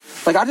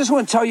Like, I just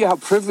want to tell you how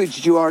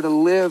privileged you are to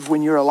live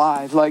when you're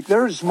alive. Like,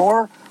 there is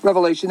more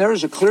revelation. There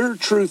is a clearer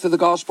truth of the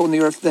gospel in the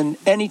earth than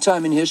any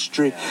time in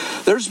history.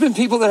 There's been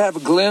people that have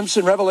a glimpse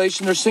in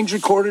Revelation. There's things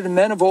recorded and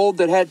men of old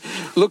that had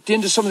looked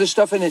into some of this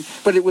stuff,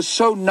 but it was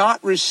so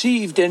not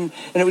received, and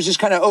it was just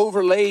kind of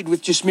overlaid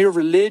with just mere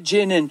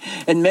religion,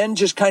 and men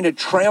just kind of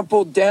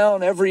trampled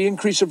down every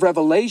increase of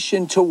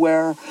revelation to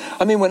where,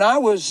 I mean, when I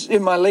was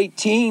in my late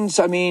teens,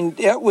 I mean,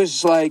 it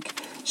was like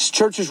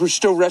churches were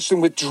still wrestling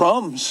with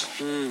drums.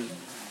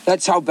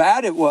 That's how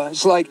bad it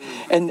was. Like,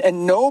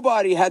 and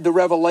nobody had the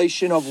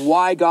revelation of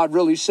why God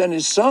really sent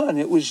his son.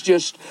 It was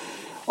just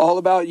all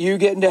about you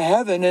getting to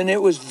heaven, and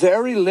it was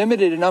very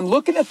limited. And I'm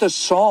looking at the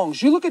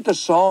songs. You look at the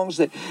songs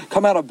that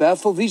come out of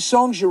Bethel, these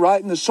songs you're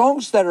writing, the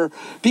songs that are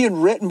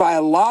being written by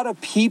a lot of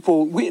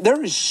people.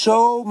 There is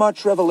so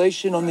much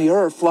revelation on the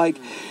earth. Like,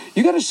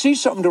 you got to see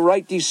something to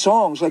write these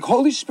songs. Like,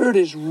 Holy Spirit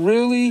is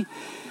really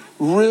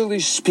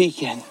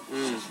speaking.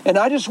 And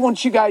I just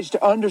want you guys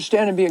to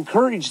understand and be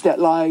encouraged that,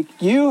 like,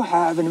 you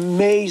have an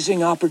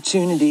amazing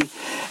opportunity.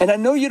 And I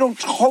know you don't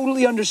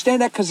totally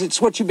understand that because it's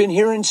what you've been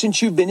hearing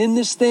since you've been in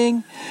this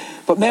thing.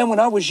 But man, when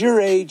I was your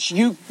age,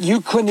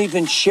 you couldn't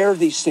even share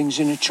these things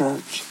in a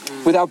church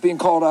without being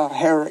called a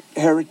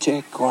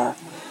heretic, or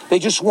they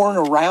just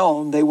weren't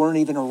around. They weren't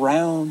even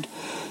around.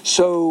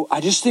 So I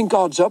just think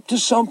God's up to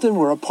something.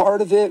 We're a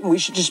part of it, and we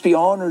should just be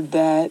honored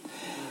that,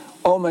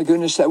 oh my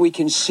goodness, that we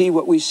can see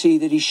what we see,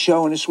 that he's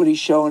showing us what he's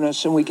showing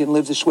us, and we can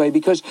live this way.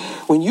 Because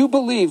when you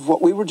believe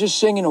what we were just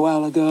singing a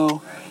while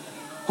ago,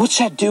 what's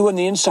that do on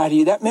the inside of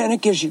you? That, man,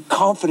 it gives you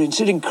confidence.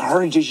 It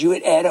encourages you.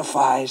 It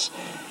edifies.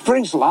 It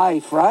brings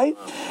life, right?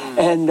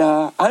 And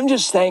I'm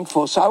just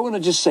thankful. So I want to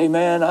just say,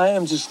 man, I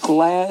am just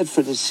glad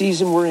for the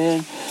season we're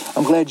in.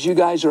 I'm glad you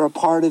guys are a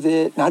part of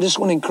it. And I just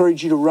want to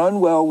encourage you to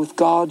run well with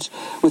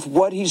with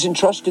what he's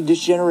entrusted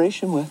this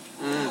generation with.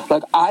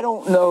 Like, I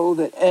don't know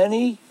that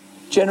any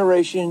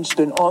generation's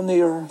been on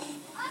the earth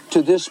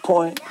to this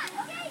point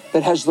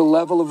that has the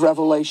level of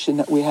revelation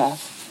that we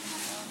have.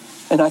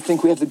 And I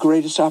think we have the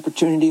greatest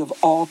opportunity of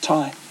all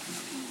time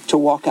to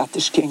walk out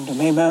this kingdom.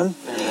 Amen?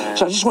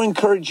 So I just want to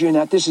encourage you in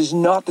that this is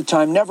not the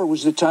time, never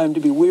was the time to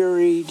be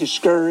weary,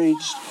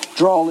 discouraged,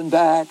 drawing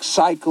back,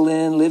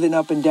 cycling, living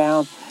up and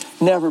down.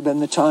 Never been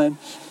the time.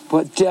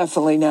 But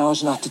definitely now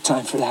is not the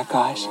time for that,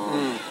 guys.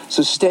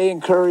 So stay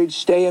encouraged,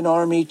 stay in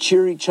army,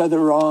 cheer each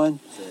other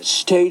on,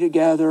 stay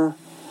together.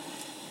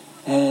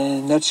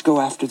 And let's go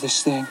after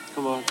this thing.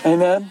 Come on.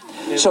 Amen?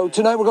 So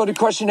tonight we're going to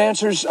question and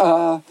answers.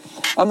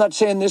 I'm not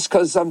saying this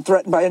because I'm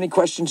threatened by any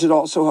questions at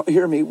all. So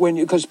hear me.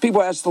 Because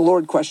people ask the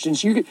Lord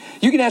questions. You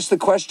can ask the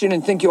question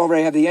and think you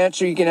already have the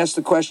answer. You can ask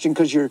the question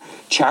because you're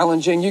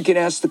challenging. You can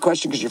ask the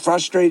question because you're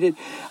frustrated.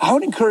 I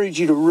would encourage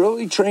you to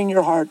really train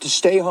your heart to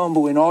stay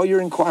humble in all your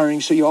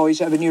inquiring so you always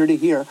have an ear to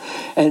hear.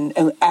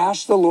 And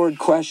ask the Lord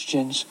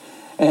questions.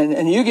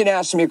 And you can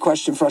ask me a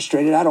question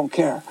frustrated. I don't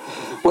care.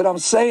 What I'm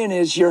saying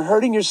is you're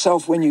hurting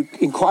yourself when you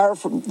inquire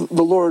from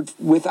the Lord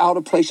without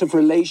a place of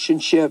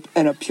relationship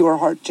and a pure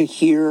heart to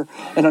hear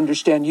and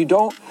understand. You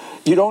don't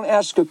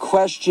ask a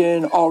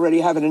question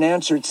already having an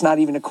answer. It's not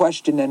even a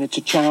question then. It's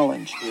a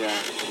challenge. Yeah.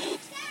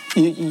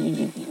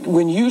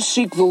 When you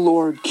seek the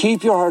Lord,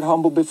 keep your heart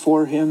humble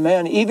before him,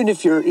 man. Even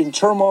if you're in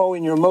turmoil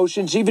in your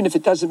emotions, even if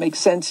it doesn't make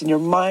sense and your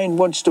mind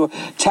wants to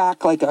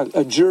attack like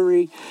a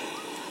jury,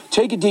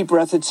 take a deep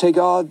breath and say,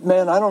 God,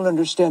 man, I don't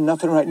understand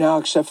nothing right now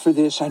except for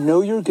this. I know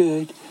you're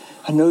good.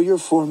 I know you're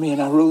for me,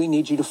 and I really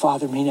need you to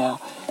father me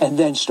now. And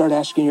then start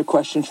asking your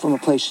questions from a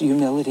place of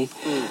humility.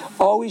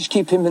 Always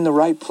keep him in the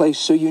right place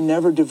so you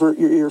never divert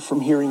your ear from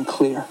hearing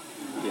clear.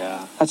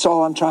 Yeah. That's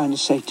all I'm trying to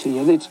say to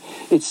you.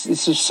 It's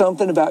just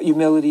something about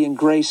humility and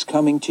grace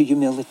coming to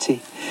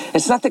humility.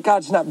 It's not that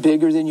God's not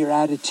bigger than your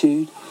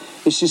attitude.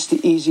 It's just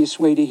the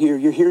easiest way to hear.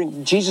 You're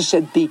hearing, Jesus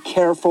said, be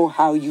careful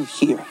how you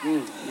hear.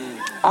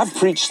 I've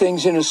preached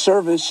things in a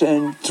service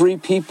and 3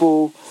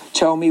 people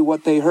tell me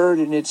what they heard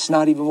and it's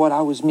not even what I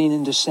was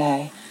meaning to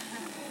say.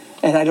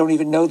 And I don't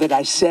even know that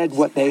I said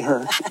what they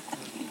heard.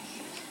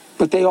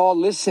 But they all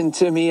listened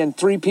to me and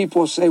 3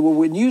 people say, well,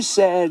 when you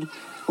said,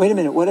 wait a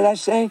minute, what did I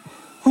say?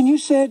 When you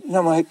said, and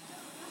I'm like,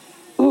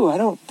 ooh, I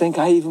don't think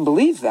I even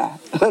believe that,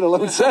 let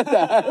alone said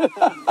that.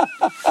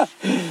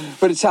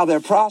 But it's how they're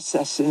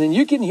processing. And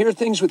you can hear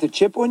things with a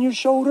chip on your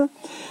shoulder.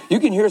 You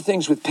can hear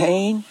things with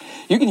pain.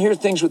 You can hear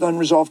things with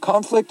unresolved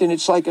conflict. And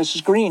it's like a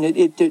screen.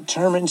 It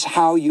determines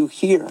how you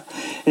hear.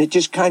 And it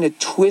just kind of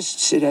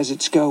twists it as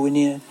it's going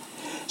in.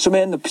 So,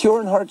 man, the pure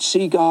in heart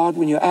see God.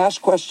 When you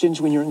ask questions,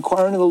 when you're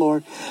inquiring of the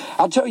Lord,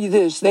 I'll tell you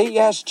this. They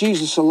asked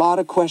Jesus a lot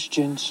of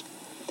questions.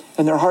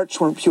 And their hearts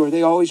weren't pure.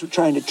 They always were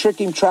trying to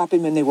trick him, trap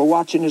him, and they were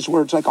watching his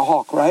words like a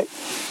hawk, right?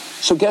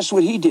 So guess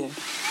what he did?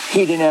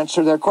 He didn't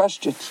answer their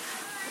questions.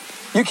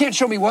 You can't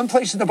show me one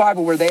place in the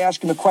Bible where they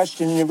ask him a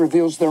question and it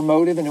reveals their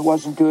motive and it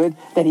wasn't good,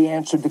 that he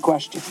answered the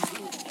question.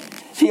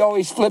 He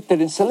always flipped it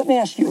and said, let me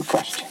ask you a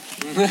question.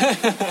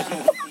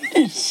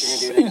 He's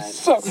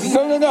so,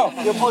 no.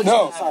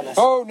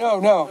 Oh, no.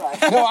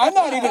 No, I'm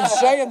not even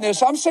saying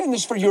this. I'm saying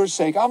this for your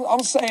sake.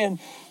 I'm saying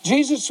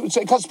Jesus would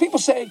say, because people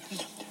say,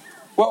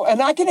 Well,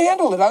 and I can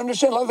handle it. I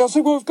understand. They'll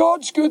say, well, if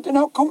God's good, then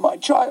how come my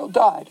child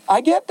died?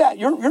 I get that.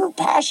 You're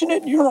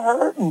passionate and you're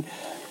hurt.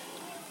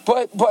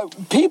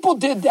 But people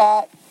did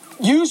that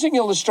using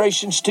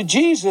illustrations to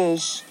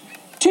Jesus.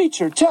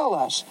 Teacher, tell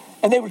us.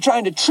 And they were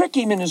trying to trick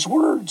him in his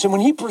words. And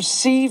when he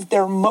perceived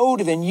their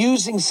motive and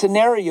using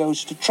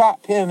scenarios to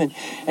trap him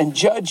and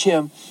judge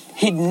him,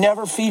 he'd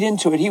never feed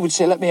into it. He would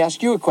say, let me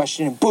ask you a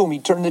question. And boom,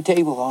 he'd turn the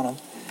table on him.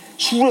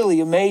 It's really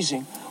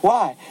amazing.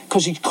 Why?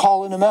 Because he's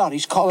calling them out.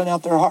 He's calling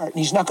out their heart. And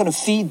he's not going to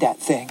feed that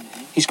thing.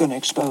 He's going to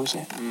expose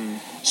it.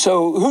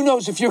 So who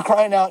knows if you're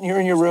crying out and you're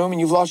in your room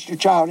and you've lost your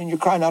child and you're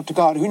crying out to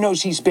God, who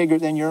knows he's bigger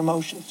than your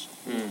emotions?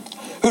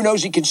 Who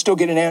knows he can still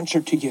get an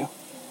answer to you?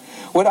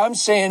 What I'm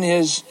saying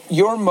is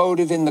your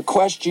motive in the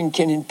question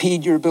can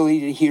impede your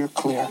ability to hear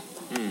clear.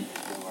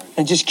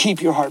 And just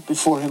keep your heart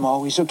before him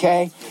always,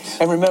 okay?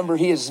 And remember,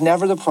 he is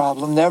never the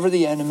problem, never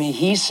the enemy.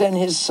 He sent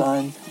his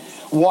son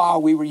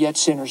while we were yet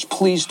sinners.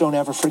 Please don't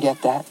ever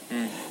forget that.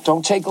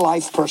 Don't take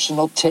life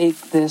personal.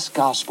 Take this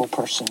gospel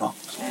personal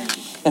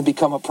and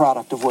become a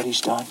product of what he's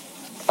done.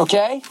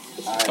 Okay?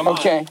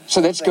 Okay, so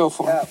let's go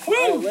for it.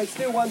 Right, let's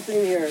do one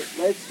thing here.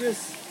 Let's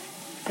just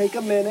take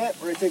a minute.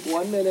 We're going to take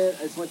 1 minute.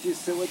 I just want you to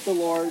sit with the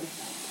Lord.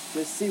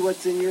 Just see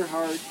what's in your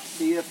heart.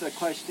 See if the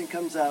question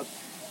comes up.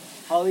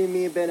 Holly and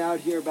me have been out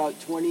here about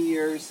 20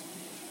 years.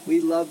 We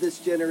love this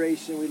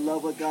generation. We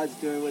love what God's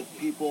doing with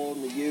people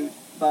and the youth.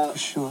 But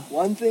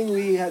one thing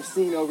we have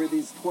seen over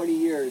these 20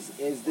 years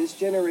is this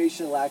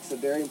generation lacks a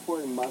very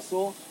important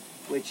muscle,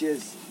 which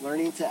is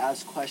learning to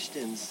ask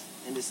questions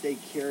and to stay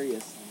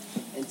curious.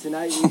 And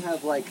tonight we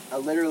have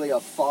literally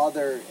a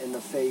father in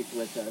the faith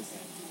with us.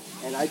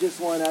 And I just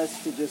want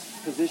us to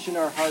just position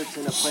our hearts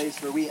in a place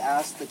where we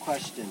ask the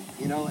question,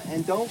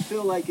 and don't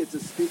feel like it's a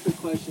stupid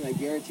question. I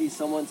guarantee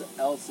someone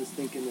else is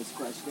thinking this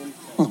question.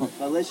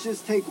 But let's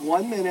just take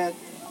 1 minute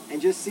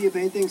and just see if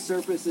anything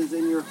surfaces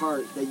in your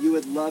heart that you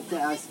would love to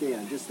ask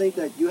Dan. Just think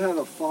that you have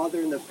a father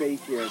in the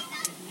faith here.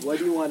 What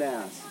do you want to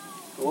ask?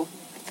 Cool?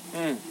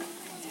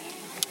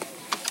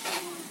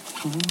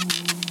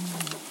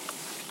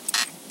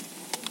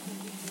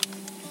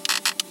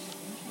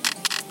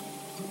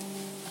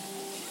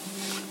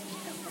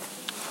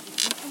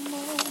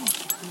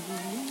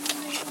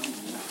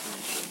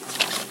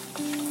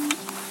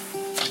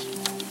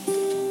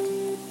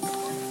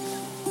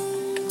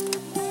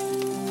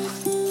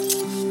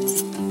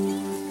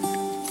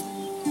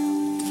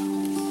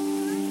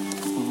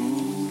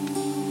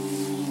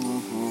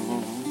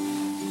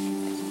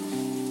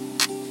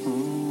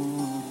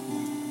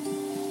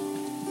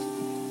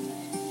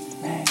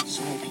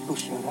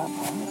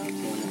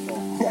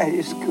 Yeah,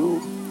 it's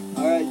cool.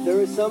 All right, there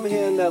was some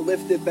hand that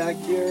lifted back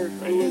here.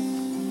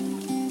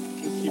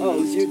 It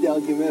was you, Del.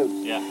 You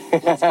moved. Yeah.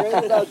 What's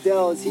great about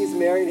Del is he's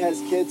married, has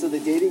kids, so the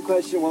dating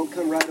question won't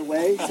come right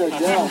away. So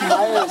Del,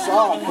 fire us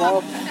off,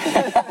 bro.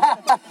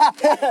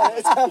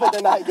 It's coming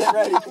tonight. Get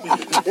ready. All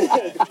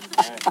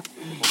right.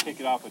 We'll kick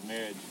it off with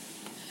marriage.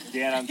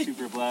 Dan, I'm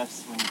super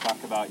blessed when you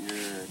talk about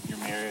your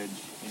marriage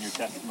and your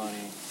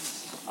testimony,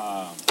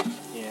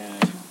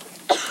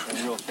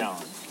 and real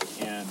challenge.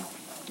 And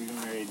we've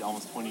been married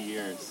almost 20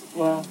 years.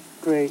 Wow,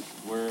 great.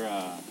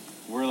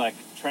 We're like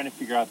trying to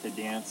figure out the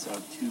dance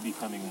of two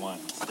becoming one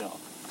still.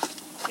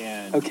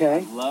 And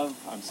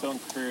I'm so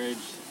encouraged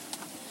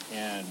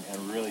and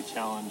really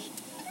challenged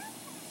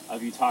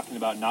of you talking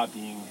about not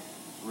being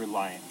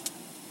reliant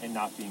and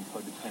not being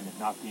codependent,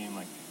 not being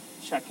like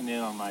checking in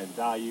on my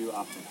value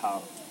off of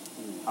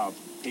how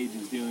Paige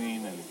is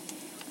doing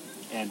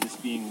and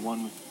just being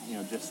one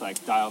with, just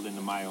like dialed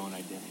into my own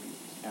identity.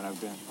 And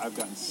I've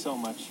gotten so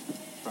much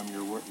from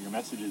your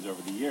messages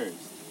over the years,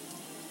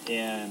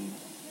 and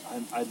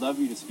I'd love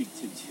you to speak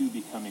to two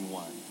becoming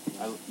one.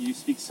 You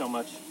speak so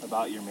much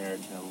about your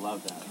marriage, and I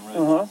love that. I'm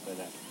really blessed by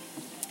that.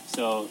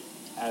 So,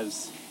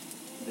 as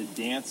the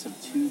dance of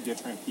two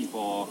different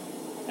people,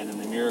 and then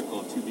the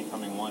miracle of two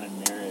becoming one in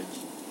marriage,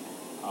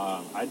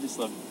 I'd just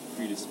love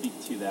for you to speak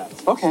to that.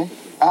 Okay,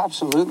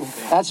 absolutely.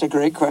 That's a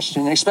great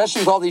question,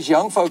 especially with all these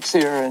young folks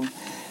here,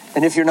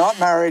 and if you're not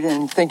married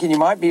and thinking you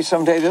might be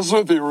someday, this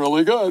would be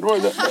really good,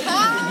 wouldn't it?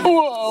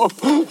 Whoa!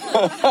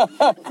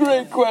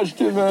 Great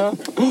question, man.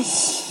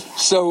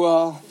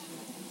 So,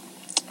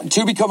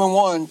 two becoming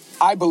one,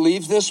 I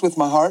believe this with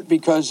my heart,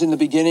 because in the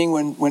beginning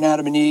when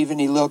Adam and Eve,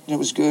 and he looked and it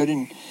was good,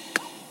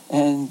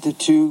 and the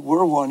two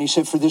were one, he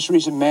said, for this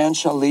reason man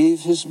shall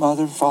leave his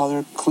mother and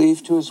father,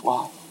 cleave to his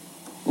wife,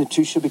 and the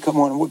two shall become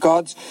one. And what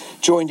God's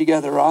joined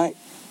together, right?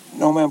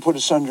 No man put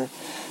asunder.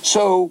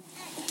 So,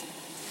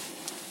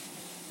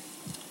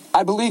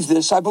 I believe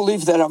this. I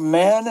believe that a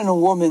man and a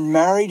woman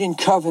married in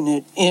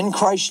covenant in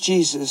Christ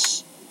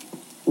Jesus,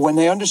 when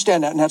they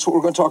understand that, and that's what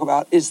we're going to talk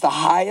about, is the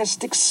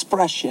highest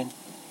expression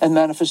and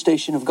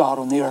manifestation of God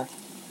on the earth.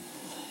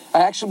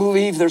 I actually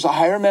believe there's a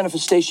higher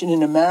manifestation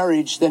in a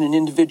marriage than an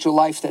individual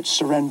life that's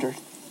surrendered,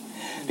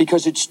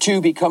 because it's two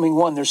becoming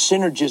one. There's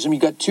synergism.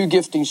 You've got two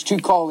giftings, two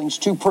callings,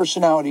 two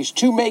personalities,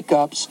 two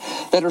makeups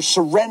that are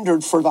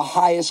surrendered for the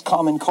highest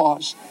common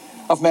cause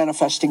of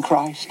manifesting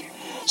Christ.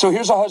 So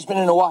here's a husband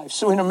and a wife.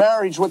 So in a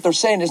marriage, what they're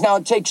saying is now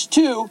it takes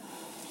two,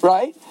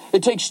 right?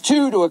 It takes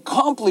two to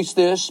accomplish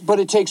this, but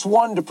it takes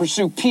one to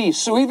pursue peace.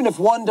 So even if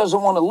one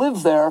doesn't want to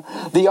live there,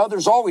 the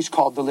other's always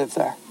called to live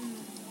there.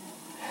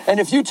 And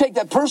if you take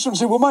that person and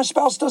say, well, my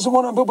spouse doesn't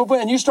want to, blah, blah,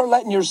 blah, and you start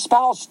letting your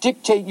spouse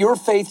dictate your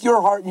faith,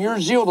 your heart, and your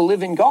zeal to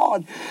live in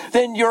God,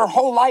 then your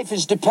whole life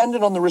is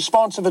dependent on the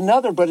response of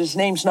another, but his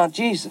name's not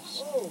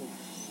Jesus.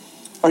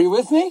 Are you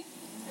with me?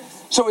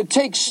 So it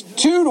takes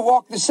two to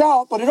walk this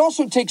out, but it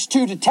also takes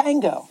two to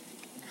tango.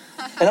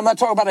 And I'm not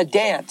talking about a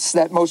dance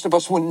that most of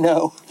us wouldn't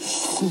know.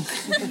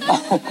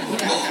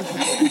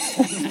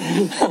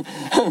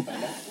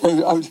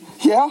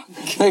 Yeah,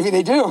 maybe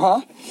they do,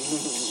 huh?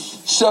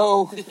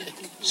 So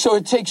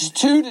it takes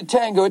two to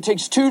tango. It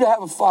takes two to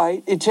have a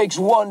fight. It takes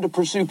one to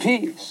pursue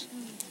peace.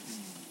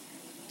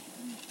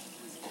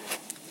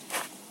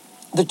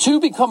 The two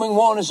becoming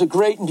one is a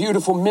great and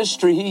beautiful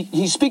mystery.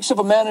 He speaks of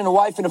a man and a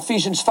wife in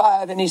Ephesians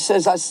 5, and he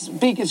says, it's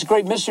a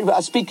great mystery, but I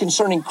speak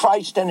concerning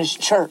Christ and his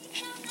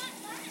church.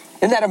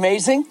 Isn't that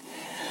amazing?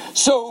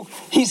 So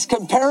he's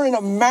comparing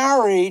a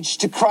marriage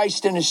to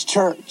Christ and his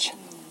church.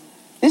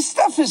 This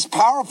stuff is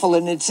powerful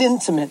and it's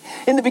intimate.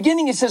 In the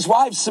beginning, it says,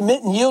 wives,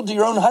 submit and yield to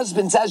your own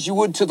husbands as you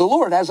would to the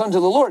Lord, as unto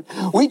the Lord.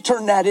 We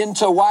turn that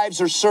into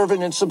wives are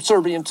servant and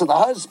subservient to the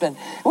husband.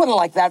 It wasn't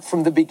like that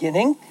from the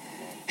beginning.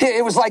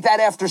 It was like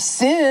that after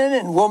sin,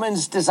 and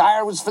woman's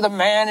desire was for the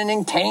man, and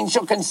in pain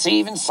shall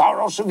conceive, and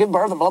sorrow shall give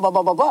birth, and blah, blah,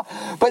 blah, blah, blah.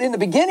 But in the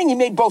beginning, he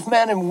made both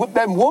man and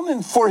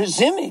woman for his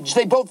image.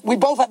 We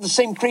both have the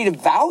same creative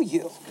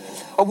value.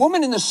 A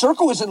woman in the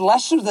circle isn't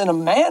lesser than a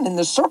man in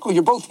the circle.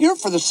 You're both here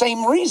for the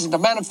same reason, to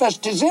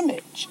manifest his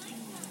image.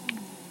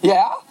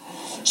 Yeah?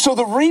 So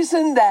the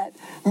reason that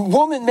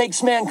woman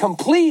makes man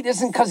complete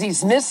isn't because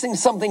he's missing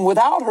something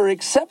without her,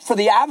 except for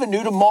the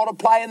avenue to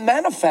multiply and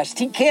manifest.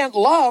 He can't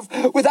love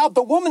without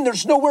the woman.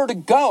 There's nowhere to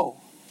go.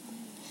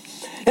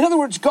 In other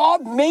words,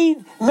 God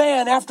made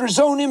man after his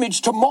own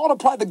image to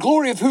multiply the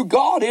glory of who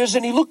God is,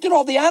 and he looked at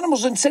all the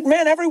animals and said,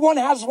 man, everyone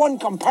has one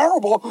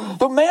comparable.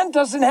 The man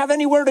doesn't have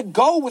anywhere to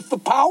go with the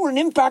power and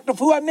impact of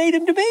who I made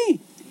him to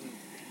be.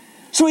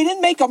 So he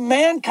didn't make a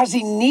man because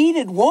he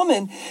needed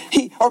woman,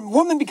 or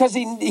woman because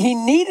he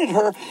needed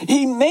her.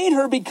 He made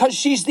her because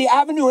she's the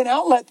avenue and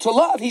outlet to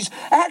love.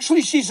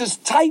 She's this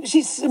type,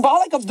 she's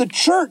symbolic of the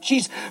church.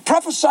 He's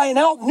prophesying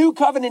out New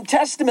Covenant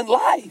Testament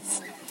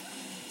life.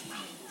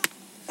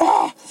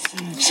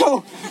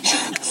 So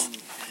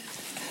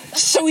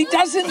he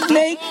doesn't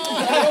make,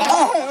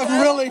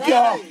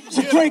 it's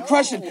a great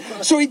question.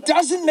 So he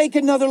doesn't make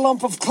another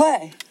lump of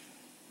clay.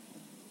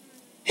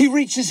 He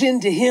reaches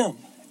into him.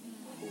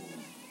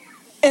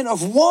 And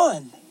of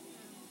one,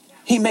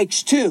 he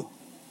makes two.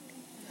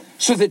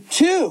 So that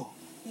two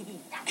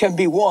can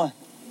be one.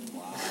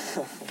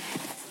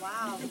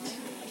 Wow.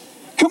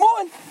 Come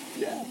on.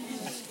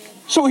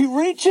 So he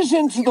reaches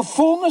into the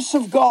fullness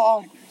of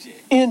God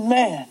in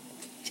man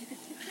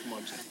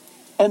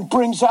and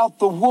brings out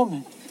the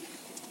woman.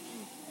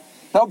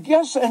 Now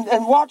guess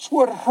and watch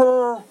what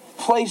her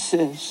place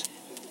is.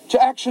 To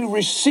actually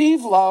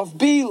receive love,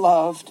 be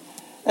loved,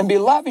 and be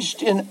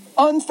lavished in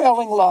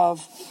unfailing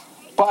love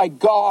by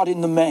God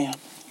in the man.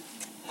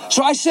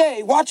 So I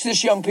say, watch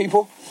this, young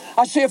people.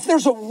 I say, if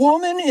there's a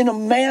woman in a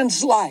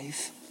man's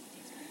life,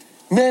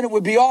 man, it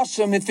would be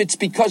awesome if it's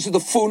because of the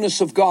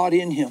fullness of God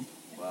in him.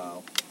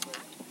 Wow.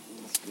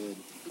 That's good.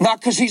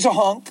 Not because he's a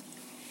hunk.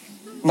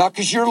 Not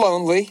because you're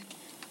lonely.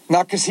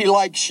 Not because he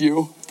likes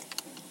you.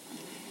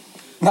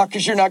 Not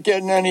because you're not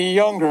getting any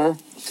younger.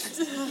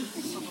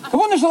 Come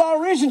on, there's a lot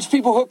of reasons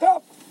people hook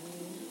up.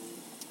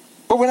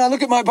 But when I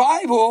look at my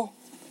Bible,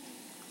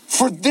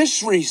 for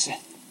this reason,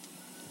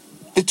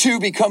 the two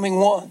becoming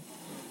one.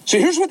 So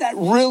here's what that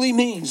really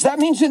means. That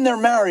means in their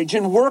marriage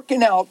and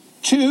working out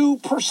two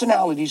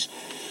personalities,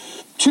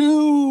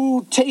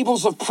 two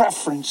tables of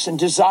preference and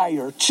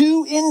desire,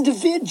 two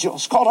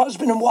individuals called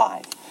husband and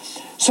wife,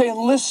 saying,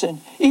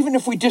 listen, even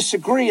if we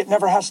disagree, it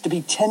never has to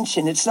be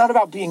tension. It's not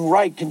about being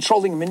right,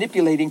 controlling, and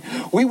manipulating.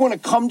 We want to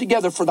come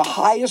together for the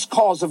highest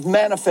cause of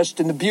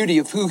manifesting the beauty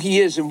of who he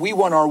is, and we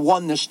want our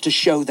oneness to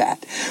show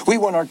that. We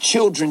want our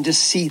children to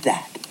see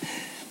that.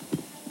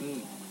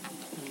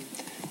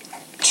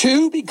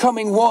 Two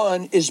becoming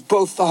one is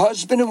both the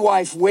husband and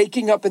wife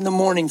waking up in the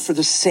morning for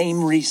the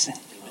same reason,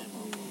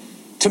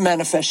 to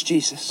manifest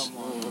Jesus.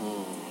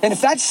 And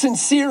if that's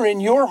sincere in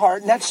your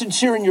heart and that's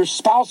sincere in your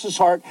spouse's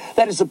heart,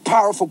 that is a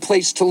powerful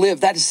place to live.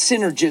 That is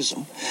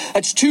synergism.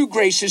 That's two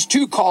graces,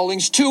 two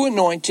callings, two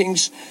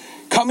anointings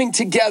coming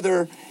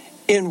together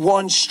in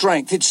one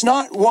strength. It's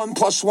not 1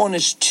 + 1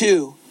 is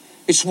 2.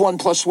 It's 1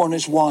 + 1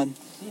 is 1.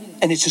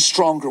 And it's a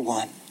stronger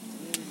one.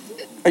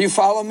 Are you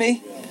following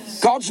me?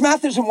 God's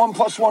math isn't 1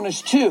 + 1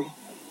 is 2.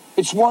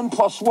 It's 1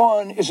 +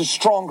 1 is a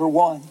stronger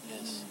one.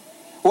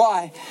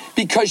 Why?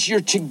 Because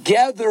you're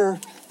together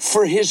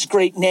for his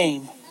great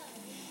name.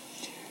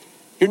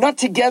 You're not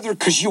together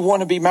because you want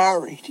to be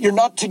married. You're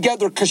not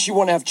together because you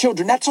want to have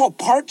children. That's all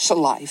parts of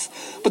life.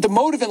 But the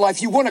motive in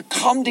life, you want to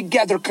come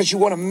together because you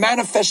want to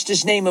manifest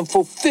his name and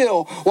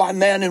fulfill why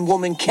man and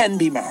woman can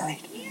be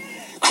married.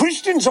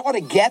 Christians ought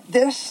to get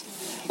this.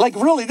 Like,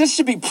 really, this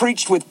should be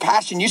preached with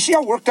passion. You see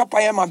how worked up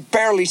I am? I'm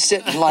barely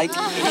sitting. Like,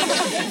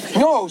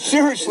 no,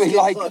 seriously,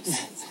 like,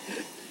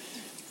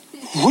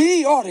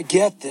 we ought to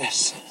get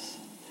this.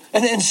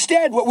 And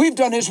instead, what we've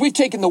done is we've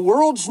taken the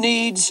world's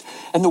needs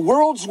and the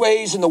world's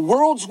ways and the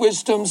world's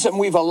wisdoms, and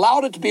we've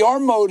allowed it to be our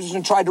motives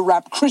and tried to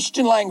wrap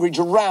Christian language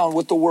around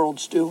what the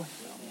world's doing.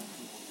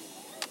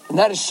 And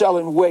that is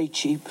selling way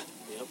cheap.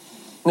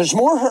 And there's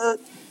more hurt,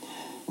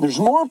 and there's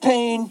more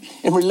pain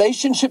in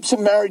relationships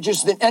and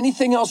marriages than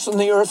anything else on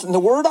the earth. And the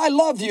word I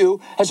love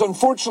you has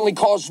unfortunately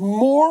caused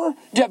more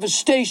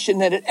devastation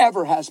than it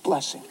ever has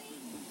blessing.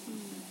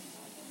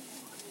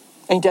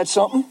 Ain't that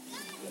something?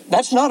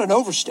 That's not an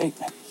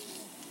overstatement.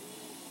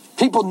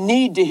 People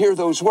need to hear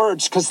those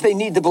words because they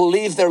need to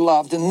believe they're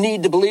loved and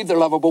need to believe they're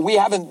lovable. We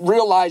haven't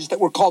realized that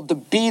we're called to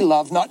be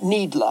loved, not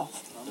need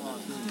love.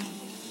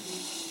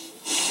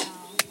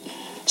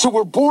 So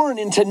we're born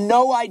into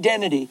no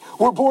identity.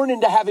 We're born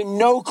into having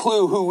no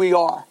clue who we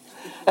are.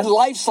 And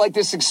life's like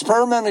this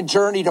experimental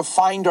journey to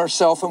find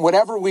ourselves, and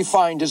whatever we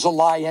find is a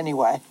lie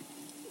anyway.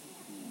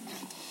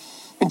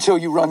 Until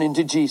you run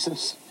into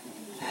Jesus.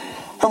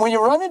 And when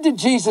you run into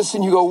Jesus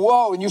and you go,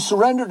 whoa, and you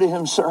surrender to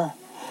him, sir,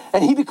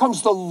 and he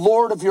becomes the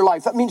Lord of your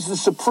life. That means the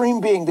supreme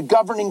being, the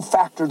governing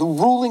factor, the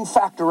ruling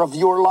factor of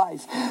your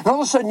life. And all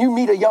of a sudden you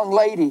meet a young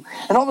lady,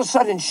 and all of a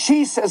sudden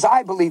she says,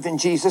 I believe in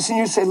Jesus. And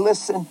you say,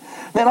 listen,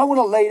 man, I want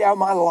to lay down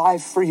my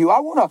life for you.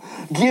 I want to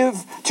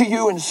give to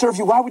you and serve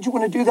you. Why would you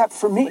want to do that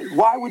for me?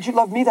 Why would you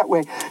love me that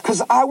way?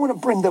 Because I want to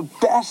bring the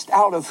best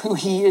out of who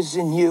he is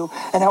in you.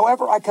 And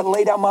however I can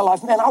lay down my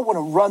life, man, I want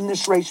to run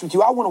this race with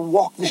you. I want to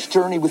walk this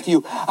journey with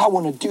you. I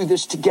want to do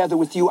this together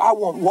with you. I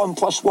want 1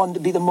 + 1 to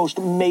be the most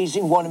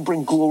amazing one and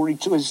bring glory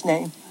to his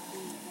name.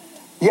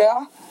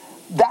 Yeah,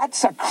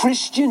 that's a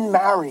Christian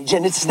marriage,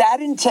 and it's that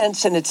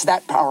intense and it's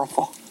that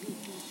powerful.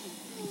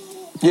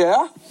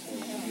 Yeah,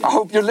 I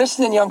hope you're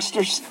listening,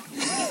 youngsters.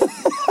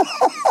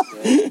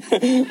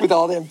 With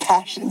all them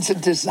passions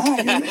and desires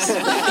and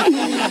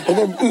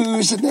them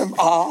oohs and them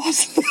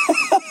ahs.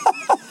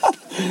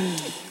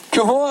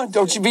 Come on,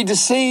 don't you be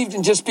deceived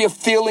and just be a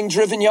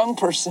feeling-driven young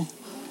person.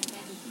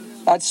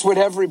 That's what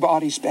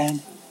everybody's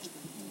been.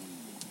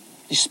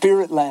 Be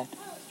spirit-led.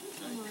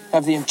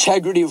 Have the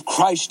integrity of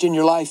Christ in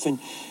your life. And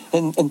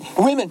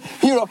women,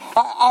 you know,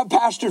 I've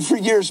pastored for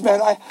years,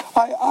 man.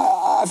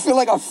 I feel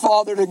like I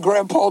fathered and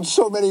grandpaed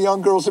so many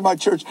young girls in my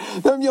church.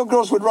 Them young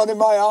girls would run in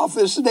my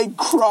office and they'd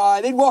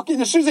cry. They'd walk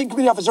in. As soon as they'd come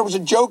in the office, there was a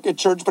joke at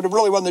church, but it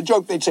really wasn't a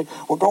joke. They'd say,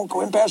 well, don't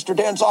go in Pastor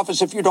Dan's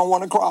office if you don't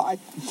want to cry.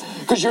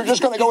 Because you're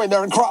just going to go in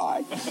there and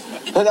cry.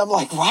 And I'm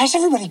like, why does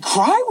everybody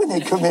cry when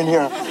they come in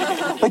here?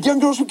 Like young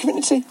girls would come in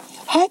and say,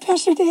 hi,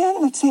 Pastor Dan.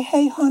 And I'd say,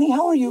 hey, honey,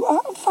 how are you?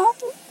 I'm fine.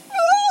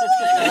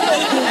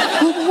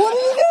 What are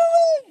you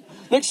doing?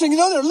 Next thing you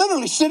know, they're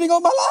literally sitting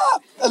on my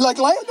lap and like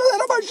laying their head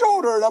on my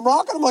shoulder, and I'm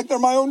rocking them like they're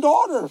my own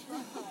daughter.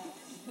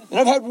 And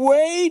I've had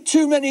way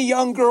too many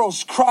young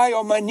girls cry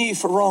on my knee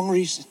for wrong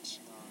reasons.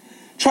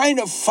 Trying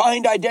to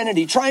find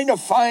identity, trying to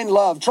find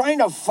love, trying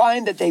to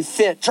find that they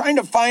fit, trying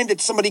to find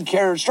that somebody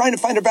cares, trying to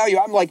find a value.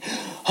 I'm like,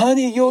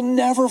 honey, you'll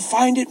never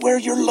find it where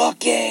you're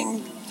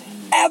looking.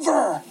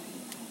 Ever.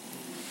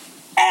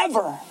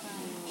 Ever.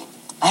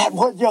 I had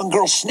one young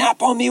girl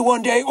snap on me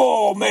one day.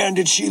 Oh, man,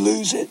 did she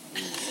lose it.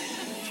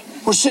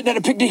 We're sitting at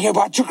a picnic table.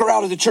 I took her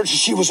out of the church and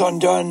she was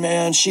undone,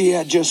 man. She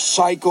had just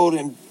cycled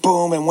and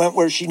boom and went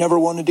where she never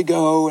wanted to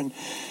go. And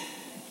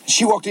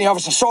she walked in the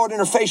office. I saw it in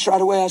her face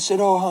right away. I said,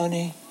 oh,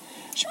 honey.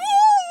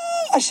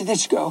 I said,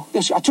 let's go.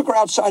 I took her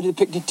outside of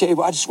the picnic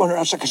table. I just went her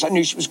outside because I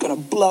knew she was going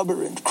to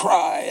blubber and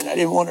cry, and I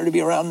didn't want her to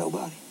be around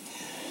nobody.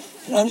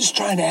 And I'm just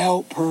trying to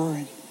help her.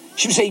 And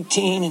she was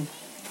 18, and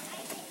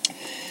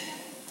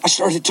I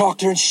started to talk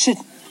to her, and she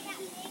said,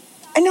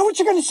 I know what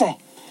you're going to say.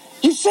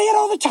 You say it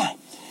all the time.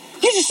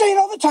 You just say it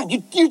all the time.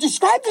 You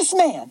describe this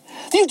man.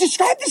 You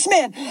describe this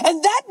man.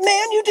 And that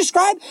man you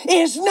describe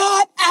is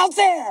not out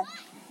there.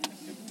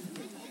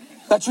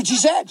 That's what she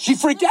said. She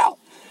freaked out.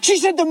 She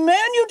said, the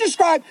man you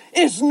describe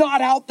is not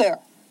out there.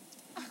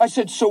 I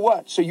said, so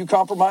what? So you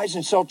compromise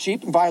and sell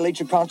cheap and violate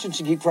your conscience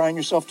and keep crying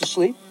yourself to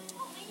sleep?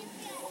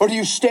 Or do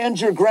you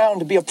stand your ground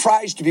to be a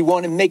prize to be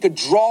won and make a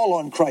draw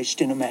on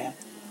Christ in a man?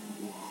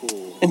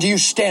 And do you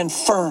stand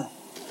firm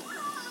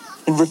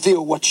and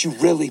reveal what you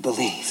really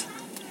believe?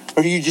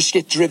 Or do you just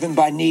get driven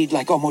by need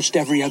like almost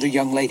every other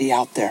young lady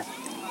out there?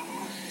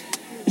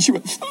 And she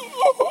went,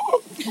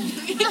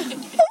 okay.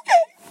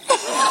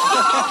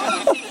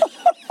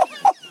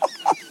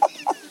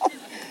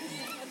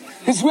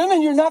 Because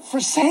women, you're not for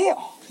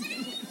sale.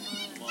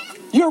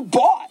 You're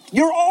bought.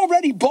 You're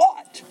already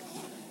bought.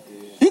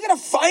 You got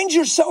to find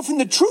yourself in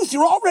the truth.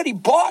 You're already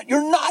bought.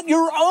 You're not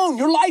your own.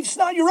 Your life's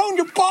not your own.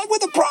 You're bought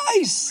with a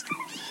price.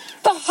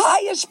 The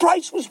highest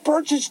price was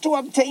purchased to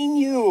obtain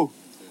you.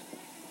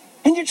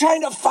 And you're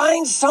trying to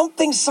find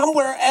something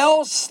somewhere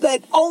else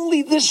that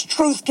only this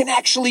truth can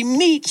actually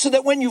meet, so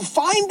that when you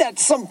find that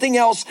something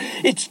else,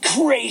 it's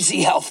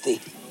crazy healthy.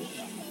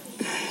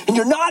 And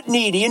you're not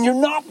needy, and you're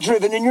not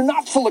driven, and you're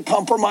not full of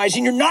compromise,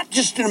 and you're not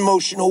just an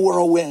emotional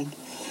whirlwind.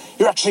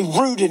 You're actually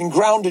rooted and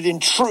grounded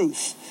in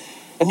truth.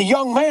 And the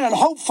young man,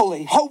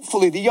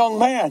 hopefully the young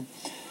man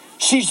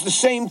sees the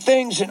same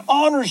things and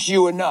honors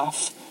you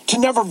enough to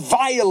never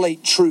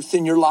violate truth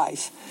in your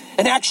life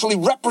and actually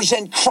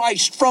represent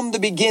Christ from the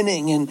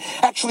beginning and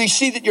actually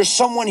see that you're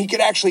someone he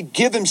could actually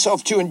give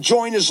himself to and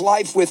join his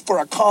life with for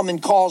a common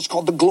cause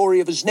called the glory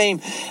of his name.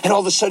 And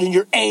all of a sudden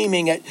you're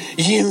aiming at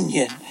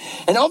union.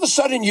 And all of a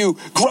sudden you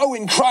grow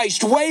in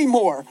Christ way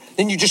more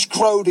than you just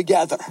grow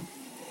together.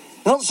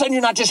 And all of a sudden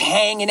you're not just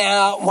hanging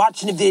out,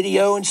 watching a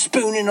video and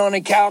spooning on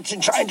a couch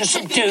and trying to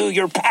subdue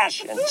your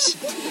passions.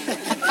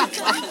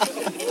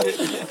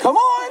 Come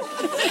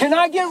on. Can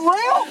I get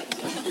real?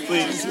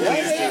 Please do.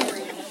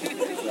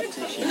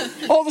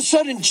 All of a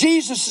sudden,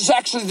 Jesus is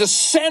actually the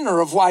center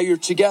of why you're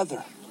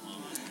together.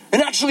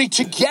 And actually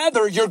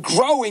together, you're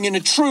growing in a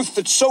truth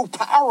that's so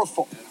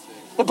powerful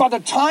that by the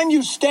time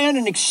you stand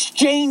and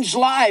exchange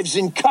lives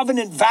in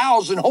covenant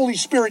vows and Holy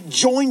Spirit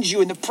joins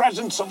you in the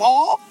presence of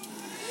all,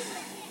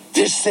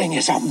 this thing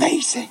is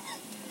amazing.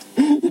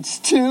 It's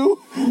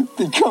two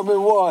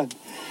becoming one.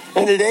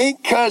 And it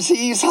ain't because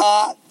he's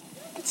hot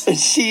and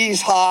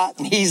she's hot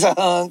and he's a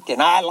hunk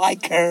and I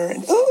like her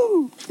and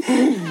ooh,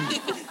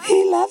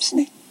 he loves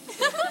me.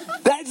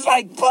 That's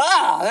like,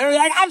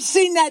 I've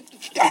seen that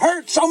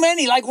hurt so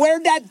many. Like,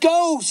 where'd that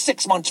go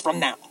 6 months from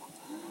now?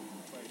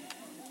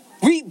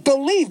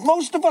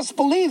 Most of us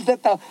believe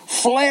that the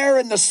flare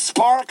and the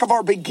spark of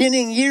our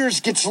beginning years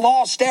gets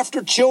lost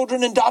after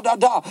children and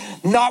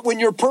Not when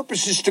your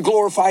purpose is to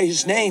glorify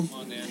his name.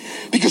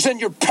 Because then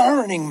your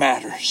parenting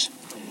matters.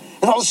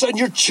 And all of a sudden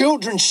your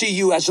children see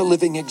you as a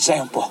living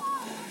example.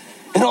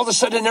 And all of a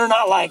sudden they're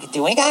not like,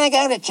 do we gotta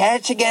go to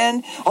church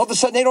again? All of a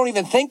sudden they don't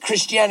even think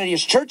Christianity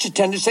is church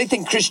attendance. They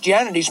think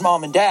Christianity is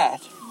mom and dad.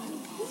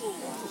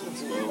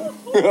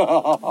 Hey,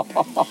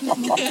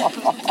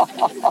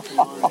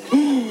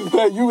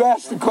 you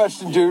asked the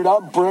question, dude.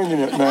 I'm bringing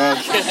it, man.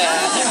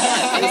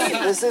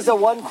 This is a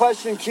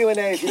one-question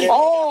Q&A.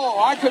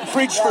 Oh, I could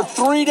preach for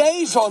 3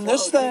 days on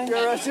this thing.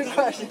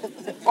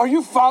 Are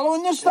you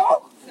following this,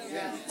 though?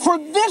 For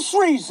this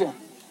reason,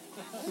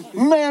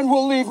 man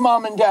will leave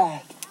mom and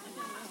dad,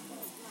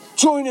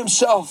 join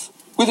himself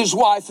with his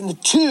wife, and the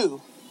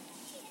two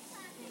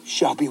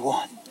shall be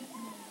one.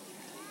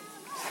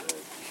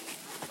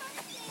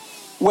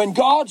 When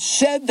God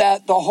said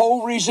that, the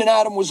whole reason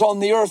Adam was on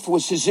the earth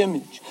was his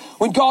image.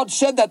 When God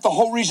said that, the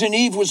whole reason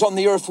Eve was on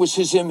the earth was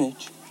his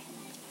image.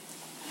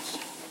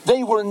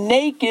 They were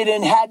naked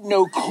and had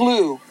no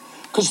clue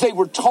because they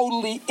were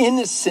totally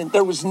innocent.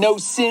 There was no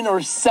sin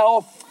or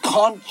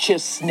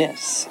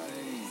self-consciousness.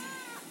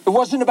 It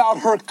wasn't about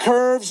her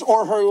curves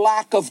or her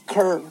lack of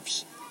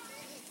curves.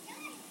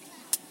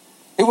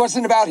 It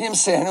wasn't about him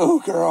saying, oh,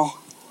 girl,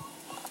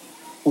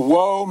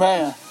 whoa,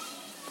 man.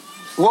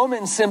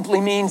 Woman simply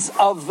means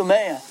of the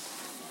man.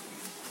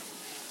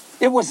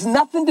 It was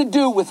nothing to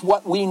do with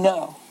what we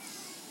know.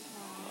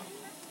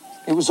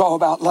 It was all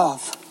about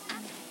love.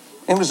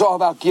 It was all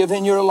about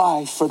giving your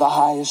life for the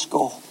highest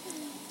goal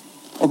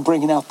and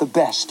bringing out the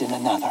best in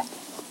another.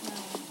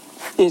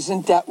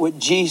 Isn't that what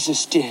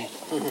Jesus did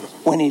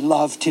when he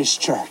loved his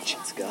church?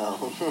 Let's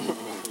go.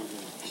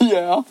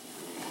 Yeah.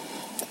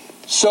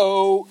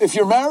 So if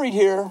you're married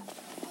here,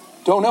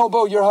 don't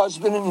elbow your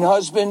husband, and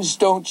husbands,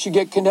 don't you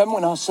get condemned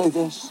when I say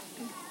this.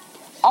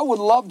 I would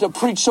love to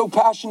preach so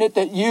passionate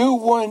that you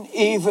wouldn't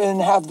even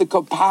have the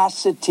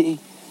capacity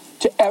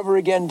to ever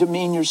again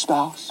demean your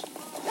spouse.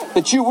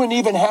 That you wouldn't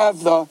even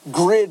have the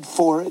grid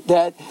for it.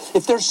 That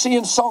if they're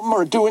seeing something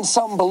or doing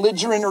something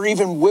belligerent or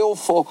even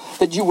willful,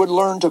 that you would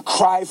learn to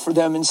cry for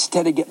them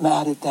instead of get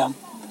mad at them.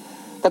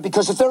 That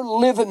because if they're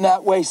living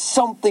that way,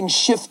 something's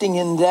shifting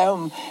in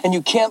them, and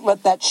you can't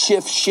let that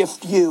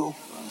shift you.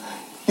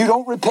 You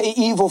don't repay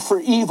evil for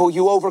evil.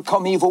 You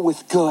overcome evil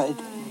with good.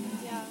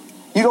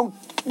 You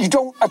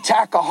don't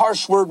attack a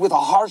harsh word with a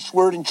harsh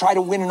word and try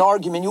to win an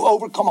argument. You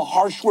overcome a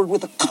harsh word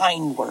with a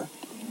kind word.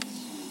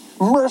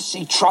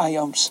 Mercy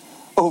triumphs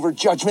over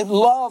judgment.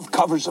 Love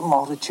covers a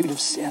multitude of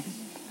sin.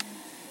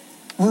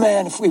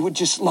 Man, if we would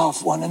just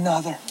love one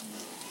another.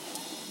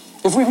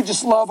 If we would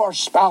just love our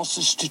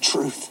spouses to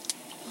truth.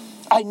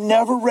 I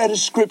never read a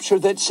scripture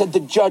that said the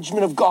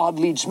judgment of God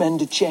leads men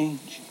to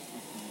change.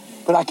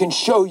 But I can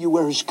show you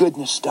where his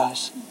goodness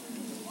does.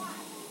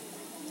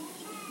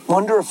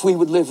 Wonder if we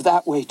would live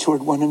that way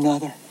toward one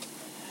another.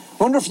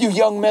 Wonder if you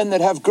young men that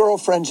have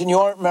girlfriends and you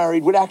aren't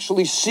married would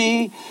actually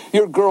see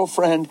your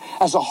girlfriend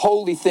as a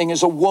holy thing,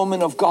 as a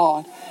woman of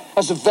God,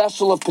 as a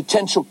vessel of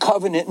potential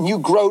covenant, and you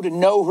grow to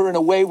know her in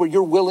a way where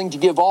you're willing to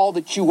give all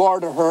that you are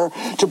to her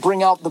to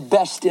bring out the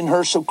best in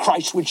her so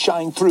Christ would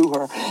shine through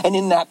her. And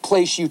in that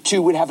place, you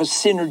two would have a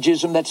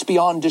synergism that's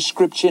beyond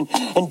description,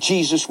 and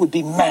Jesus would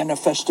be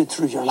manifested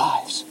through your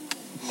lives.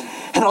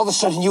 And all of a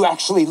sudden, you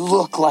actually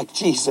look like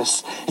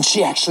Jesus, and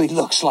she actually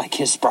looks like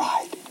his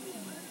bride.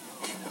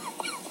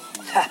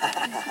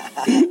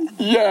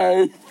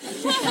 Yay.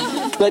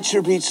 Let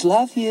your beats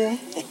love you.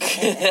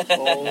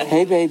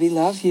 Hey, baby,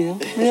 love you.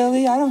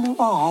 Really? I don't know.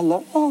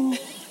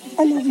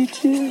 I love you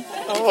too.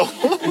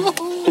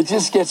 It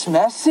just gets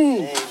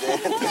messy.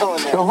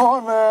 Come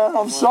on, man.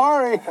 I'm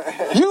sorry.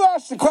 You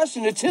asked the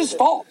question. It's his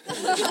fault.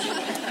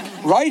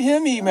 Write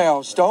him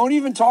emails. Don't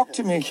even talk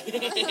to me.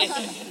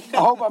 I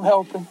hope I'm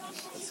helping.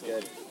 That's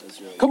good.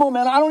 That's really good. Come on,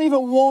 man. I don't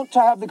even want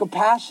to have the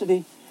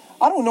capacity.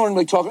 I don't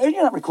normally talk. You're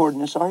not recording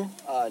this, are you?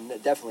 No,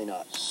 definitely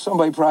not.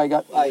 Somebody probably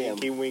got... I am.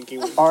 Winky.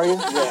 Are you?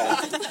 Yeah.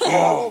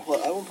 I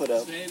won't put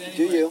up.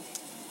 Do you?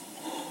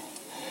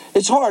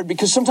 It's hard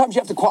because sometimes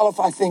you have to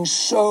qualify things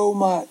so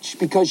much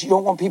because you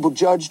don't want people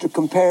judged or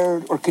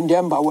compared or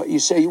condemned by what you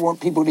say. You want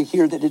people to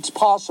hear that it's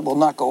possible,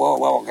 not go, oh,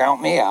 well,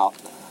 count me out.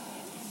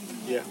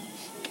 Yeah.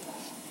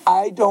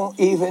 I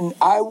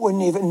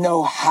wouldn't even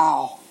know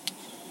how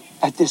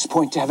at this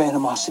point to have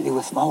animosity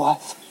with my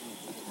wife.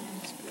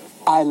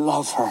 I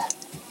love her.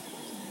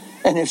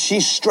 And if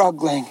she's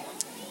struggling,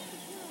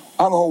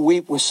 I'm going to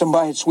weep with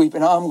somebody that's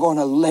weeping. I'm going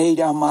to lay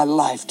down my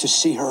life to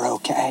see her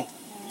okay.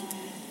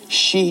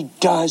 She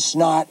does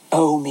not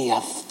owe me a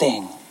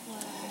thing.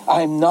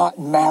 I'm not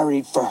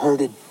married for her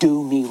to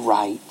do me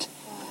right.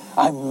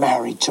 I'm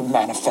married to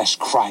manifest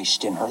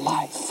Christ in her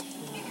life.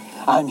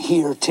 I'm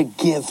here to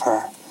give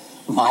her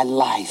my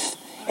life,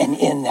 and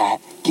in that,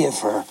 give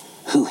her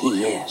who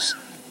he is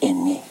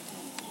in me.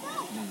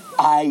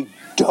 I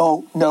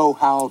don't know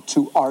how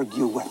to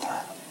argue with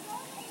her.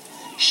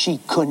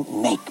 She couldn't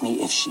make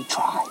me if she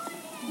tried.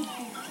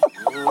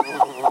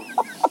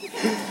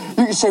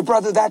 You can say,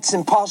 brother, that's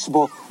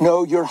impossible.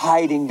 No, you're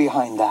hiding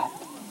behind that.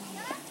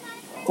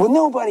 Well,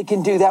 nobody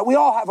can do that. We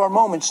all have our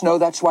moments. No,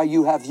 that's why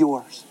you have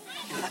yours.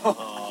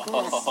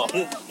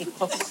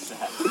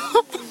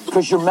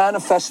 Because you're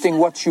manifesting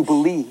what you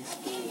believe.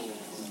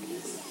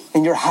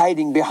 And you're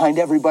hiding behind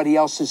everybody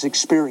else's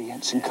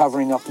experience and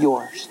covering up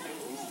yours.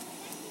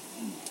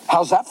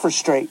 How's that for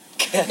straight?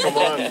 Come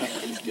on.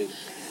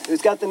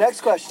 Who's got the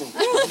next question?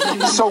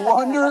 So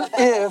wonder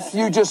if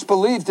you just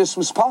believed this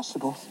was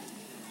possible.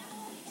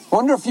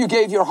 Wonder if you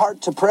gave your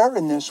heart to prayer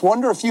in this.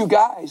 Wonder if you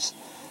guys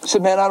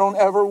said, man, I don't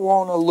ever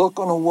want to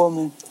look on a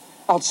woman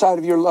outside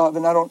of your love,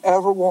 and I don't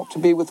ever want to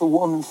be with a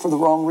woman for the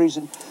wrong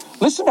reason.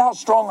 Listen to how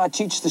strong I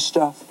teach this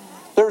stuff.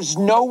 There's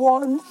no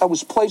one that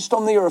was placed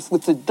on the earth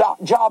with the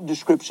job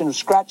description of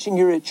scratching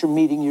your itch or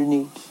meeting your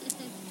need.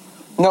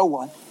 No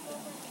one.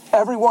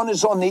 Everyone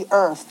is on the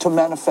earth to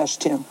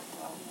manifest him.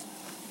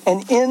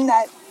 And in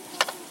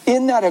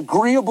that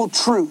agreeable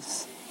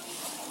truth,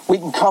 we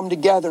can come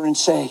together and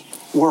say,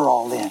 we're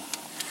all in.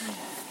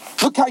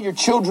 Look how your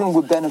children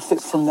would benefit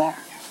from that.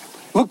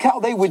 Look how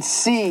they would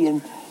see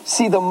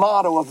the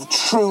motto of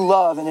true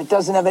love, and it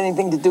doesn't have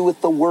anything to do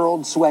with the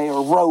world's way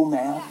or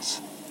romance.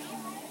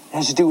 It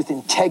has to do with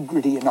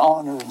integrity and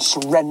honor and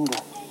surrender.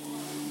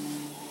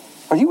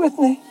 Are you with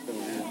me?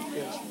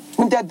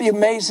 Wouldn't that be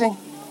amazing?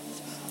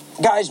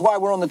 Guys, while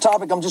we're on the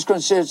topic, I'm just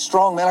going to say it's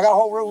strong, man. I got a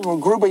whole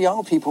group of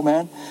young people,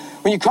 man.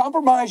 When you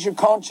compromise your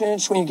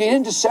conscience, when you get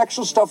into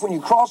sexual stuff, when you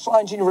cross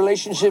lines in your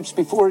relationships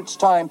before it's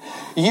time,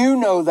 you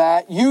know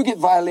that. You get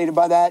violated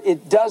by that.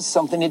 It does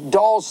something. It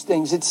dulls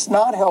things. It's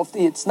not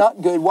healthy. It's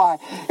not good. Why?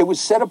 It was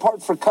set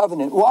apart for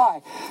covenant.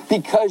 Why?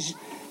 Because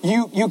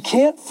you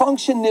can't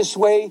function this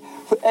way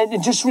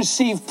and just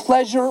receive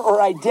pleasure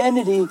or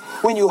identity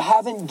when you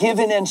haven't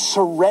given and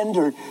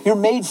surrendered. You're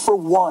made for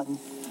one.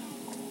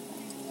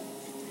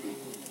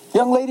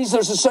 Young ladies,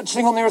 there's a such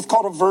thing on the earth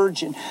called a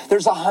virgin.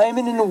 There's a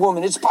hymen in a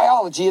woman. It's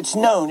biology. It's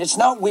known. It's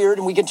not weird,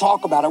 and we can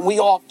talk about it. We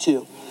ought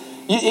to.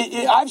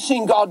 I've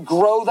seen God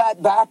grow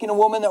that back in a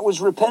woman that was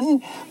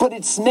repentant, but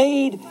it's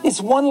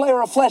one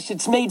layer of flesh.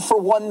 It's made for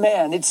one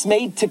man. It's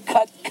made to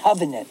cut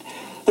covenant.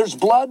 There's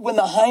blood when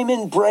the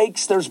hymen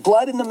breaks. There's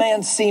blood in the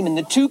man's semen.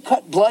 The two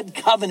cut blood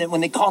covenant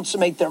when they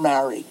consummate their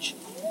marriage.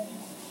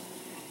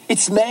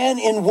 It's man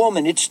and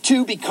woman. It's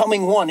two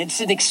becoming one.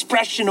 It's an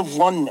expression of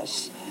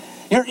oneness.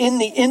 You're in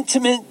the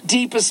intimate,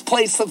 deepest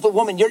place of the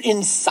woman. You're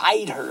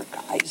inside her,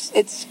 guys.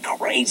 It's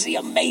crazy,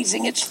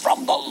 amazing. It's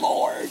from the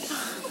Lord.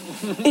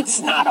 It's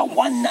not a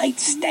one-night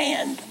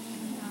stand.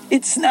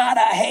 It's not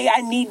a, hey,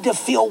 I need to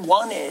feel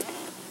wanted.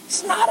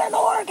 It's not an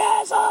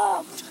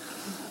orgasm.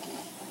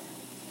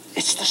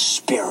 It's the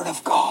Spirit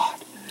of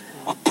God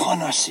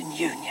upon us in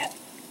union.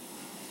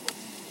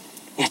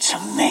 It's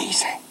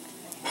amazing.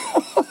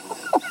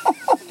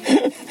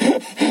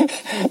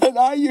 And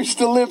I used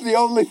to live the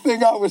only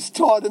thing I was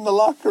taught in the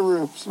locker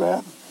rooms,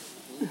 man.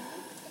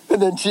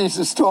 And then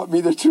Jesus taught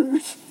me the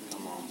truth.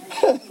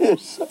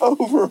 It's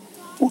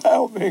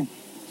overwhelming.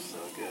 So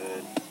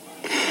good.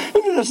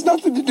 And it has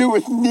nothing to do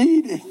with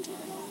needing. It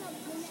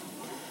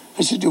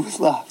has to do with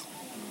love.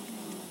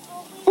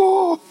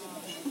 Oh.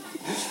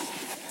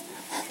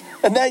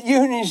 And that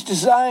union is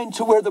designed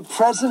to where the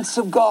presence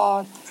of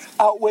God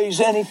outweighs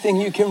anything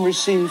you can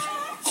receive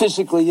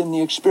physically in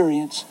the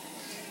experience.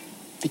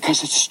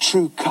 Because it's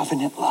true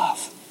covenant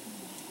love.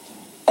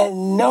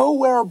 And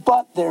nowhere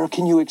but there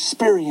can you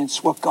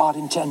experience what God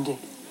intended.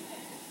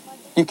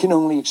 You can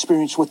only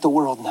experience what the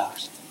world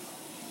knows.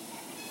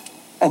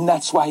 And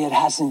that's why it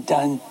hasn't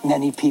done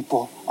many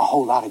people a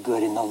whole lot of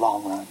good in the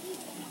long run.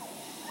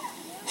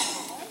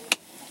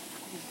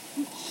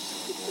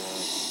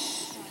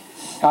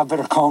 I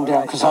better calm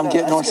down because I'm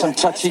getting on some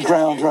touchy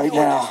ground right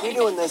now. You're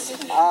doing this.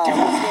 I'm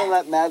just going to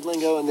let Madeline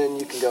go, and then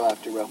you can go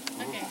after, bro.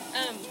 Okay.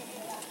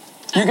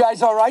 You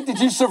guys all right? Did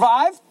you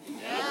survive?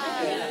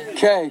 Yeah.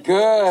 Okay,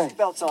 good.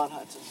 Seatbelts on,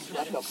 Hudson.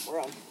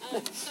 We're on.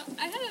 So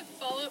I had a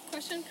follow-up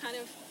question kind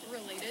of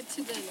related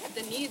to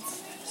the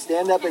needs.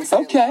 Stand up and say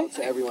it Okay. loud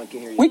so everyone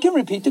can hear you. We can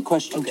repeat the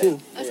question, too.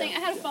 I was saying I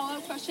had a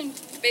follow-up question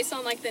based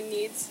on like the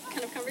needs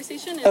kind of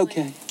conversation and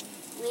Okay. like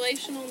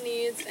relational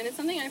needs, and it's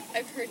something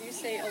I've heard you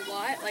say a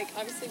lot. Like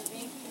obviously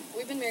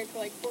we've been married for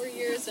like 4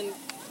 years, and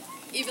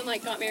even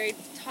like got married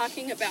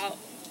talking about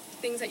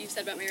things that you've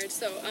said about marriage.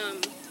 So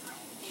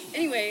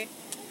anyway,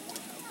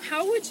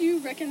 how would you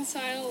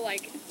reconcile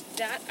like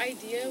that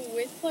idea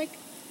with like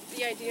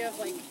the idea of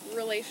like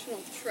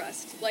relational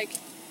trust, like,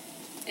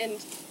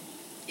 and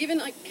even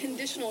like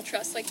conditional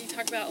trust, like you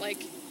talk about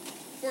like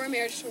for a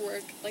marriage to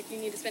work, like you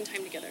need to spend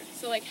time together.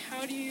 So like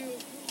how do you,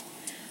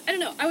 I don't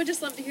know, I would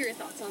just love to hear your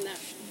thoughts on that.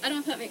 I don't know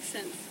if that makes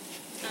sense.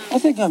 I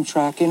think I'm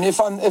tracking. If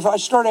I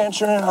start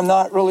answering and I'm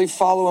not really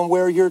following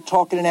where you're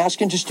talking and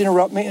asking, just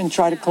interrupt me and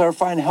try to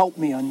clarify and help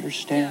me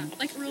understand. Yeah,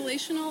 like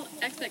relational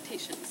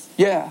expectations.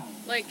 Yeah.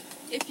 Like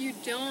if you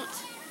don't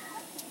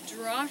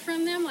draw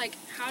from them, like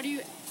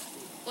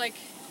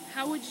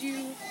how would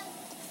you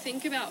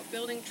think about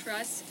building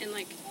trust and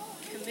like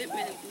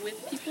commitment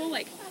with people,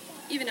 like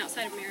even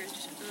outside of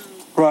marriage?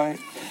 Right.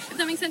 If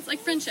that makes sense, like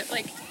friendship,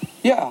 like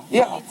yeah.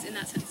 needs in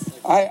that sense.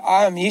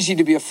 I'm easy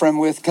to be a friend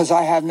with because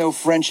I have no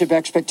friendship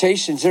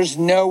expectations. There's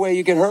no way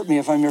you can hurt me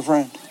if I'm your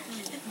friend.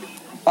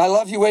 I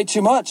love you way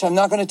too much. I'm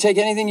not going to take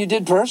anything you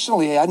did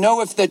personally. I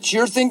know if that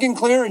you're thinking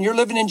clear and you're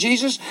living in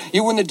Jesus,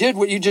 you wouldn't have did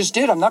what you just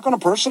did. I'm not going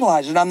to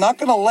personalize it. I'm not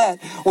going to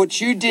let what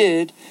you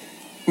did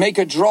make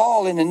a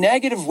drawl in a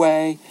negative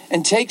way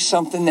and take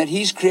something that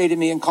he's created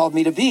me and called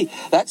me to be.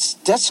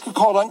 That's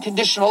called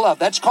unconditional love.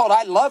 That's called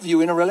I love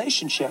you in a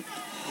relationship.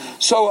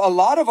 So a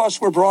lot of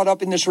us were brought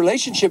up in this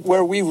relationship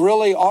where we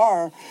really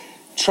are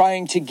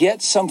trying to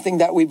get something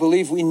that we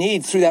believe we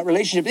need through that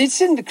relationship.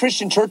 It's in the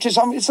Christian churches.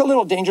 It's a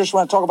little dangerous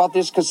when I talk about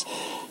this because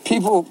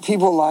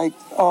people like,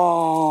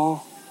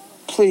 oh,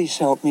 please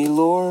help me,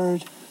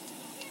 Lord.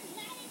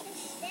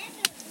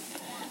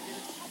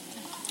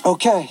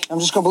 Okay, I'm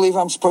just going to believe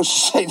I'm supposed to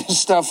say this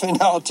stuff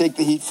and I'll take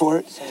the heat for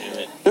it.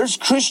 There's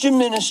Christian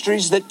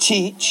ministries that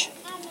teach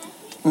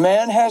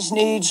man has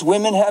needs,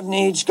 women have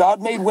needs.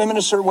 God made women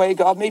a certain way,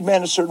 God made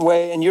men a certain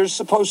way, and you're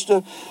supposed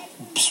to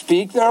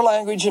speak their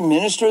language and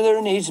minister their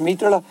needs, meet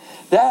their love.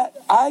 That,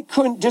 I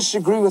couldn't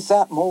disagree with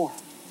that more.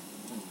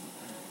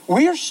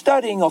 We are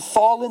studying a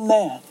fallen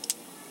man.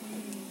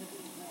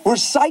 We're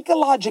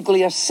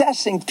psychologically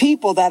assessing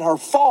people that are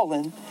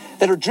fallen,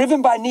 that are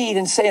driven by need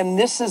and saying,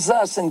 this is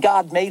us and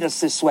God made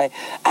us this way.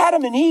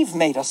 Adam and Eve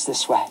made us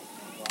this way.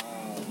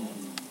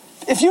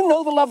 If you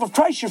know the love of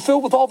Christ, you're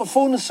filled with all the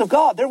fullness of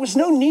God. There was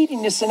no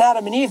neediness in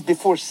Adam and Eve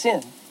before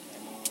sin.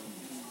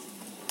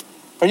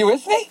 Are you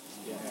with me?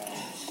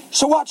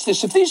 So watch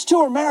this. If these two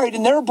are married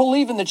and they're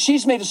believing that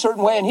she's made a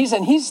certain way and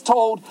he's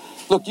told,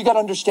 look, you got to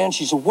understand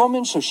she's a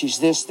woman, so she's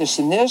this, this,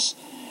 and this.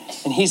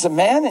 And he's a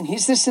man and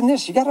he's this and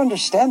this. You got to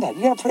understand that.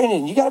 You got to pray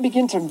in. You got to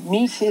begin to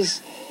meet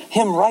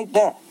him right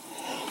there.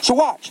 So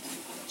watch.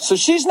 So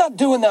she's not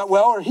doing that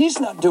well or he's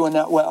not doing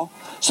that well.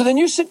 So then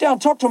you sit down,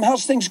 talk to him,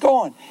 how's things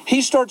going?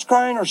 He starts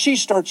crying or she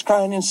starts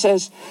crying and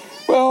says,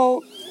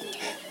 well,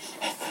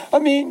 I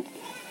mean,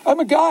 I'm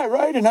a guy,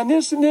 right? And I'm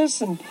this and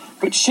this.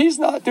 But she's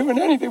not doing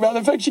anything about it.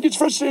 In fact, she gets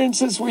frustrated and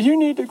says, well, you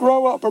need to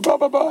grow up or blah,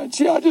 blah, blah. And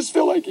see, I just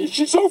feel like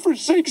she so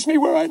forsakes me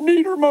where I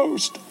need her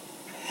most.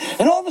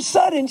 And all of a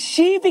sudden,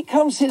 she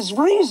becomes his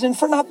reason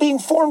for not being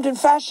formed and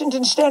fashioned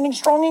and standing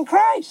strong in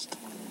Christ.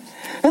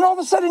 And all of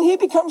a sudden, he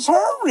becomes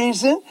her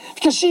reason,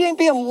 because she ain't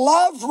being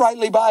loved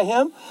rightly by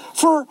him,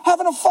 for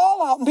having a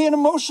fallout and being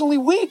emotionally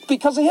weak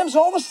because of him.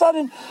 So all of a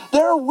sudden,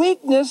 their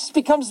weakness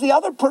becomes the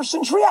other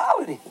person's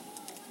reality.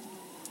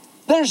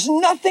 There's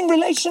nothing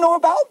relational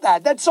about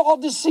that. That's all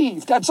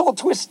deceived. That's all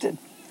twisted.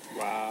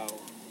 Wow.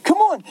 Come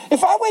on.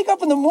 If I wake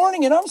up in the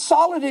morning and I'm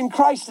solid in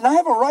Christ and I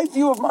have a right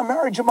view of my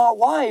marriage and my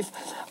wife,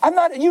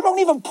 you don't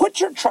even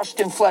put your trust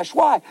in flesh.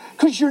 Why?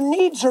 Because your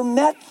needs are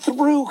met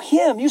through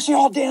him. You say,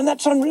 oh, Dan,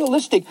 that's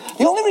unrealistic.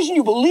 The only reason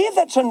you believe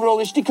that's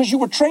unrealistic because you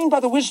were trained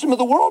by the wisdom of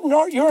the world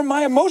and your and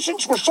my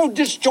emotions were so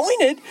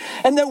disjointed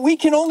and that we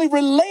can only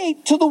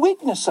relate to the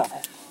weakness of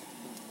it.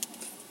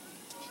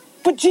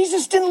 But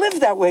Jesus didn't live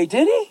that way,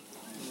 did he?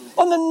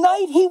 On the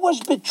night he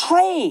was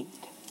betrayed,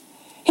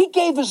 he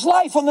gave his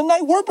life. On the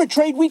night we're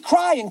betrayed, we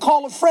cry and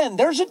call a friend.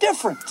 There's a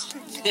difference.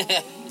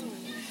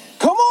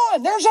 Come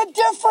on, there's a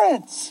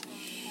difference.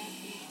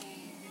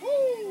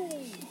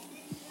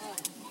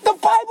 The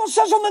Bible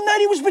says on the night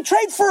he was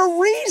betrayed for a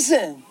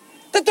reason.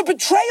 That the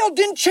betrayal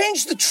didn't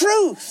change the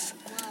truth.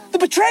 The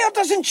betrayal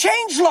doesn't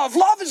change love.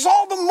 Love is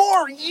all the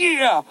more,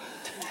 yeah.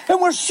 And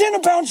where sin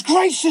abounds,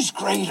 grace is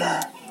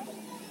greater.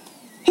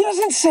 He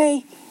doesn't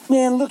say,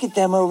 man, look at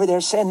them over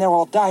there saying they'll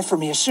all die for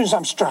me. As soon as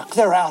I'm struck,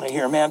 they're out of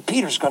here, man.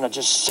 Peter's going to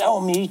just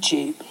sell me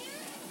cheap.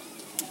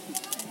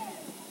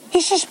 He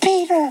says,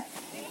 Peter,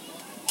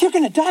 You're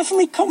going to die for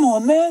me? Come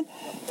on, man.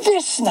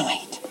 This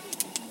night,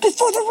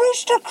 before the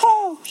rooster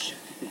crows,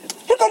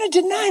 you're going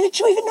to deny that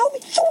you even know me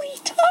 3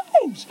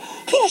 times.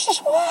 Peter says,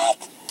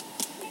 what?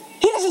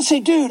 He doesn't say,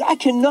 dude, I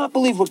cannot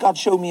believe what God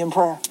showed me in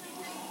prayer.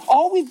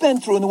 All we've been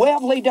through and the way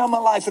I've laid down my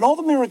life and all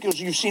the miracles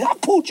you've seen, I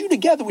pulled you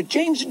together with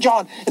James and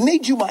John and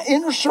made you my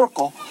inner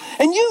circle.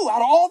 And you,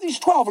 out of all these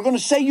 12, are going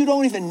to say you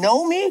don't even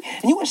know me?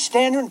 And you want to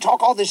stand there and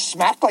talk all this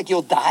smack like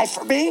you'll die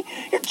for me?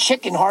 You're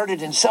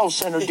chicken-hearted and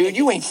self-centered, dude.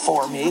 You ain't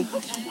for me.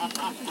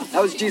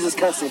 That was Jesus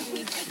cussing.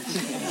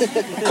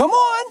 Come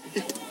on.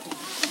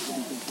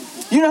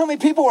 You know how many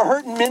people were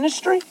hurt in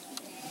ministry?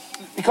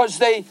 Because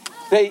they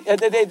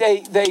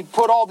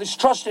put all this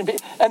trust in,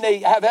 and they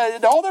have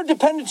all their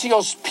dependency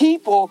on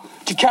people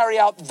to carry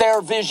out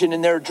their vision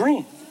and their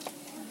dream.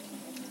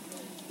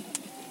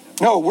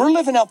 No, we're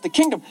living out the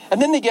kingdom.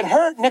 And then they get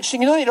hurt. Next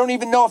thing you know, they don't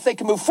even know if they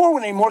can move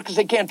forward anymore because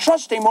they can't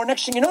trust anymore.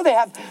 Next thing you know, they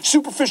have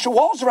superficial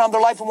walls around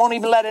their life and won't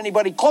even let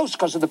anybody close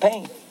because of the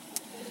pain.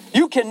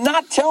 You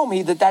cannot tell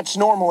me that that's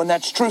normal and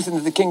that's truth and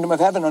that the kingdom of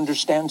heaven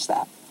understands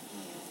that.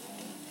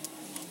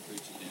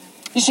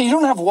 You say, you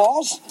don't have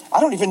walls? I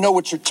don't even know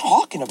what you're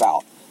talking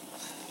about.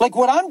 Like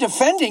what I'm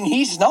defending,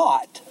 he's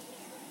not.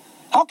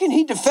 How can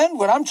he defend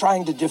what I'm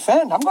trying to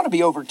defend? I'm going to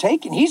be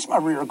overtaken. He's my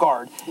rear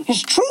guard.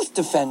 His truth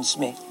defends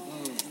me.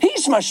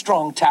 He's my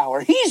strong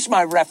tower. He's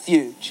my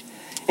refuge.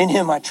 In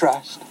him I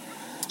trust.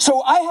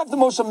 So I have the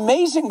most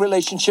amazing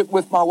relationship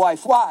with my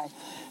wife. Why?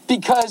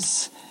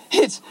 Because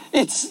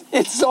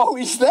it's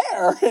always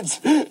there.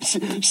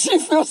 She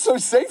feels so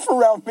safe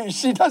around me.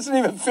 She doesn't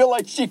even feel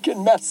like she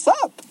can mess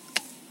up.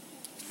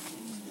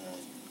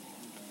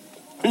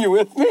 Are you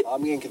with me?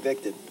 I'm getting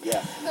convicted.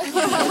 Yeah.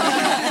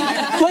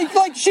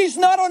 like she's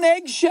not on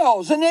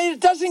eggshells, and it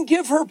doesn't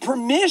give her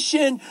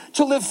permission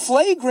to live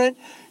flagrant.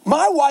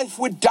 My wife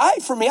would die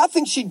for me. I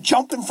think she'd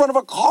jump in front of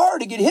a car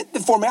to get hit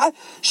before me.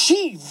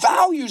 She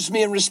values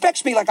me and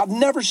respects me like I've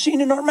never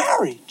seen in our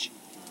marriage.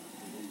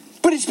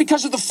 But it's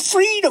because of the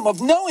freedom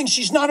of knowing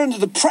she's not under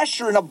the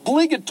pressure and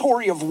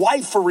obligatory of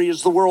wifery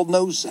as the world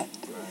knows it.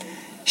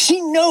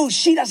 She knows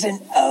she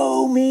doesn't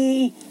owe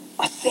me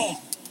a thing.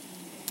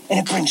 And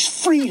it brings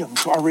freedom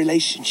to our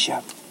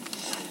relationship.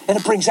 And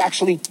it brings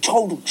actually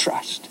total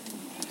trust.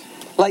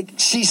 Like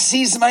she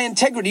sees my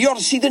integrity. You ought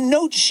to see the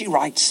notes she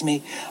writes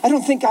me. I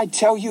don't think I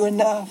tell you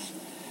enough.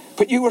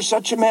 But you are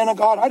such a man of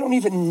God. I don't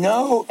even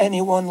know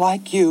anyone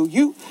like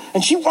you.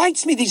 And she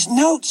writes me these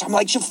notes. I'm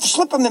like, she'll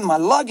slip them in my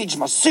luggage,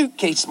 my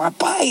suitcase, my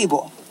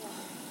Bible.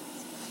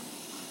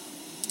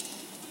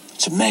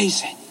 It's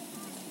amazing.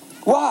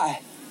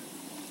 Why?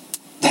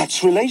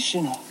 That's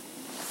relational.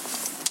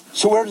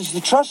 So where does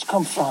the trust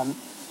come from?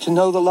 To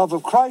know the love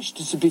of Christ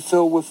is to be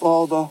filled with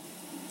all the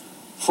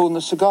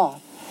fullness of God.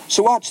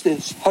 So watch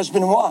this,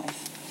 husband and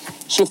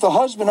wife. So if the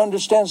husband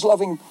understands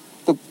loving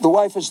the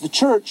wife as the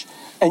church,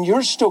 and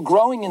you're still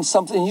growing in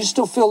something, you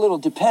still feel a little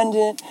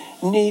dependent,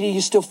 needy,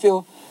 you still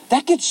feel,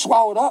 that gets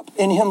swallowed up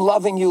in him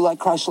loving you like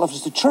Christ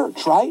loves the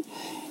church, right?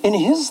 In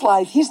his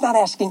life, he's not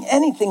asking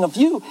anything of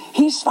you.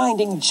 He's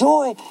finding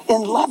joy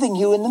in loving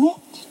you in the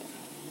midst.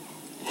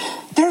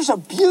 There's a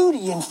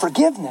beauty in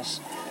forgiveness.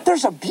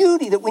 There's a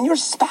beauty that when your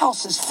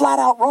spouse is flat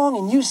out wrong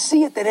and you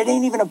see it, that it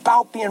ain't even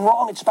about being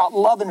wrong. It's about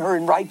loving her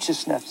in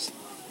righteousness.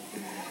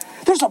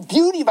 There's a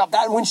beauty about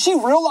that. And when she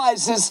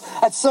realizes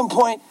at some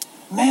point,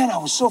 man, I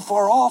was so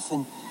far off,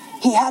 and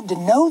he had to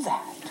know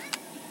that.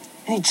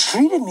 And he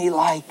treated me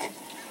like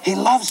he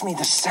loves me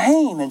the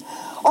same. And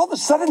all of a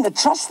sudden the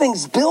trust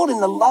things build in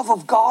the love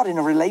of God in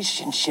a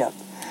relationship.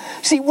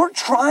 See, we're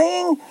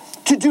trying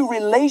to do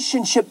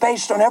relationship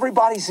based on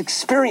everybody's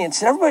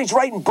experience. And everybody's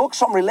writing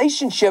books on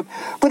relationship,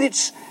 but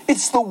it's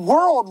the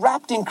world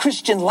wrapped in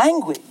Christian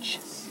language.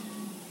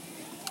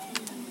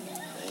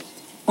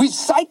 We've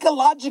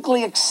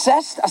psychologically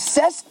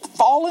assessed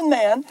fallen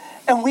man,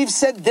 and we've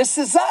said, this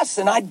is us,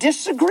 and I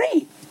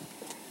disagree.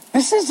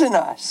 This isn't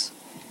us.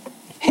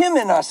 Him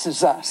in us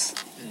is us.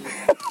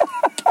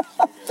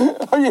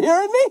 Are you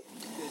hearing me?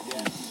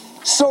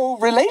 So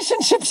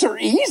relationships are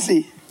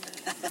easy.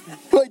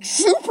 Like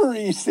super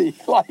easy.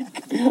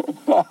 Like,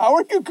 how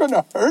are you going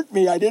to hurt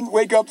me? I didn't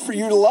wake up for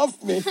you to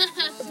love me.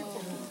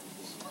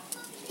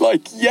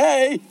 Like,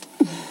 yay.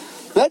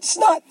 That's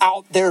not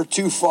out there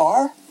too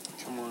far.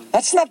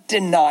 That's not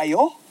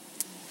denial.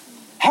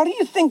 How do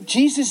you think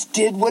Jesus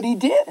did what he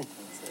did?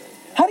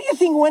 How do you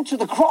think he went to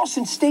the cross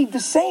and stayed the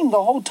same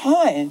the whole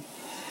time?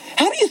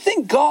 How do you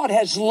think God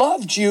has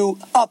loved you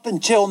up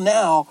until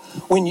now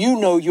when you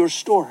know your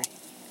story?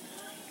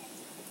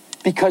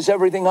 Because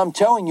everything I'm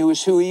telling you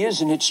is who he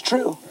is, and it's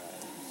true.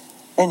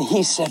 And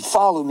he said,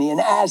 follow me. And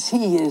as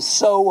he is,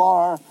 so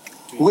are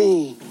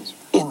we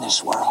in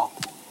this world.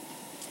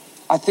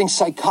 I think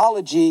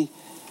psychology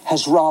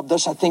has robbed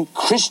us. I think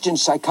Christian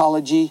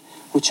psychology,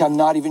 which I'm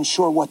not even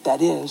sure what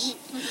that is.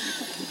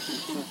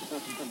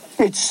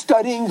 It's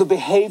studying the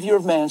behavior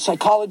of man.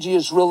 Psychology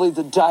is really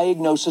the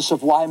diagnosis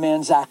of why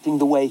man's acting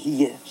the way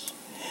he is.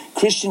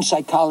 Christian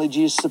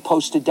psychology is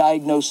supposed to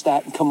diagnose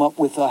that and come up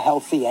with a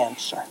healthy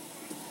answer.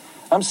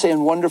 I'm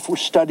saying, wonder if we're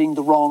studying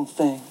the wrong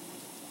thing.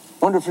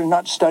 Wonder if we're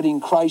not studying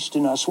Christ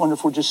in us. Wonder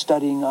if we're just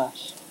studying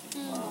us.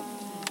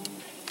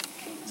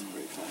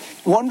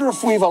 Wonder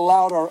if we've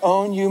allowed our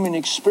own human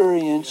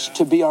experience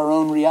to be our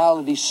own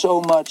reality so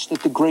much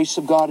that the grace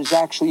of God is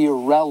actually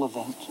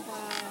irrelevant.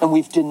 And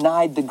we've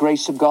denied the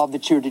grace of God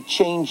that's here to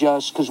change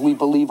us because we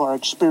believe our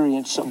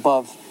experience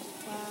above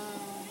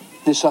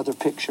this other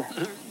picture.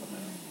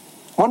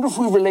 Wonder if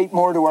we relate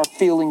more to our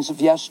feelings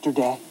of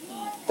yesterday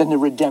than the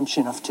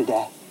redemption of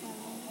today.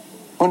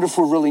 Wonder if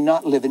we're really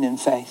not living in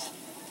faith.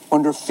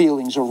 Wonder if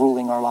feelings are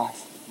ruling our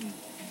life.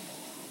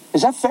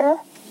 Is that fair?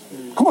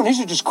 Come on, these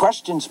are just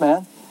questions,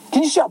 man.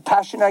 Can you see how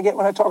passionate I get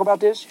when I talk about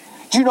this?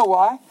 Do you know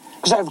why?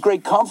 Because I have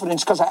great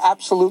confidence because I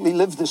absolutely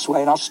live this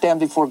way and I'll stand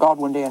before God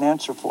one day and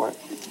answer for it.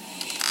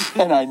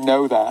 And I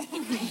know that.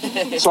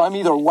 So I'm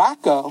either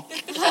wacko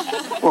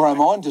or I'm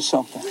on to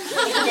something.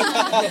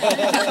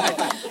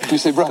 You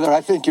say, brother, I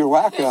think you're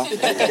wacko.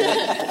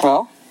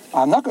 Well,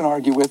 I'm not going to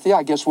argue with you.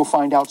 I guess we'll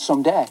find out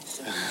someday.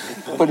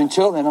 But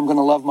until then, I'm going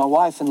to love my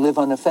wife and live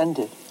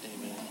unoffended.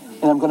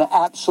 And I'm going to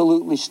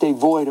absolutely stay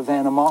void of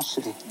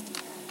animosity.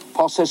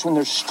 Paul says when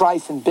there's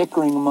strife and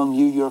bickering among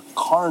you, you're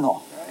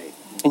carnal.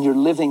 And you're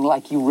living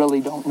like you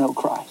really don't know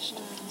Christ.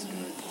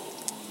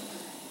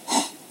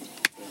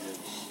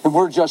 And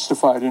we're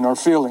justified in our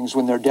feelings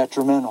when they're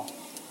detrimental.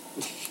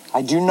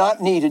 I do not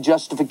need a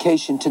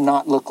justification to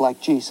not look like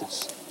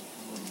Jesus.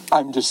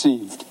 I'm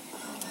deceived.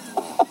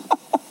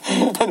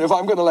 And if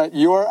I'm going to let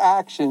your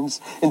actions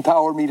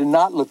empower me to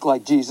not look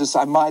like Jesus,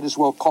 I might as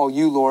well call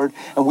you Lord,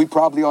 and we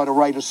probably ought to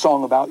write a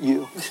song about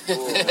you.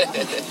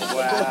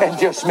 Wow. And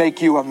just make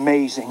you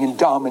amazing and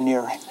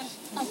domineering.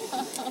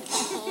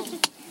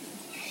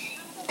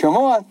 Come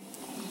on.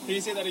 Can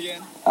you say that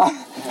again?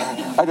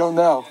 I don't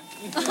know.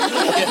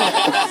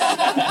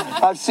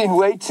 I've seen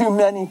way too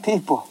many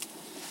people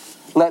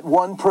let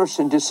one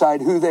person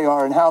decide who they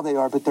are and how they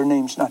are, but their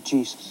name's not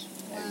Jesus.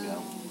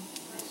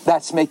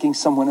 That's making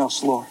someone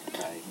else Lord.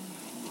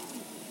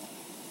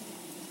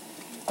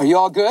 Are you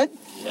all good?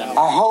 Yeah.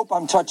 I hope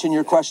I'm touching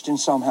your question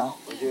somehow.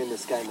 We're doing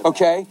this kind of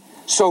okay?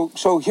 So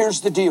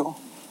here's the deal.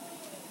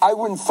 I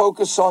wouldn't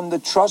focus on the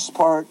trust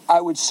part.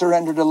 I would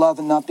surrender to love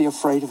and not be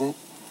afraid of it.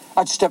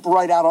 I'd step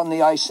right out on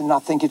the ice and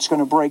not think it's going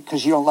to break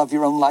because you don't love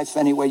your own life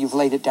anyway. You've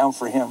laid it down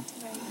for him.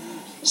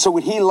 So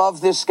would he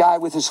love this guy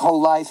with his whole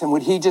life, and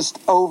would he just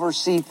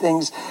oversee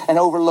things and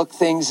overlook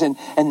things and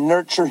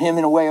nurture him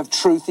in a way of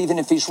truth even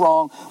if he's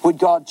wrong? Would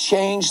God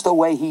change the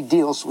way he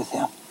deals with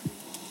him?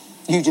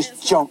 You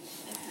just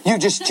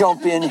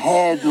jump in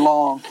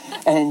headlong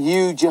and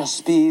you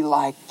just be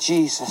like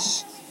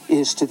Jesus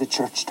is to the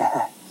church, to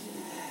her.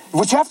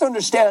 What you have to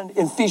understand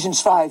in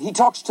Ephesians 5, he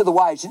talks to the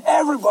wives, and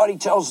everybody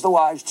tells the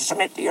wives to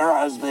submit to your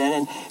husband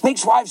and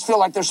makes wives feel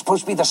like they're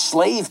supposed to be the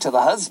slave to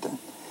the husband.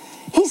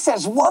 He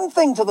says one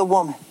thing to the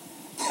woman.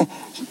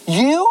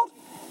 Yield,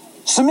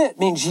 submit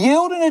means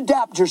yield and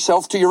adapt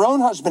yourself to your own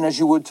husband as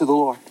you would to the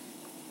Lord.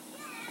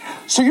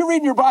 So you're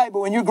reading your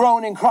Bible and you're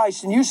growing in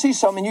Christ and you see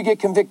something and you get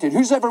convicted.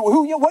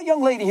 What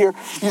young lady here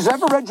who's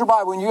ever read your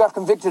Bible and you got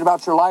convicted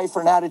about your life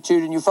or an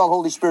attitude and you felt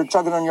Holy Spirit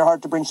tugging on your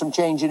heart to bring some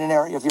change in an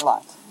area of your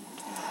life?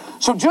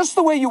 So just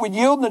the way you would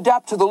yield and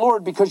adapt to the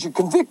Lord because you're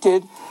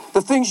convicted,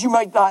 the things you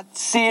might not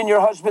see in your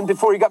husband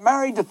before you got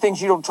married, the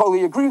things you don't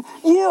totally agree with,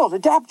 yield,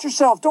 adapt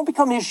yourself. Don't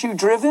become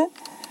issue-driven.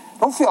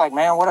 Don't feel like,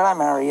 man, what did I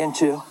marry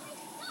into?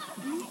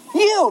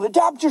 Yield,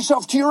 adapt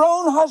yourself to your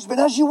own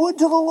husband as you would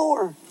to the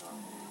Lord.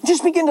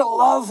 Just begin to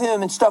love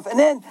him and stuff. And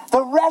then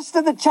the rest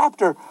of the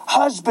chapter,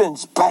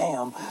 husbands,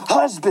 bam,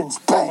 husbands,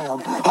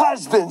 bam,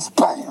 husbands,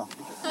 bam.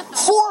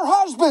 4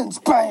 husbands,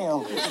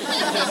 bam.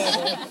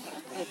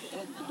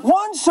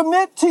 1,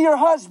 submit to your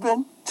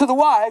husband, to the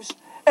wives,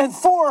 and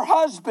 4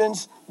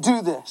 husbands,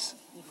 do this.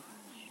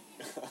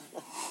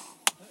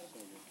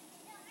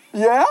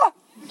 Yeah?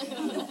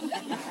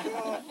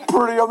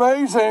 Pretty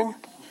amazing.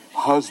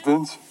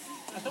 Husbands.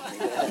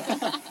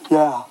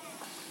 Yeah.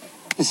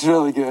 It's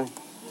really good.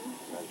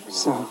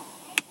 So,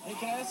 hey,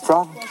 can I ask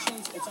some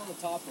questions? It's on the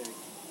topic.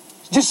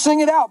 Just sing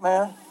it out,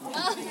 man.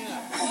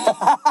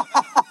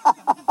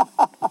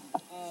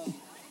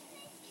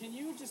 Can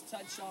you just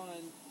touch on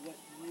what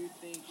you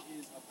think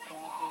is a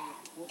proper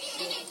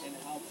courtship and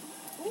how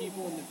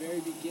people in the very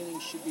beginning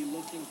should be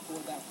looking for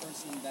that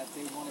person that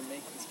they want to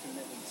make this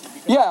commitment to?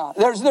 Because yeah,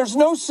 there's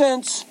no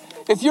sense.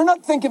 If you're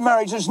not thinking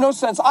marriage, there's no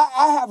sense.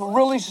 I have a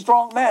really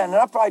strong man.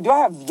 Do I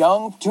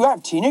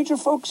have teenager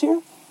folks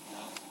here?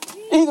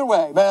 Either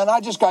way, man, I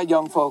just got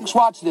young folks.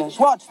 Watch this.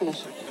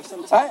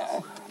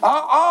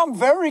 I'm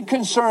very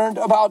concerned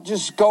about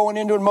just going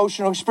into an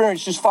emotional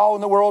experience, just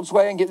following the world's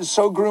way and getting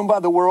so groomed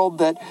by the world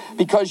that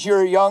because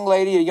you're a young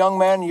lady, a young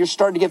man, and you're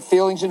starting to get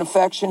feelings and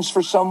affections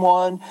for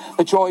someone,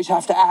 that you always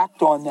have to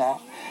act on that.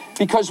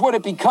 Because what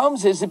it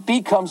becomes is it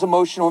becomes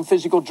emotional and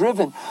physical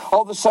driven.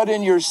 All of a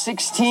sudden you're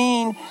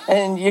 16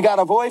 and you got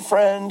a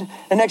boyfriend.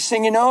 And next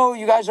thing you know,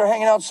 you guys are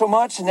hanging out so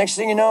much. And next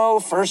thing you know,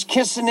 first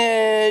kissing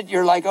it,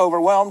 you're like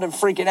overwhelmed and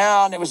freaking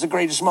out. And it was the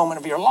greatest moment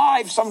of your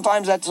life.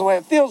 Sometimes that's the way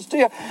it feels to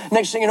you.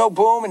 Next thing you know,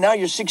 boom, and now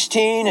you're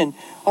 16 and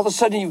all of a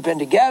sudden you've been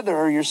together,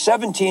 or you're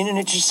 17 and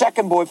it's your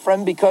second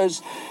boyfriend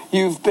because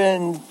you've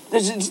been...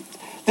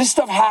 This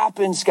stuff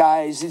happens,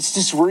 guys. It's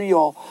just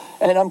real.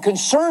 And I'm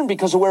concerned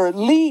because of where it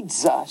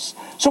leads us.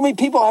 So many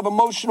people have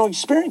emotional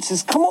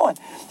experiences. Come on.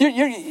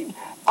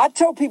 I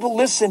tell people,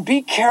 listen,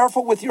 be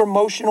careful with your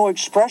emotional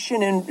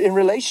expression in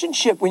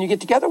relationship when you get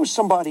together with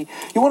somebody.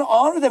 You want to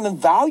honor them and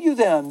value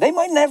them. They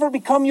might never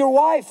become your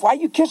wife. Why are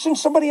you kissing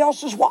somebody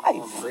else's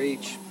wife?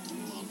 Preach.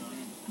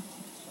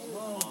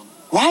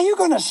 Why are you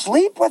going to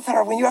sleep with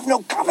her when you have no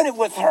covenant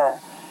with her?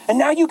 And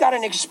now you got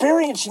an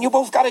experience and you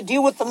both got to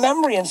deal with the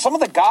memory. And some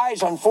of the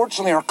guys,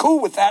 unfortunately, are cool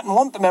with that and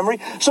want the memory.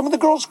 Some of the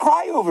girls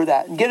cry over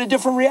that and get a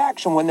different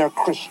reaction when they're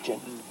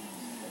Christian.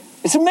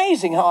 It's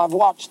amazing how I've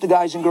watched the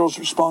guys and girls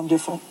respond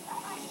different.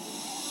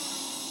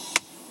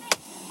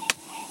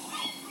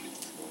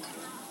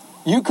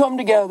 You come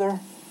together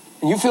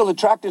and you feel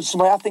attracted to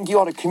somebody, I think you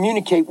ought to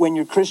communicate when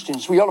you're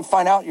Christians. We ought to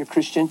find out you're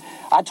Christian.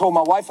 I told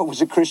my wife I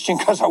was a Christian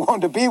because I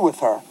wanted to be with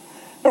her.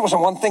 There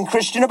wasn't one thing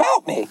Christian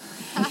about me.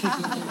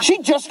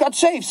 She just got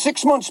saved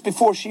 6 months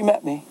before she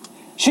met me.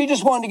 She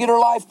just wanted to get her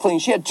life clean.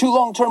 She had 2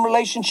 long-term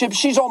relationships.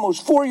 She's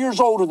almost 4 years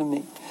older than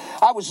me.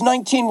 I was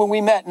 19 when we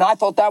met, and I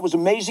thought that was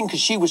amazing because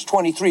she was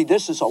 23.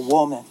 This is a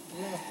woman.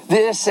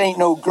 This ain't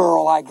no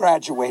girl I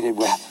graduated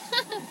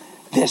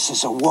with. This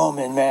is a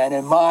woman, man,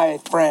 and my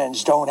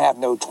friends don't have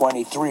no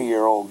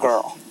 23-year-old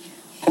girl.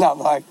 And I'm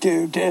like,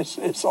 dude, this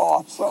is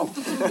awesome.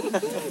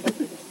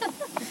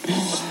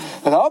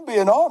 And I'm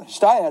being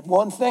honest, I had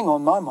one thing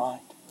on my mind.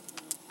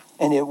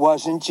 And it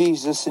wasn't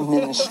Jesus in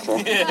ministry.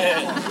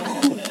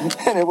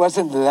 And it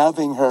wasn't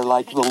loving her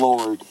like the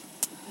Lord.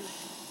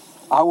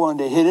 I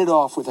wanted to hit it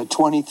off with a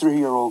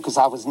 23-year-old because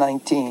I was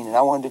 19. And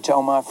I wanted to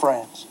tell my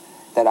friends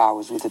that I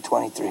was with a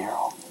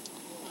 23-year-old.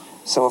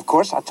 So, of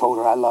course, I told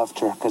her I loved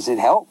her because it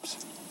helps.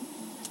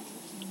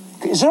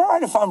 Is it all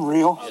right if I'm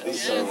real?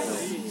 This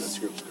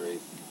group's great.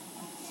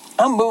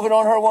 I'm moving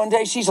on her one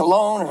day. She's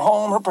alone at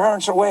home. Her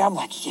parents are away. I'm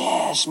like,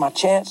 yes, my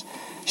chance.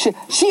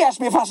 She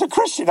asked me if I was a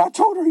Christian. I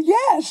told her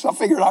yes. I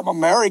figured I'm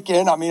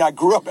American. I mean, I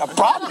grew up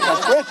probably a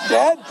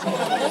Christian.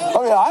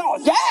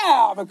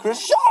 I'm a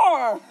Christian.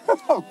 Sure.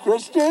 I'm a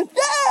Christian.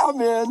 Yeah,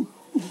 I'm in.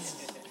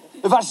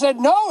 If I said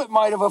no, it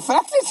might have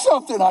affected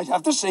something. I'd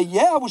have to say,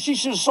 yeah. Well, she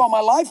should have saw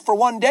my life for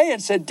one day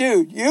and said,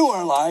 dude, you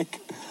are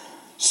like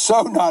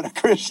so not a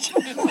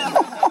Christian.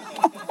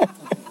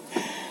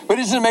 But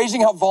isn't it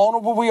amazing how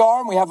vulnerable we are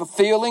and we have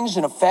feelings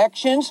and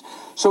affections?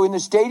 So in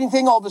this dating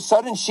thing, all of a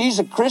sudden, she's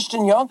a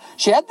Christian young.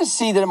 She had to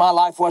see that my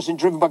life wasn't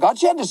driven by God.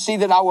 She had to see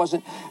that I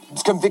wasn't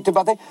convicted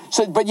by that.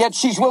 So, but yet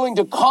she's willing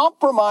to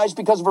compromise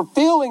because of her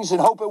feelings and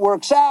hope it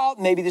works out.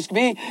 Maybe this could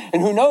be,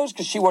 and who knows,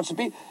 because she wants to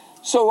be.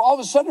 So all of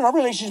a sudden, our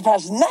relationship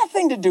has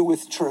nothing to do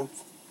with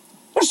truth.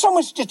 There's so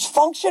much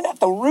dysfunction at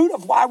the root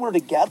of why we're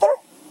together.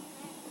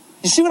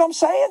 You see what I'm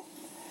saying?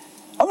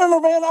 I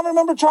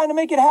remember trying to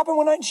make it happen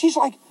one night, and she's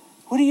like,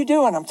 what are you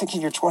doing? I'm thinking,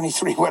 you're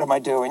 23. What am I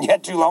doing? You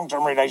had 2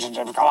 long-term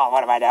relationships. Come on,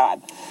 what am I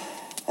doing?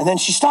 And then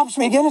she stops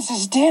me again and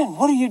says, Dan,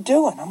 what are you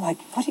doing? I'm like,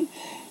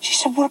 She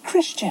said, we're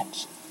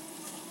Christians.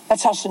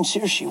 That's how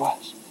sincere she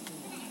was.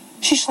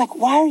 She's like,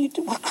 we're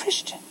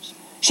Christians.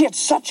 She had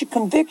such a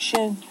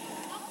conviction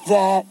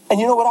that, and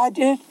you know what I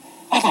did?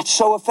 I got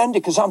so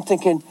offended because I'm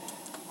thinking,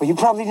 well, you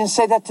probably didn't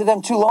say that to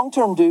them 2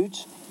 long-term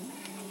dudes.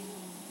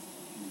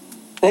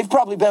 They've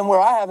probably been where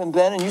I haven't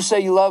been, and you say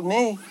you love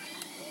me.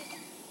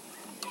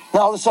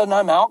 Now, all of a sudden,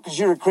 I'm out because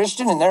you're a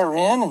Christian and they're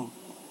in. And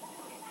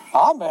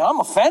I'm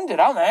offended.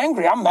 I'm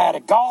angry. I'm mad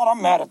at God.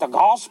 I'm mad at the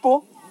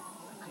gospel.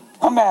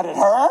 I'm mad at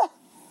her.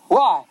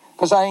 Why?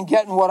 Because I ain't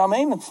getting what I'm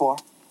aiming for.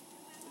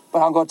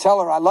 But I'm going to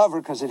tell her I love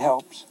her because it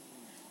helps.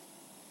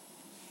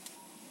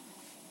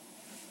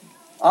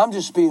 I'm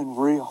just being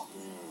real.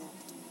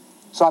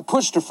 So I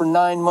pushed her for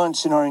 9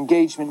 months in our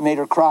engagement, made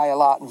her cry a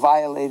lot and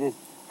violated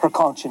her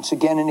conscience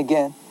again and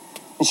again.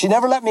 And she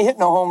never let me hit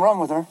no home run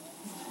with her.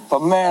 But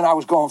man, I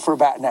was going for a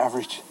batting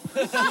average.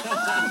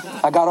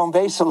 I got on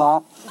base a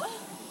lot,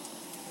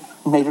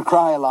 made her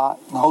cry a lot,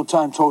 and the whole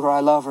time told her I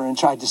love her and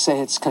tried to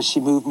say it's because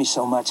she moved me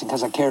so much and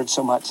because I cared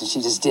so much and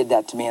she just did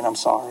that to me and I'm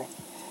sorry.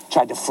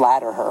 Tried to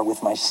flatter her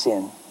with my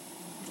sin.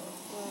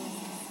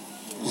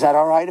 Is that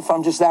all right if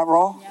I'm just that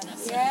raw?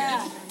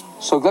 Yeah.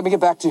 So let me get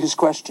back to his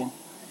question.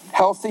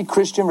 Healthy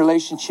Christian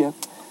relationship,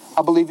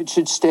 I believe it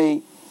should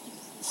stay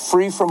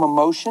free from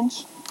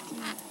emotions,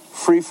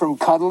 free from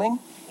cuddling.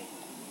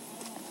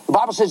 The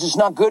Bible says it's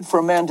not good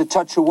for a man to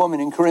touch a woman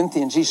in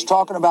Corinthians. He's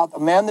talking about a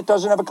man that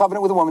doesn't have a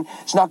covenant with a woman.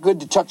 It's not good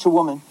to touch a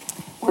woman.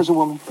 Where's a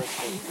woman?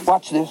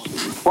 Watch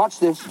this. Watch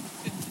this.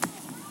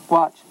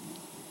 Watch.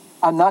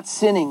 I'm not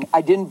sinning.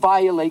 I didn't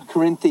violate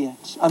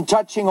Corinthians. I'm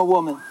touching a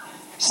woman.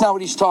 It's not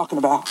what he's talking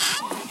about.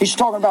 He's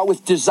talking about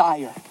with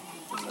desire,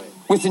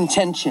 with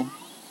intention.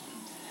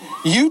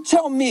 You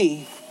tell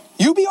me,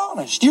 you be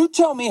honest, you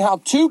tell me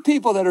how two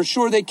people that are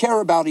sure they care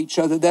about each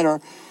other, that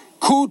are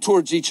cool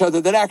towards each other,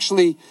 that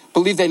actually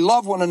believe they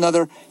love one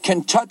another,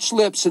 can touch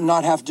lips and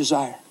not have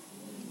desire.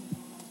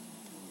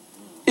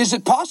 Is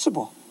it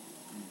possible?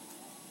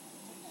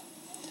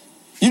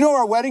 You know,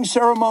 our wedding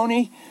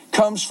ceremony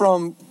comes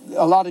from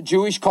a lot of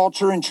Jewish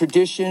culture and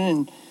tradition.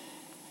 And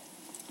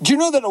do you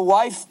know that a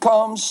wife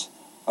comes,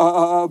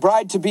 a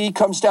bride-to-be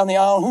comes down the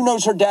aisle? Who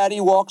knows her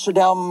daddy walks her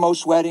down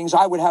most weddings?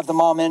 I would have the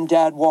mom and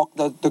dad walk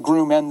the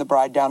groom and the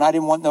bride down. I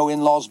didn't want no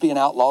in-laws being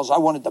outlaws. I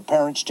wanted the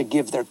parents to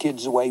give their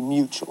kids away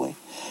mutually.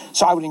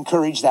 So I would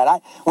encourage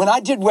that. When I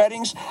did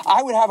weddings,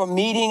 I would have a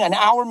meeting, an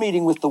hour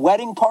meeting with the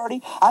wedding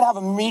party. I'd have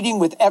a meeting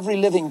with every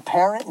living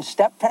parent and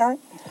step-parent.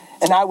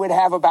 And I would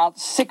have about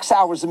 6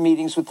 hours of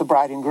meetings with the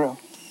bride and groom.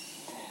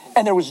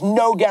 And there was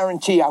no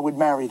guarantee I would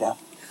marry them.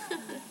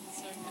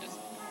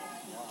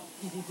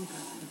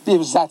 It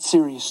was that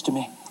serious to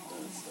me.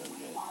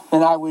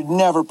 And I would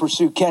never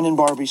pursue Ken and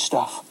Barbie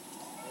stuff.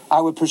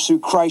 I would pursue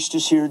Christ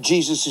is here,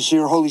 Jesus is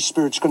here, Holy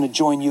Spirit's going to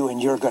join you,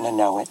 and you're going to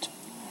know it.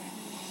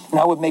 And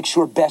I would make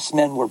sure best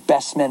men were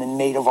best men and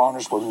maid of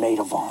honors were maid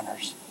of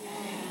honors.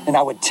 And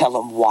I would tell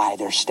them why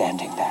they're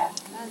standing there.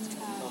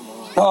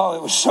 Oh,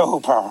 it was so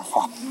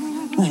powerful.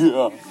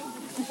 Yeah.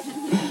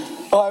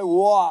 I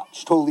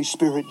watched Holy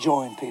Spirit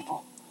join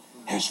people.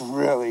 It's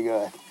really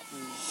good.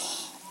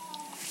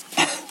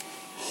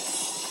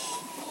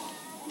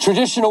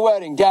 Traditional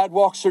wedding, dad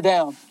walks her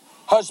down.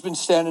 Husband's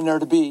standing there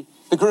to be.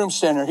 The groom's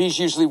standing there. He's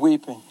usually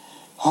weeping.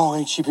 Oh,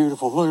 ain't she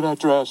beautiful? Look at that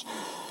dress.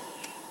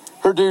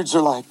 Her dudes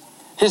are like,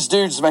 his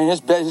dudes, man,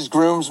 his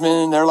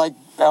groomsmen, they're like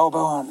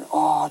elbowing.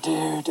 Oh,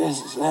 dude,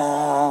 there's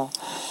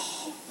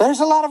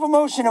a lot of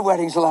emotion at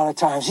weddings a lot of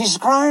times. He's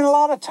crying a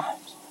lot of times.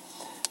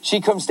 She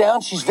comes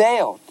down, she's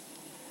veiled.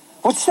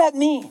 What's that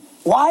mean?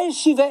 Why is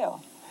she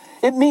veiled?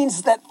 It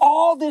means that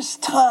all this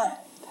time,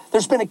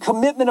 there's been a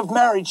commitment of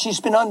marriage.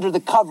 She's been under the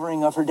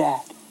covering of her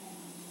dad.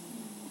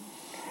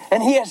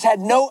 And he has had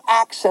no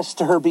access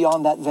to her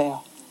beyond that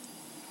veil.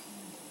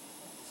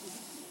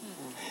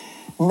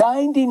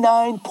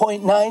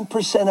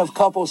 99.9% of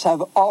couples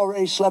have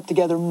already slept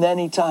together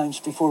many times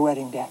before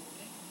wedding day.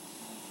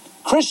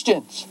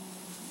 Christians.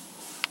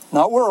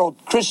 Not world,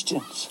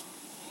 Christians.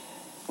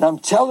 And I'm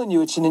telling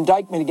you, it's an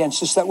indictment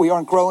against us that we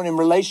aren't growing in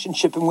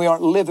relationship and we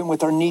aren't living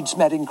with our needs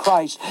met in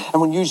Christ.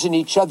 And we're using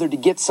each other to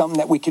get something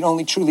that we can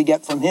only truly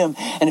get from Him.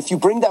 And if you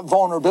bring that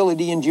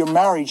vulnerability into your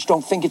marriage,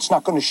 don't think it's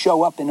not going to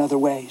show up in other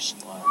ways.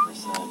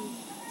 100%.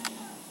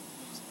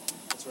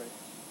 That's right.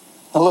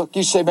 Now look,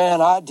 you say, man,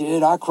 I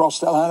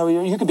crossed that line.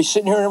 You could be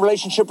sitting here in a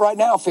relationship right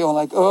now feeling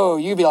like,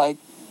 you'd be like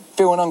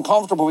feeling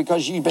uncomfortable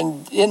because you've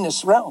been in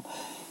this realm.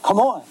 Come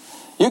on.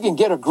 You can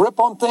get a grip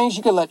on things.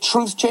 You can let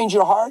truth change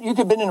your heart. You could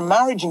have been in a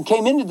marriage and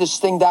came into this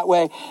thing that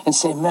way and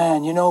say,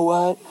 man, you know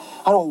what?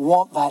 I don't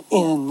want that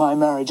in my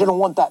marriage. I don't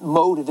want that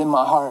motive in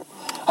my heart.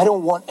 I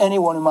don't want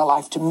anyone in my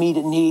life to meet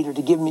a need or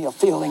to give me a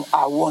feeling.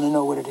 I want to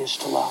know what it is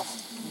to love.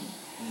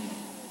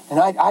 And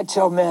I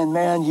tell men,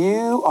 man,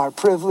 you are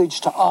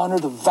privileged to honor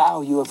the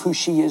value of who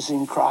she is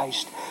in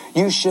Christ.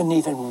 You shouldn't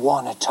even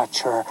want to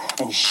touch her,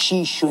 and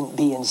she shouldn't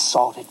be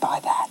insulted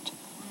by that.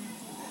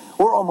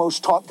 We're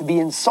almost taught to be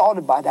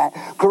insulted by that.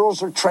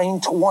 Girls are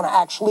trained to want to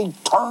actually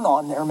turn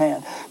on their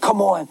man.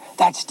 Come on,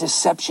 that's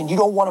deception. You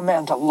don't want a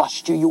man to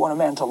lust you. You want a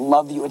man to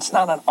love you. It's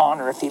not an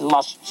honor if he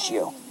lusts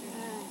you.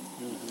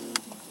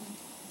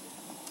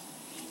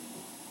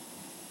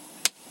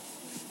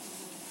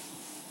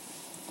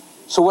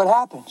 So what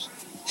happens?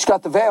 She's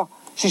got the veil.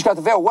 She's got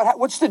the veil.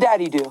 What's the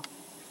daddy do?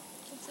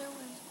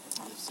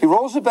 He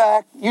rolls it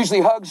back,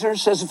 usually hugs her,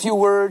 says a few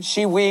words.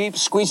 She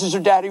weeps, squeezes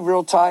her daddy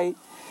real tight.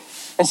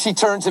 And she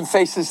turns and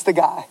faces the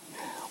guy.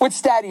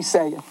 What's daddy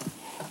saying?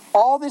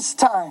 All this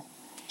time,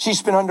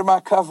 she's been under my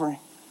covering.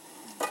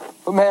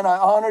 But man, I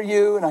honor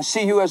you and I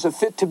see you as a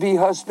fit-to-be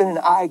husband, and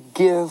I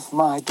give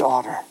my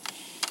daughter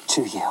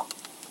to you.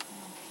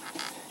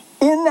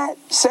 In that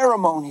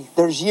ceremony,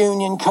 there's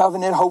union,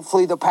 covenant.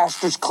 Hopefully the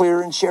pastor's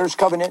clear and shares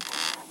covenant.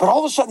 But all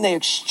of a sudden they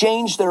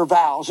exchange their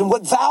vows. And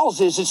what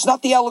vows is, it's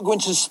not the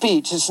eloquence of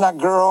speech. It's not,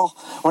 girl,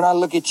 when I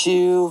look at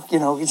you,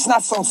 it's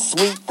not some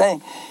sweet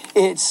thing.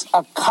 It's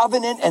a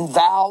covenant and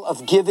vow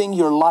of giving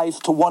your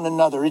life to one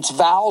another. It's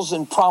vows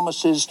and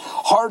promises,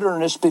 hard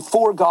earnest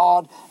before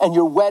God and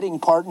your wedding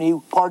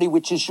party,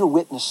 which is your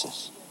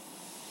witnesses.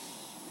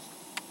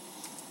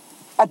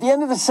 At the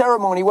end of the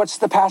ceremony, what's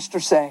the pastor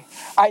say?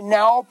 I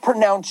now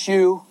pronounce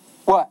you,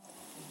 what?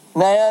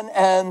 Man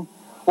and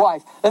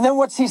wife. And then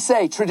what's he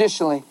say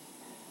traditionally?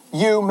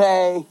 You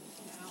may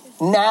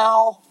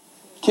now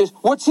kiss.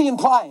 What's he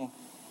implying?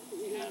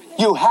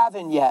 You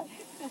haven't yet.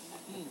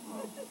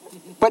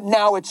 But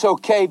now it's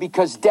okay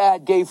because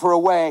Dad gave her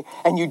away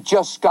and you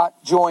just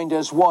got joined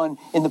as one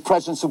in the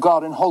presence of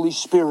God, and Holy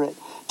Spirit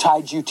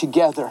tied you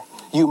together.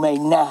 You may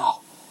now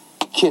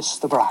kiss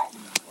the bride.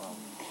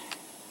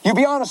 You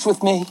be honest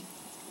with me.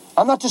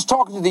 I'm not just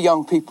talking to the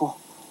young people.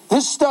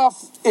 This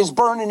stuff is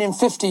burning in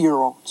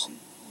 50-year-olds.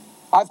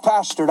 I've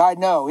pastored. I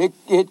know.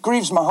 It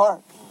grieves my heart.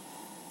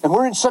 And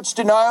we're in such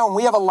denial, and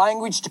we have a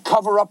language to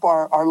cover up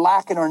our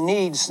lack and our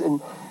needs, and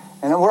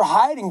we're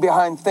hiding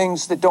behind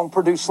things that don't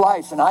produce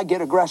life, and I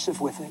get aggressive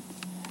with it.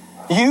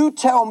 You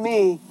tell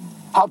me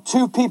how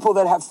two people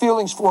that have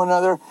feelings for one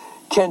another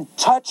can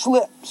touch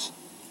lips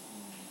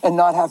and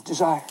not have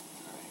desire.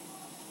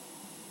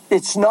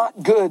 It's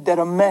not good that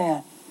a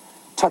man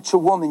touch a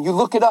woman. You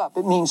look it up,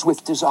 it means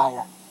with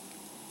desire.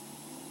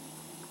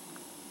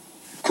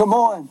 Come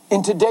on,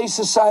 in today's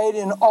society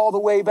and all the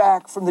way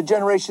back from the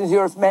generations of the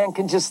earth, man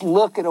can just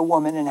look at a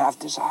woman and have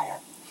desire,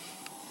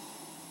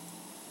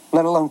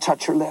 let alone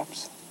touch her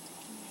lips.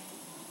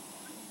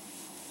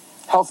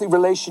 Healthy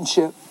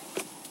relationship,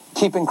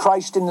 keeping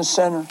Christ in the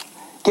center,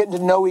 getting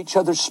to know each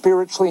other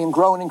spiritually and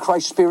growing in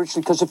Christ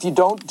spiritually, because if you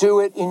don't do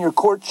it in your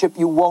courtship,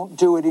 you won't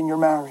do it in your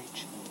marriage.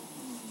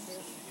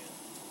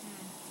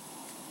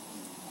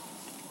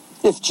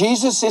 If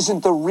Jesus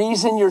isn't the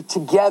reason you're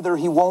together,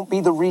 he won't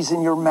be the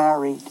reason you're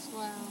married.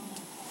 Wow.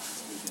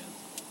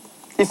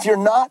 If you're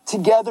not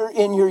together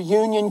in your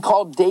union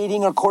called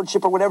dating or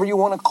courtship or whatever you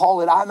want to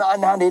call it,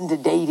 I'm not into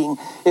dating.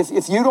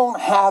 If you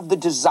don't have the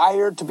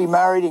desire to be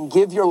married and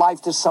give your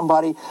life to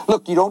somebody,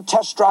 look, you don't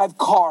test drive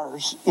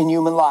cars in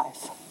human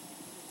life.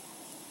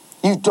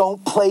 You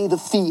don't play the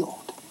field.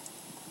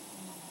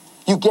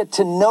 You get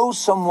to know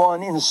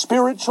someone in a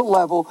spiritual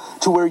level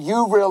to where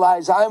you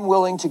realize I'm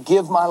willing to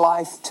give my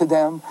life to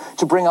them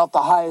to bring out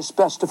the highest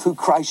best of who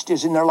Christ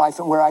is in their life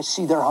and where I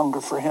see their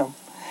hunger for him.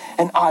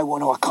 And I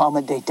want to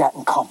accommodate that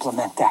and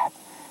complement that.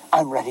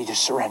 I'm ready to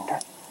surrender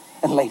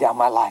and lay down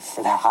my life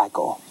for that high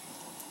goal.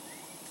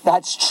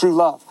 That's true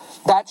love.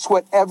 That's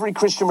what every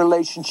Christian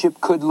relationship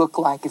could look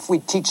like if we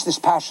teach this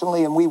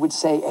passionately and we would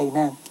say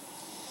amen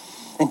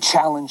and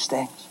challenge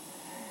things.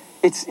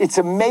 It's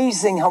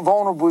amazing how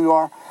vulnerable we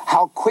are,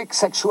 how quick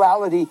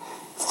sexuality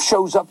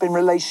shows up in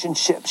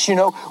relationships. You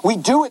know, we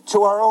do it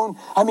to our own.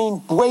 I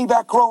mean, way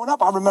back growing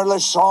up, I remember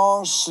those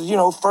songs, you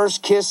know,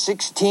 first kiss,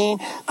 16,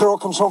 girl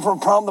comes home from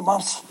prom, the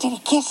mom says, did he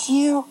kiss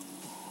you?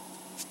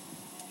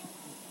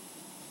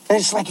 And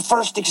it's like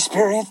first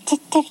experience, did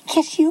he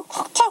kiss you?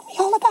 Oh, tell me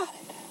all about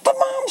it. The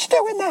mom's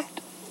doing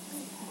that.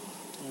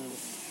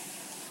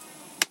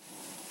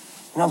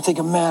 And I'm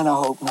thinking, man, I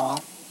hope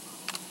not.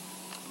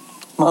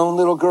 My own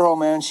little girl,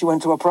 man, she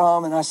went to a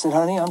prom, and I said,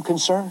 honey, I'm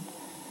concerned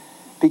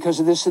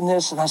because of this and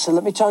this. And I said,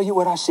 let me tell you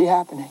what I see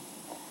happening.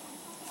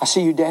 I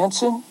see you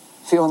dancing,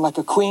 feeling like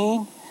a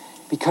queen,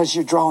 because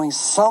you're drawing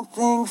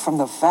something from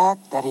the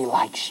fact that he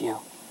likes you.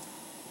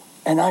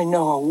 And I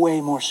know a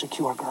way more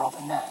secure girl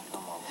than that.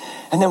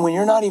 And then when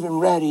you're not even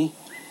ready,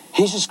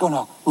 he's just going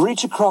to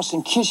reach across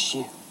and kiss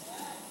you.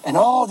 And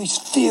all these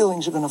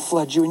feelings are going to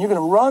flood you. And you're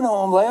going to run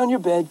home, lay on your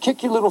bed,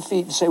 kick your little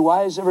feet and say,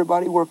 why is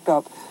everybody worked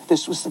up?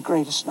 This was the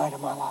greatest night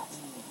of my life.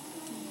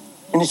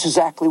 And it's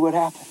exactly what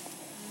happened.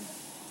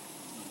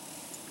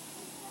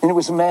 And it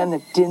was a man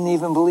that didn't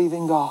even believe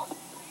in God.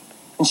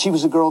 And she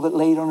was a girl that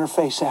laid on her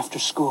face after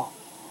school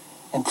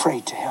and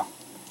prayed to him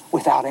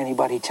without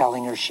anybody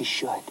telling her she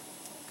should.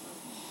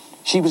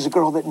 She was a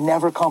girl that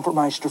never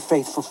compromised her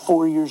faith for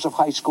 4 years of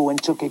high school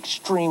and took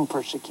extreme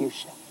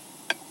persecution.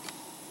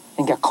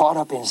 And got caught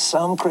up in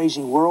some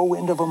crazy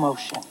whirlwind of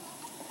emotion.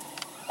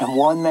 And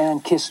one man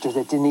kissed her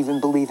that didn't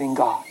even believe in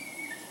God.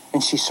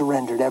 And she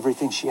surrendered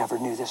everything she ever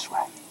knew this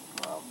way.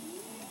 Wow.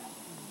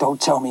 Don't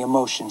tell me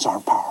emotions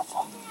aren't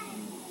powerful.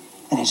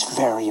 And it's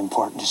very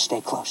important to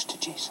stay close to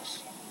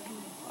Jesus.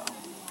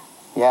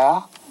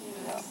 Yeah?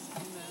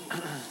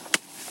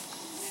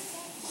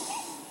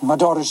 My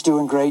daughter's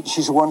doing great.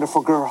 She's a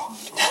wonderful girl.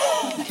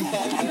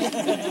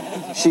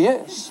 She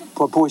is.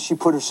 But boy, she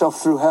put herself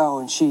through hell,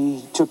 and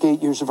she took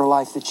 8 years of her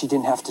life that she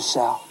didn't have to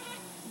sell.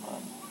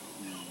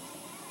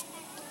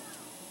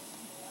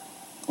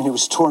 And it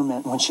was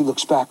torment. When she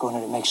looks back on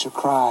it, it makes her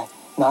cry.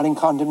 Not in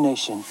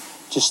condemnation,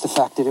 just the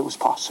fact that it was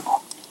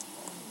possible.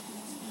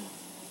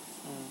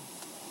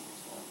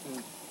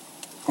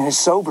 And it's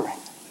sobering.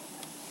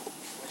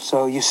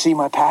 So you see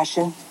my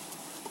passion?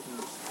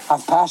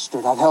 I've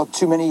pastored. I've held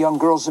too many young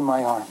girls in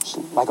my arms,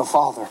 like a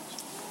father.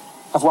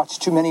 I've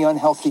watched too many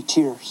unhealthy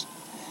tears.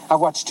 I've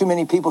watched too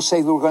many people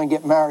say that we're going to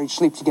get married,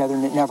 sleep together,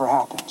 and it never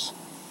happens.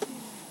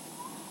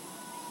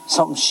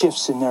 Something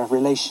shifts in their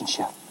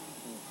relationship.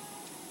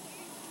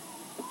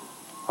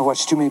 I've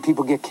watched too many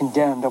people get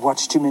condemned. I've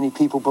watched too many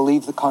people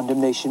believe the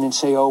condemnation and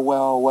say, oh,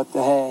 well, what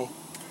the hey.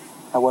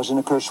 That wasn't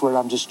a curse word.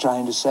 I'm just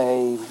trying to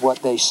say what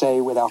they say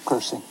without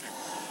cursing.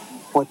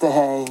 What the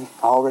hey,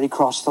 I already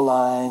crossed the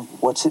line.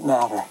 What's it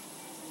matter?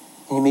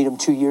 And you meet them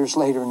 2 years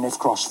later and they've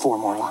crossed 4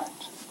 more lines.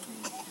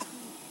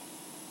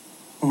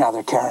 Now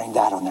they're carrying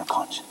that on their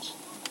conscience.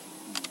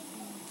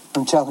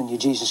 I'm telling you,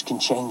 Jesus can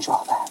change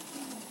all that.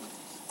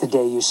 The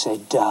day you say,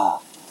 duh,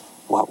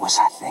 what was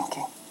I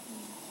thinking?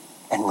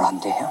 And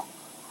run to him.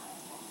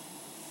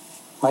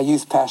 My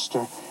youth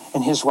pastor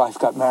and his wife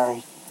got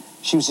married.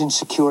 She was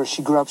insecure.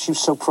 She grew up. She was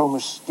so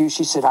promiscuous.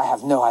 She said, I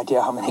have no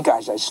idea how many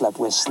guys I slept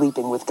with.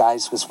 Sleeping with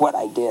guys was what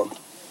I did.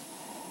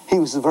 He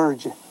was a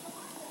virgin.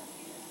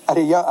 At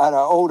an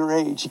older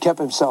age, he kept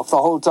himself the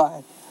whole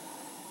time.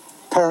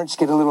 Parents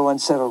get a little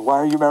unsettled. Why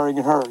are you marrying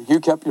her? You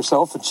kept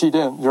yourself and she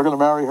didn't. You're going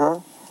to marry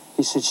her?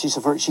 He said, she's a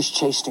virgin. She's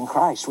chaste in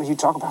Christ. What are you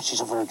talking about? She's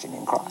a virgin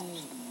in Christ.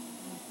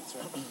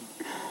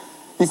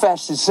 He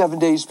fasted 7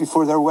 days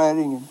before their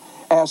wedding and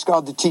asked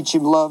God to teach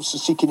him love so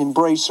she can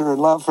embrace her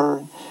and love her.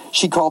 And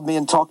she called me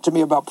and talked to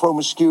me about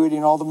promiscuity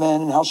and all the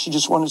men and how she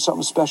just wanted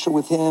something special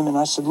with him. And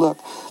I said, look,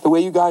 the way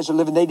you guys are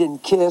living, they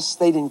didn't kiss,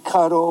 they didn't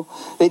cuddle,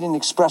 they didn't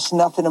express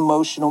nothing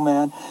emotional,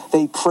 man.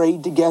 They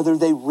prayed together,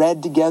 they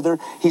read together.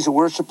 He's a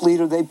worship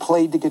leader. They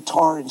played the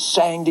guitar and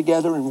sang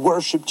together and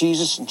worshiped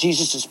Jesus, and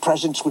Jesus'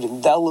 presence would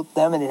envelop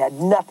them, and it had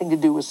nothing to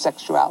do with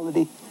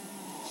sexuality.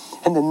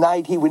 And the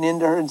night he went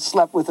into her and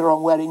slept with her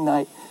on wedding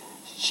night,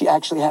 she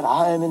actually had a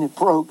hymen. It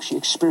broke. She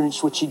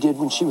experienced what she did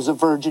when she was a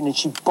virgin, and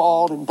she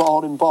bawled and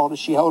bawled and bawled as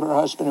she held her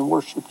husband and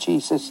worshiped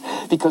Jesus,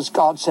 because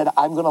God said,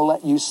 I'm going to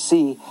let you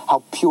see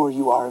how pure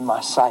you are in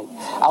my sight.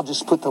 I'll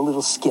just put the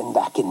little skin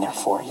back in there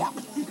for you.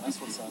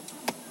 That's what's up.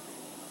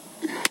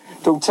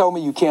 Don't tell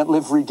me you can't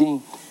live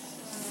redeemed.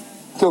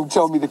 Don't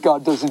tell me that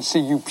God doesn't see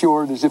you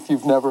pure and as if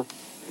you've never.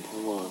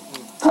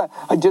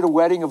 I did a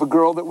wedding of a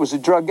girl that was a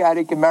drug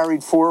addict and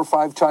married 4 or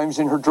 5 times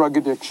in her drug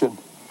addiction.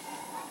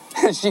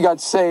 And she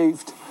got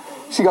saved.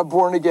 She got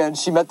born again.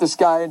 She met this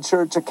guy in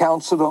church. I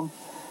counseled him.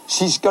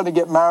 She's going to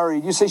get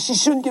married. You say, she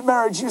shouldn't get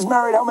married. She was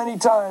married how many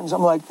times?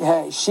 I'm like,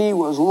 hey, she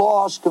was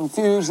lost,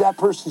 confused. That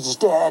person's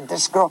dead.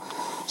 This girl.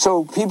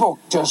 So people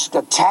just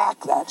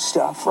attack that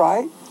stuff,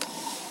 right?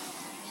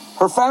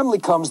 Her family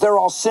comes. They're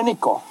all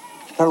cynical.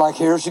 They're like,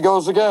 here she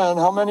goes again.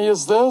 How many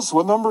is this?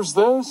 What number is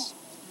this?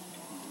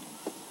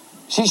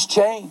 She's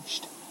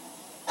changed.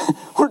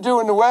 We're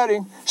doing the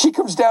wedding. She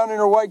comes down in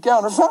her white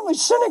gown. Her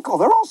family's cynical.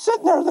 They're all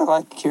sitting there. They're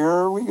like,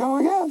 here we go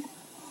again.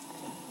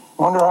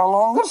 Wonder how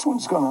long this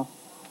one's going to.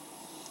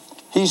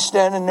 He's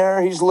standing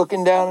there. He's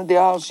looking down at the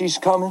aisle. She's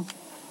coming.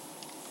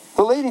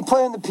 The lady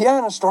playing the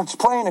piano starts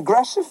playing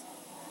aggressive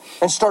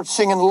and starts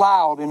singing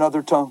loud in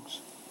other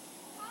tongues.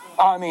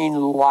 I mean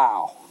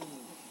loud.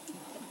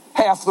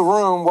 Half the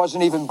room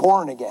wasn't even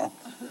born again.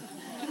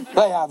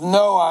 They have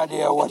no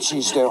idea what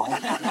she's doing.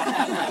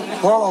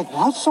 They're like,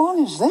 what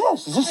song is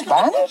this? Is this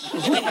Spanish?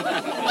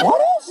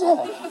 What is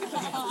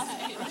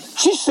it?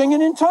 She's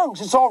singing in tongues.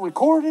 It's all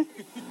recorded.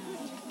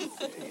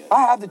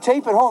 I have the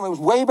tape at home. It was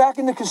way back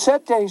in the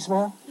cassette days,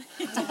 man.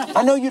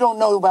 I know you don't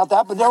know about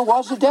that, but there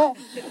was a day.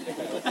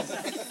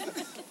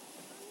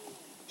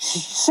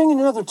 She's singing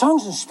in other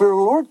tongues, and the Spirit of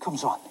the Lord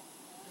comes on me.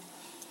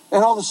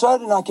 And all of a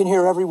sudden, I can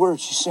hear every word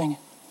she's singing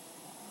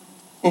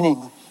in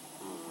English.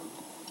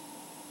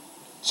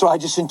 So I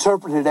just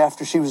interpreted it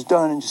after she was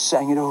done and just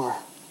sang it over.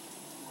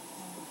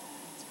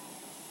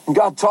 And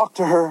God talked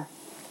to her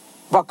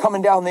about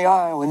coming down the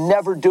aisle and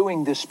never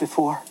doing this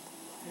before.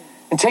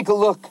 And take a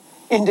look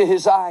into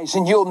his eyes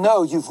and you'll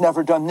know you've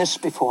never done this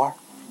before.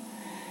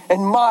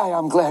 And my,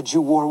 I'm glad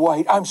you wore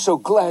white. I'm so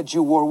glad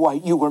you wore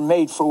white. You were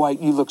made for white.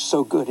 You look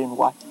so good in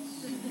white.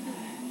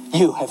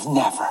 You have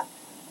never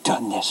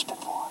done this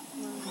before.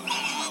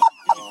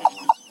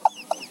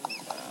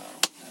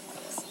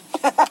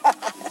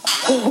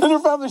 And her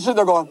family's sitting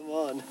there going,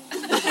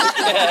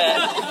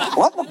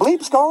 what the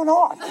bleep's going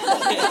on?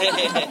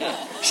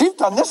 She's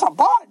done this a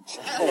bunch.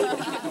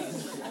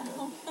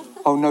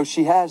 Oh, no,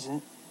 she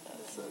hasn't.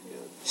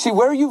 See,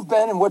 where you've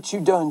been and what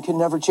you've done can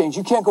never change.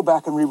 You can't go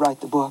back and rewrite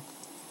the book.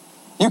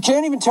 You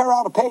can't even tear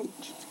out a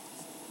page.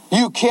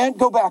 You can't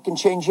go back and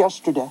change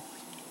yesterday.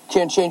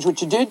 Can't change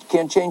what you did,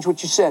 can't change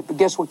what you said. But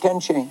guess what can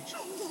change?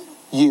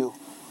 You.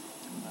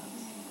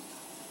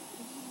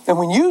 And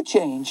when you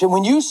change, and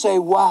when you say,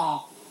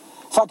 wow,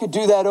 if I could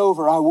do that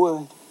over, I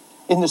would.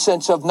 In the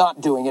sense of not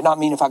doing it, not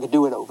mean if I could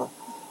do it over.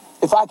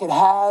 If I could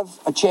have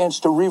a chance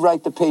to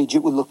rewrite the page,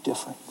 it would look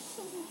different.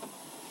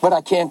 But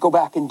I can't go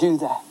back and do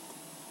that.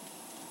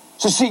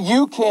 So see,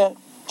 you can't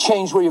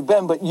change where you've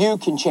been, but you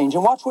can change.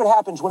 And watch what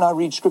happens when I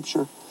read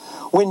Scripture.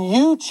 When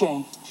you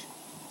change,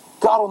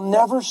 God will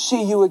never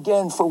see you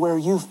again for where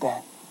you've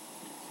been.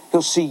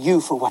 He'll see you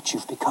for what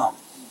you've become.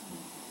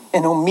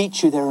 And he'll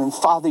meet you there and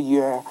father you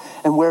there,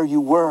 and where you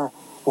were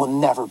will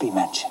never be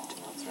mentioned.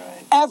 That's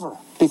right. Ever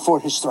before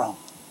his throne.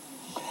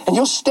 And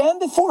you'll stand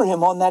before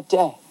him on that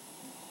day.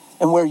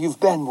 And where you've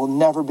been will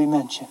never be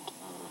mentioned.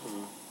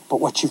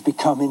 But what you've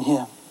become in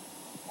him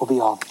will be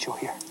all that you'll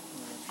hear.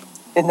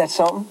 Isn't that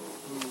something?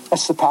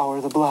 That's the power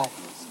of the blood.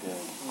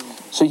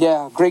 So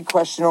yeah, great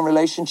question on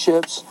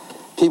relationships.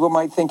 People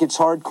might think it's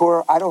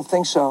hardcore. I don't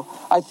think so.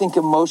 I think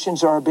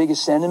emotions are our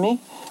biggest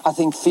enemy. I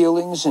think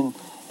feelings and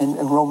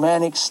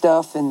romantic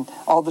stuff and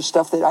all the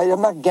stuff that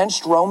I'm not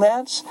against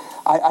romance.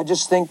 I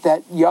just think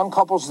that young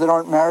couples that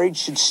aren't married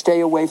should stay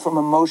away from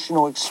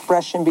emotional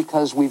expression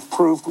because we've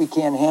proved we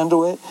can't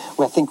handle it.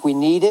 I think we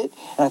need it,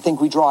 and I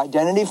think we draw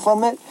identity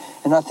from it.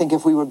 And I think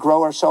if we would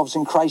grow ourselves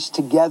in Christ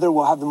together,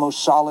 we'll have the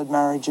most solid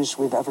marriages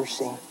we've ever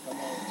seen.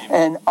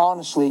 And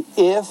honestly,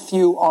 if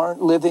you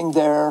aren't living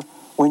there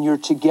when you're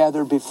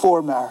together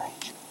before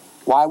marriage,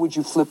 why would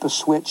you flip a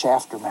switch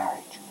after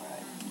marriage?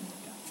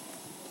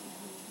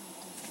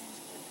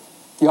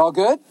 Y'all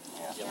good?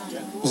 Yeah.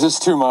 Is this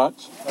too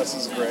much? This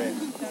is great.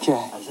 Okay.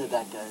 I said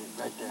that guy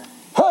right there.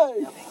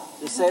 Hey!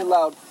 Just say it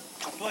loud.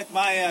 I feel like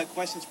my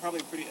question's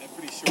probably a pretty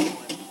short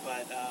one,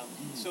 but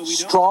so we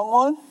don't. Strong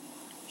one?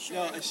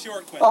 No, a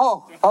short question.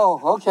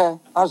 Oh, okay.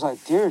 I was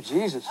like, dear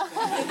Jesus.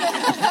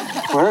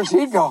 Where's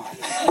he going?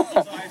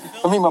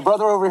 I mean, my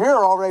brother over here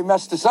already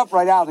messed us up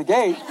right out of the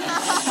gate.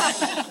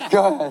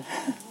 Go ahead.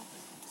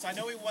 So I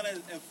know we want to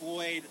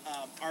avoid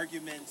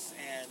arguments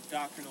and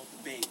doctrinal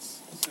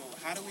debates. So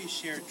how do we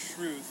share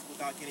truth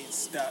without getting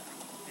stuck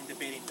in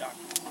debating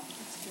doctrine?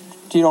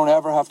 You don't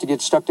ever have to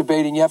get stuck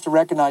debating. You have to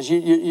recognize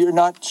you're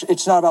not.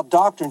 It's not about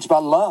doctrine. It's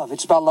about love.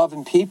 It's about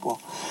loving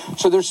people.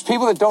 So there's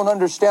people that don't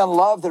understand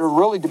love that are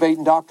really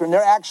debating doctrine.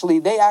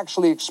 They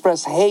actually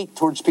express hate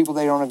towards people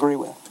they don't agree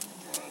with.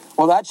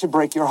 Well, that should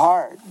break your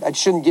heart. That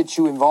shouldn't get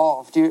you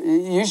involved.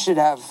 You should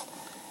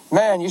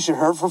you should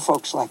hurt for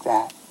folks like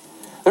that.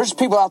 There's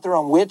people out there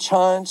on witch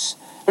hunts.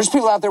 There's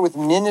people out there with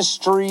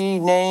ministry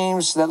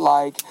names that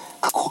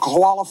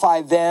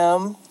qualify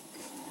them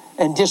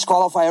and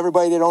disqualify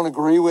everybody they don't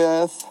agree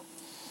with.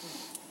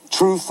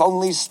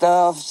 Truth-only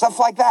stuff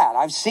like that.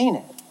 I've seen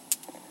it.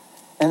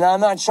 And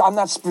I'm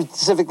not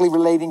specifically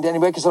relating to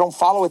anybody because I don't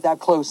follow it that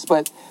close,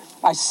 but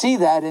I see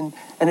that, and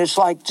it's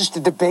like just a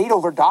debate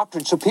over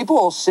doctrine. So people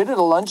will sit at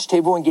a lunch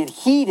table and get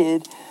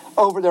heated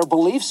over their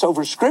beliefs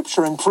over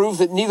Scripture and prove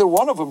that neither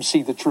one of them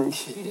see the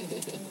truth.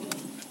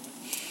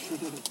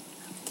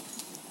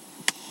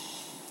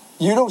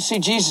 You don't see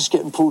Jesus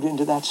getting pulled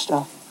into that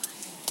stuff.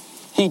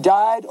 He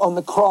died on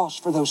the cross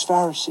for those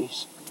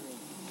Pharisees.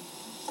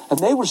 And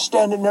they were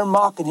standing there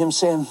mocking him,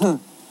 saying,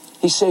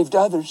 he saved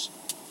others.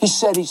 He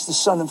said he's the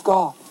Son of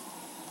God.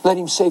 Let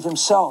him save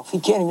himself. He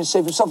can't even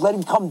save himself. Let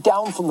him come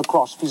down from the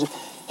cross.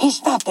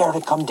 He's not there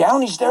to come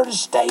down. He's there to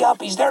stay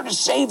up. He's there to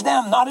save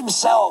them, not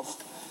himself.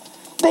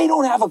 They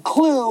don't have a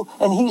clue,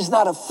 and he's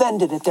not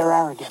offended at their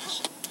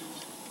arrogance.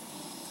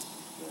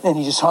 And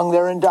he just hung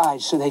there and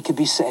died so they could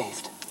be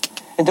saved.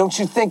 And don't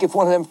you think if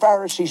one of them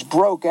Pharisees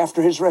broke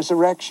after his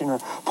resurrection, or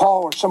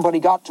Paul or somebody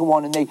got to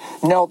one and they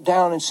knelt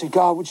down and said,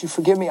 God, would you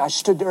forgive me? I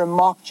stood there and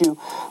mocked you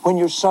when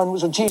your son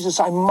was, Jesus,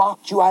 I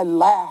mocked you. I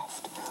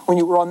laughed when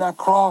you were on that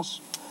cross.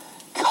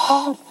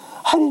 God,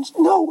 I didn't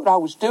know what I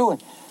was doing.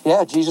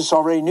 Yeah, Jesus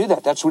already knew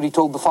that. That's what he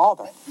told the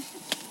Father.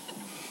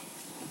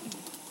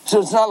 So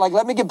it's not like,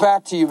 let me get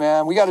back to you,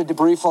 man. We got to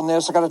debrief on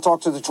this. I got to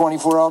talk to the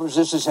 24 elders.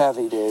 This is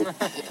heavy, dude.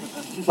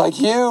 Like,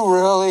 you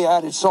really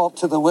added salt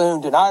to the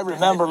wound, and I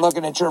remember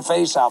looking at your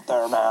face out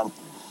there, man.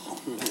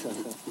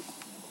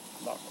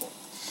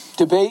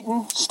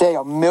 Debating, stay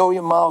a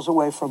million miles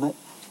away from it.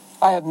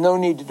 I have no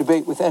need to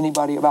debate with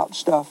anybody about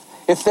stuff.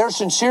 If they're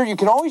sincere, you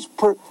can always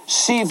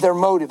perceive their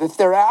motive. If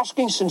they're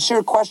asking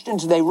sincere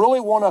questions, they really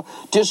want to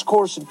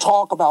discourse and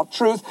talk about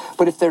truth.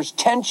 But if there's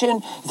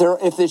tension,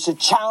 if there's a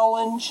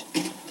challenge,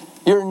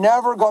 you're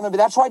never going to be.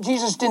 That's why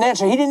Jesus didn't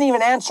answer. He didn't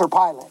even answer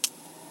Pilate.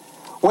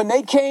 When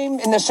they came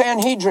in the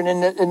Sanhedrin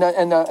and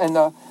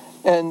the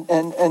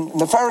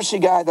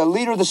Pharisee guy, the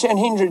leader of the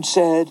Sanhedrin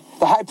said,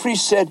 the high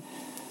priest said,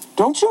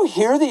 don't you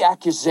hear the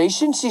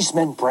accusations these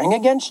men bring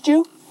against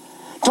you?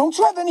 Don't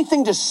you have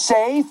anything to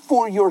say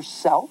for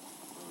yourself?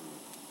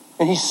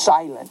 And he's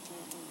silent.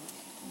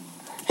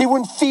 He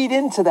wouldn't feed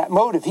into that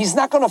motive. He's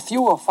not going to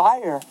fuel a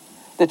fire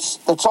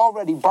that's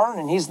already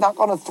burning. He's not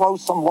going to throw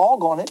some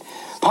log on it.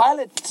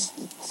 Pilate,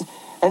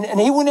 and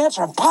he wouldn't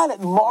answer. And Pilate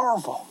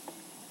marveled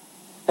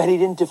that he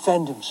didn't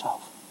defend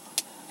himself.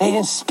 He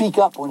didn't speak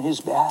up on his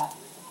behalf.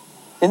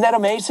 Isn't that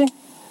amazing?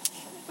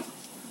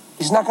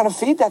 He's not going to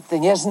feed that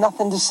thing. He has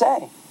nothing to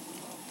say.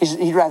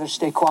 He'd rather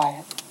stay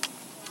quiet.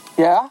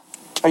 Yeah?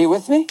 Are you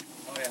with me?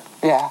 Oh, yeah.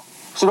 Yeah.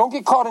 So don't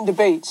get caught in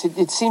debates.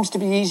 It seems to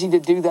be easy to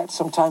do that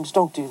sometimes.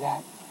 Don't do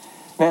that.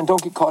 Man,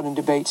 don't get caught in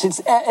debates.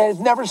 I've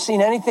never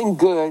seen anything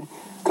good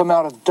come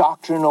out of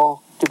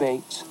doctrinal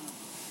debates.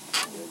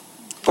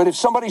 But if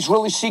somebody's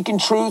really seeking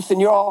truth and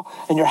you're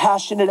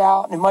hashing it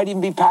out, and it might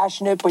even be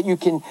passionate, but you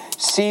can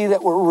see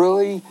that we're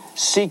really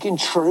seeking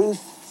truth,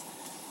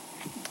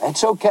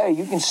 that's okay.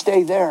 You can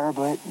stay there,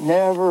 but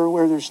never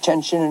where there's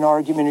tension and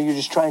argument, or you're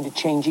just trying to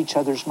change each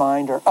other's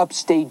mind or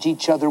upstage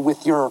each other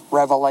with your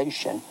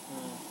revelation.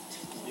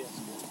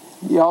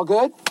 Y'all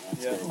good?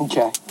 Yeah.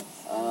 Okay.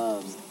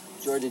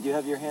 George, did you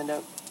have your hand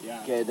up?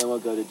 Yeah. Okay, then we'll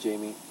go to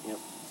Jamie. Yep.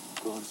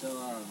 Go on. So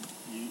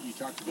you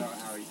talked about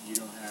how you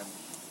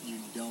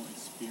don't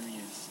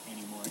experience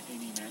anymore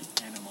any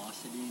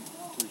animosity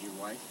towards your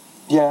wife.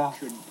 Yeah. You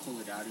couldn't pull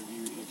it out of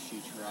you if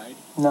she tried.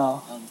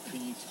 No.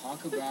 Can you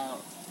talk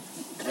about?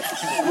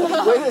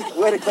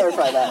 way to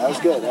clarify that. That was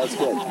good.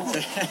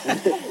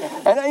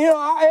 And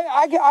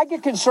I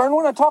get concerned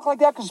when I talk like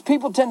that because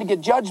people tend to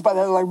get judged by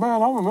that. They're like,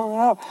 man,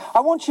 I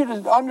want you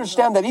to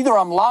understand that either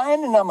I'm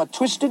lying and I'm a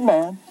twisted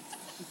man,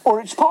 or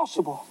it's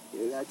possible.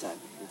 That time.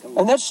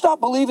 And let's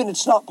stop believing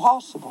it's not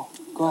possible.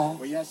 Go ahead.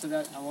 Well, yeah. So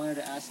that I wanted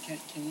to ask, can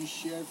you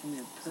share from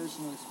your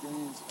personal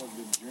experience of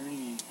the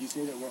journey? You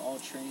say that we're all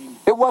trained.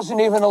 It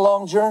wasn't even a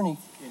long journey.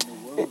 In the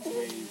world's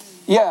ways.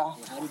 Yeah,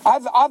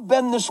 I've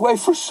been this way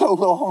for so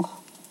long.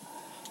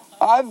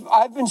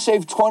 I've been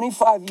saved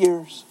 25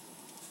 years,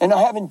 and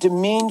I haven't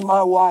demeaned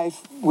my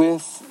wife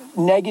with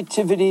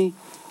negativity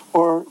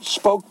or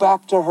spoke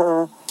back to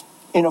her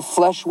in a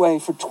flesh way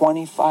for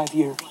 25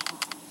 years.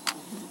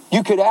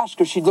 You could ask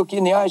her, she'd look you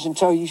in the eyes and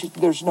tell you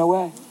there's no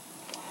way.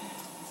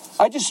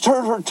 I just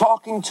heard her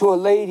talking to a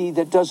lady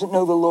that doesn't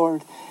know the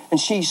Lord, and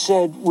she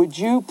said, would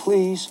you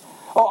please,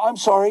 I'm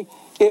sorry,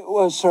 it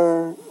was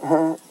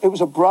it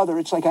was a brother,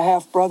 it's like a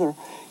half brother.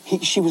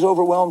 She was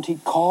overwhelmed, he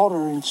called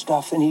her and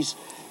stuff, and he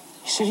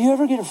said, you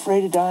ever get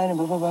afraid of dying, and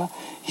blah, blah, blah.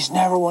 He's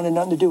never wanted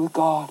nothing to do with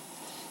God.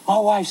 My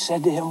wife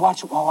said to him,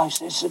 watch what my wife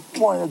said, it's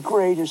one of the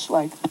greatest,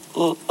 and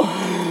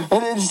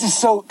it's just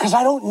so, because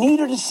I don't need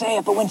her to say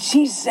it, but when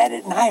she said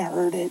it and I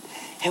heard it,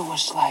 it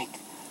was like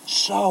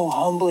so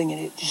humbling,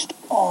 and it just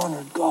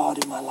honored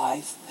God in my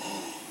life.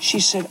 She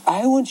said,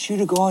 I want you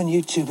to go on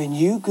YouTube and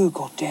you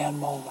Google Dan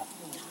Mohler.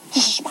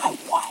 This is my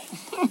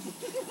wife.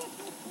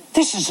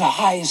 This is the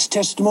highest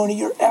testimony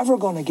you're ever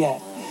going to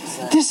get.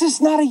 This is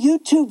not a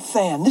YouTube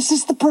fan. This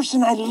is the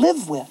person I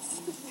live with.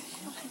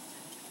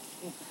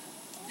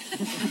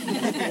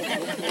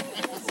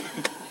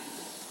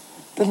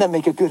 Doesn't that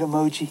make a good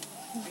emoji?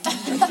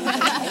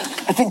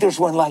 I think there's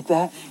one like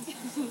that.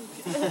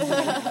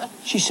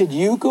 She said,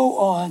 you go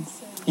on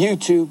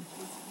YouTube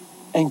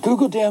and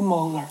Google Dan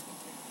Mohler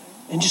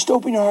and just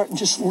open your heart and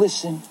just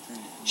listen.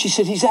 She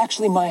said, he's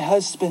actually my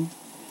husband.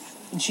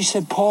 And she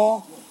said,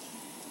 Paul,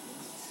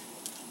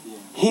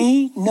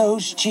 he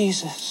knows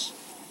Jesus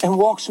and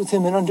walks with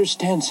him and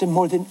understands him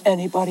more than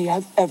anybody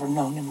I've ever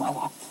known in my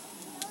life.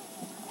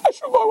 That's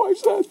what my wife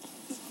said.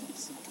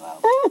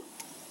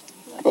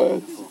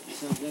 But,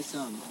 so that's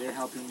they're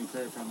helping me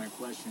clarify my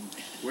question.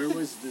 Where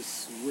was the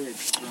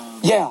switch from?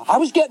 Yeah, I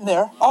was getting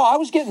there. I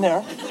was getting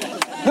there.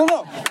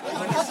 No.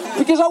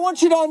 Because I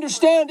want you to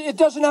understand it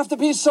doesn't have to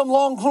be some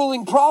long,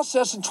 grueling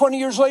process, and 20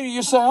 years later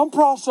you say, I'm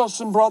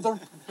processing, brother.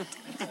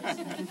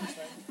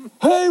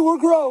 Hey, we're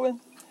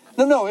growing.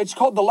 No, it's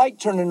called the light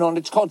turning on.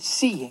 It's called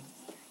seeing.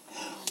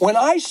 When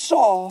I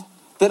saw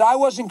that I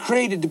wasn't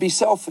created to be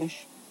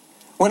selfish,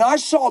 when I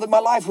saw that my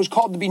life was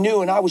called to be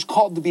new and I was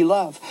called to be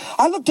loved,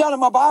 I looked down at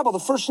my Bible the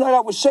first night I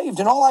was saved,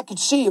 and all I could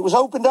see, it was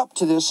opened up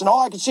to this, and all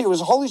I could see, it was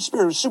the Holy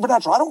Spirit, it was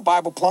supernatural. I don't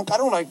Bible plunk. I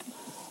don't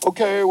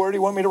okay, where do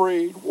you want me to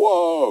read?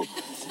 Whoa.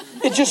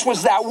 It just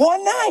was that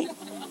one night.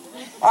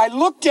 I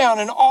looked down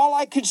and all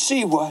I could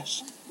see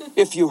was,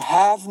 if you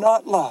have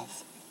not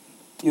love,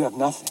 you have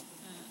nothing.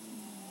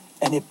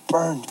 And it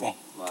burned me.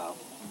 Wow.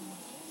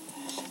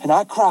 And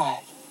I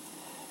cried.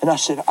 And I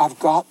said, I've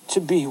got to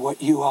be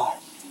what you are.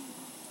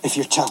 If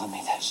you're telling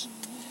me this.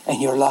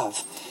 And your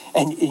love.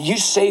 And you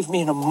saved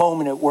me in a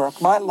moment at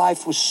work. My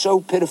life was so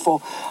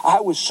pitiful.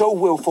 I was so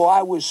willful.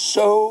 I was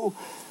so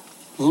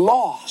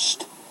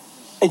lost.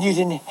 And you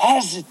didn't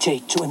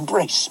hesitate to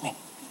embrace me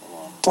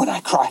when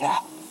I cried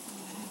out.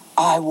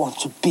 I want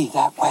to be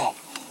that way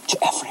to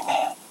every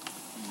man.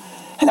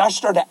 And I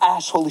started to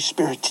ask Holy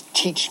Spirit to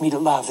teach me to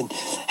love. And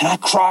I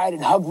cried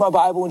and hugged my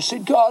Bible and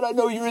said, God, I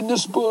know you're in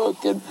this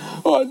book, and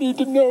I need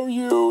to know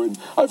you. And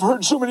I've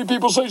heard so many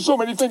people say so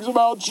many things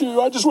about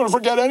you. I just want to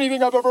forget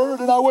anything I've ever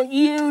heard, and I want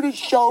you to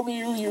show me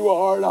who you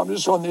are. And I'm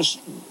just on this,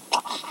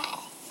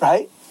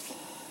 right?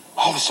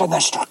 All of a sudden I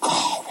start,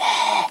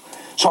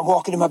 so I'm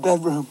walking in my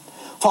bedroom.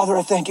 Father,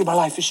 I thank you, my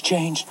life has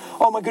changed.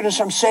 Oh my goodness,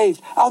 I'm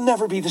saved. I'll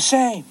never be the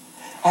same.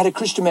 I had a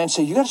Christian man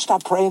say, you got to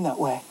stop praying that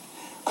way.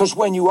 Because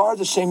when you are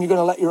the same, you're going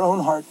to let your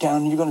own heart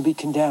down and you're going to be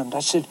condemned. I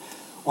said,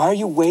 why are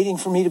you waiting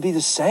for me to be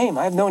the same?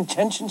 I have no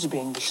intentions of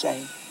being the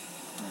same.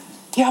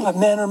 Yeah, but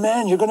man or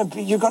man, you're going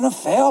to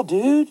fail,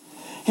 dude.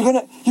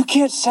 You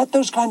can't set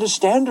those kind of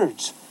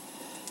standards.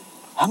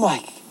 I'm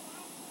like,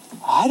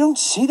 I don't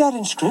see that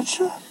in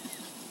Scripture.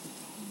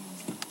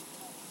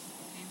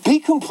 Be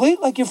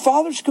complete like your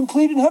Father's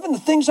complete in heaven. The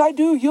things I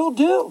do, you'll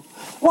do.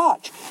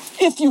 Watch.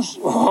 If you say,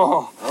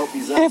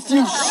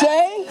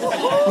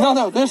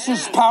 no, this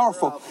is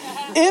powerful.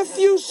 If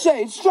you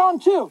say, it's John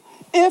 2,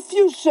 if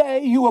you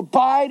say you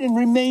abide and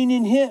remain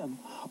in him,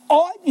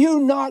 ought you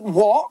not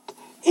walk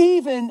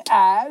even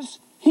as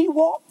he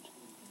walked?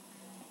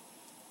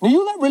 Now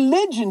you let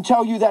religion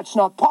tell you that's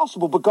not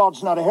possible, but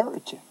God's not a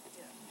heretic.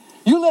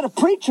 You let a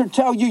preacher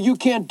tell you you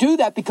can't do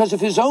that because of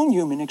his own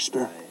human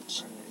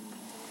experience.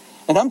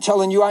 And I'm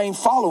telling you, I ain't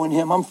following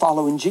him, I'm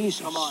following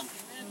Jesus. Come on.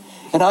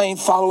 And I ain't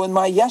following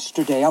my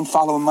yesterday, I'm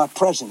following my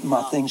present and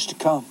my things to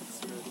come.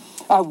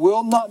 I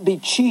will not be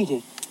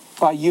cheated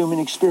by human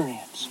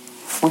experience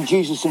when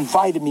Jesus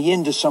invited me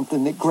into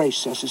something that grace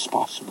says is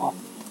possible.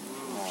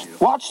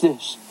 Watch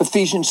this,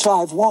 Ephesians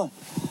 5:1.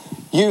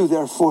 You,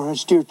 therefore,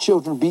 as dear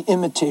children, be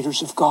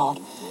imitators of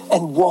God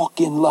and walk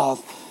in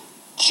love,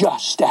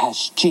 just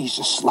as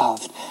Jesus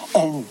loved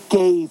and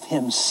gave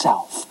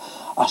himself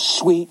a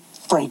sweet,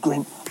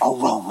 fragrant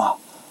aroma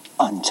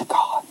unto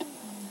God.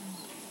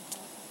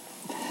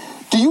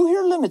 Do you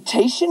hear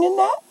limitation in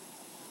that?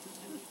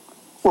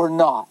 Or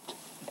not?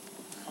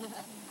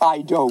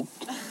 I don't.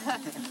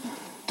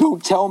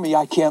 Don't tell me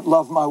I can't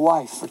love my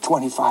wife for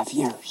 25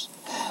 years.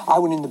 I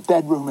went in the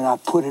bedroom and I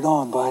put it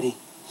on, buddy.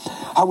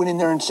 I went in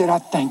there and said, I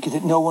thank you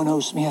that no one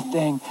owes me a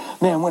thing.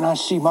 Man, when I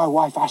see my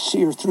wife, I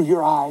see her through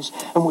your eyes.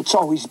 And what's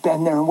always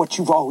been there and what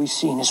you've always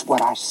seen is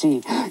what I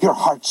see. Your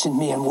heart's in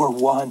me and we're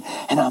one.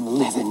 And I'm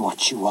living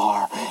what you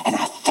are. And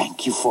I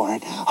thank you for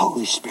it.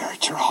 Holy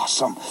Spirit, you're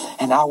awesome.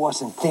 And I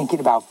wasn't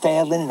thinking about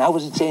failing. And I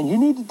wasn't saying, you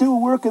need to do a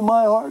work in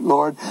my heart,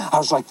 Lord. I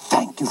was like,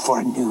 thank you for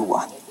a new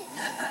one.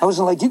 I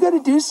wasn't like, you got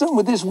to do something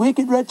with this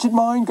wicked, wretched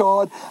mind,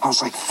 God. I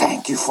was like,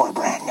 thank you for a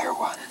brand new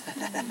one.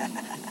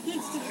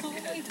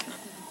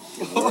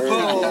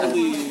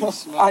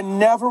 I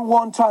never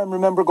one time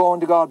remember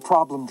going to God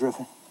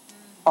problem-driven.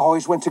 I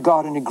always went to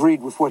God and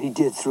agreed with what he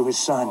did through his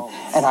son.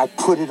 And I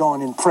put it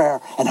on in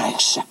prayer and I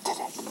accepted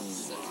it.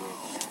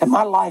 And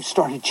my life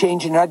started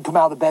changing. And I'd come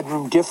out of the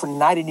bedroom different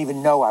and I didn't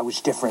even know I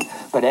was different.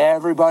 But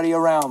everybody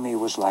around me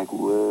was like,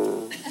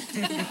 whoa.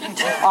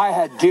 I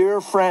had dear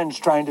friends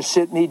trying to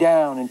sit me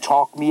down and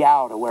talk me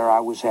out of where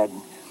I was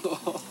heading.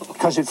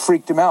 Because it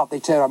freaked them out. They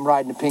said, I'm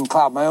riding a pink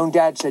cloud. My own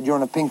dad said, you're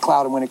on a pink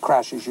cloud and when it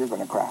crashes, you're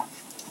going to crash.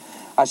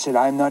 I said,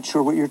 I'm not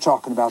sure what you're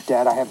talking about,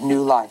 Dad. I have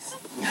new life.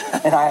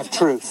 And I have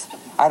truth.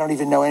 I don't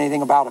even know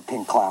anything about a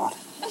pink cloud.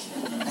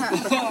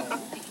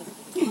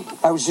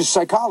 That was just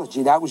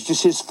psychology. That was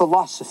just his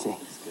philosophy.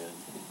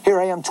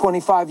 Here I am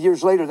 25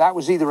 years later. That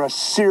was either a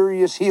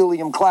serious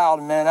helium cloud,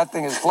 and man, that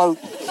thing is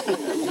floating.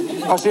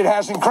 Because it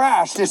hasn't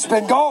crashed. It's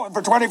been going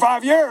for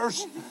 25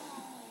 years.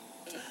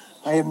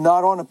 I am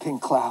not on a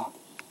pink cloud.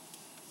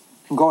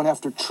 I'm going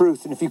after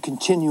truth, and if you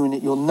continue in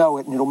it, you'll know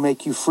it, and it'll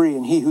make you free.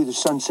 And he who the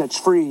Son sets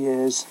free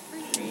is.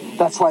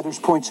 That's why there's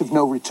points of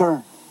no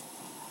return.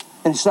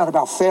 And it's not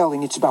about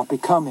failing, it's about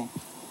becoming.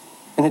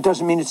 And it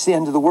doesn't mean it's the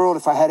end of the world.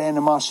 If I had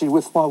animosity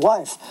with my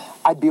wife,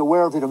 I'd be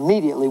aware of it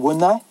immediately,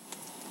 wouldn't I?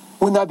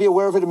 Wouldn't I be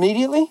aware of it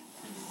immediately?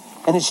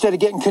 And instead of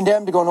getting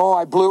condemned to going, oh,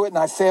 I blew it and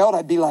I failed,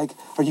 I'd be like,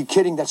 are you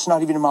kidding? That's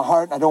not even in my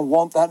heart. And I don't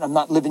want that. And I'm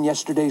not living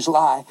yesterday's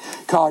lie.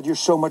 God, you're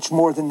so much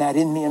more than that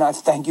in me. And I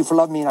thank you for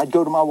loving me. And I'd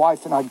go to my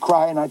wife and I'd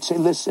cry and I'd say,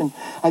 listen,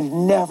 I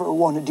never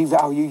want to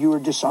devalue you or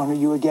dishonor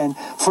you again.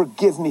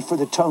 Forgive me for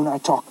the tone I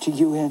talk to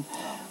you in.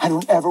 I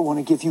don't ever want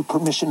to give you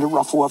permission to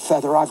ruffle a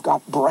feather. I've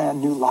got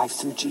brand new life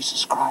through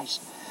Jesus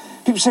Christ.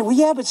 People say, well,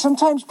 yeah, but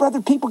sometimes,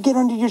 brother, people get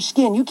under your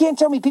skin. You can't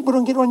tell me people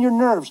don't get on your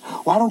nerves.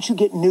 Why don't you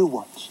get new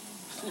ones?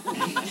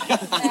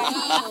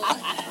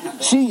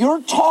 See,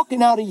 you're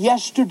talking out of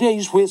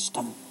yesterday's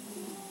wisdom.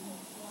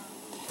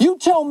 You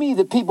tell me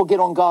that people get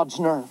on God's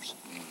nerves.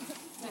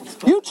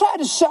 You try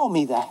to sell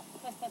me that.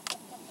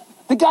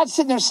 The God's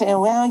sitting there saying,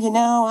 well, you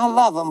know, I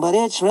love them, but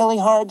it's really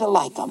hard to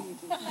like them.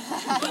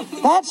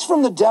 That's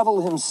from the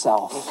devil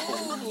himself.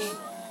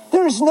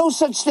 There is no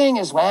such thing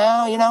as,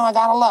 well, you know, I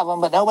gotta love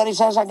them, but nobody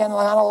says I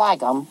gotta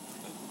like them.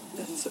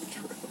 That's so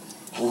true.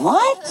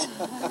 What?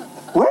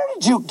 Where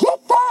did you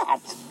get that?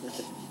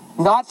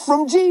 Not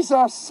from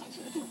Jesus.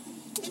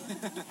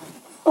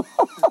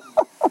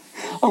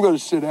 I'm going to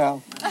sit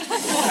down.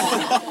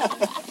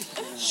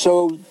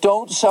 So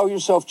don't sell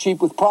yourself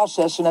cheap with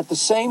process, and at the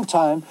same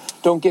time,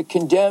 don't get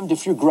condemned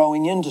if you're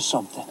growing into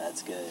something.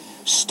 That's good.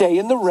 Stay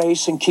in the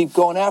race and keep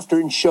going after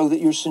it and show that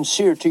you're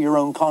sincere to your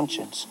own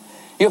conscience.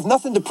 You have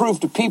nothing to prove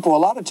to people. A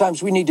lot of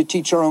times we need to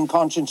teach our own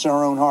conscience and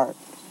our own heart.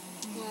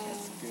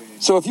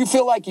 So if you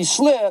feel like you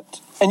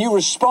slipped and you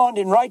respond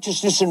in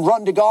righteousness and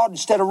run to God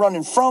instead of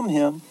running from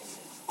him,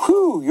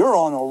 whew, you're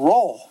on a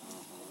roll.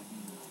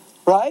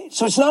 Right?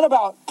 So it's not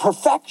about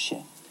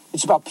perfection.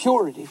 It's about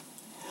purity.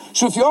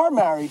 So if you are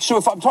married, so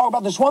if I'm talking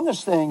about this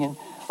oneness thing, and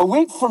a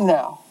week from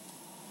now,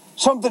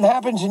 something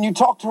happens and you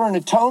talk to her in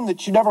a tone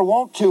that you never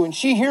want to, and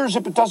she hears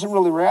it but doesn't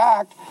really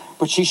react,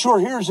 but she sure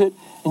hears it,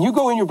 and you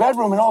go in your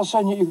bedroom and all of a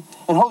sudden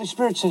and Holy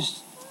Spirit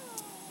says,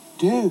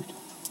 dude,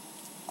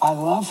 I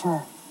love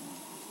her.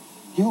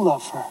 You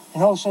love her.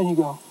 And all of a sudden you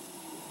go,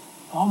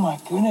 oh my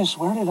goodness,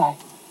 man,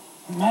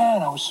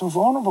 I was so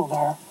vulnerable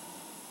there.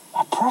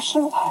 I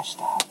personalized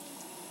that.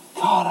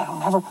 God,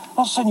 all of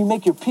a sudden you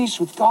make your peace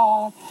with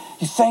God.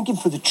 You thank him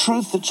for the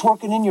truth that's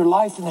working in your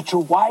life and that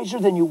you're wiser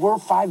than you were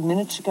 5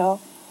 minutes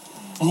ago.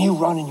 And you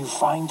run and you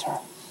find her.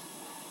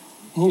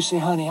 And you say,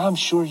 honey, I'm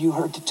sure you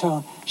heard the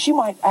tone. She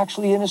might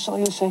actually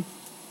innocently say,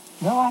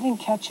 no, I didn't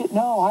catch it.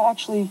 No, I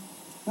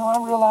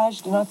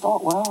realized and I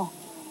thought, well,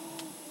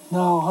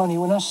 no, honey,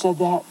 when I said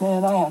that,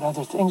 man, I had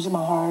other things in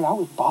my heart. I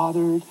was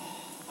bothered.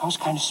 I was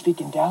kind of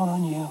speaking down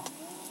on you.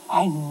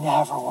 I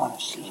never want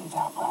to see you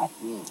that way.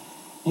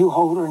 You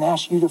hold her and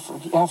ask her to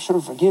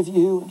forgive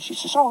you. And she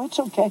says, oh, it's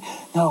okay.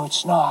 No,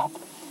 it's not.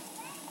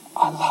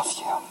 I love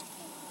you.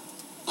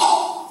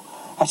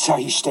 That's how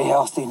you stay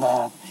healthy,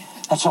 man.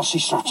 That's how she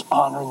starts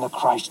honoring the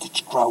Christ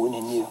that's growing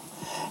in you.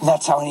 And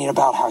that's how it ain't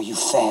about how you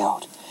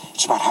failed.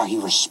 It's about how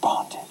you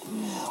responded.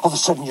 All of a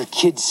sudden your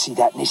kids see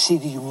that and they see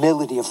the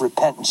humility of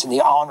repentance and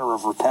the honor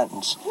of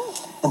repentance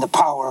and the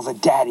power of a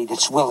daddy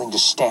that's willing to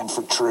stand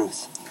for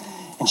truth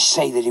and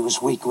say that he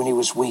was weak when he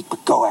was weak,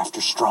 but go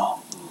after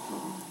strong.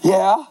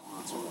 Yeah?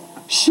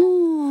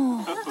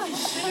 Shoo.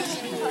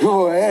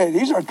 Oh, hey,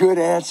 these are good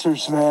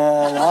answers,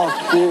 man.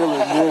 I'm feeling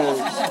this.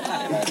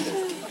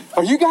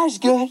 Are you guys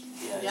good?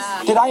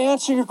 Yeah. Did I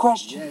answer your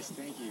question? Yes,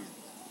 thank you.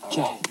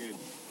 Okay.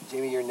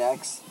 Jamie, you're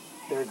next.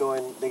 They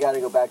got to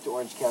go back to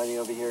Orange County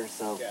over here,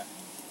 so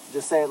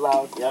just say it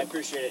loud. Yeah, I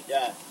appreciate it,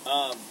 yeah.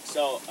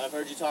 So I've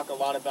heard you talk a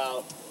lot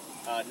about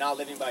not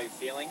living by your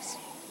feelings,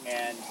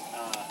 and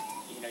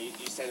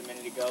you said a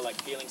minute ago,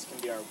 like, feelings can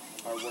be our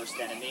worst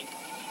enemy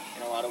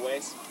in a lot of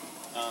ways.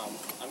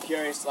 I'm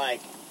curious,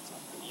 like,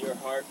 your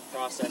heart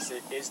process,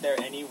 is there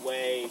any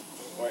way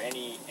or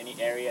any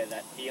area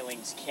that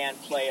feelings can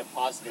play a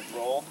positive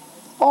role?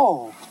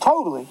 Oh,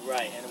 totally.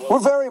 Right. And we're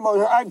very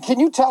emotional. Can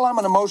you tell I'm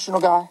an emotional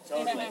guy?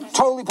 Totally.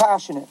 Totally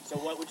passionate. So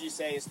what would you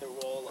say is the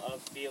role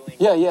of feelings?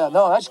 Yeah.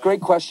 No, that's a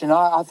great question.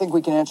 I think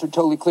we can answer it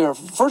totally clear.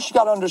 First, you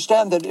got to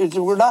understand that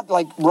we're not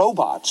like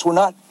robots. We're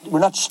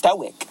not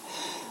stoic.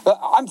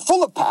 I'm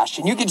full of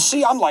passion. You can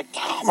see I'm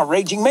a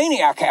raging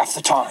maniac half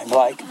the time.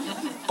 But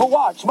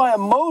watch, my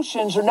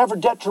emotions are never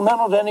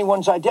detrimental to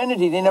anyone's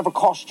identity. They never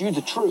cost you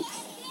the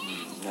truth.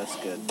 That's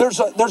good.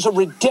 There's a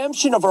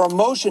redemption of our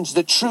emotions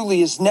that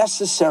truly is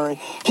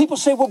necessary. People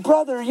say, well,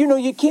 brother,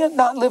 you can't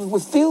not live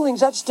with feelings.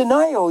 That's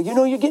denial.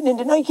 You're getting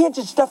into denial. You can't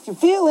just stuff your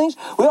feelings.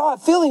 We all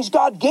have feelings.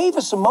 God gave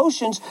us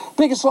emotions.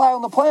 Biggest lie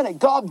on the planet.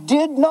 God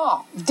did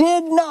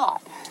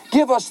not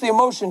give us the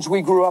emotions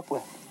we grew up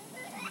with.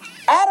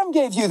 Adam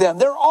gave you them.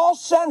 They're all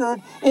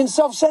centered in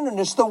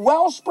self-centeredness. The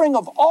wellspring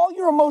of all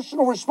your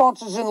emotional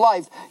responses in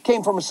life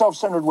came from a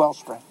self-centered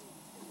wellspring.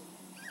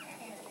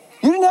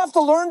 You didn't have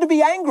to learn to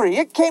be angry.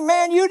 You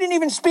didn't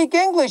even speak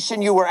English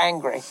and you were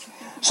angry.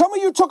 Some of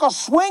you took a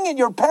swing at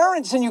your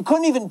parents and you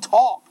couldn't even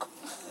talk.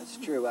 That's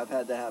true. I've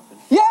had that happen.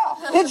 Yeah,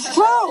 it's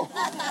true.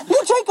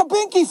 You take a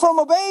binky from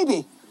a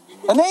baby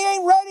and they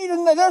ain't ready,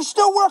 they're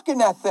still working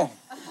that thing.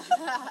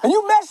 And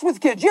you mess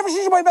with kids. You ever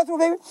see somebody mess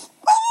with a baby?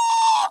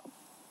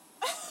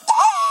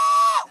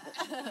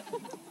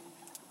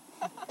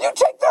 You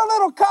take their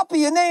little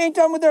cuppy and they ain't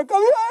done with their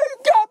cuppy.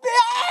 Cuppy.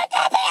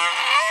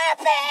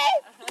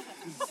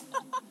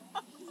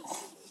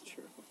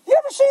 You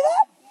ever see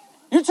that?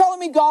 You're telling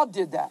me God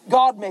did that.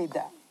 God made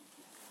that.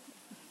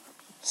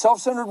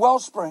 Self-centered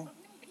wellspring.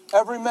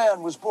 Every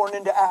man was born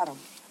into Adam.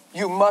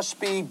 You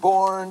must be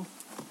born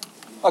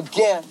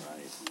again.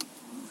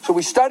 So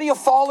we study a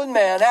fallen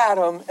man,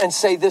 Adam, and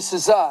say this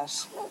is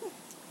us.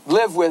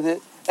 Live with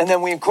it. And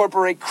then we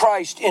incorporate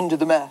Christ into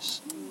the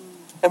mess.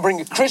 And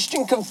bring a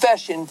Christian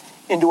confession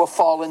into a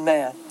fallen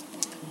man.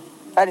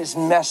 That is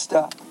messed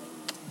up.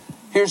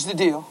 Here's the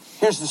deal.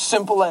 Here's the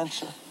simple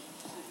answer.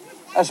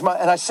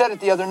 And I said it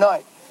the other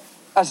night.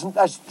 As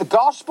the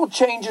gospel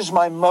changes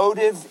my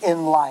motive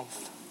in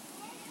life,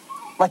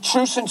 my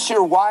true,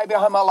 sincere why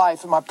behind my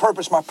life and my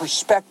purpose, my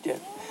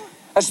perspective,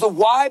 as the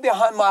why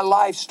behind my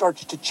life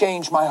starts to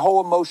change, my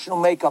whole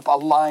emotional makeup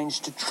aligns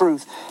to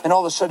truth. And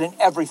all of a sudden,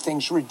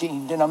 everything's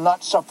redeemed. And I'm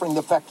not suffering the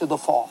effect of the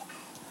fall.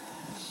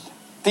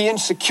 The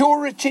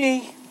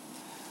insecurity,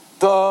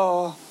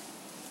 the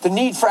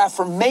need for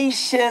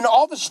affirmation,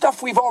 all the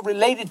stuff we've all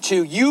related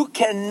to, you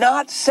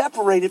cannot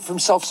separate it from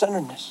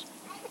self-centeredness.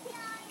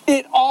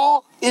 It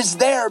all is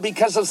there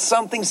because of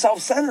something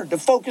self-centered. The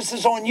focus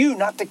is on you,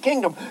 not the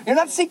kingdom. You're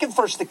not seeking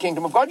first the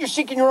kingdom of God. You're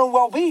seeking your own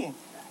well-being.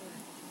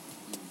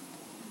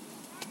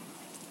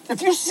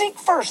 If you seek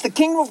first the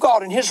kingdom of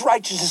God and his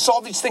righteousness,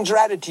 all these things are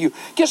added to you.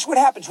 Guess what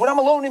happens? When I'm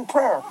alone in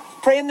prayer,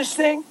 praying this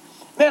thing,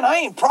 man, I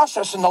ain't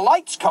processing the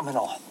lights coming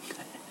on.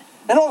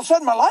 And all of a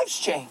sudden, my life's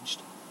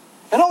changed.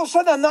 And all of a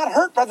sudden, I'm not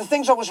hurt by the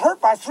things I was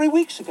hurt by 3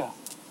 weeks ago.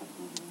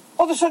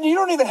 All of a sudden, you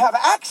don't even have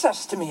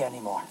access to me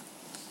anymore.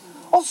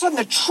 All of a sudden,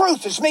 the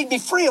truth has made me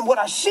free, and what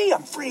I see,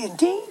 I'm free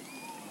indeed.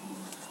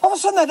 All of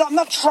a sudden, I'm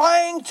not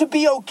trying to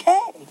be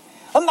okay.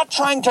 I'm not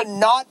trying to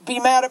not be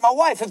mad at my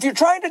wife. If you're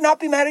trying to not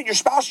be mad at your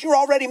spouse, you're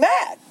already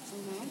mad.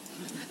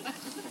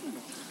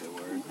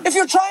 If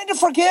you're trying to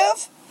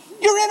forgive,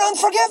 you're in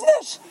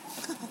unforgiveness.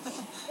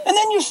 And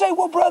then you say,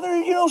 well,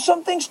 brother,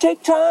 some things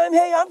take time.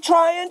 Hey, I'm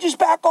trying. Just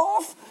back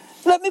off.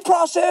 Let me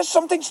process.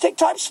 Some things take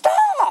time.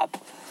 Stop.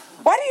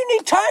 Why do you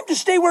need time to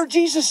stay where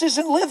Jesus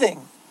isn't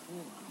living?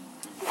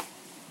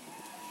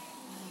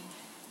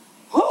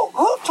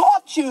 Who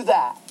taught you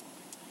that?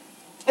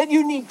 That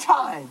you need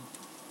time?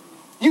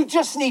 You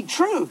just need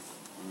truth.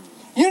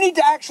 You need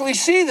to actually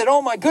see that,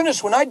 oh my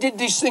goodness, when I did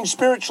these things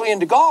spiritually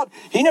into God,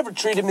 he never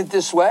treated me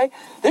this way.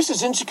 This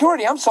is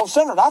insecurity. I'm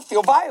self-centered. I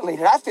feel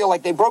violated. I feel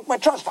like they broke my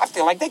trust. I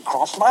feel like they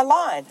crossed my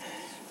line.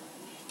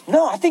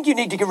 No, I think you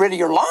need to get rid of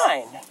your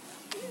line.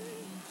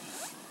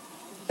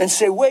 And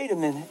say, wait a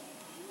minute.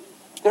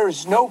 There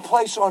is no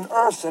place on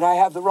earth that I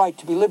have the right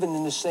to be living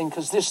in this thing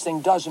because this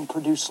thing doesn't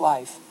produce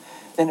life.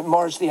 Then it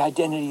mars the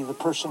identity of the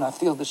person I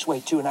feel this way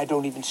to, and I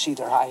don't even see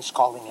their highest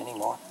calling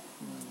anymore.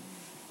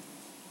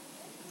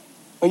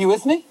 Are you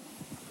with me?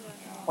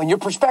 When your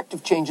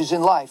perspective changes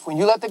in life, when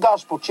you let the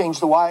gospel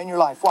change the why in your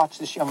life. Watch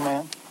this, young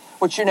man.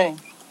 What's your name?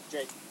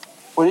 Jake.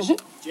 What is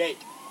it? Jake.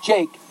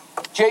 Jake.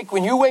 Jake,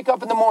 when you wake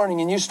up in the morning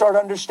and you start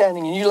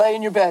understanding and you lay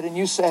in your bed and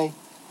you say,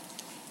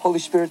 Holy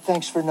Spirit,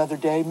 thanks for another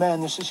day.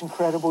 Man, this is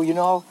incredible.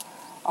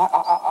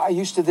 I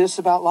used to this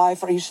about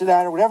life, or I used to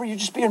that, or whatever. You're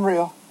just being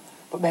real.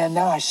 But man,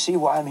 now I see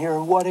why I'm here.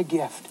 And what a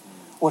gift.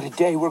 What a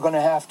day we're going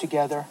to have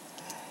together.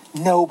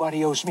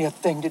 Nobody owes me a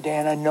thing today,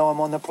 and I know I'm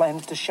on the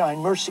planet to shine.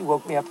 Mercy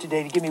woke me up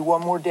today to give me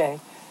one more day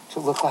to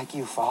look like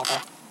you,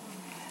 Father.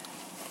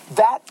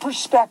 That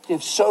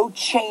perspective so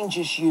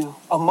changes you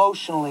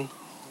emotionally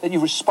that you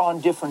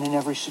respond different in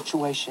every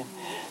situation.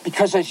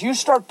 Because as you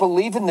start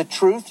believing the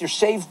truth, you're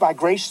saved by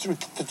grace through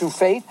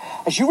faith.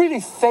 As you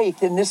really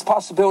faith in this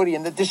possibility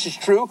and that this is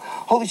true,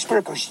 Holy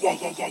Spirit goes,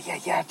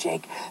 yeah,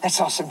 Jake. That's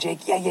awesome,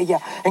 Jake. Yeah.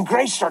 And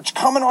grace starts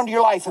coming onto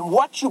your life. And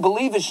what you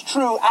believe is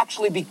true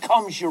actually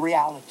becomes your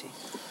reality.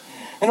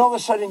 And all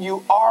of a sudden,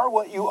 you are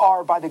what you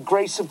are by the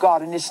grace of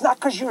God. And it's not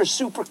because you're a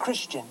super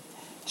Christian.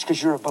 It's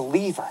because you're a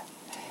believer.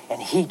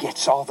 And he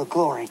gets all the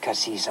glory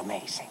because he's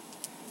amazing.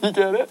 You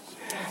get it?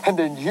 And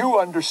then you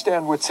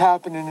understand what's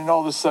happening, and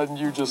all of a sudden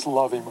you just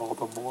love him all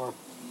the more.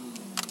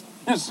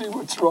 You see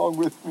what's wrong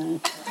with me?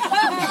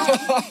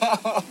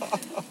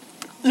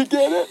 You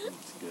get it?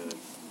 That's good.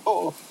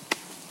 Oh.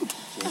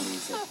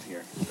 Jamie's up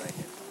here, right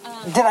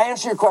here. Did I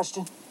answer your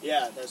question?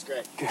 Yeah, that's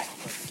great. Good.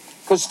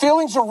 Because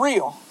feelings are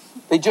real.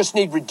 They just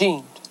need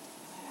redeemed.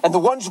 And the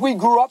ones we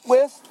grew up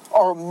with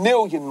are a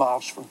million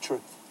miles from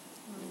truth.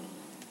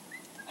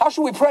 How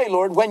should we pray,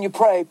 Lord? When you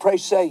pray, pray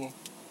saying.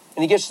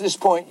 And he gets to this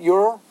point,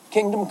 your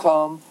kingdom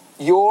come,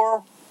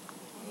 your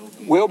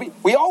will be.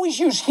 We always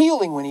use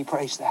healing when he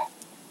prays that.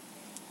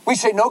 We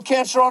say no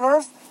cancer on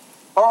earth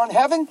or on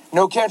heaven,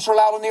 no cancer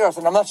allowed on the earth.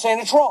 And I'm not saying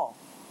it's wrong,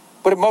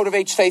 but it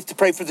motivates faith to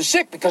pray for the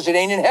sick because it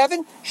ain't in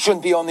heaven,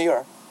 shouldn't be on the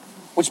earth.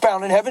 What's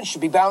bound in heaven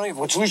should be bound in heaven.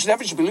 What's loose in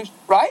heaven should be loose,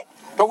 right?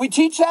 Don't we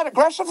teach that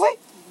aggressively?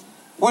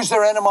 Was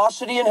there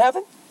animosity in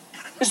heaven?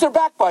 Is there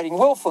backbiting,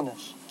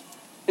 willfulness?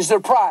 Is there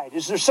pride?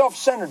 Is there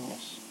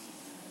self-centeredness?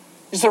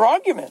 Is there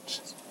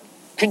arguments?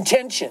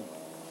 Contention?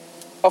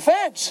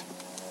 Offense?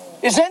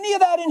 Is any of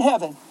that in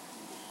heaven?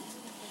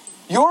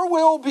 Your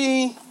will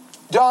be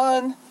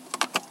done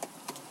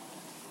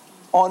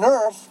on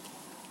earth.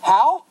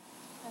 How?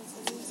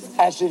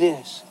 As it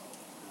is.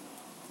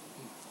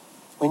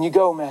 When you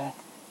go, man,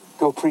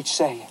 go preach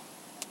saying,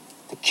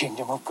 the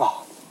kingdom of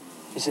God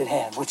is at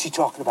hand. What's he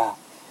talking about?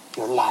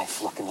 Your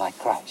life looking like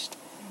Christ.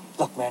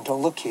 Look, man,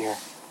 don't look here.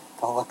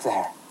 Don't look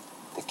there.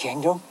 The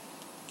kingdom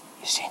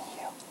is in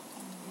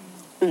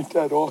you. Ain't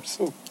that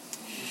awesome?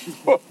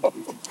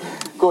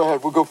 Go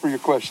ahead. We'll go for your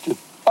question.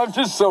 I'm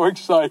just so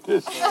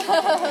excited.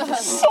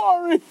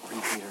 Sorry.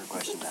 Repeat her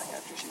question back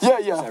after she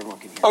Yeah. so everyone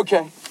can hear.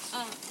 Okay.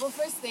 Well,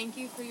 first, thank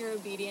you for your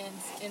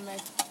obedience in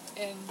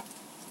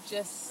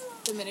just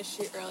the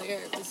ministry earlier.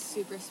 It was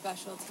super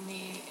special to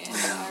me and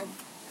our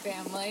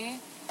family.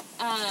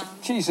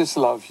 Jesus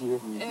loves you.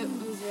 It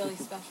was really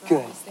special.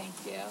 Good. Just thank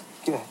you.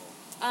 Good.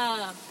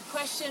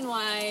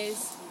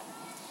 Question-wise,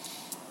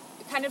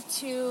 kind of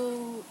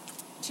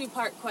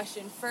two-part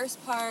question.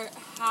 First part,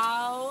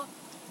 how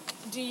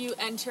do you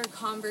enter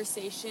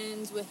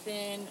conversations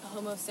within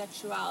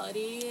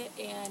homosexuality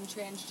and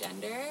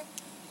transgender?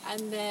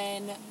 And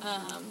then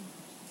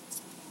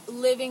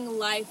living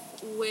life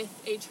with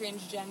a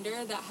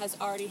transgender that has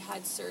already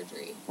had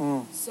surgery.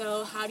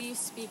 So how do you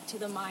speak to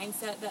the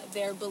mindset that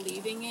they're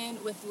believing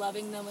in with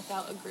loving them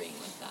without agreeing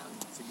with them?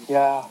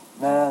 Yeah,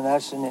 man,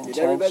 that's an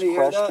intense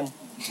question.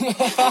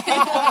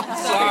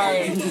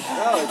 Sorry.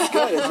 No, it's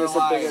good. It's just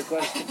a bigger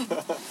question.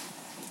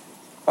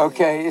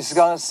 Okay, it's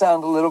going to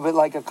sound a little bit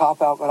like a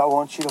cop-out, but I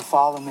want you to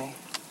follow me.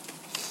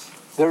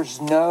 There's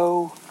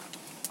no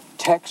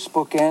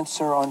textbook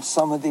answer on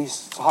some of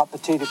these hot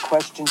potato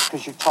questions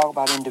because you're talking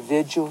about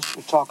individuals,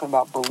 you're talking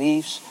about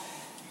beliefs,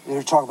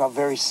 you're talking about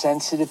very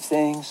sensitive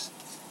things.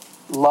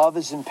 Love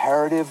is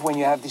imperative when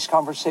you have these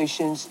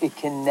conversations. It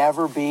can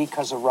never be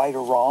because of right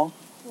or wrong.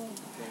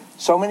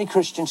 So many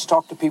Christians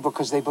talk to people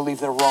because they believe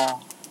they're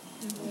wrong.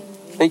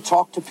 They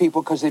talk to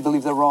people because they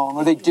believe they're wrong,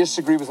 or they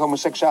disagree with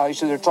homosexuality,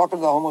 so they're talking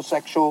to the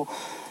homosexual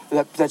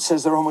that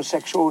says they're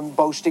homosexual and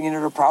boasting in it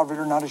or proud of it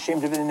or not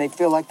ashamed of it, and they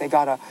feel like they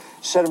got to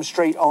set them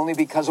straight only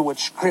because of what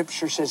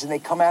Scripture says, and they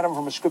come at them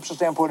from a scriptural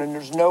standpoint, and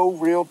there's no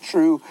real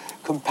true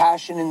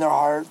compassion in their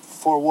heart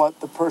for what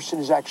the person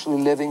is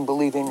actually living,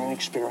 believing, and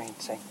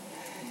experiencing.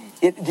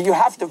 You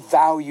have to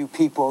value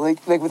people.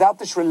 Like without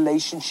this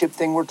relationship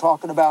thing we're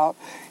talking about,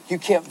 you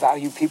can't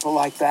value people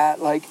like that.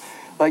 Like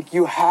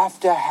you have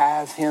to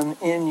have him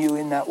in you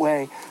in that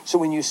way. So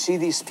when you see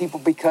these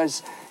people,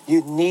 because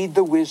you need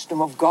the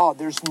wisdom of God.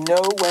 There's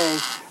no way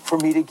for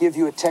me to give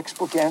you a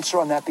textbook answer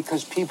on that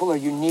because people are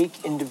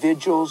unique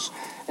individuals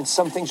and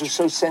some things are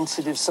so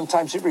sensitive.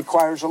 Sometimes it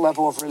requires a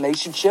level of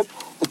relationship,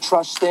 the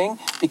trust thing,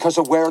 because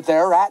of where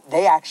they're at.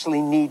 They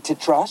actually need to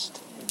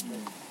trust.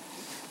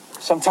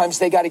 Sometimes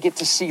they got to get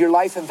to see your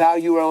life and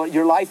value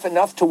your life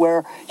enough to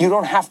where you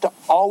don't have to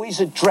always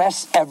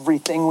address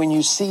everything when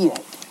you see it.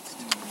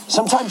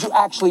 Sometimes you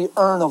actually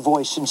earn a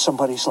voice in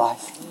somebody's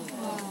life.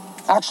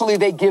 Actually,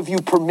 they give you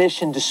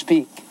permission to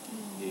speak.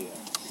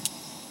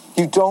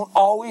 You don't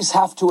always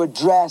have to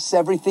address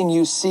everything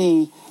you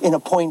see in a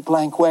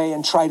point-blank way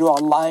and try to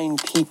align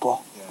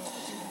people.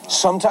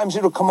 Sometimes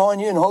it'll come on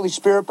you in Holy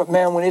Spirit, but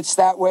man, when it's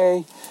that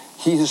way,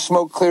 the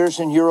smoke clears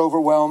and you're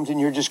overwhelmed and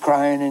you're just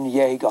crying and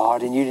yay,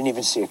 God, and you didn't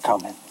even see it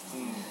coming.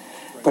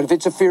 But if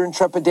it's a fear and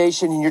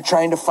trepidation and you're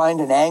trying to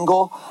find an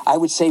angle, I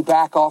would say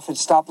back off and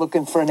stop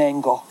looking for an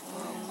angle.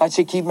 I'd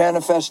say keep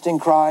manifesting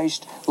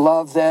Christ,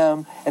 love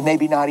them, and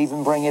maybe not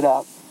even bring it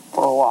up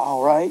for a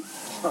while, right?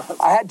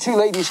 I had two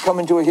ladies come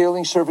into a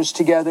healing service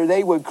together.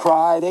 They would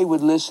cry. They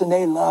would listen.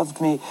 They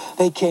loved me.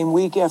 They came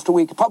week after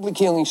week. Public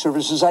healing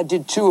services, I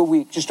did 2 a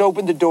week. Just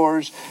opened the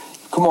doors.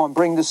 Come on,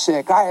 bring the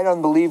sick. I had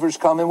unbelievers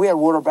coming. We had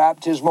water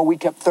baptismal. We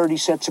kept 30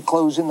 sets of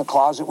clothes in the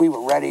closet. We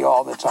were ready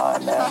all the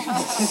time, man.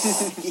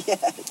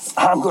 Yes.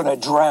 I'm going to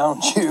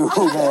drown you,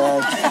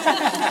 man.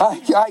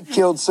 I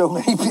killed so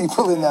many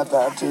people in that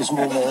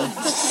baptismal, man.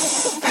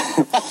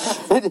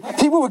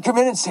 People would come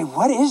in and say,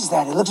 what is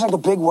that? It looks like a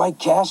big white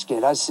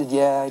casket. I said,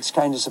 yeah, it's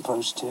kind of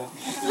supposed to.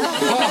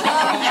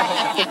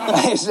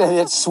 I said,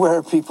 it's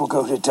where people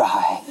go to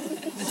die.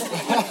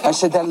 I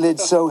said, that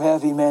lid's so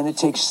heavy, man, it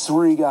takes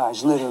 3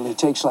 guys, literally. It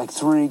takes like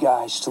 3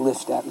 guys to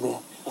lift that lid.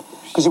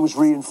 Because it was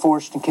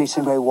reinforced in case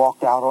anybody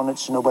walked out on it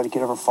so nobody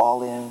could ever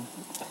fall in.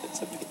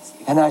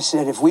 And I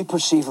said, if we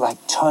perceive like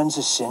tons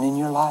of sin in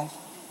your life,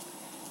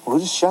 we'll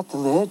just shut the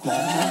lid,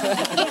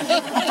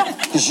 man.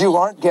 Because you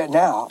aren't getting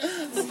out.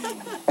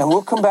 And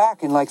we'll come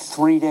back in like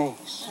 3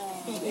 days.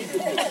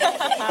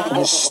 And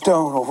the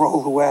stone will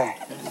roll away.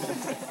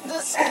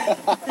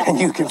 And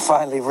you can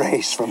finally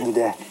raise from the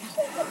dead.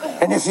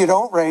 And if you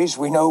don't raise,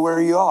 we know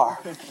where you are.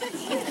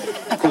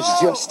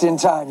 Because just in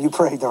time, you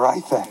prayed the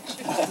right things.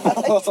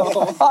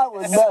 I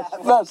would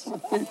mess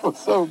with people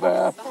so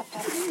bad.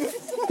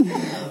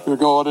 You're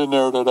going in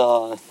there to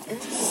die.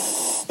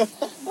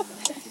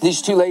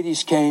 These 2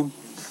 ladies came.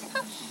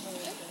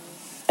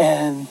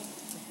 And,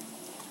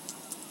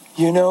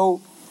 you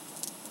know,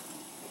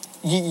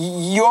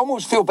 you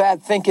almost feel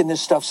bad thinking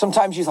this stuff.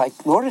 Sometimes you're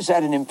like, Lord, is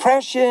that an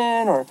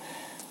impression? Or,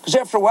 because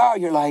after a while,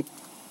 you're like,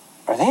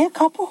 are they a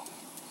couple?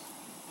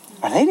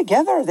 Are they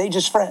together or are they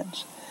just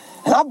friends?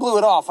 And I blew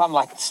it off. I'm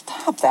like,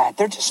 stop that.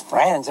 They're just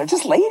friends. They're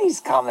just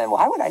ladies coming.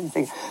 Why would I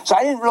think? So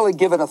I didn't really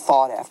give it a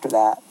thought after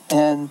that.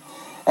 And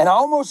I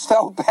almost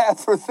felt bad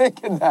for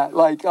thinking that.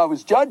 Like I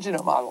was judging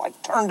them. I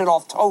like turned it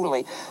off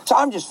totally. So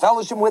I'm just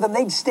fellowshipping with them.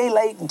 They'd stay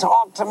late and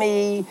talk to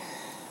me.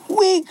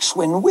 Weeks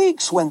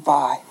went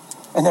by.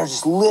 And they're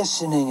just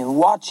listening and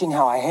watching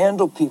how I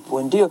handle people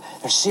and deal.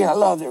 They're seeing I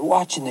love. They're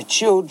watching the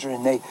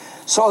children. They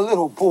saw a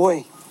little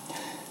boy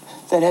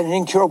that had an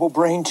incurable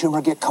brain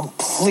tumor get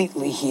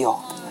completely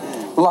healed.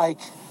 Like,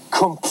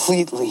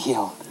 completely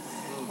healed.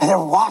 And they're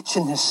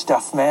watching this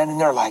stuff, man, and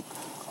they're like,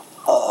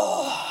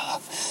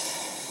 ugh.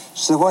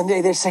 So one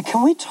day they say,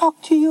 can we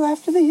talk to you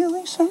after the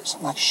healing service?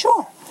 I'm like,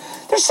 sure.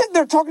 They're sitting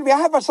there talking to me. I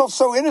had myself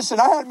so innocent.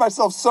 I had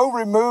myself so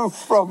removed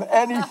from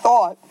any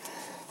thought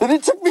that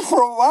it took me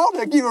for a while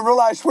to even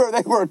realize where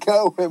they were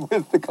going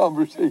with the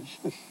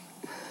conversation.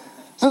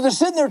 So they're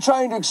sitting there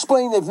trying to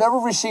explain they've never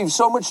received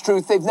so much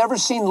truth. They've never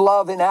seen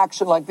love in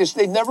action like this.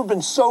 They've never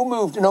been so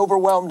moved and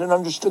overwhelmed and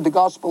understood the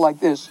gospel like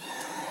this.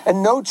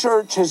 And no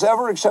church has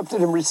ever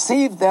accepted and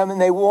received them, and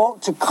they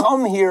want to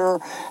come here,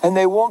 and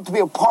they want to be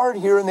a part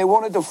here, and they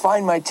wanted to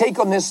find my take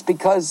on this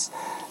because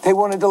they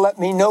wanted to let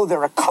me know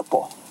they're a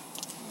couple.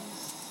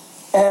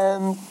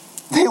 And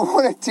they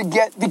wanted to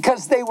get,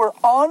 because they were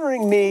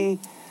honoring me,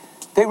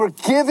 they were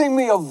giving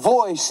me a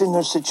voice in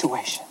their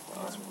situation.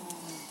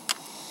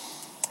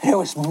 And it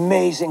was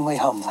amazingly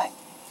humbling.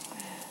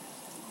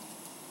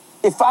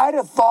 If I'd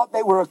have thought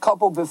they were a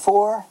couple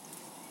before,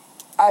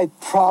 I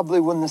probably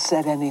wouldn't have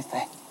said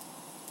anything.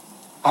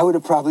 I would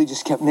have probably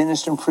just kept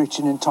ministering,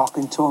 preaching, and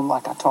talking to them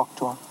like I talked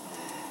to them.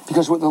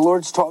 Because what the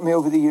Lord's taught me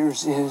over the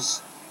years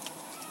is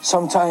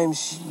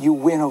sometimes you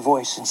win a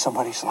voice in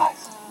somebody's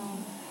life.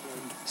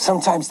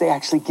 Sometimes they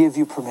actually give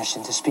you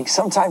permission to speak.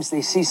 Sometimes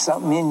they see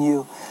something in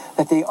you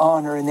that they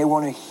honor and they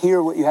want to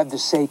hear what you have to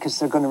say because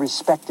they're going to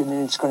respect it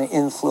and it's going to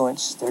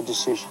influence their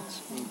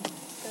decisions.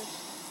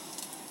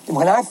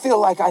 When I feel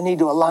like I need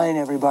to align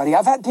everybody,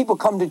 I've had people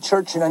come to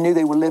church and I knew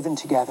they were living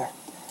together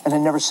and I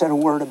never said a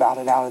word about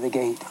it out of the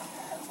gate.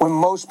 When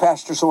most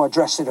pastors will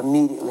address it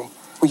immediately.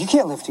 Well, you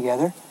can't live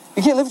together.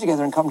 You can't live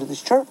together and come to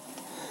this church.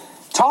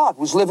 Todd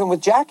was living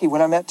with Jackie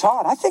when I met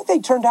Todd. I think they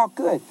turned out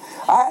good.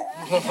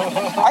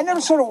 I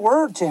never said a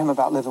word to him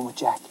about living with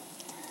Jackie.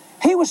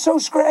 He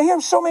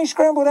had so many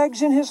scrambled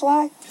eggs in his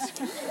life.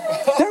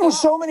 There was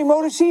so many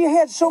motives. He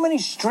had so many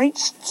street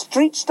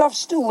stuff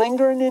still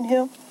lingering in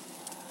him.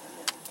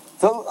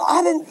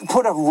 I didn't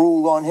put a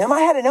rule on him.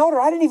 I had an elder.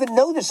 I didn't even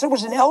know this. There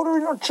was an elder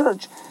in our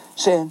church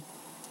saying,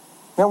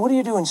 man, what are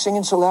you doing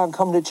singing so loud and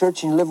coming to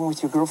church and you're living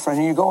with your girlfriend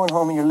and you're going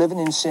home and you're living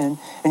in sin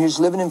and you're just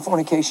living in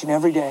fornication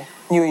every day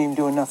and you ain't even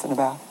doing nothing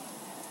about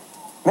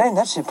it? Man,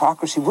 that's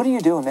hypocrisy. What are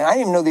you doing, man? I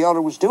didn't even know the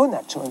elder was doing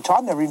that to him.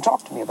 Todd never even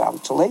talked to me about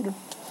it till later.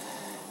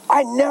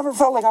 I never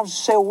felt like I was to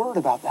say a word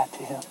about that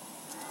to him.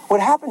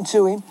 What happened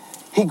to him,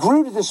 he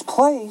grew to this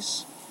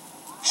place.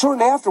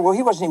 Shortly after, well,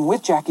 he wasn't even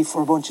with Jackie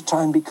for a bunch of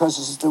time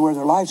because of where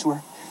their lives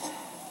were.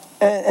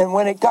 And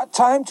when it got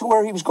time to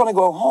where he was going to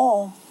go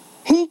home,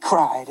 he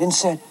cried and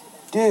said,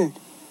 dude,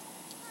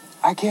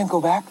 I can't go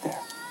back there.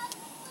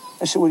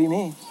 I said, what do you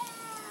mean?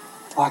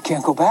 Well, I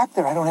can't go back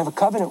there. I don't have a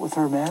covenant with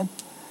her, man.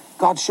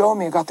 God showed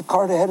me I got the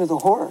cart ahead of the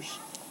horse.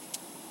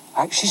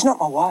 She's not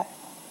my wife.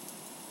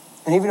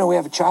 And even though we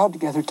have a child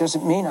together, it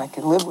doesn't mean I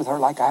can live with her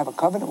like I have a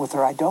covenant with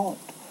her. I don't.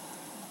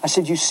 I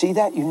said, you see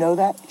that? You know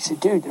that? He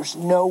said, dude, there's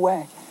no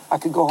way I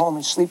could go home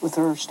and sleep with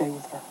her or stay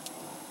with her.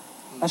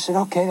 I said,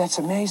 okay, that's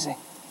amazing.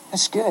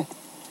 That's good.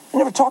 I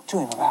never talked to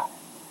him about it.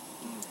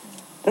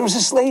 There was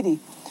this lady.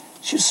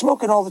 She was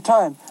smoking all the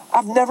time.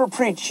 I've never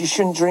preached, you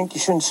shouldn't drink, you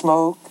shouldn't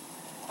smoke.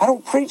 I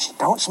don't preach,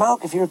 don't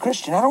smoke if you're a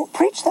Christian. I don't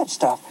preach that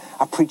stuff.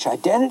 I preach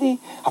identity.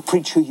 I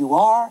preach who you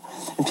are.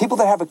 And people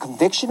that have a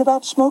conviction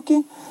about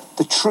smoking,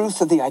 the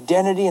truth of the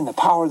identity and the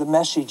power of the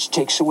message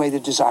takes away the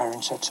desire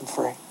and sets them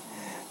free.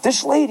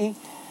 This lady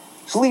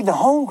was leading a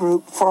home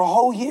group for a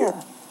whole year.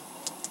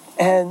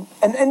 And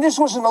this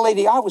wasn't a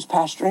lady I was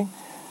pastoring.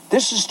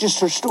 This is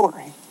just her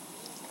story.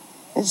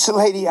 It's a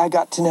lady I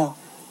got to know.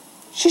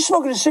 She's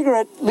smoking a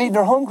cigarette, leading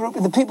her home group,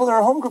 and the people in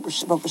her home group are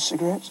smoking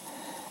cigarettes.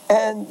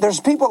 And there's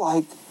people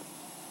like,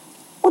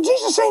 well,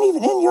 Jesus ain't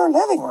even in your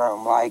living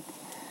room. Like,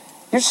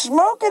 you're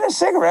smoking a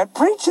cigarette,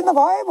 preaching the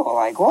Bible.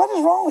 Like, what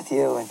is wrong with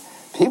you? And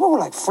people were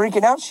like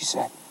freaking out, she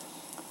said.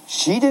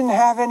 She didn't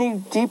have any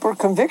deeper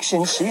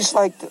conviction. She's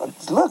like,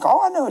 look,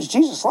 all I know is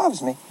Jesus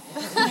loves me.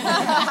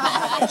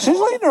 She's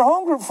leading her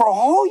home group for a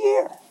whole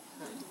year.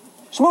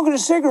 Smoking a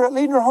cigarette,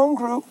 leading her home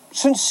group,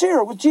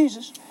 sincere with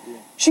Jesus.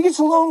 She gets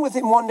alone with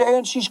him one day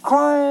and she's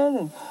crying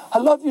and I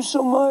love you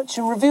so much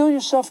and reveal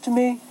yourself to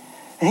me.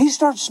 And he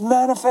starts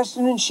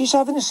manifesting and she's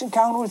having this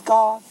encounter with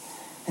God.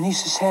 And he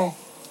says, hey,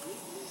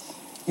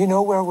 you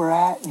know where we're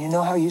at and you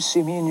know how you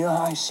see me and you know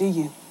how I see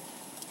you.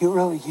 You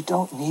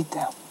don't need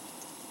them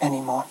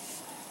anymore.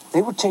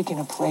 They were taking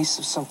a place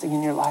of something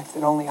in your life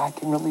that only I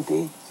can really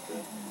be.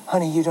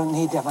 Honey, you don't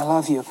need them. I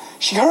love you.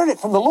 She heard it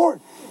from the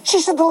Lord.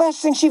 She said the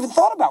last thing she even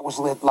thought about was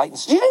lighting.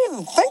 She didn't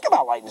even think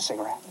about lighting a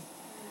cigarette.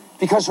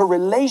 Because her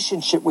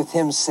relationship with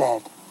him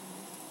said,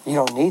 you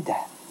don't need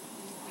that.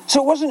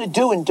 So it wasn't a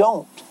do and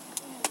don't.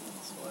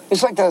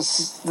 It's like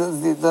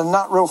the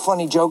not real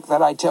funny joke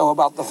that I tell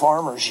about the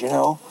farmers, you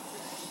know.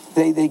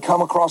 They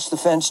come across the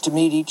fence to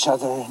meet each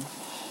other.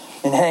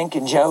 And Hank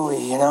and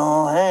Joey, you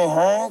know. Hey,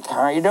 Hank,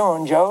 how you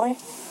doing, Joey?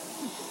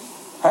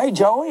 Hey,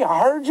 Joey,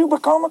 I heard you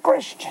become a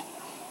Christian.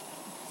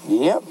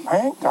 Yep,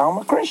 Hank, I'm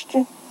a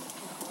Christian.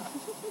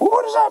 Well,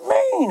 what does that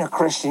mean, a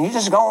Christian? You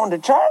just going to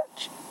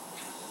church?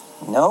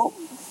 No,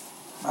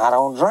 I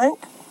don't drink,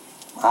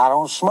 I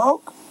don't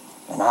smoke,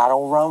 and I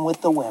don't run with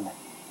the women.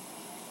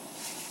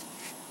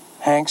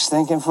 Hank's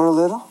thinking for a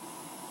little.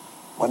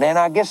 Well, then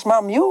I guess my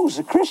mule's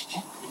a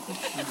Christian.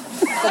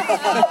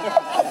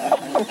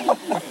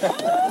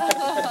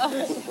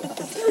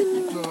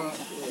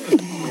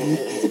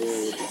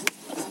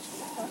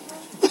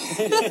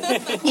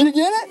 Did you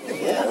get it?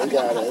 Yeah, we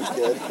got it. It's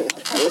good.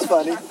 It was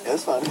funny. It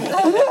was funny.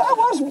 It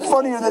was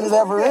funnier than it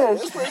ever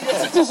is.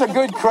 It's just a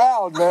good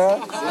crowd,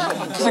 man.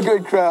 It's a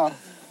good crowd.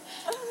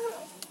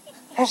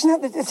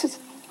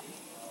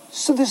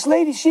 So this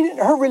lady,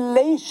 her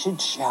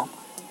relationship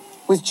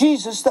with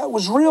Jesus that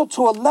was real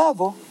to a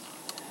level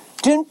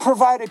didn't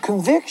provide a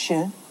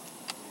conviction.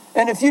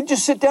 And if you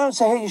just sit down and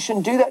say, hey, you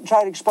shouldn't do that and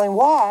try to explain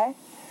why,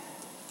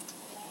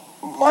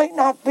 might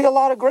not be a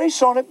lot of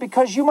grace on it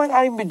because you might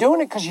not even be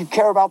doing it because you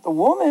care about the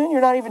woman. You're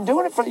not even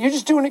doing it you're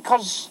just doing it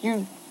because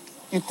you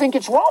think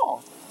it's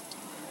wrong.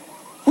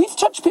 We've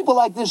touched people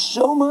like this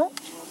so much.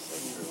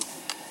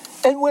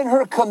 And when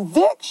her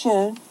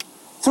conviction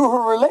through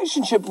her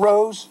relationship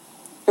rose,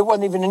 it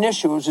wasn't even an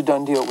issue. It was a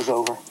done deal. It was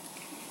over.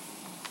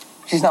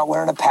 She's not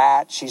wearing a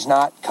patch. She's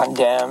not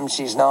condemned.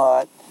 She's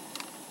not.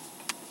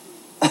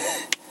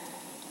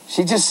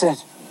 She just said,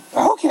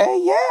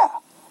 okay, yeah,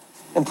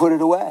 and put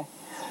it away.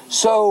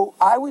 So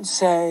I would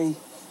say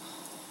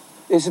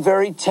it's a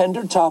very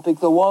tender topic.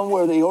 The one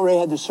where they already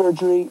had the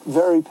surgery,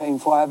 very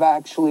painful. I'm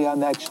actually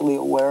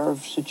aware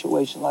of a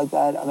situation like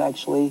that. I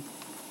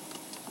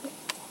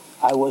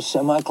was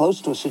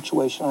semi-close to a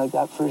situation like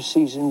that for a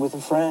season with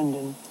a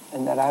friend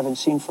and that I haven't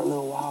seen for a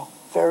little while.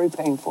 Very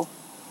painful,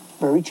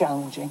 very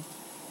challenging,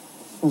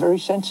 and very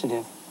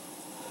sensitive.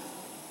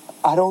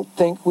 I don't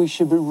think we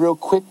should be real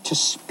quick to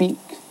speak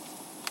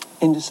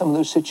into some of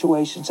those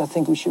situations. I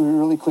think we should be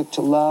really quick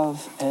to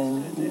love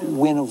and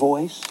win a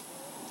voice.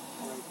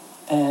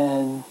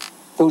 And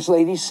those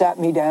ladies sat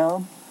me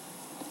down.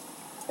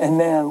 And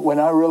then when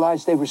I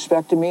realized they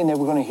respected me and they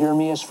were going to hear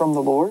me as from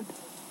the Lord,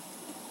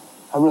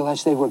 I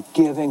realized they were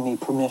giving me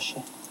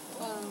permission.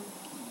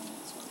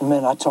 And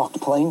then I talked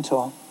plain to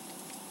them.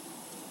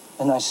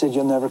 And I said,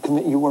 you'll never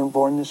commit. You weren't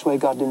born this way.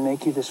 God didn't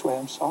make you this way.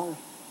 I'm sorry.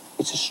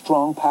 It's a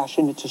strong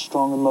passion. It's a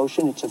strong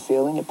emotion. It's a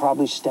feeling. It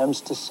probably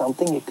stems to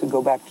something. It could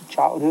go back to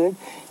childhood.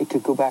 It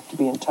could go back to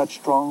being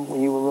touched strong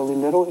when you were really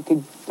little.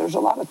 There's a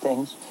lot of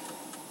things.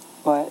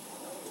 But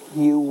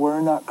you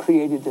were not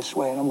created this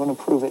way, and I'm going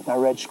to prove it. And I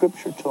read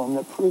scripture to them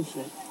that proves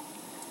it.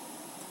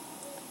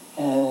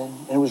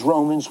 And it was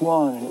Romans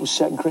 1, and it was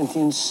 2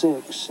 Corinthians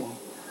 6. And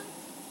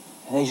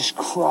they just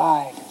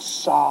cried and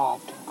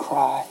sobbed and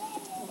cried.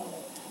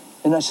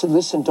 And I said,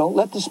 listen, don't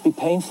let this be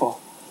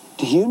painful.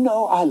 Do you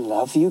know I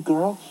love you,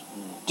 girls?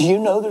 Do you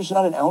know there's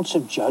not an ounce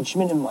of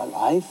judgment in my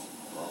life?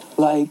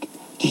 Like,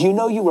 do you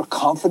know you were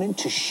confident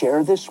to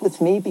share this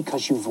with me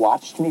because you've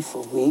watched me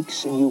for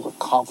weeks and you were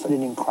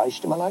confident in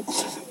Christ in my life?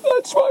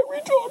 That's why we're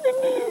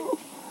talking to you.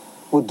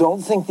 Well,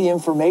 don't think the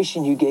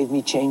information you gave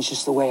me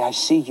changes the way I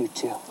see you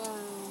two.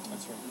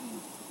 That's right.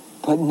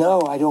 But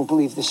no, I don't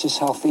believe this is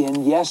healthy.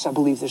 And yes, I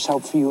believe there's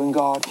help for you in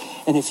God.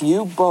 And if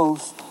you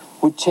both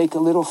would take a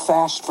little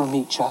fast from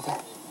each other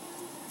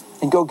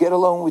and go get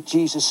alone with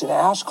Jesus and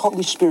ask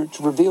Holy Spirit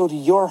to reveal to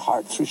your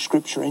heart through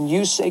Scripture, and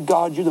you say,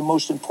 God, you're the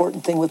most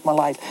important thing with my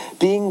life.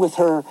 Being with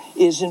her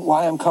isn't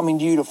why I'm coming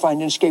to you to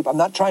find an escape. I'm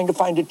not trying to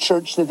find a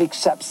church that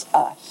accepts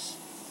us.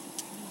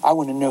 I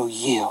want to know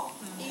you.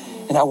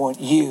 And I want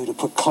you to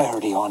put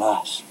clarity on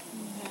us.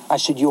 I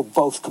said, you'll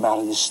both come out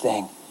of this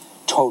thing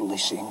totally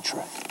seeing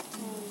truth.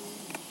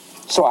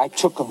 So I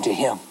took them to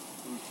him.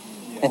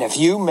 And if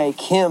you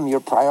make him your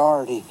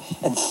priority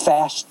and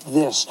fast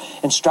this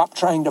and stop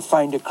trying to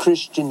find a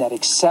Christian that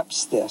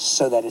accepts this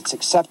so that it's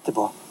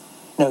acceptable,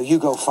 no, you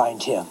go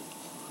find him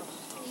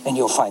and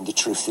you'll find the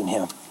truth in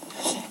him.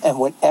 And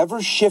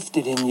whatever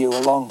shifted in you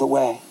along the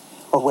way,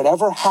 or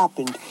whatever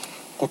happened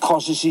that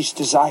causes these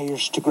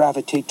desires to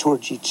gravitate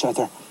towards each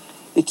other,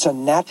 it's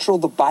unnatural.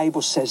 The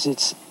Bible says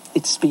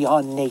it's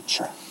beyond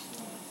nature.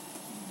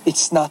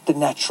 It's not the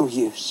natural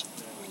use.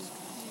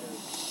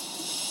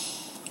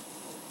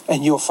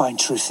 And you'll find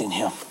truth in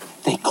him.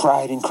 They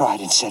cried and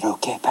cried and said,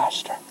 okay,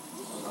 Pastor.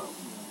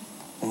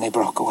 And they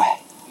broke away.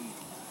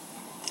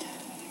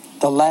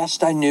 The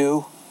last I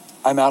knew,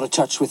 I'm out of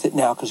touch with it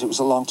now because it was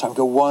a long time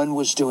ago. One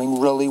was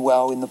doing really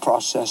well in the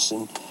process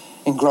and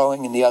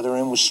growing, and the other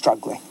one was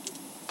struggling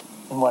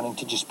and wanting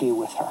to just be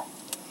with her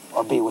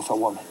or be with a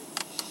woman.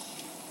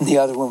 And the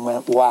other one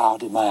went, wow,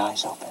 did my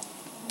eyes open.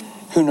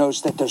 Who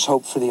knows that there's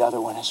hope for the other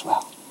one as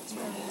well?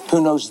 Who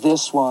knows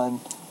this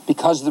one,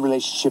 because of the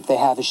relationship they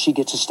have, as she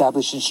gets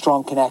established and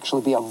strong, can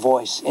actually be a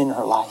voice in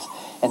her life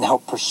and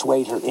help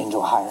persuade her into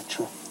a higher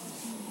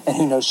truth. And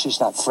who knows she's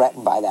not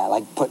threatened by that,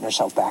 like putting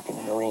herself back in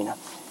an arena.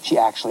 She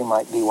actually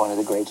might be one of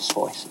the greatest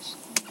voices.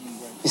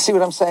 You see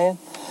what I'm saying?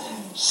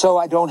 So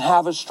I don't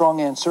have a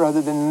strong answer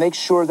other than make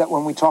sure that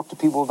when we talk to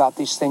people about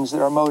these things,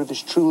 that our motive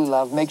is truly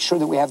love. Make sure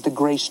that we have the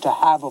grace to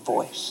have a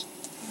voice.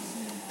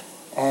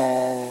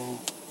 And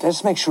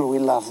just make sure we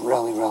love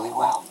really, really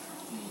well.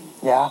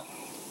 Yeah?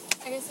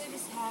 I guess I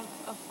just have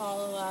a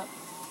follow-up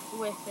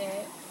with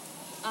it.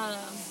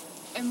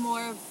 And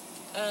more of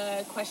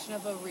a question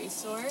of a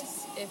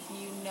resource, if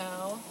you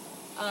know.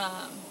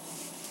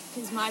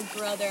 Because my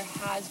brother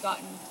has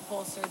gotten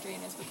full surgery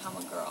and has become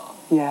a girl.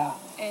 Yeah.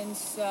 And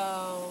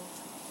so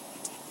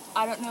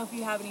I don't know if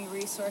you have any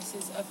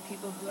resources of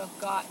people who have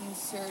gotten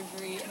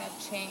surgery and have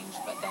changed,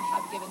 but then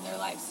have given their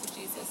lives to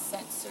Jesus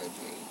since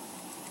surgery.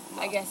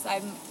 I guess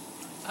I'm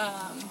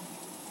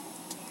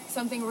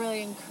something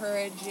really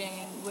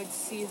encouraging would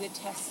see the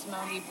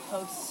testimony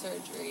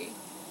post-surgery,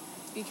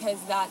 because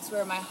that's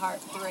where my heart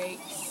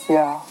breaks.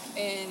 Yeah.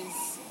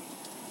 Is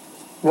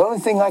the only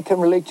thing I can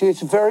relate to.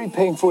 It's very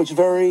painful. It's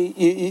very,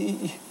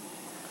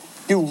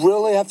 you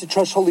really have to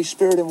trust Holy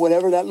Spirit, and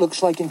whatever that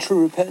looks like in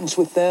true repentance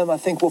with them, I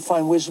think we'll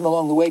find wisdom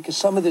along the way, because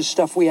some of this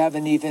stuff we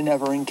haven't even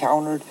ever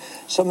encountered.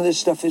 Some of this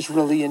stuff is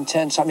really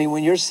intense. I mean,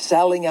 when you're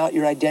selling out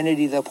your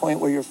identity to the point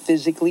where you're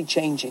physically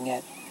changing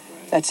it,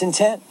 that's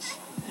intense.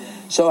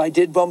 So I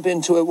did bump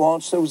into it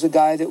once. There was a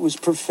guy that was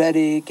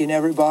prophetic, and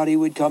everybody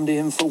would come to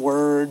him for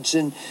words,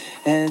 and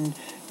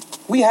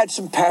we had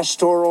some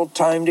pastoral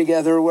time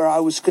together where I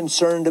was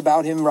concerned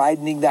about him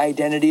riding the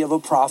identity of a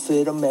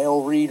prophet, a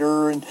male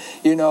reader, and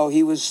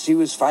he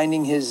was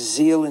finding his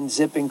zeal and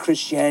zip in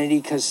Christianity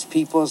because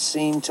people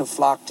seemed to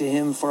flock to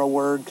him for a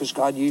word because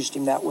God used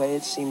him that way,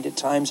 it seemed at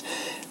times.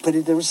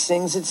 But there was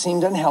things that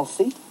seemed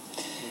unhealthy,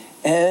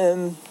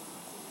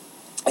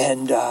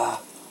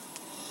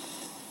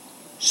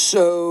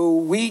 so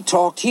we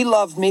talked. He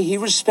loved me. He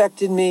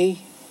respected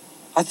me.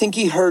 I think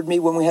he heard me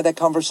when we had that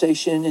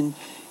conversation, and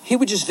he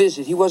would just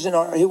visit.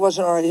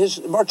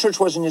 Our church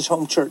wasn't his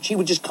home church. He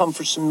would just come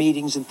for some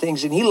meetings and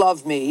things, and he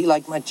loved me. He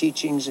liked my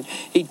teachings, and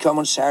he'd come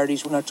on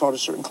Saturdays when I taught a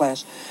certain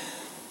class.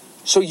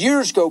 So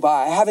years go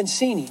by. I haven't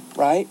seen him,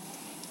 right?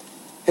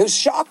 It was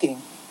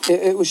shocking.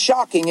 It was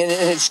shocking, and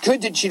it's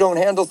good that you don't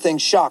handle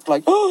things shocked.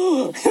 Like,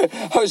 oh,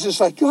 I was just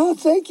like, oh,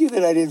 thank you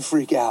that I didn't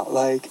freak out.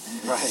 Like,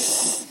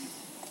 right.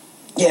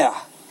 Yeah.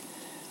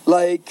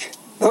 Like,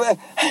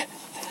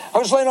 I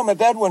was laying on my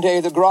bed one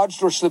day, the garage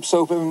door slips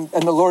open,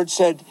 and the Lord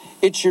said,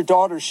 it's your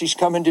daughter. She's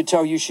coming to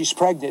tell you she's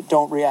pregnant.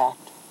 Don't react.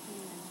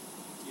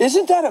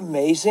 Isn't that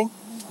amazing?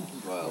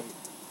 Wow.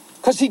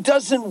 Because he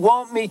doesn't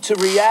want me to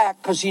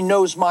react because he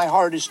knows my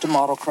heart is to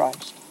model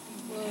Christ.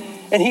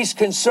 And he's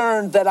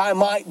concerned that I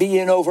might be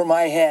in over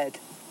my head.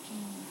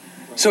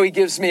 So he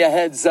gives me a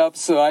heads up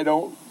so I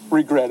don't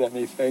regret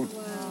anything.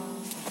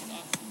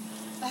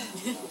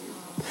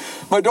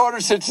 My daughter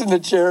sits in the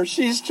chair.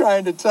 She's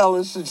trying to tell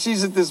us, and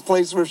she's at this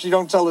place where if she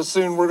don't tell us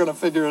soon, we're going to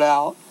figure it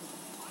out.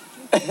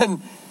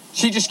 And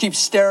she just keeps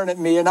staring at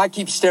me, and I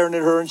keep staring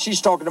at her, and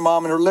she's talking to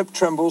Mom, and her lip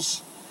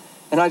trembles.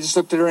 And I just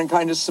looked at her and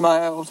kind of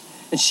smiled.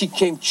 And she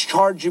came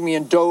charging me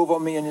and dove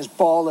on me and is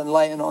bawling,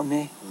 laying on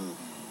me.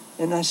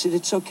 And I said,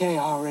 it's okay,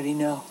 I already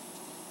know.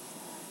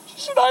 She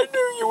said, I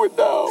knew you would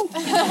know.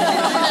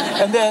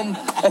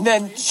 and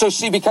then, so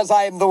see, because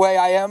I am the way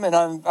I am, and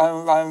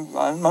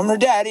I'm her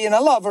daddy, and I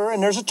love her,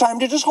 and there's a time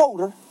to just hold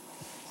her.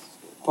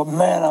 But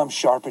man, I'm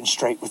sharp and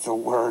straight with the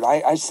word.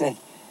 I said,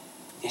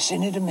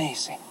 isn't it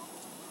amazing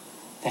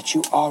that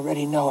you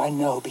already know? I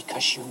know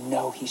because you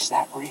know he's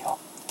that real.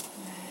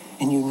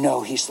 And you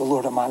know he's the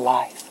Lord of my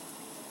life.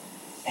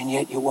 And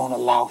yet you won't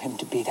allow him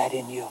to be that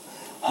in you.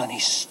 Honey,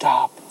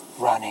 stop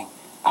running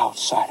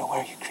outside of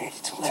where you're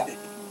created to live.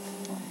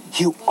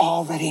 You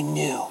already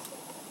knew.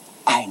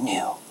 I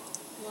knew.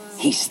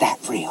 He's that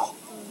real.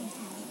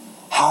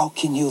 How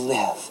can you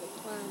live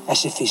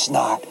as if he's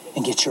not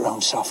and get your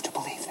own self to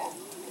believe that?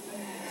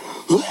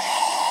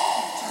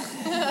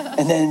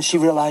 And then she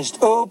realized,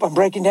 oh, I'm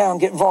breaking down,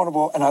 getting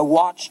vulnerable. And I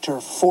watched her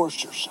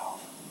force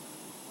herself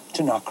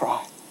to not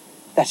cry.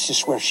 That's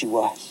just where she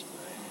was.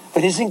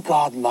 But isn't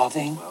God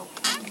loving?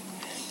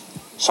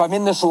 So I'm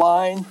in this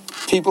line.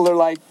 People are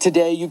like,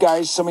 today, you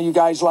guys, some of you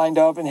guys lined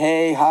up and,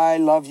 hey, hi,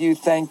 love you,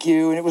 thank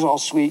you. And it was all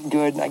sweet and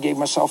good. And I gave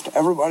myself to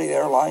everybody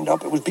there lined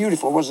up. It was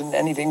beautiful. It wasn't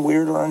anything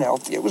weird or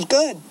unhealthy. It was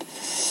good.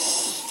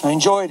 I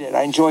enjoyed it.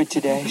 I enjoyed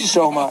today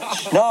so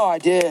much. No, I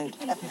did.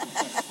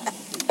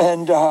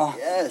 And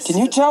yes. Can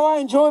you tell I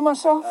enjoy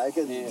myself? I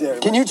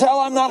can you tell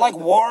I'm not like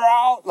wore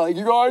out? Like,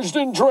 you guys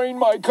didn't drain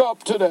my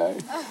cup today.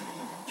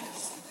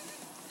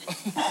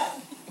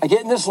 I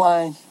get in this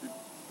line.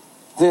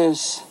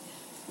 This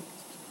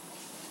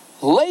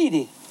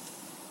lady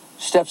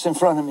steps in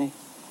front of me.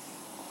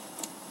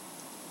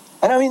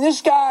 And I mean,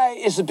 this guy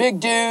is a big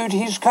dude.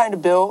 He's kind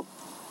of built.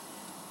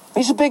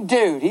 He's a big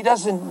dude. He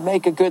doesn't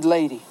make a good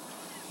lady.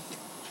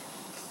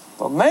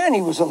 But man,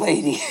 he was a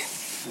lady.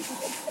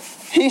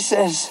 He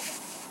says,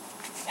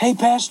 hey,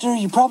 Pastor,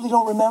 you probably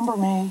don't remember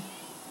me.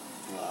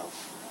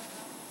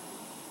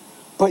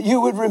 But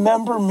you would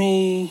remember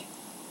me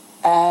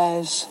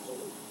as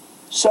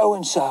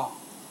so-and-so.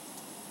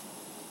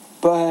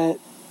 But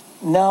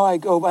now I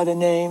go by the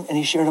name, and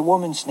he shared a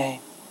woman's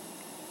name.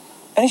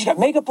 And he's got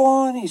makeup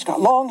on, he's got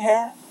long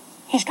hair,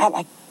 he's got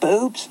like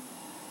boobs.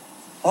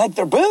 Like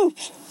they're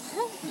boobs.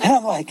 And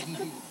I'm like,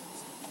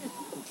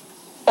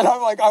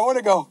 I want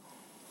to go,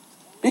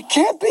 it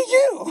can't be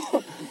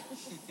you.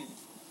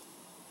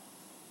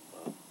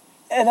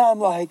 And I'm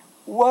like,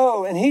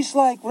 whoa. And he's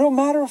like, real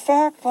matter of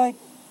fact, like,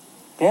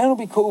 Dan will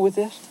be cool with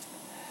this.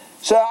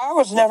 So I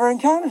was never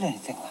encountered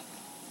anything like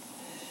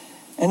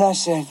that. And I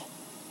said,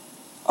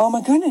 oh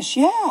my goodness,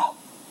 yeah.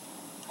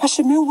 I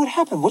said, man, what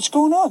happened? What's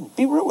going on?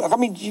 Be real. I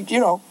mean, you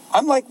know,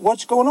 I'm like,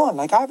 what's going on?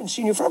 Like, I haven't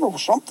seen you forever. Well,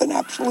 something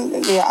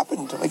absolutely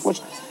happened. Like,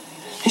 what's...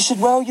 He said,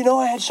 well, you know,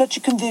 I had such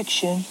a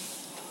conviction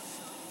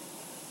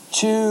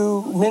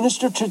to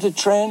minister to the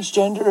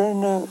transgender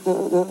and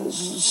the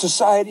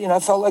society, and I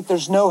felt like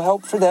there's no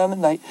help for them,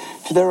 and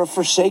they're a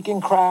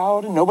forsaken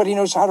crowd, and nobody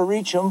knows how to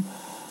reach them.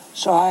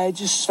 So I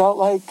just felt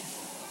like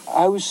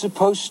I was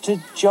supposed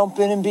to jump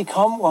in and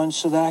become one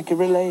so that I could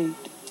relate.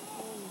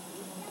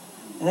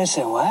 And I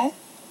said, what?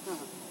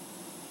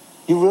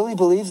 You really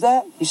believe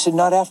that? He said,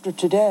 not after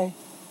today.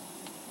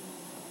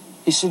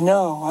 He said,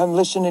 no, I'm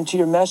listening to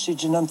your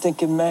message, and I'm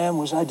thinking, man,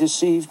 was I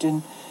deceived,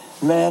 and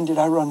man, did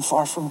I run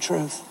far from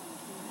truth.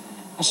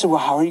 I said, well,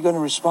 how are you going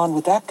to respond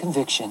with that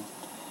conviction?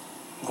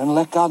 I'm going to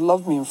let God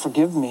love me and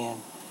forgive me,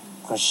 and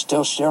I'm going to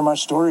still share my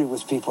story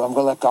with people. I'm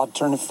going to let God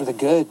turn it for the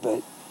good,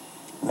 but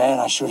man,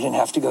 I sure didn't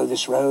have to go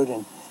this road,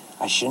 and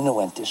I shouldn't have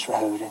went this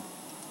road,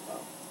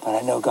 but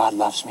I know God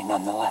loves me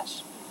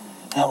nonetheless.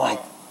 And I'm like,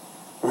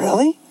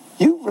 really?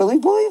 You really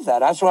believe that?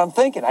 That's what I'm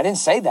thinking. I didn't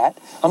say that.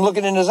 I'm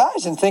looking in his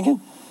eyes and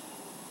thinking,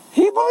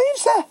 he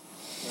believes that.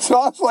 So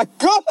I was like,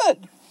 good.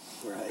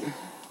 Right.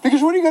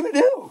 Because what are you going to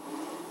do?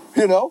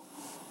 You know?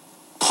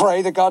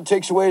 Pray that God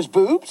takes away his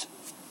boobs?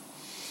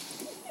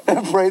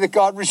 And pray that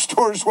God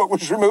restores what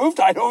was removed?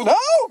 I don't know.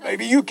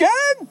 Maybe you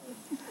can.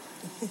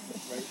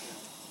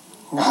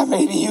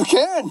 Maybe you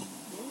can.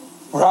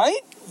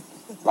 Right?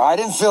 I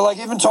didn't feel like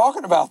even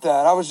talking about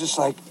that. I was just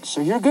like, so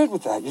you're good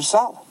with that. You're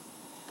solid.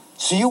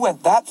 So you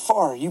went that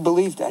far. You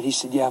believed that. He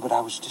said, yeah, but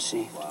I was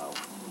deceived. Wow.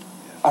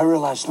 I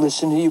realized,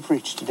 listen to you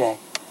preach today.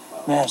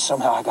 Man,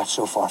 somehow I got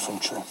so far from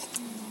truth.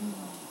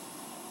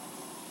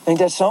 Ain't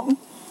that something?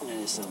 That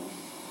is something.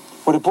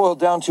 What it boiled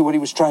down to, what he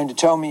was trying to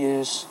tell me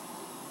is,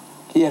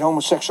 he had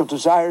homosexual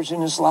desires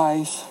in his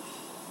life.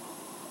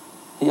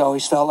 He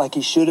always felt like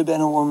he should have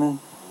been a woman.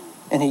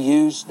 And he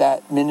used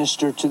that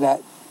minister to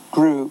that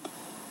group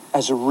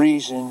as a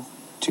reason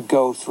to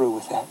go through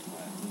with that.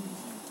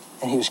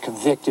 And he was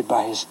convicted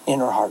by his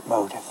inner heart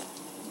motive.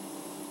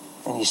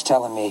 And he's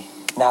telling me,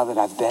 now that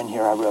I've been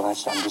here, I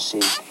realized I'm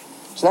deceived.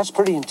 So that's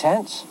pretty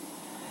intense.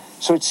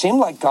 So it seemed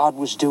like God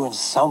was doing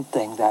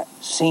something that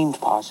seemed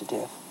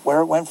positive.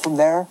 Where it went from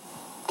there,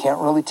 can't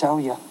really tell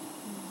you.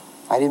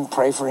 I didn't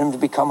pray for him to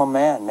become a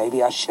man.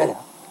 Maybe I should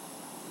have.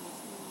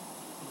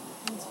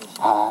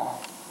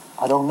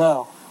 I don't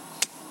know.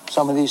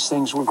 Some of these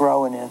things we're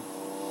growing in.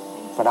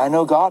 But I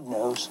know God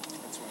knows.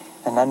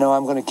 And I know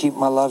I'm going to keep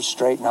my love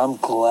straight, and I'm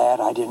glad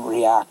I didn't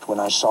react when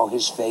I saw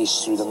his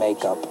face through the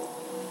makeup.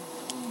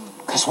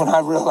 Because when I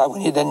realized,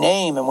 when he had the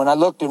name, and when I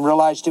looked and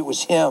realized it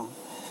was him,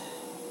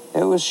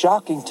 it was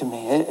shocking to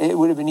me. It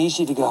would have been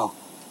easy to go,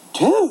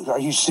 dude, are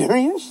you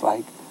serious?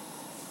 Like,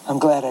 I'm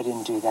glad I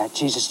didn't do that.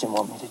 Jesus didn't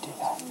want me to do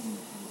that.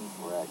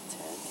 We're at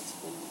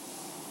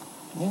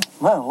 10. Yeah,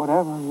 man,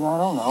 whatever. I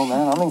don't know,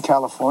 man. I'm in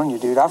California,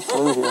 dude. I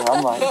flew here.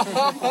 I'm like,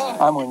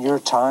 I'm on your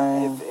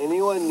time. If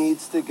anyone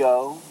needs to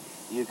go,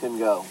 you can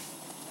go.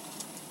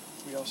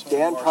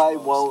 Dan probably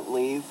won't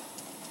leave.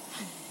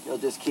 He'll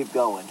just keep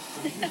going.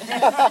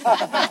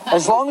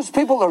 As long as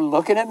people are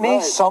looking at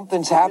me,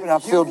 something's happening. I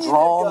feel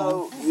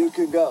drawn. You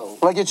can go.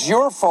 Like it's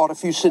your fault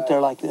if you sit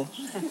there like this.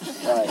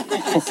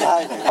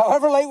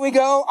 However late we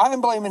go, I'm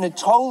blaming it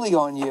totally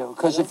on you.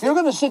 Because if you're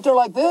going to sit there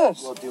like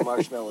this... We'll do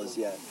marshmallows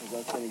yet.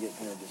 That's going to get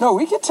kind of... No,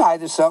 we could tie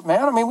this up,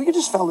 man. I mean, we could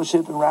just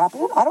fellowship and wrap it.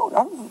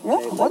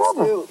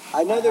 Whatever.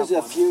 I know there's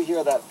a few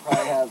here that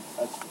probably have...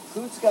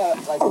 Who's got,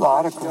 like, a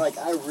lot of you're like,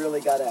 I really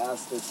got to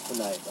ask this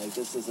tonight. Like,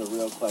 this is a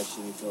real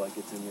question. You feel like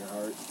it's in your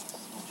heart.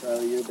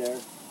 Charlie, you're there.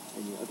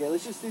 Okay,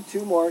 let's just do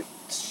 2 more.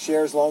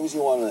 Share as long as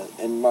you want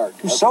to. And Mark.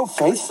 You're so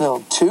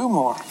faith-filled. 2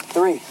 more.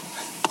 3.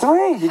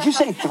 3? Did you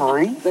say 3?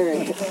 3.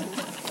 All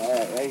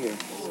right, right here.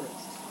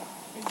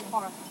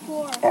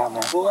 4. Yeah,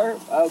 man. 4?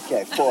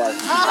 Okay, 4.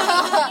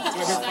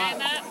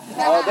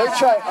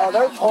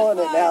 They're pulling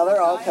it now.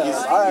 They're all coming.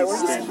 All right, we're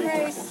just...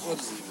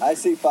 I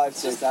see 5,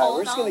 6. All right,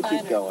 we're just going to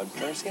keep going.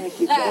 We're just going to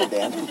keep going,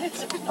 Dan.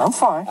 I'm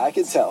fine. I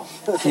can tell.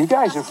 You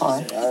guys are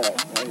fine. All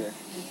right, right here.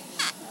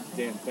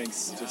 Dan,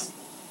 thanks. Just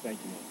thank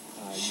you.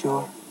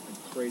 Sure. A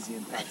crazy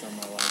impact on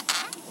my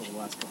life over the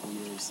last couple of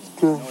years. And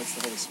Good. I know it's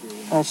the Holy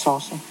Spirit. That's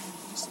awesome.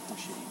 Just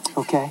appreciate it.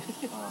 Okay.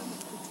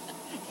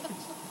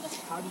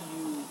 How do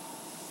you...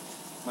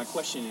 My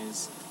question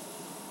is,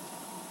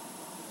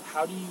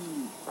 how do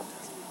you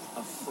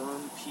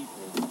affirm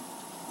people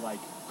like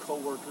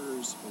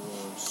coworkers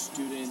or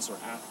students or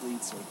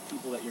athletes or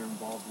people that you're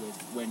involved with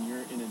when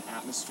you're in an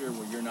atmosphere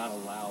where you're not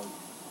allowed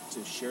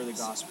to share the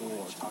gospel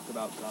or talk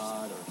about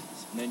God or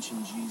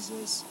mention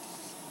Jesus?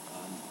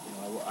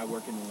 I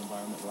work in an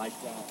environment like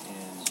that,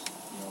 and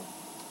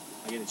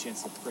I get a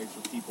chance to pray for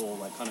people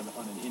like kind of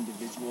on an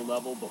individual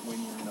level, but when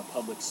you're in a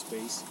public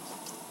space,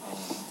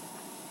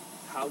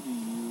 how do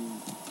you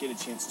get a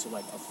chance to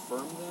like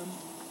affirm them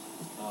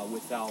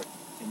without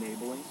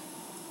enabling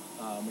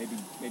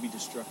maybe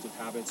destructive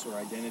habits or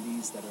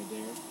identities that are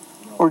there?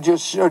 Or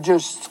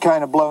just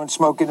kind of blowing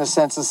smoke in the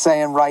sense of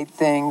saying right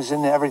things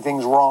and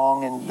everything's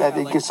wrong, and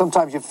because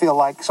sometimes you feel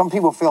like some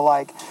people feel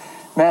like,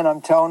 man,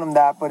 I'm telling them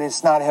that, but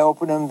it's not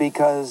helping them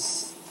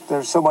because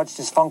there's so much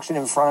dysfunction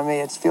in front of me.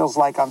 It feels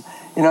like I'm,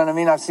 you know what I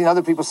mean? I've seen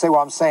other people say,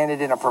 well, I'm saying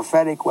it in a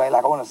prophetic way,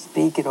 like I want to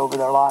speak it over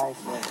their life.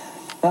 Right.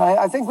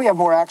 I think we have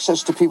more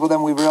access to people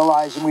than we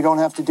realize, and we don't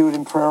have to do it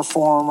in prayer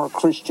form or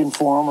Christian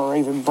form or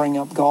even bring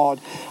up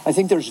God. I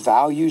think there's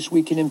values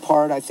we can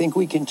impart. I think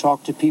we can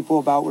talk to people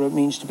about what it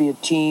means to be a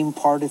team,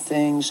 part of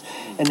things,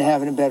 and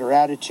having a better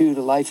attitude,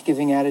 a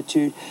life-giving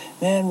attitude.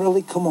 Man,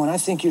 really, come on. I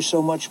think you're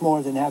so much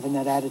more than having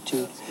that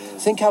attitude.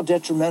 Think how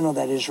detrimental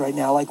that is right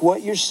now. Like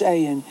what you're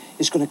saying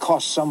is going to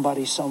cost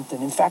somebody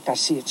something. In fact, I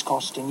see it's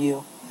costing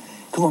you.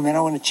 Come on, man,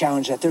 I want to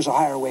challenge that. There's a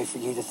higher way for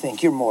you to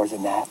think. You're more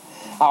than that.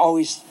 I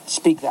always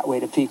speak that way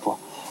to people.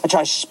 I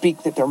try to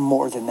speak that they're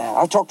more than that.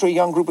 I talk to a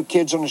young group of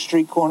kids on the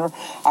street corner.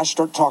 I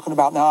start talking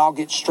about, now I'll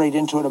get straight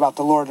into it about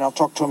the Lord, and I'll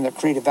talk to them that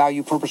creative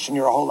value, purpose, and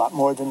you're a whole lot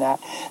more than that.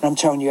 And I'm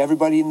telling you,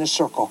 everybody in this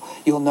circle,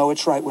 you'll know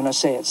it's right when I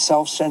say it.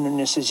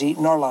 Self-centeredness is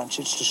eating our lunch.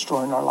 It's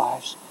destroying our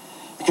lives.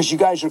 Because you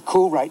guys are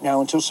cool right now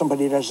until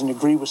somebody doesn't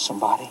agree with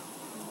somebody.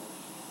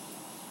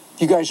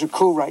 You guys are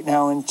cool right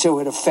now until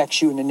it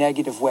affects you in a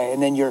negative way.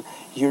 And then you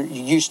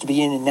used to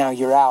be in and now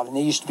you're out. And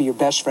they used to be your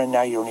best friend,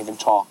 now you don't even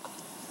talk.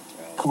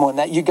 Come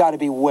on, you got to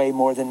be way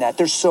more than that.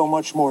 There's so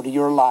much more to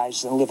your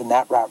lives than living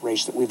that rat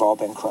race that we've all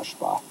been crushed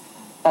by.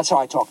 That's how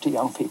I talk to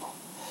young people.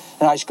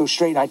 And I just go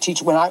straight. And I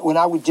teach, when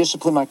I would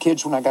discipline my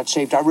kids when I got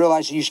saved, I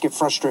realized I used to get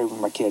frustrated with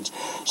my kids.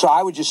 So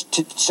I would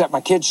just set my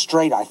kids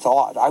straight, I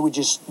thought. I would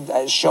just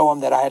show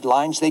them that I had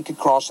lines they could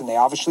cross, and they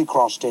obviously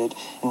crossed it,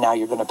 and now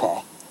you're going to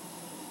pay.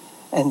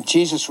 And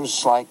Jesus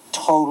was like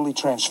totally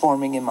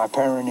transforming in my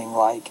parenting,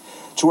 like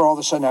to where all of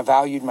a sudden I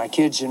valued my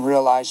kids and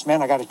realized,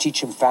 man, I got to teach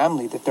them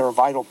family, that they're a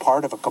vital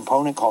part of a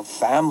component called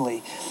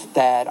family,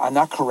 that I'm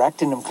not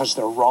correcting them because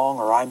they're wrong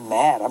or I'm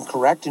mad. I'm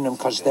correcting them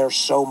because they're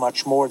so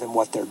much more than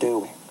what they're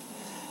doing.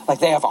 Like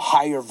they have a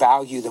higher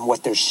value than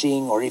what they're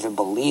seeing or even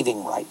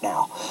believing right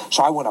now.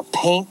 So I want to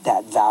paint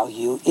that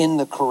value in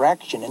the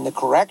correction, and the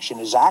correction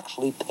is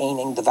actually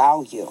painting the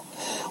value.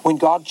 When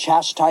God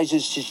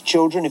chastises his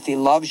children, if he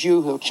loves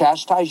you, he'll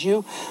chastise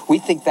you. We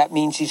think that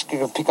means he's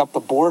going to pick up the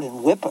board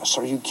and whip us.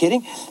 Are you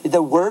kidding?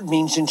 The word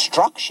means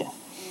instruction.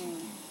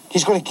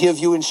 He's going to give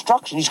you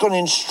instruction. He's going to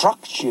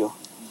instruct you,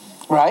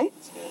 right?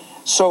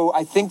 So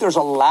I think there's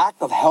a lack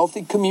of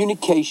healthy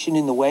communication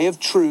in the way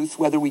of truth,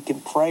 whether we can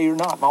pray or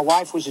not. My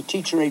wife was a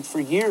teacher aide for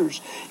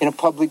years in a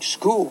public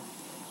school.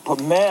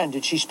 But man,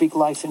 did she speak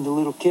life into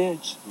little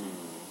kids.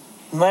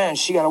 Man,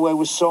 she got away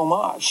with so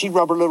much. She'd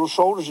rub her little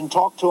shoulders and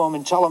talk to them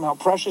and tell them how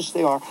precious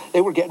they are. They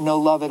were getting no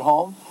love at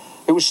home.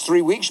 It was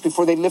 3 weeks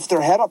before they lift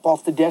their head up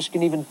off the desk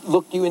and even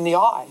look you in the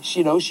eyes.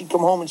 You know, she'd come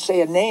home and say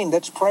a name.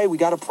 Let's pray. We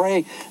got to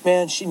pray.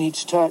 Man, she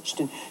needs touched.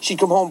 And she'd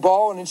come home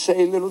bawling and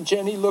say, little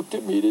Jenny looked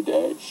at me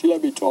today. She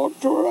let me talk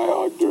to her. I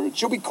hugged her. And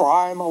she'll be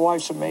crying. My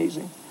wife's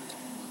amazing.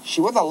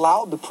 She wasn't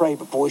allowed to pray,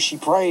 but boy, she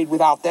prayed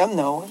without them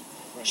knowing.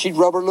 She'd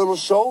rub her little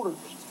shoulders.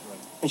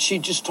 And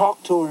she'd just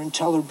talk to her and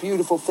tell her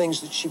beautiful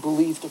things that she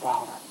believed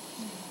about her.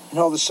 And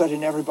all of a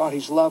sudden,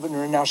 everybody's loving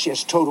her, and now she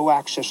has total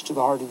access to the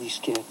heart of these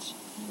kids.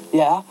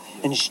 Yeah?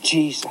 And it's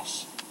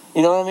Jesus.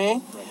 You know what I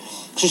mean?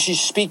 So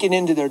she's speaking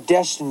into their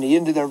destiny,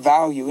 into their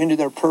value, into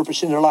their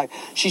purpose, in their life.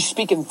 She's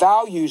speaking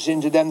values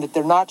into them that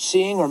they're not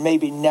seeing or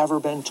maybe never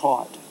been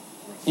taught.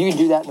 You can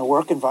do that in a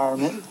work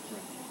environment.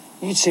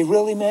 You'd say,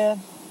 really,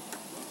 man?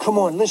 Come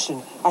on,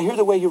 listen. I hear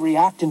the way you're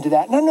reacting to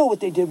that. And I know what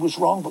they did was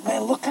wrong, but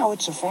man, look how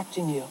it's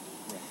affecting you.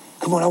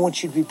 Come on, I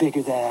want you to be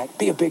bigger than that.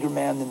 Be a bigger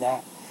man than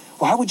that.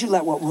 Why would you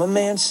let what one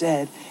man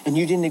said and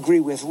you didn't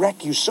agree with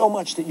wreck you so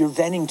much that you're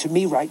venting to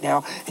me right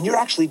now and you're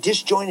actually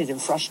disjointed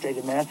and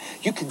frustrated, man?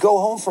 You could go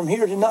home from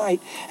here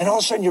tonight and all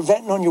of a sudden you're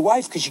venting on your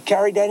wife because you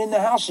carried that in the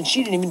house and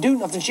she didn't even do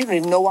nothing. She didn't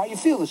even know why you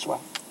feel this way.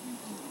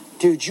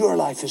 Dude, your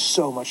life is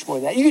so much more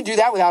than that. You can do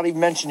that without even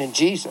mentioning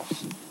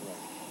Jesus.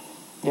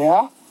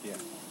 Yeah?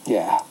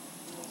 Yeah.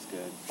 That's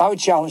good. I would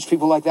challenge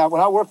people like that.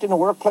 When I worked in the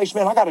workplace,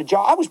 man, I got a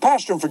job. I was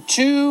pastoring for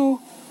 2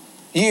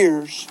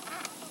 years.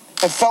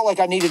 I felt like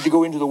I needed to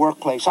go into the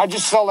workplace. I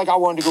just felt like I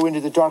wanted to go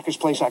into the darkest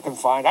place I can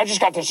find. I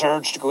just got this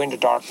urge to go into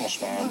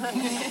darkness, man.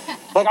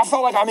 Like I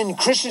felt like I'm in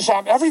Christian.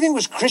 Everything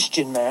was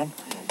Christian, man.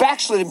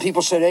 Backslidden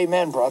people said,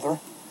 amen, brother.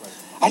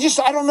 I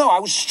don't know. I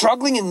was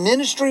struggling in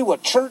ministry,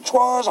 what church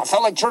was. I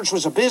felt like church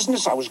was a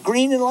business. I was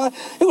green in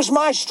life. It was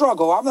my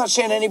struggle. I'm not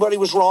saying anybody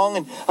was wrong,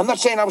 and I'm not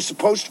saying I was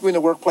supposed to go in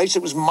the workplace.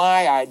 It was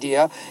my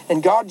idea.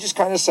 And God just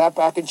kind of sat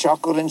back and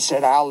chuckled and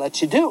said, I'll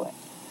let you do it.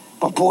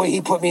 But boy,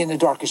 he put me in the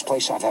darkest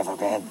place I've ever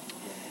been.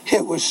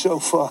 It was so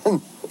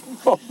fun.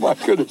 Oh my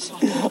goodness.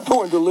 I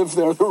wanted to live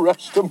there the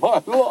rest of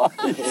my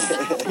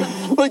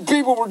life. Like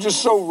people were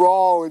just so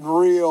raw and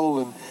real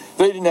and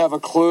they didn't have a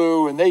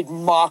clue and they'd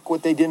mock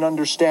what they didn't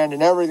understand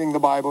and everything the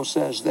Bible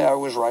says there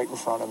was right in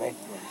front of me.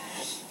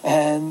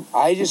 And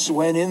I just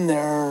went in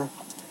there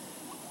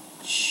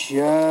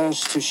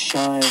just to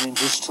shine and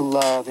just to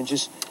love and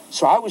just,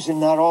 so I was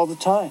in that all the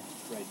time.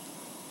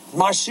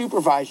 My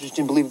supervisors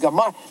didn't believe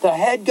God. The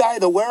head guy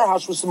of the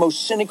warehouse was the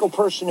most cynical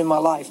person in my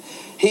life.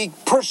 He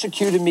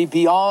persecuted me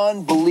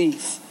beyond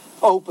belief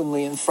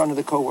openly in front of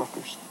the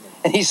coworkers.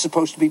 And he's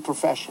supposed to be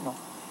professional.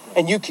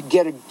 And you could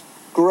get a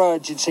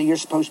grudge and say, you're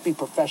supposed to be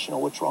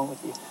professional. What's wrong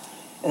with you?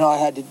 And all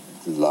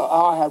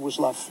I had was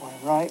love for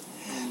him, right?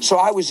 So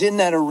I was in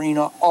that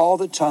arena all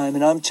the time.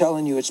 And I'm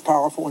telling you, it's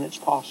powerful and it's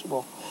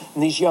possible.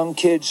 And these young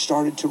kids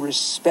started to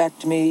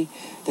respect me.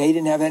 They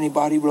didn't have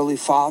anybody really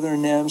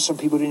fathering them. Some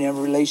people didn't have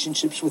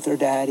relationships with their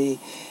daddy.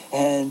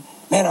 And,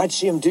 man, I'd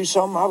see them do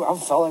something. I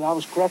felt like I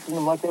was correcting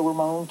them like they were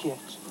my own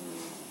kids.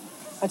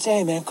 I'd say,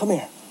 hey, man, come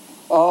here.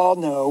 Oh,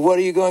 no, what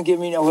are you going to give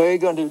me now? What are you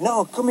going to do?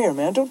 No, come here,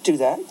 man. Don't do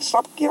that.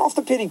 Stop. Get off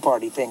the pity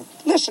party thing.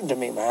 Listen to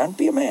me, man.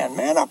 Be a man.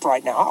 Man up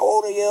right now. How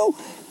old are you?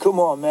 Come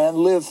on, man.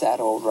 Live that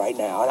old right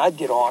now. And I'd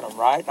get on them,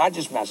 right? I'd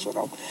just mess with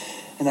them.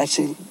 And I'd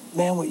say,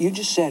 man, what you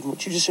just said,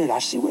 I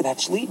see where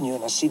that's leading you,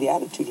 and I see the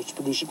attitude it's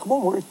producing. Come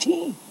on, we're a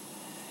team.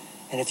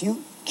 And if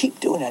you keep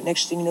doing that,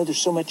 next thing you know, there's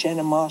so much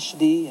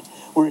animosity, and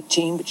we're a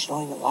team, but you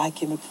don't even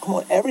like him. Come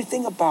on,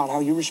 everything about how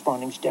you're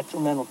responding is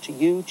detrimental to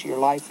you, to your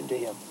life, and to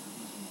him.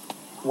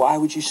 Why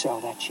would you sell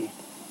that cheap?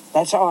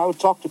 That's how I would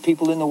talk to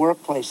people in the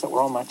workplace that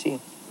were on my team.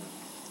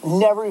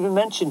 Never even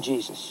mentioned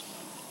Jesus,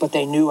 but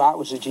they knew I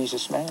was a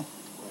Jesus man.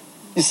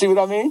 You see what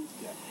I mean?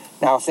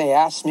 Now, if they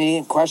asked me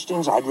in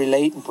questions, I'd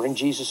relate and bring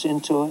Jesus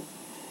into it.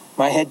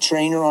 My head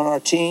trainer on our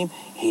team,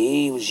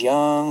 he was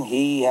young.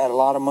 He had a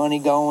lot of money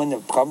going. The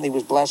company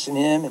was blessing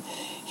him. And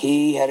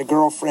he had a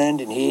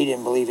girlfriend, and he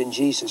didn't believe in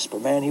Jesus.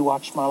 But, man, he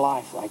watched my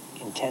life, like,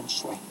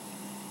 intensely.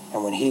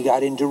 And when he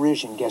got in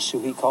derision, guess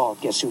who he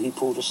called? Guess who he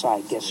pulled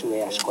aside? Guess who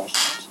he asked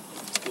questions?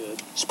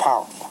 It's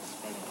powerful.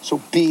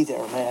 So be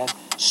there, man.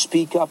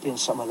 Speak up in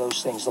some of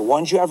those things. The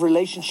ones you have a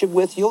relationship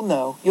with, you'll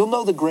know. You'll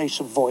know the grace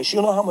of voice.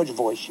 You'll know how much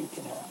voice you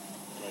can have.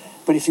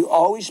 But if you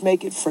always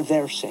make it for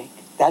their sake,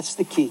 that's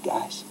the key,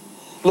 guys.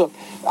 Look,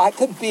 I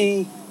could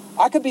be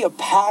a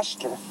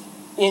pastor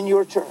in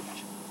your church.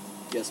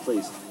 Yes,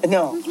 please.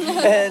 No,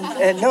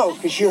 and no,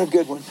 because you're a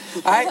good one.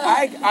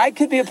 I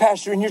could be a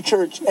pastor in your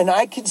church, and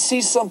I could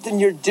see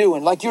something you're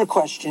doing, like your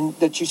question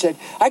that you said.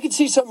 I could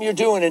see something you're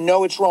doing and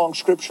know it's wrong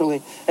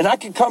scripturally, and I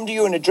could come to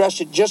you and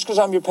address it just because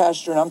I'm your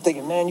pastor, and I'm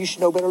thinking, man, you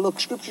should know better. Look,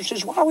 Scripture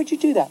says, why would you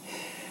do that?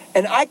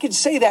 And I could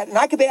say that, and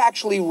I could be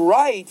actually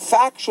right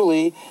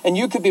factually, and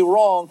you could be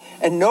wrong,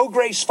 and no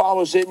grace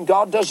follows it, and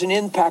God doesn't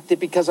impact it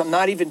because I'm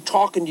not even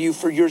talking to you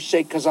for your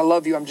sake because I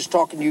love you. I'm just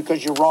talking to you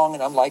because you're wrong,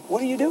 and I'm like,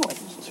 what are you doing?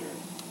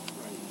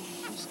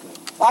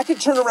 I could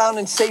turn around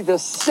and say the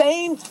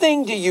same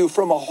thing to you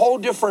from a whole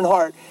different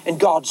heart, and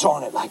God's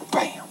on it like,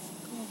 bam.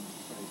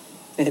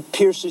 and it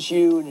pierces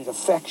you and it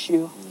affects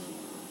you.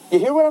 You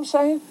hear what I'm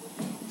saying?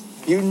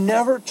 You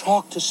never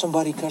talk to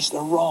somebody because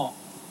they're wrong.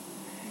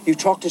 You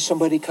talk to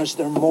somebody because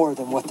they're more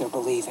than what they're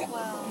believing.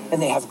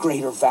 And they have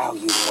greater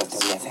value than what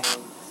they're living.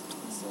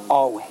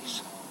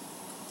 Always.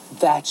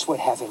 That's what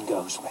heaven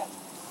goes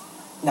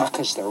with. Not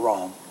because they're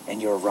wrong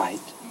and you're right.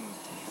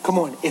 Come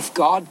on, if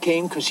God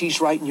came because he's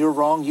right and you're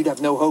wrong, you'd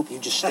have no hope.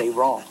 You'd just stay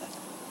wrong.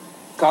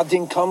 God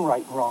didn't come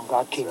right and wrong.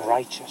 God came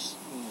righteous.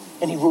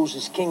 And he rules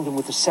his kingdom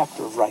with the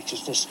scepter of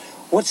righteousness.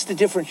 What's the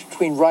difference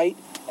between right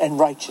and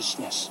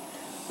righteousness?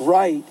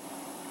 Right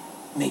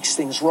makes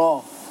things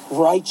wrong.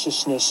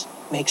 Righteousness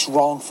makes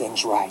wrong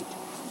things right.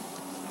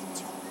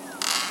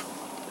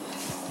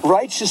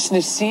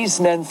 Righteousness sees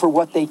men for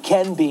what they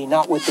can be,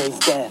 not what they've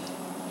been.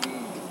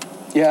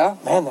 Yeah?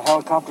 Man, the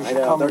helicopters are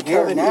coming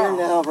here here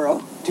now,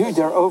 bro. Dude,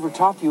 they're over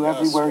top you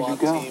everywhere you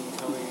go.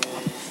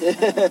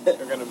 They're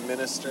going to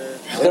minister.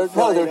 They're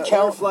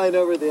flying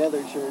over the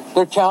other church.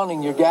 They're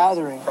counting your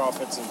gathering.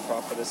 Prophets and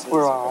prophetesses.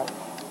 We're all right.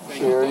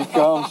 Here he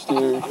comes,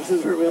 dude.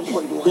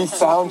 He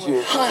found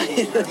you.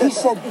 He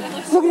said,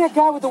 look at that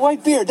guy with the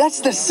white beard. That's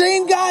the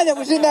same guy that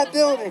was in that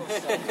building.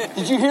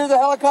 Did you hear the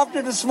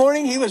helicopter this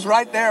morning? He was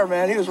right there,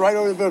 man. He was right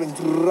over the building.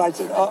 I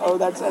said, uh-oh,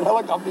 that's that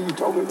helicopter you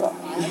told me about.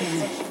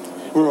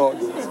 We're all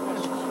good.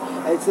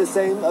 It's the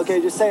same. Okay,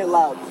 just say it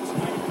loud.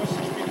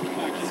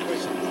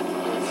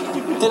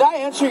 Did I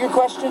answer your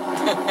question?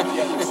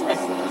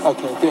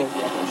 Okay, good.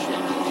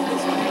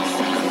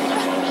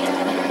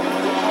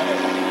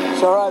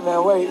 It's all right,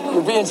 man. Wait,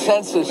 we're being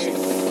census. We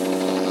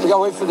gotta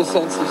wait for the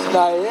census.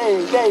 No, they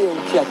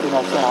ain't checking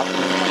us out.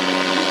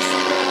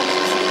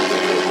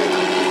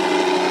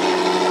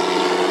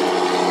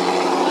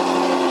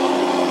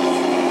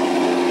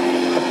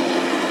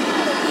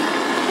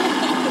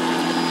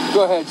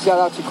 Go ahead, shout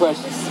out your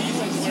question. The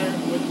seasons where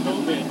with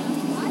COVID,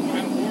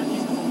 I'm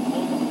working from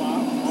home a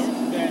lot more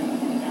than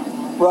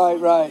Right.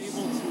 able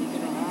to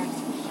interact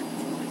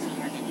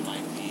with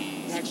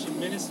and actually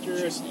minister,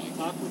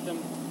 talk with them.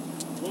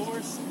 What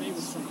were maybe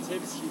some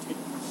tips you could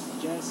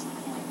suggest?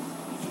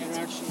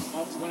 Interaction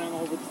when I'm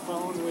over the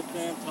phone with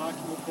them,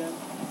 talking with them.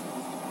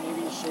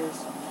 Maybe share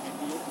some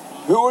ideas.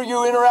 Who are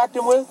you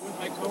interacting with?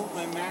 With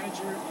my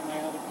manager and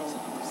my other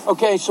coworkers.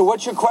 Okay, so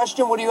what's your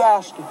question? What are you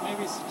asking?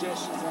 Maybe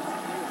suggestions on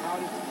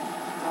how to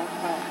talk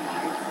about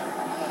life,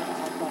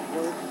 talk about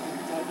work,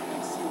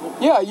 and see what.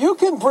 Yeah, you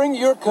can bring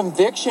your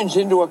convictions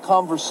into a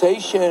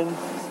conversation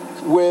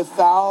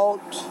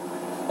without...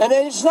 And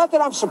it's not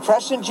that I'm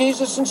suppressing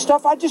Jesus and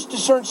stuff. I just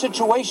discern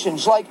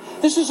situations. Like,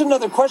 this is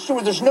another question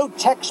where there's no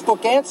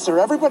textbook answer.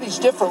 Everybody's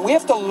different. We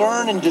have to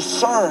learn and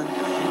discern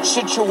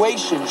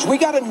situations. We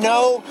got to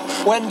know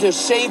when to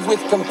save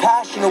with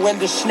compassion or when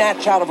to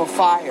snatch out of a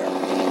fire.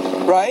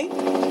 Right?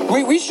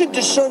 We should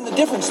discern the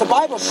difference. The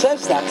Bible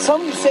says that.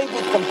 Some you save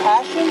with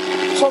compassion,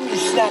 some you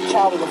snatch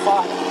out of the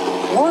fire.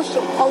 We're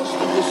supposed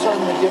to discern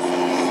the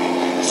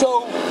difference.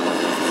 So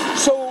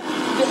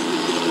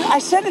I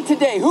said it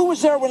today. Who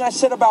was there when I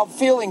said about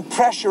feeling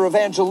pressure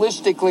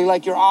evangelistically,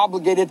 like you're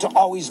obligated to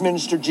always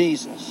minister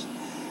Jesus?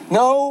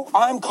 No,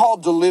 I'm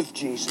called to live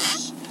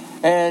Jesus.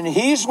 And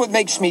he's what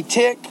makes me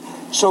tick.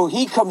 So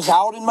he comes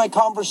out in my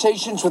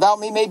conversations without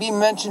me maybe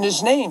mention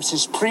his names,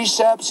 his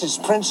precepts, his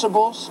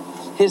principles,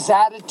 his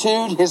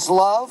attitude, his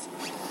love.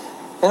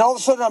 And all of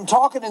a sudden I'm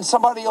talking and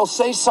somebody will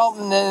say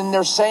something and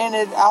they're saying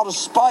it out of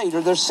spite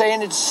or they're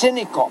saying it's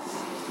cynical.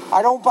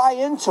 I don't buy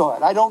into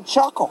it. I don't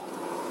chuckle.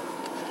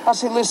 I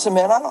say, listen,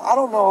 man, I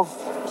don't know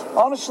if,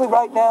 honestly,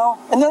 right now,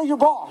 and they're your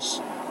boss.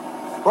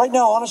 Right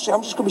now, honestly,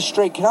 I'm just going to be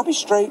straight. Can I be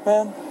straight,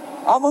 man?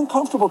 I'm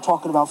uncomfortable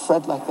talking about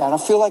Fred like that. I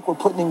feel like we're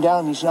putting him down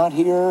and he's not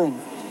here, and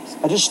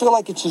I just feel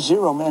like it's a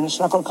zero, man. It's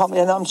not going to come.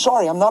 And I'm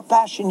sorry, I'm not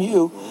bashing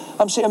you.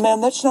 I'm saying,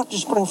 man, let's not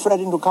just bring Fred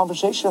into a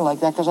conversation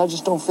like that because I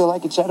just don't feel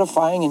like it's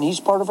edifying, and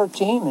he's part of our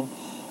team, and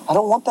I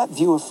don't want that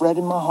view of Fred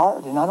in my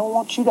heart, and I don't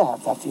want you to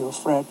have that view of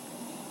Fred.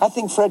 I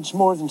think Fred's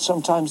more than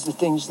sometimes the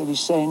things that he's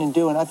saying and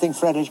doing. I think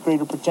Fred has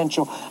greater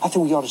potential. I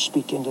think we ought to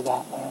speak into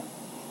that, man.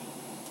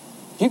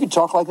 You could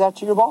talk like that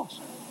to your boss.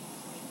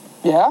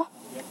 Yeah?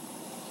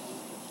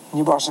 And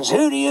your boss says,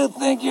 who do you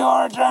think you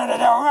are trying to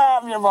do?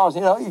 I'm your boss.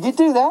 You know, you could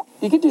do that.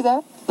 You could do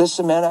that.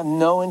 Listen, man, I have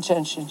no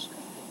intentions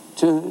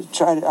to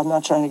try to, I'm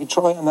not trying to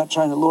control you. I'm not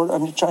trying to lord.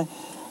 I'm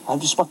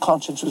just, my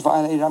conscience was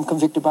violated. I'm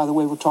convicted by the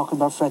way we're talking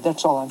about Fred.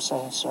 That's all I'm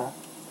saying, sir.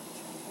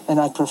 And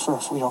I'd prefer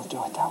if we don't do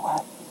it that way.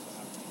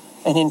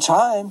 And in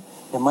time,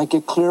 it might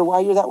get clear why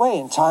you're that way.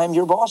 In time,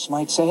 your boss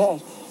might say,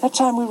 hey, that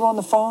time we were on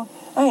the phone,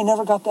 I ain't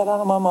never got that out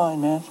of my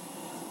mind, man.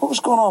 What was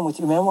going on with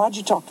you, man? Why'd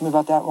you talk to me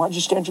about that? Why'd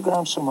you stand your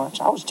ground so much?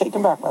 I was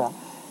taken back by that.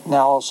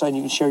 Now, all of a sudden,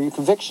 you can share your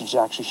convictions,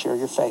 actually share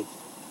your faith.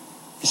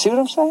 You see what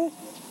I'm saying?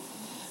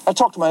 I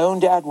talked to my own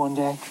dad one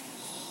day.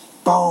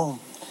 Boom.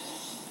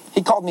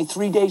 He called me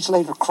 3 days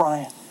later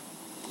crying.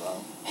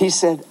 He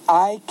said,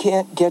 I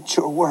can't get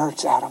your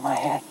words out of my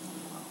head.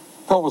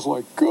 I was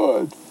like,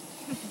 good.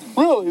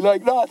 Really,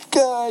 like, not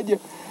good.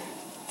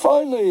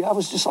 Finally, I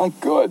was just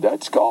like, good,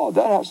 that's God.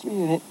 That has to be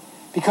in it.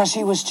 Because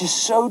he was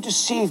just so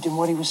deceived in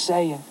what he was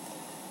saying.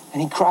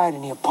 And he cried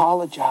and he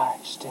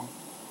apologized. And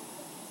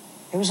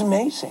It was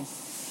amazing.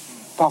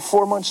 About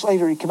 4 months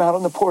later, he came out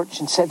on the porch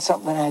and said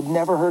something I had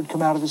never heard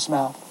come out of his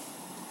mouth.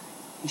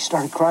 He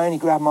started crying. He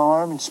grabbed my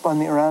arm and spun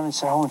me around and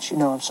said, I want you to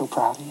know I'm so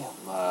proud of you.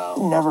 Wow.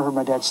 Never heard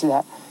my dad say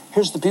that.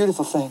 Here's the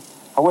beautiful thing.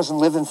 I wasn't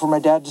living for my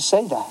dad to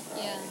say that.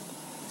 Yeah.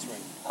 That's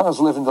right. I was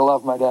living to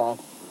love my dad.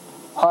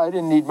 I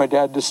didn't need my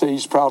dad to say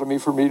he's proud of me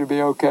for me to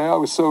be okay. I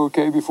was so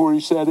okay before he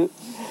said it.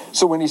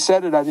 So when he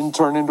said it, I didn't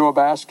turn into a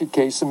basket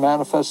case and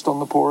manifest on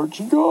the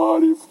porch.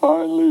 God, he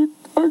finally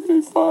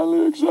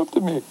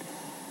accepted me.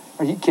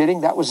 Are you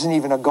kidding? That wasn't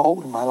even a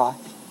goal in my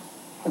life.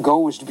 The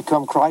goal was to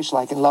become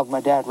Christ-like and love my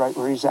dad right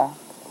where he's at.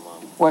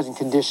 It wasn't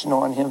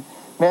conditional on him.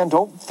 Man,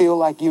 don't feel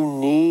like you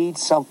need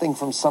something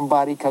from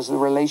somebody because of the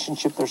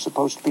relationship they're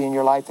supposed to be in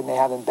your life and they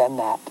haven't been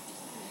that.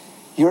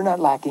 You're not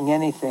lacking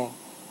anything.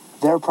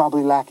 They're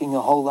probably lacking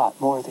a whole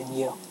lot more than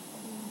you.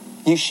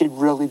 You should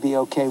really be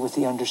okay with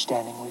the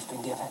understanding we've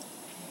been given.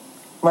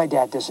 My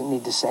dad doesn't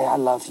need to say, I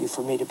love you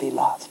for me to be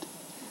loved.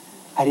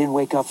 I didn't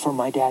wake up for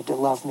my dad to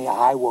love me.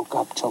 I woke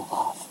up to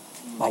love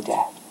my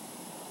dad.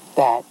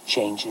 That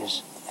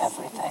changes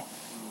everything.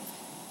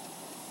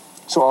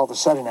 So all of a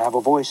sudden, I have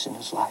a voice in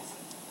his life.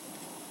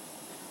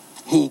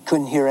 He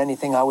couldn't hear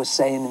anything I was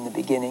saying in the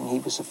beginning. He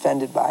was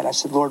offended by it. I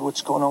said, Lord,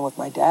 what's going on with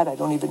my dad? I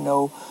don't even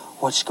know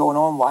what's going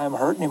on, why I'm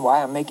hurting him,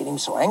 why I'm making him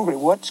so angry.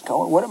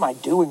 What am I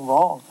doing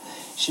wrong?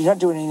 She's not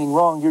doing anything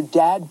wrong. Your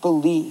dad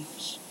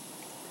believes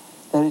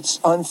that it's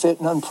unfit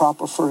and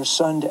improper for a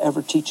son to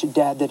ever teach a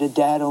dad, that a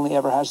dad only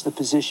ever has the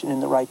position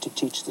and the right to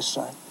teach the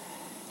son.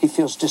 He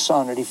feels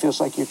dishonored. He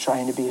feels like you're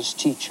trying to be his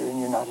teacher and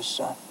you're not his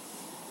son.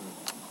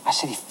 I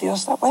said, he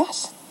feels that way?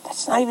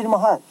 That's not even in my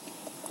heart.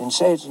 I didn't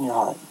say it's in your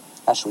heart.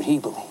 That's what he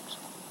believes.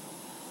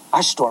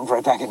 I stormed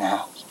right back in the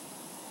house.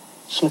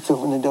 Slipped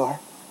open the door.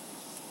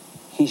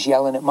 He's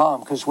yelling at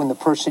mom because when the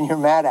person you're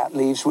mad at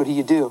leaves, what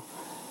do?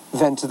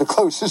 Vent to the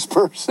closest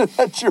person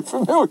that you're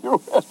familiar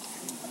with.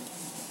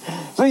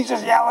 So he's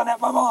just yelling at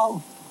my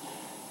mom.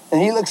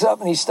 And he looks up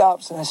and he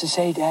stops and I says,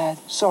 hey, Dad,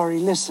 sorry,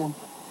 listen.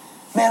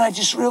 Man, I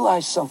just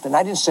realized something.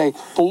 I didn't say,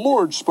 the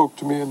Lord spoke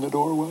to me in the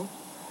doorway.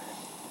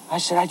 I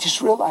said, I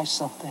just realized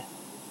something.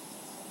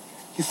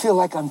 You feel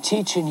like I'm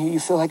teaching you. You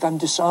feel like I'm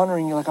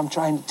dishonoring you, like I'm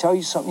trying to tell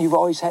you something. You've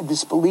always had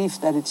this belief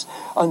that it's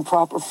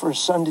improper for a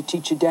son to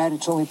teach a dad.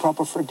 It's only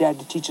proper for a dad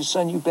to teach a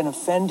son. You've been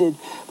offended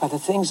by the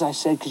things I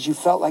said because you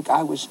felt like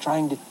I was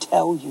trying to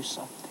tell you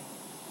something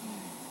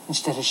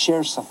instead of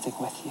share something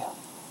with you.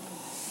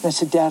 And I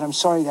said, Dad, I'm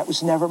sorry. That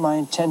was never my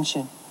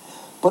intention.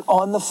 But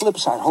on the flip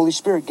side, Holy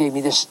Spirit gave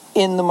me this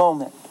in the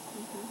moment.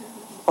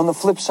 On the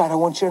flip side, I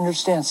want you to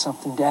understand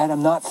something, Dad.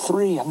 I'm not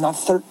 3. I'm not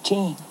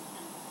 13.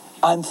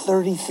 I'm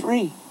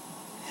 33.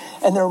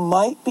 And there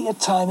might be a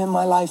time in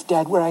my life,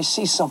 Dad, where I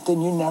see something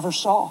you never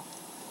saw.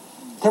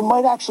 There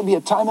might actually be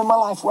a time in my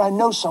life where I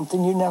know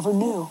something you never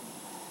knew.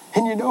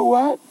 And you know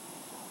what?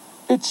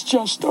 It's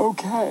just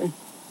okay.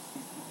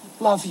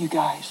 Love you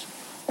guys.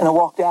 And I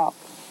walked out.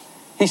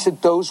 He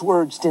said those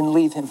words didn't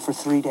leave him for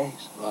 3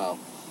 days. Wow.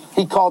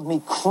 He called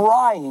me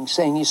crying,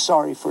 saying he's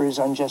sorry for his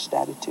unjust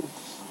attitude.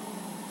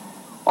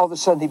 All of a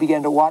sudden, he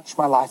began to watch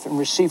my life and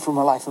receive from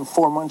my life. And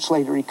 4 months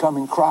later, he come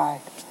and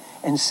cried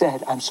and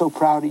said, I'm so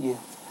proud of you.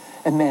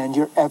 And man,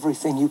 you're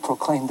everything you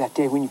proclaimed that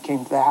day when you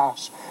came to the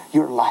house.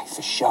 Your life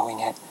is showing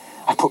it.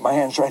 I put my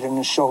hands right on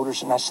his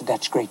shoulders and I said,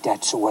 that's great,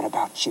 Dad. So what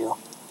about you?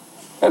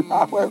 And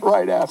I went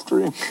right after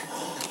him.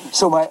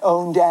 So my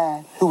own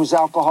dad, who was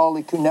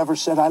alcoholic, who never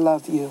said, I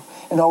love you,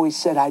 and always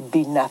said I'd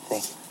be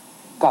nothing,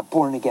 got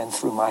born again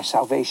through my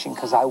salvation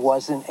because I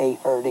wasn't a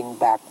hurting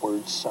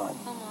backwards son.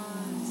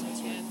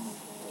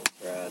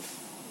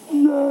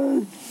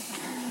 Yay.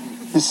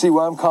 You see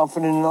why I'm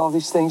confident in all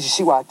these things? You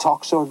see why I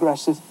talk so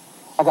aggressive?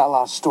 I got a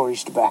lot of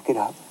stories to back it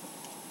up.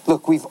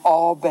 Look, we've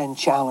all been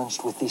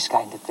challenged with these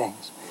kind of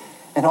things.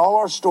 And all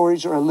our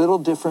stories are a little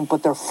different,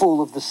 but they're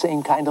full of the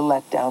same kind of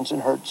letdowns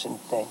and hurts and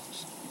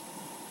things.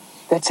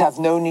 Let's have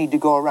no need to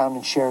go around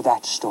and share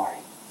that story.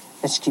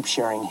 Let's keep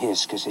sharing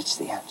his because it's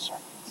the answer.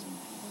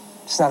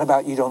 It's not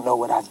about you don't know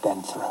what I've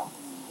been through.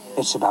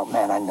 It's about,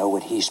 man, I know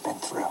what he's been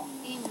through.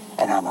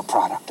 And I'm a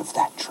product of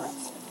that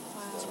truth.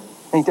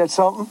 Ain't that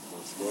something?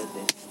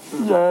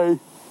 Yay.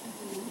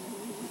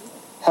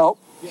 Help?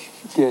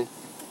 Good.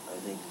 I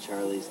think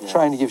Charlie's next.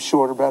 Trying to give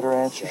shorter, better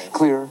answers. Okay.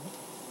 Clearer.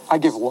 I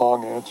give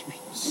long answers.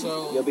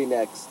 So you'll be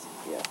next.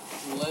 Yeah.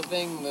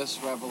 Living this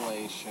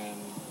revelation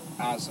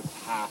as a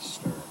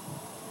pastor,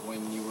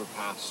 when you were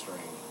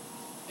pastoring,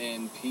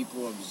 and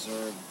people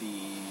observe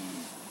the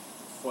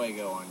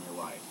fuego on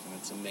your life, and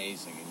it's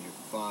amazing, and you're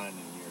fun,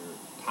 and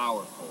you're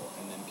powerful,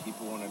 and then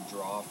people want to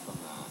draw from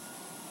that.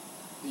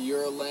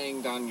 You're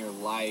laying down your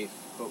life,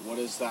 but what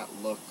does that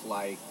look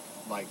like?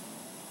 Like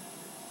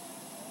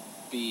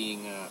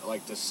being,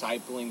 like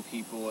discipling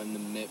people in the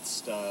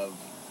midst of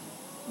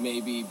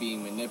maybe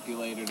being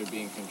manipulated or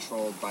being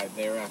controlled by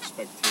their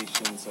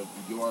expectations of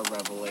your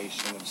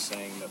revelation of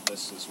saying that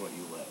this is what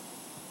you live.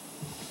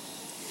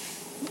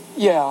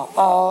 Yeah,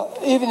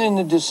 even in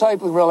the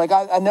discipling world, like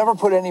I never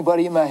put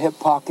anybody in my hip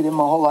pocket in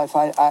my whole life.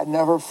 I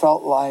never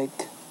felt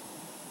like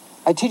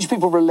I teach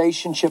people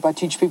relationship. I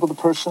teach people the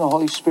person of the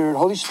Holy Spirit.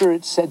 Holy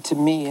Spirit said to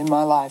me in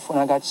my life when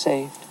I got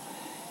saved,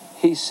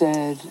 he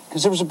said,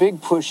 because there was a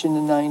big push in the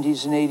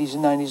 90s and 80s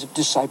and 90s of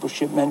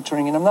discipleship,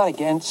 mentoring, and I'm not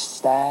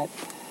against that.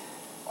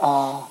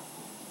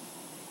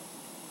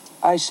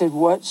 I said,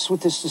 what's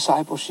with this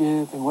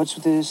discipleship and what's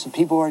with this? And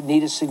people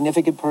need a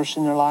significant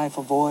person in their life,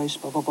 a voice,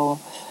 blah, blah, blah.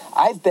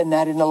 I've been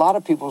that in a lot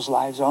of people's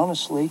lives,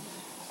 honestly.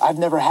 I've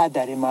never had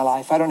that in my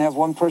life. I don't have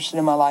one person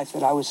in my life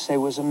that I would say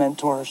was a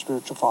mentor or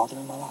spiritual father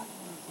in my life.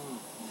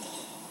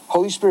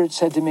 Holy Spirit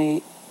said to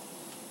me,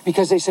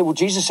 because they said, well,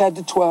 Jesus had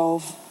the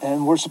 12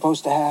 and we're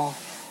supposed to have.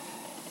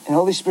 And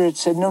Holy Spirit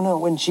said, no,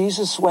 when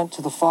Jesus went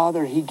to the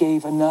Father, he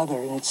gave another,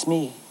 and it's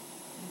me,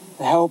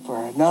 the helper,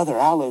 another,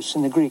 allos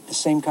in the Greek, the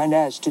same kind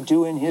as, to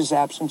do in his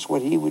absence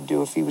what he would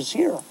do if he was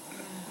here.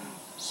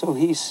 So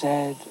he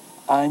said,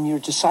 I'm your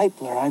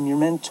discipler, I'm your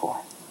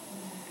mentor.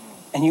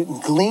 And you can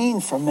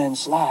glean from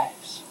men's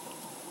lives,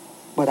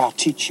 but I'll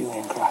teach you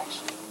in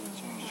Christ.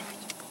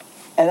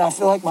 And I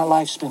feel like my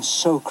life's been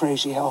so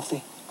crazy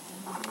healthy.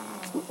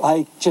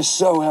 Like, just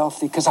so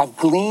healthy, because I've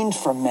gleaned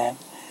from men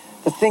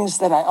the things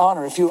that I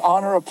honor. If you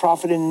honor a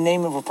prophet in the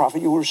name of a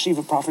prophet, you will receive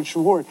a prophet's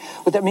reward.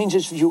 What that means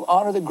is if you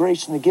honor the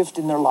grace and the gift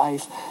in their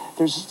life,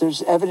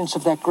 there's evidence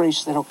of that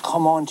grace that'll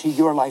come on to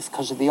your life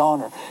because of the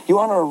honor. You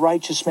honor a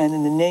righteous man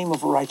in the name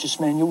of a righteous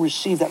man, you'll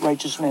receive that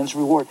righteous man's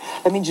reward.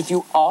 That means if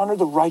you honor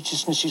the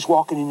righteousness he's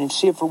walking in and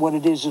see it for what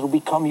it is, it'll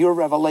become your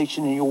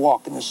revelation and you'll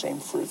walk in the same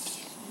fruit.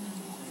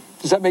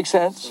 Does that make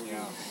sense?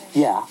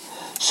 Yeah.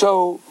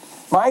 So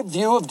my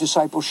view of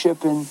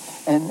discipleship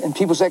and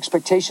people's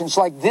expectations,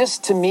 like this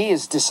to me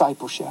is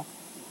discipleship.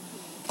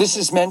 This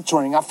is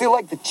mentoring. I feel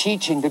like the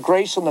teaching, the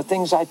grace on the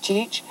things I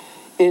teach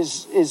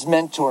is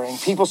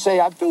mentoring. People say,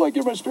 I feel like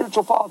you're my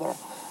spiritual father. I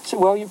say,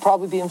 well, you're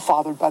probably being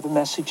fathered by the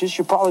messages.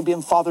 You're probably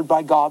being fathered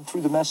by God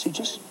through the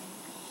messages.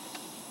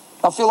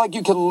 I feel like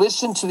you can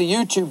listen to the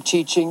YouTube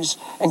teachings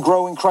and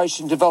grow in Christ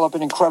and develop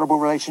an incredible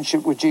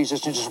relationship with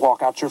Jesus and just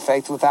walk out your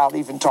faith without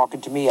even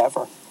talking to me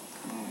ever.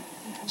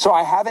 So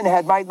I haven't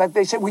had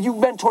they said, well, you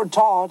mentored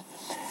Todd.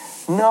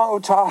 No,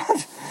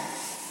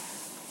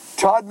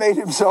 Todd made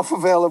himself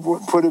available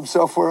and put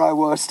himself where I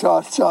was.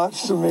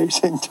 Todd's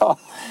amazing.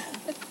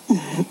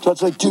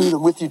 Todd's like, dude,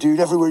 I'm with you, dude.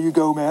 Everywhere you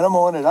go, man, I'm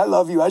on it. I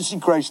love you. I see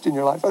Christ in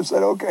your life. I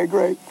said, okay,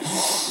 great.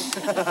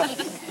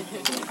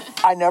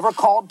 I never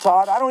called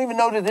Todd. I don't even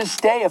know to this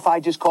day if I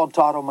just called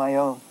Todd on my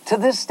own. To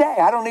this day,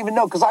 I don't even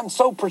know because I'm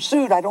so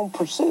pursued, I don't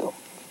pursue.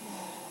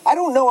 I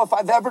don't know if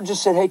I've ever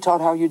just said, hey,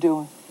 Todd, how you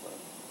doing?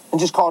 And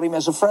just called him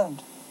as a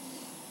friend.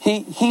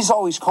 He's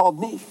always called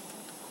me.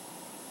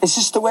 It's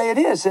just the way it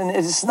is, and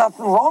there's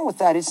nothing wrong with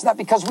that. It's not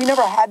because we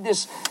never had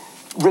this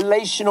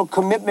relational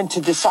commitment to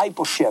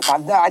discipleship.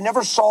 I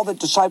never saw that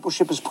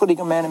discipleship as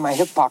putting a man in my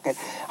hip pocket.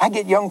 I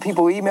get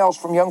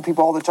emails from young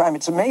people all the time.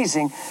 It's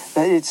amazing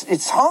that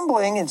it's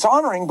humbling, it's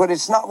honoring, but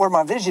it's not where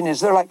my vision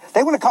is. They're like,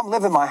 they want to come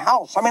live in my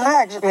house. I mean,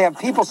 I actually have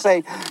people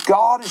say,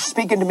 God is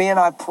speaking to me, and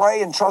I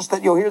pray and trust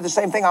that you'll hear the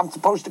same thing. I'm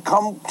supposed to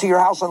come to your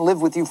house and live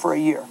with you for a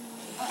year.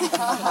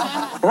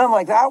 And I'm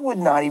like, that would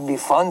not even be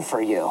fun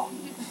for you.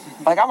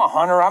 Like, I'm a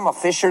hunter, I'm a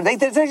fisher. They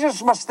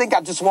just must think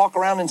I just walk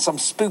around in some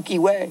spooky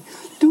way.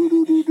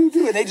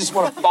 And they just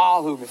want to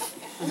follow me.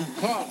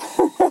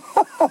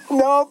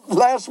 No,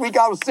 last week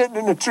I was sitting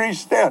in a tree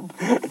stand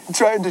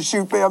trying to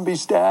shoot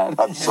Bambi's dad.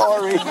 I'm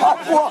sorry.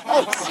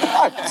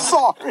 I'm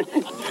sorry.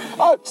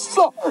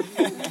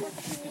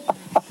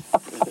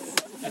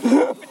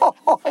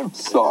 Oh, I'm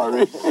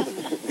sorry.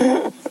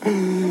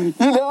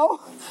 You know?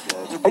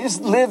 I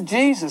just live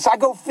Jesus. I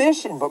go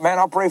fishing, but man,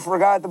 I'll pray for a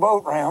guy at the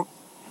boat ramp.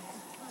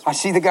 I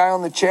see the guy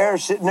on the chair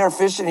sitting there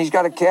fishing. He's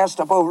got a cast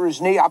up over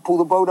his knee. I pull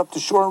the boat up to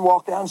shore and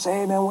walk down and say,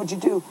 hey, man, what'd you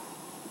do?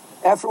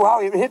 After a while,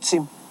 it hits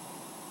him.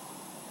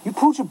 You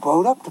pulled your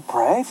boat up to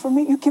pray for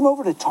me? You came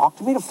over to talk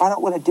to me to find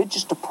out what I did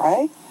just to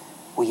pray?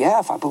 Well, yeah,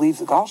 if I believed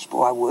the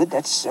gospel, I would.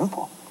 That's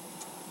simple.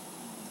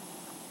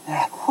 They're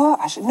like, what?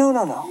 I said, no.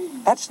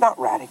 That's not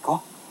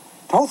radical.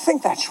 Don't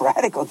think that's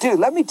radical. Dude,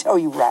 let me tell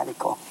you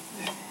radical.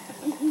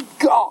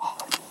 God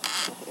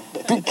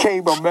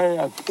became a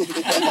man.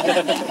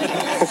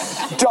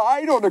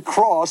 Died on a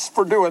cross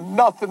for doing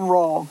nothing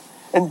wrong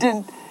and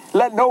didn't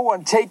let no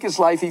one take his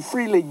life. He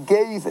freely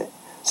gave it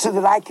so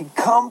that I could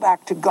come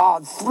back to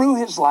God through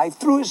his life,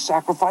 through his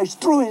sacrifice,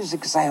 through his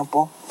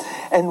example,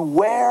 and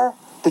wear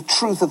the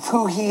truth of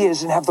who he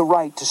is and have the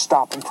right to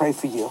stop and pray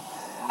for you.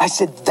 I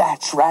said,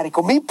 that's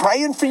radical. Me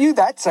praying for you,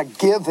 that's a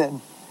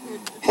given.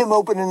 Him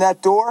opening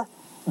that door,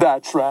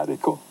 that's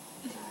radical.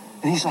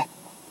 And he's like,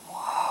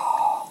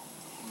 wow.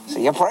 So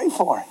you pray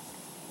for him.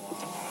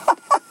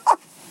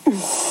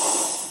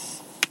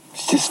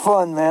 It's just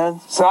fun, man.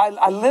 So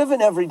I live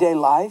an everyday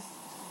life.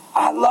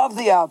 I love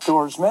the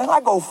outdoors, man.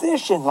 I go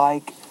fishing,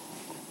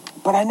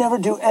 but I never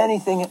do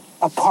anything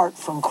apart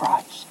from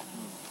Christ.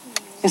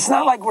 It's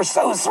not like we're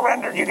so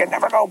surrendered you can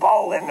never go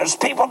bowling. There's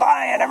people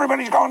dying.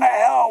 Everybody's going to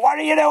hell. What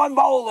are you doing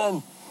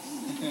bowling?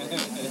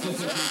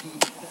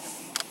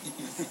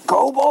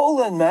 Go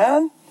bowling,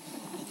 man.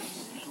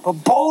 But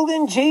bold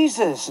in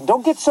Jesus.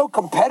 Don't get so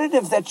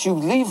competitive that you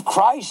leave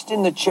Christ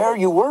in the chair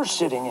you were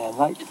sitting in.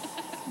 Like,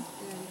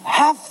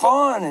 have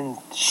fun and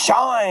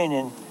shine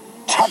and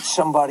touch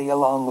somebody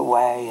along the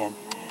way. And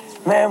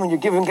man, when you're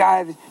giving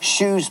God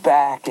shoes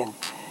back and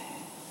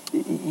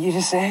you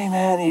just say, hey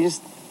man, you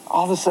just,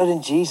 all of a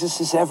sudden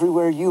Jesus is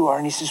everywhere you are.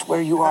 And he says,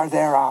 where you are,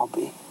 there I'll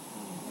be.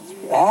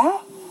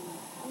 Yeah?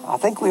 I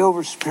think we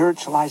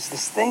over-spiritualize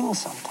this thing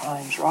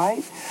sometimes,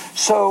 right?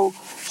 So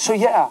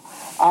yeah,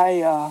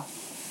 I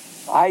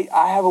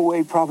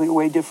have probably a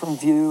way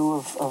different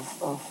view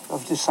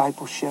of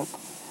discipleship.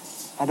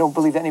 I don't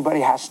believe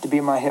anybody has to be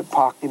in my hip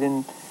pocket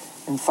and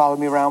follow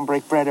me around,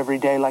 break bread every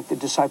day like the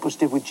disciples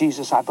did with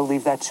Jesus. I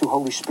believe that's who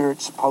Holy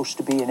Spirit's supposed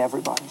to be in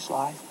everybody's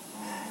life.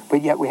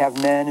 But yet we have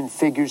men and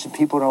figures and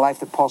people in our life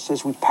that Paul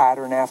says we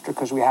pattern after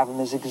because we have them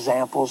as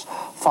examples.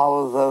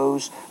 Follow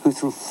those who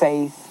through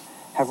faith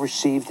have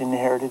received and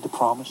inherited the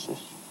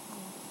promises.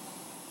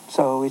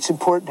 So it's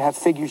important to have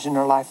figures in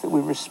our life that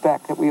we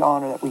respect, that we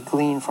honor, that we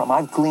glean from.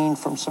 I've gleaned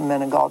from some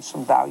men of God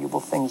some valuable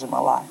things in my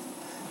life.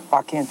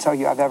 I can't tell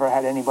you I've ever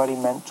had anybody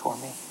mentor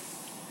me.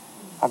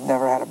 I've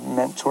never had a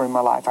mentor in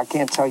my life. I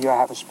can't tell you I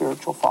have a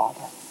spiritual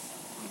father.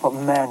 But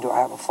man, do I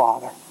have a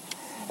father.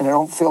 And I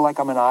don't feel like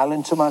I'm an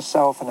island to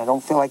myself, and I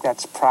don't feel like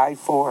that's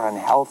prideful or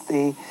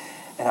unhealthy.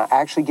 And I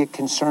actually get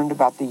concerned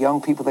about the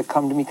young people that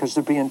come to me because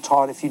they're being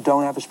taught if you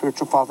don't have a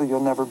spiritual father, you'll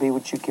never be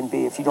what you can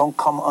be. If you don't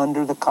come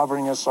under the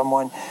covering of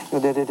someone,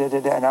 you'll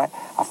da-da-da-da-da. And I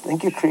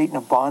think you're creating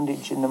a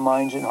bondage in the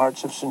minds and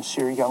hearts of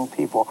sincere young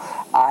people.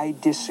 I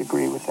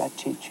disagree with that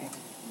teaching.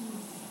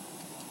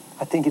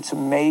 I think it's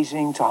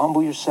amazing to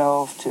humble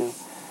yourself, to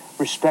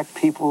respect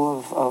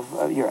people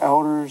of your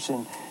elders,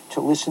 and to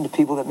listen to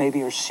people that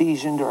maybe are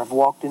seasoned or have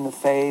walked in the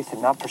faith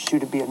and not pursue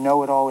to be a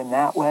know-it-all in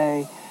that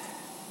way.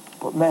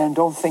 But man,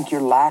 don't think you're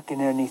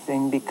lacking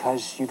anything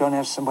because you don't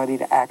have somebody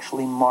to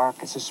actually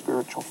mark as a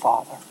spiritual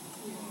father.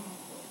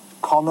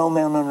 Call no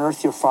man on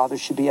earth your father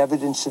should be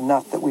evidence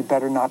enough that we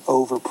better not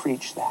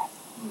over-preach that.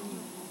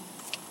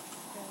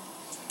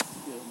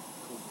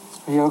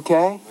 Are you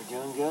okay? We're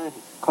doing good.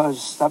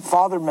 Because that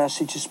father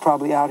message is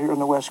probably out here on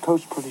the West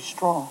Coast pretty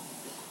strong.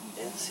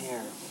 It's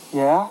here.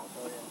 Yeah?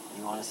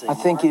 You want to say I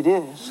think it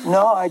is.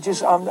 No,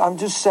 I'm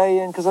just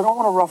saying, because I don't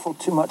want to ruffle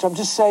too much. I'm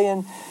just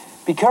saying,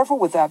 be careful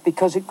with that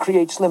because it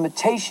creates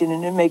limitation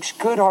and it makes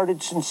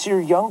good-hearted, sincere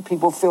young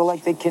people feel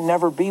like they can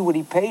never be what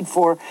he paid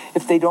for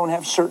if they don't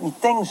have certain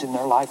things in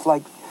their life,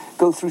 like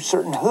go through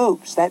certain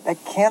hoops. That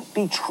can't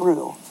be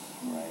true.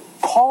 Right.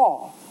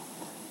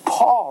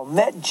 Paul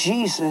met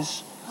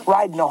Jesus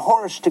riding a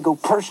horse to go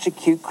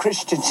persecute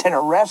Christians and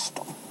arrest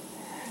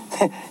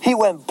them. He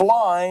went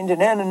blind,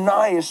 and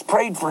Ananias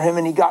prayed for him,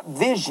 and he got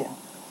vision.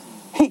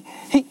 He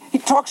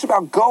talks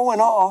about going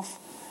off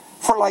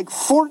for like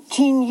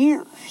 14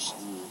 years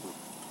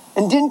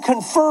and didn't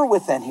confer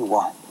with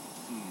anyone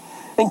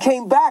and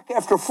came back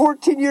after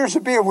 14 years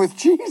of being with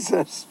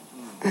Jesus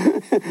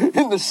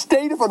in the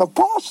state of an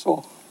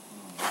apostle.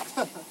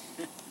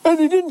 And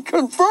he didn't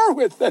confer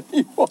with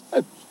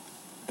anyone.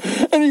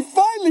 And he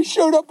finally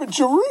showed up in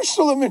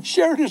Jerusalem and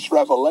shared his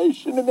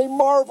revelation, and they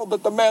marveled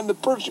at the man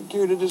that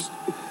persecuted us.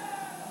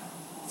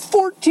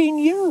 14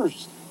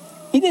 years.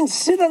 He didn't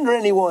sit under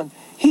anyone.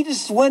 He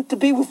just went to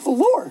be with the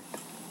Lord.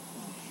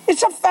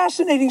 It's a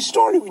fascinating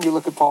story when you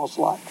look at Paul's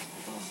life.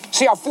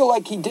 See, I feel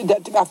like he did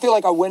that. I feel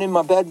like I went in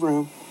my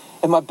bedroom,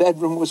 and my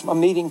bedroom was my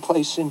meeting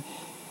place, and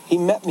he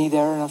met me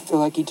there, and I feel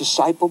like he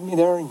discipled me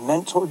there, he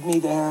mentored me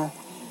there.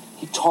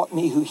 He taught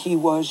me who he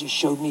was. He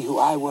showed me who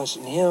I was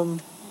in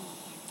him.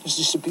 It's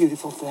just a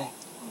beautiful thing.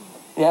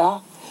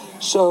 Yeah?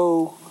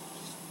 So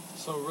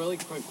really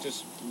quick,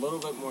 just a little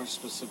bit more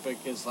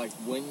specific is like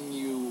when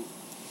you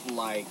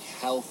like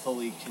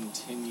healthily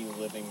continue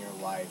living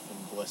your life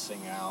and blissing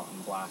out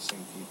and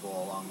blasting people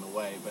along the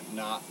way, but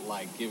not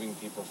like giving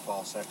people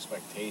false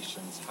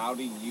expectations. How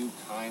do you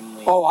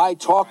kindly... Oh, I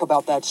talk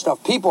about that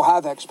stuff. People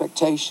have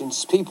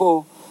expectations.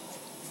 People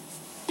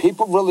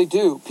really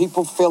do.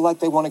 People feel like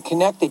they want to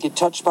connect. They get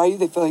touched by you.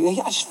 They feel like,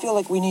 hey, I just feel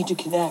like we need to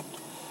connect.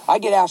 I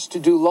get asked to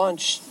do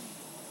lunch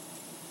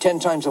 10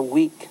 times a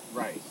week.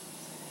 Right.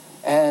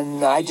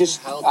 And I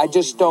just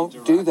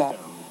don't do that.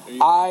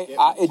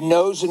 It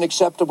knows an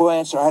acceptable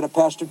answer. I had a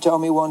pastor tell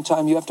me one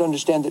time, you have to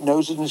understand that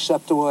no's an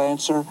acceptable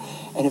answer.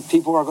 And if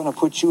people are going to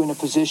put you in a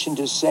position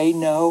to say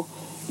no,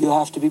 you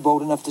have to be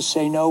bold enough to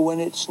say no when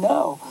it's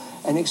no.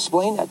 And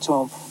explain that to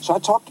them. So I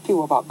talk to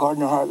people about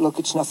Garden of Heart. Look,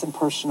 it's nothing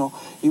personal.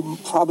 You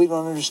probably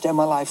don't understand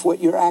my life.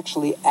 What you're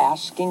actually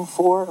asking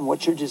for and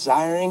what you're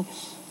desiring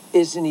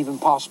isn't even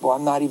possible.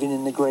 I'm not even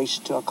in the grace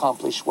to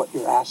accomplish what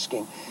you're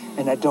asking.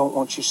 And I don't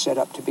want you set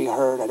up to be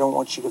heard. I don't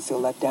want you to feel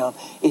let down.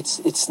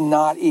 It's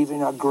not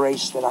even a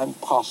grace that I'm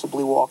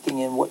possibly walking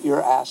in. What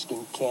you're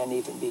asking can't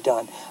even be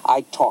done.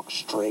 I talk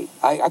straight.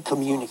 I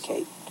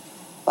communicate.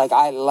 Like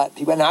I let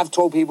people, and I've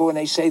told people when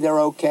they say they're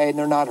okay and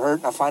they're not hurt,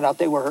 and I find out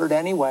they were hurt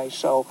anyway.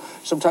 So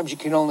sometimes you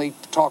can only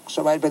talk to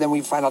somebody, but then when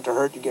you find out they're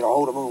hurt, you get a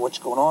hold of them. What's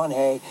going on?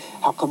 Hey,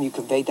 how come you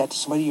conveyed that to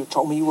somebody? You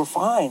told me you were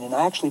fine, and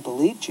I actually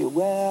believed you.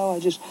 Well, I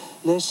just,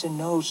 listen,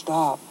 no,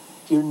 stop.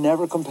 You're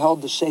never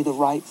compelled to say the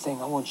right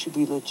thing. I want you to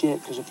be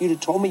legit. Because if you'd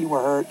have told me you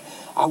were hurt,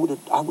 I would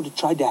have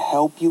tried to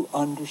help you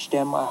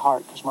understand my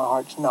heart, because my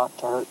heart's not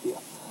to hurt you.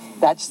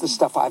 That's the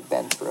stuff I've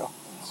been through.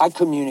 I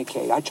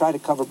communicate. I try to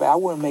cover back. I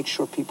want to make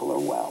sure people are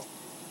well.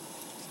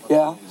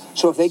 Yeah?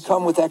 So if they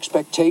come with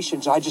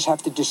expectations, I just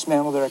have to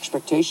dismantle their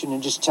expectation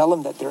and just tell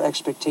them that their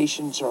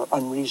expectations are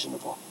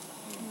unreasonable,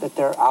 that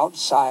they're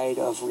outside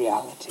of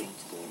reality.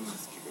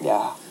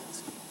 Yeah.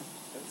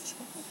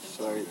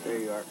 Sorry, there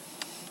you are.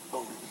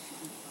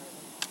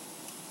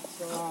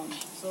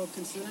 So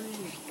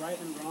considering right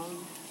and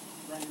wrong,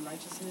 right and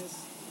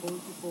righteousness, pulling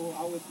people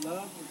out with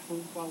love or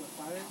pulling people out with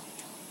fire,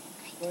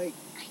 like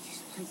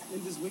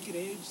in this wicked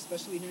age,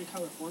 especially here in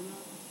California,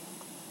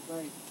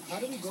 like how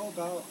do we go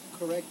about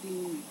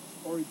correcting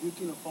or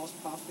rebuking a false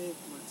prophet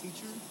or a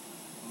teacher?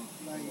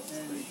 Like,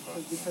 and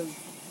because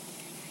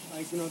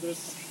like, you know,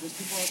 there's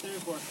people out there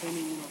who are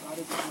claiming, you know, God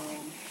is a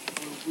world,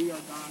 or we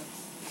are gods,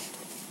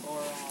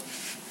 or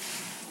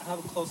I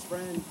have a close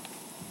friend.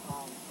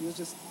 He was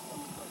just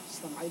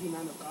a mighty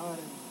man of God,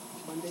 and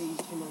one day he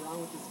came around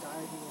with this guy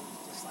who was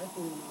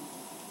discipling him.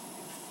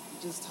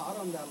 He just taught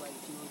him that, like,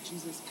 you know,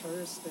 Jesus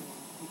cursed, and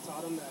he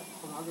taught him that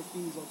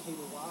pornography is okay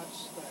to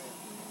watch. That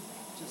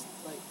just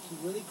like he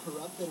really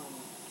corrupted him,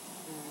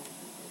 and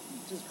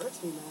it just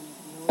hurts me, man.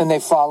 You know? And they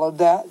followed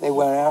that. They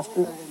went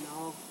after it. And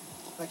now,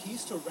 like, he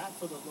used to rap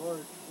for the Lord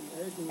and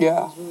everything.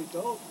 Yeah. It was really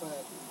dope,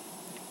 but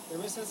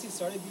ever since he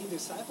started being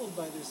discipled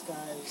by this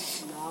guy,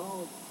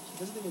 now he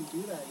doesn't even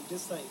do that. He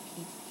just, like,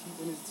 he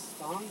in his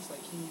songs,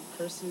 like, he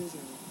curses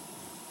and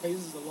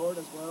praises the Lord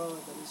as well.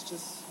 But it's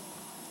just...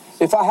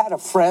 If I had a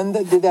friend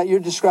that did that, you're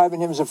describing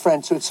him as a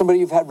friend, so it's somebody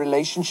you've had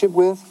relationship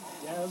with?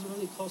 Yeah, it was a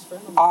really close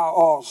friend of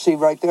mine. See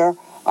right there?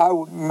 I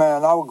would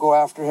go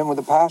after him with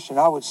a passion.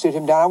 I would sit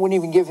him down. I wouldn't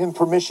even give him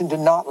permission to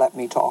not let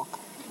me talk.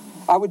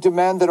 I would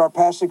demand that our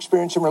past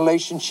experience and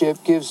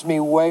relationship gives me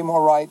way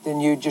more right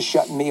than you just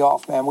shutting me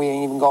off, man. We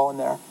ain't even going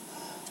there.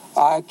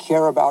 I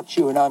care about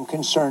you and I'm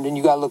concerned, and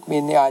you got to look me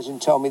in the eyes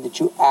and tell me that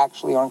you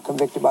actually aren't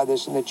convicted by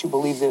this and that you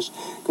believe this,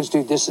 because,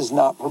 dude, this is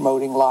not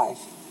promoting life.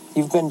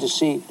 You've been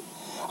deceived.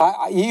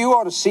 You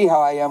ought to see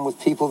how I am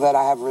with people that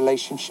I have a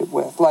relationship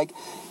with. Like,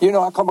 you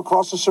know, I come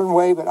across a certain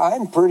way, but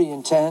I'm pretty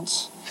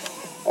intense.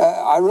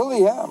 I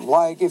really am.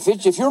 Like, if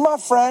you're my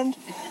friend,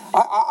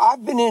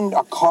 I've been in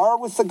a car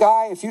with the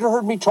guy. If you'd have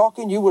heard me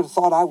talking, you would have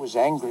thought I was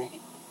angry.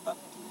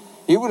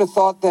 You would have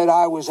thought that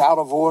I was out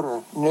of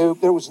order. Nope,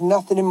 there was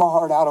nothing in my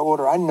heart out of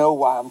order. I know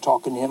why I'm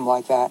talking to him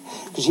like that,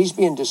 because he's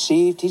being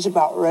deceived. He's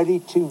about ready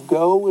to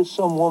go with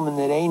some woman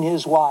that ain't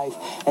his wife,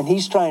 and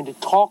he's trying to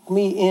talk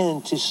me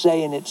into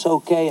saying it's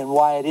okay and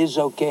why it is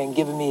okay and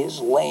giving me his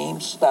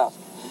lame stuff.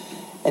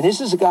 And this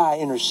is a guy I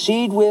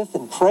intercede with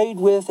and prayed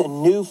with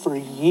and knew for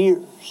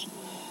years.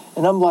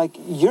 And I'm like,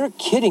 you're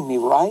kidding me,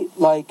 right?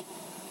 Like,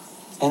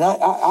 and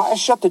I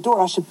shut the door.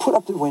 I said, put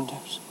up the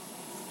windows.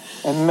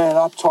 And, man,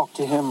 I talked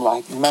to him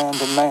like man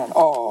to man.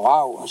 Oh,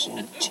 I was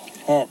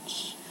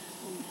intense.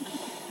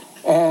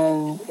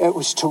 And it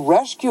was to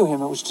rescue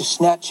him. It was to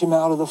snatch him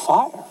out of the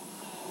fire.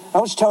 I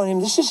was telling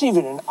him, this isn't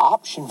even an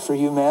option for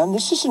you, man.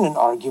 This isn't an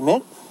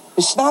argument.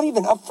 It's not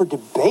even up for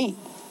debate.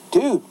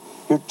 Dude,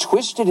 you're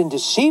twisted and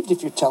deceived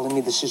if you're telling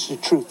me this is the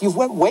truth. You've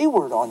went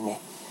wayward on me.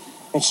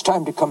 It's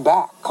time to come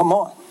back. Come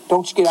on.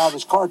 Don't you get out of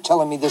this car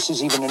telling me this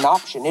is even an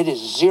option. It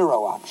is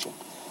zero option.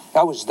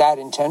 I was that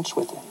intense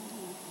with him.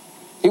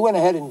 He went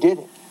ahead and did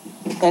it.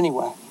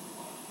 Anyway,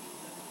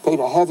 paid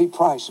a heavy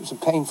price. It was a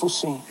painful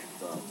scene.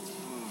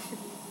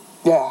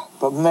 Yeah,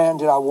 but man,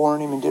 did I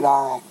warn him and did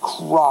I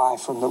cry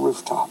from the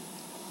rooftop.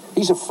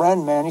 He's a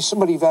friend, man. He's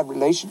somebody you've had a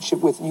relationship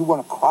with and you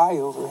want to cry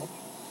over it.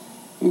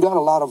 You got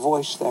a lot of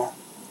voice there.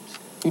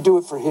 You do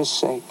it for his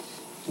sake.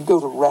 You go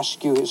to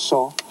rescue his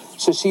soul.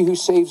 It says, he who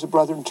saves a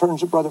brother and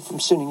turns a brother from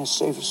sinning has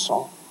saved his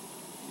soul.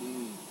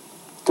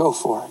 Go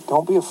for it.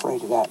 Don't be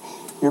afraid of that.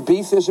 Your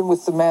beef isn't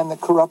with the man that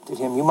corrupted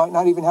him. You might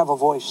not even have a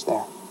voice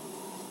there.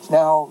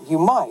 Now, you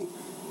might.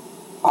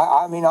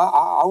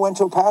 I went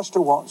to a pastor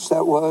once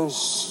that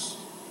was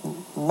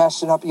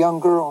messing up young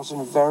girls in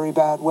a very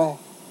bad way.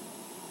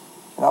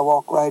 And I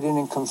walked right in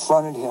and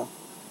confronted him.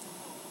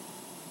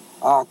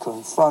 I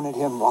confronted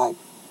him like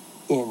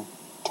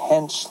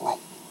intensely.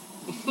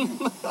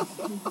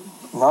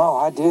 No,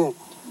 I did.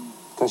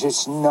 Because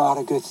it's not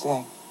a good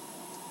thing.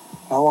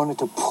 I wanted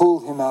to pull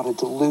him out of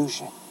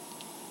delusion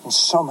and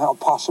somehow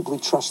possibly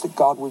trust that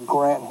God would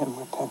grant him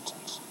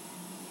repentance.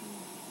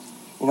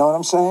 You know what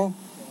I'm saying?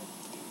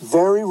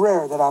 Very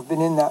rare that I've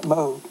been in that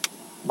mode.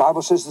 The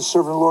Bible says the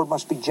servant of the Lord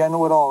must be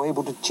gentle at all,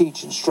 able to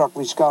teach, instruct,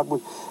 lest God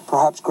would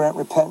perhaps grant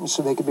repentance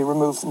so they could be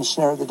removed from the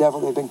snare of the devil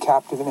they've been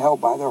captive and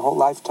held by their whole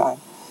lifetime.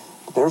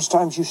 But there's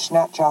times you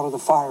snatch out of the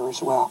fire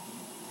as well.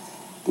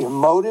 Your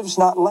motive's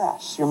not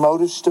less. Your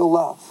motive's still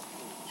love.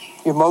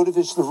 Your motive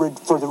is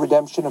for the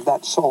redemption of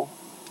that soul.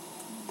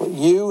 But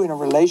you, in a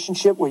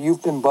relationship where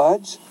you've been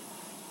buds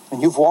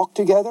and you've walked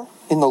together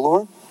in the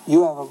Lord,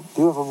 you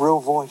have a real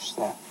voice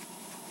there.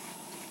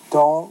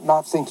 Don't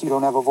not think you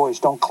don't have a voice.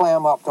 Don't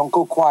clam up. Don't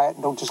go quiet.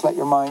 And don't just let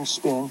your mind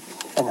spin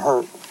and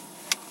hurt.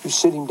 You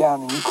sit him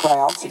down and you cry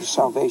out for the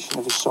salvation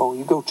of his soul.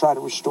 You go try to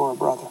restore a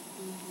brother.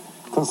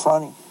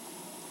 Confront him.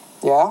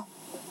 Yeah?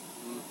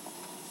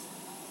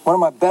 One of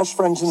my best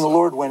friends in the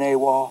Lord went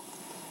AWOL,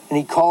 and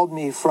he called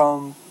me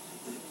from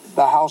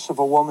the house of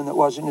a woman that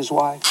wasn't his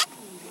wife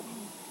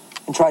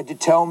and tried to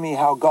tell me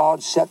how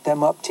God set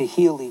them up to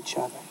heal each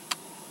other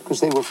because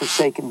they were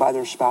forsaken by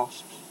their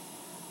spouses.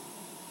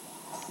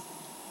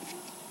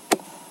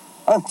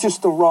 I'm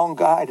just the wrong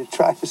guy to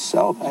try to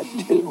sell that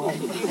to.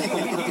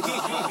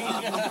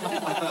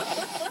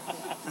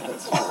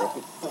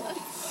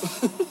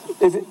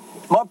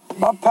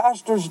 My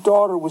pastor's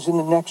daughter was in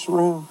the next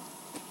room.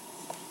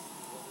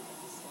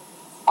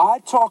 I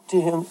talked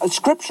to him.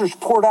 Scriptures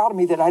poured out of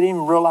me that I didn't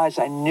even realize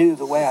I knew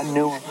the way I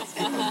knew him.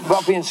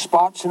 About being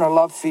spots in our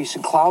love feast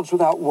and clouds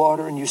without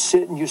water, and you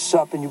sit and you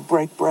sup and you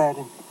break bread.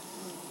 And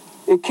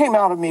it came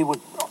out of me with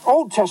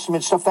Old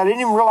Testament stuff that I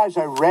didn't even realize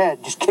I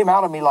read. Just came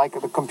out of me like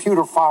the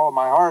computer file of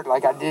my heart,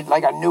 like I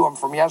knew him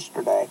from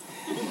yesterday.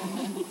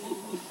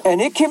 And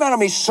it came out of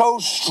me so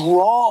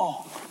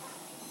strong.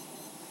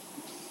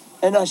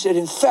 And I said,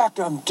 in fact,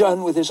 I'm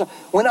done with this.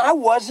 When I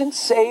wasn't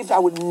saved, I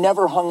would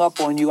never hung up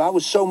on you. I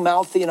was so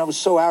mouthy and I was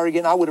so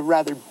arrogant, I would have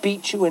rather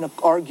beat you in an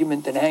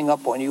argument than hang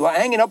up on you.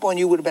 Hanging up on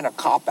you would have been a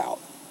cop-out.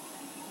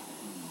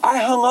 I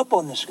hung up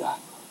on this guy.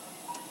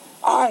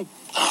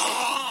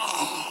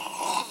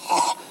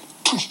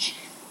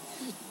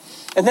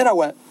 And then I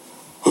went,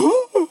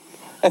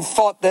 and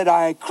thought that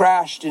I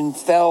crashed and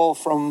fell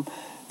from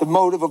the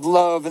motive of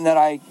love, and that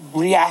I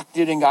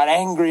reacted and got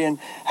angry, and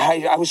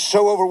I was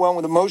so overwhelmed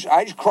with emotion.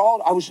 I just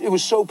crawled. It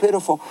was so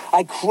pitiful.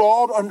 I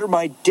crawled under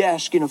my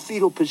desk in a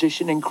fetal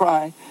position and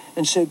cried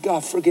and said,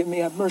 God, forgive me,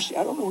 have mercy.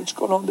 I don't know what's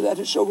going on, but that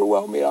has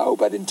overwhelmed me. I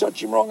hope I didn't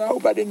touch him wrong. I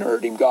hope I didn't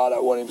hurt him. God, I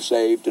want him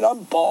saved. And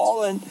I'm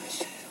bawling.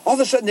 All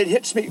of a sudden it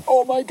hits me.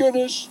 Oh my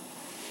goodness.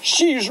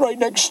 She's right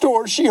next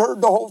door. She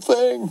heard the whole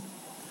thing.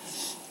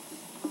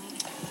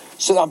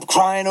 So I'm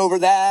crying over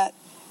that.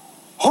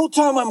 Whole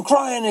time I'm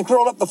crying and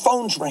curled up, the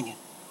phone's ringing.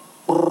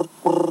 And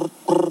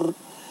the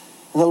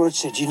Lord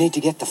said, you need to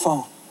get the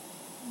phone.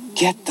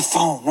 Get the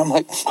phone. I'm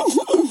like,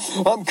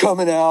 I'm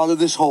coming out of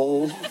this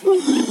hole.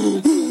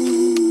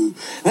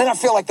 Then I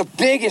feel like the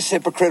biggest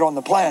hypocrite on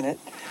the planet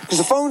because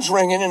the phone's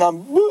ringing and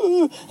I'm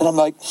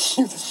like,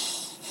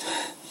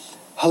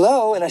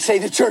 hello, and I say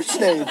the church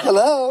name.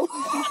 Hello.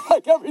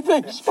 Like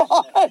everything's fine.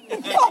 I'm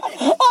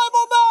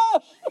a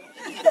mess.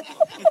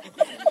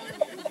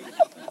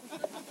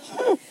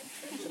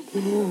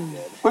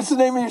 What's the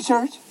name of your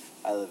church?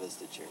 Isla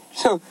Vista Church.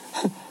 So,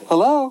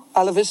 hello,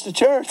 Isla Vista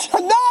Church.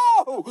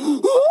 No!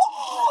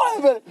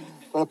 But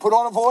I put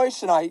on a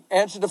voice and I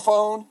answered the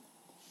phone.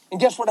 And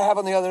guess what I have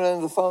on the other end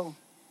of the phone?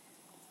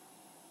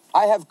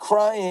 I have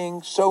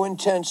crying so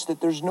intense that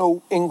there's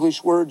no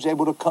English words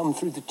able to come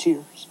through the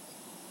tears.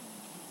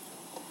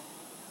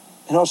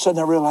 And all of a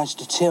sudden I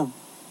realized it's him.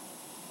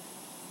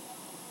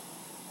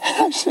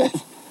 And I said,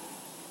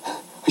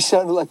 I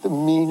sounded like the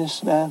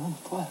meanest man on the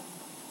planet.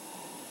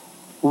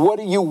 What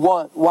do you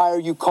want? Why are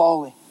you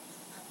calling?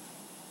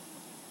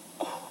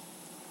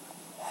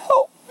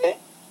 Help me.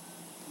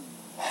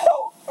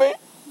 Help me.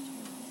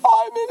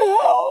 I'm in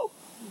hell.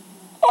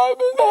 I'm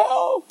in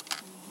hell.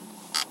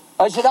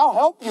 I said, I'll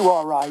help you,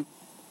 all right.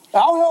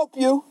 I'll help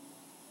you.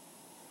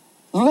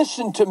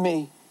 Listen to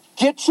me.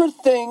 Get your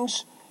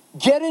things,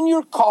 get in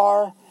your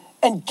car,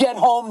 and get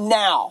home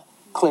now.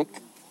 Click.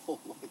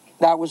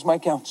 That was my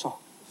counsel.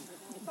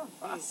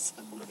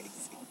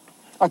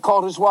 I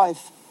called his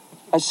wife.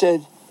 I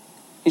said,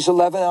 he's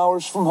 11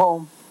 hours from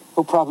home.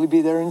 He'll probably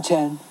be there in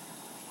 10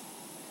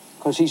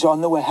 because he's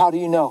on the way. How do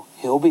you know?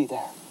 He'll be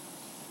there.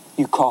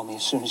 You call me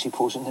as soon as he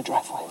pulls in the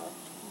driveway.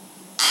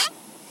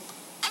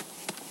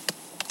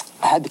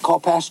 I had to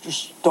call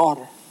Pastor's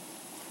daughter.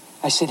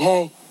 I said,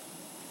 hey,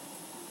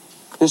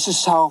 this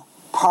is how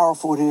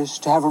powerful it is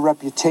to have a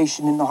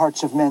reputation in the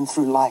hearts of men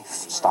through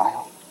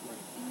lifestyle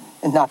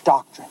and not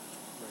doctrine.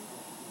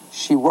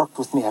 She worked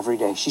with me every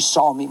day. She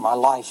saw me, my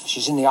life.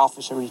 She's in the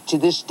office every day. To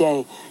this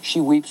day, she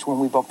weeps when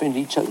we bump into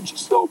each other. She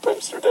says, oh,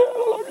 Pastor Dan,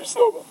 I love you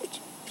so much.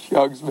 She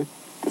hugs me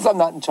because I'm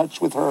not in touch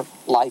with her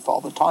life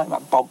all the time. I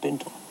bump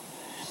into her.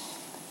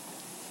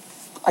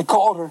 I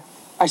called her.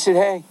 I said,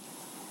 hey,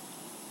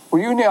 were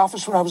you in the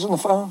office when I was on the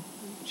phone?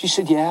 She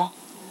said, yeah.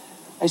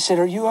 I said,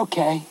 are you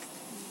okay?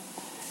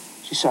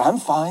 She said, I'm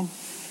fine.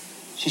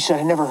 She said,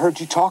 I never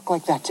heard you talk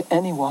like that to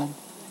anyone.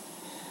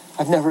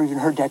 I've never even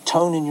heard that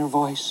tone in your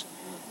voice.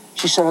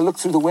 She said, I looked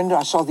through the window,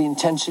 I saw the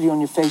intensity on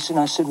your face, and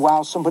I said,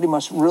 wow, somebody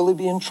must really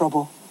be in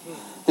trouble.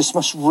 This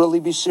must really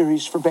be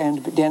serious for Dan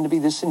to be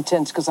this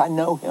intense, because I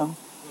know him.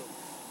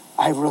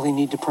 I really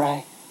need to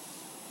pray.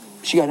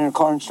 She got in her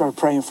car and started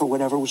praying for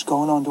whatever was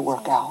going on to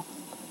work out.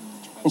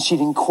 And she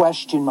didn't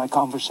question my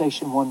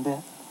conversation one bit.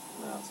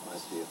 That's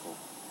beautiful.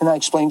 And I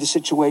explained the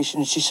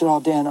situation, and she said, oh,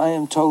 Dan, I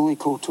am totally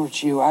cool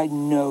towards you. I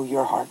know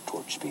your heart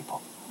towards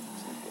people.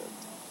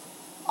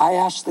 I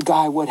asked the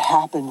guy what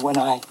happened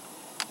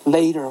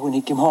later, when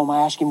he came home, I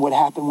asked him what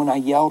happened when I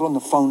yelled on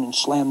the phone and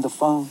slammed the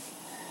phone.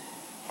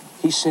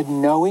 He said,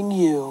 knowing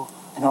you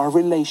and our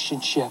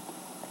relationship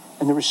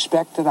and the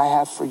respect that I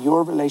have for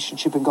your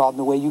relationship in God and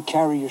the way you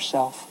carry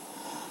yourself.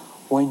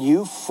 When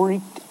you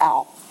freaked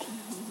out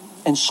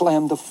and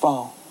slammed the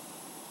phone,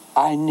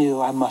 I knew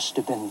I must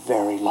have been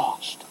very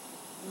lost.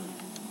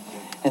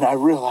 And I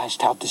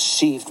realized how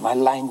deceived my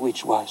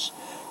language was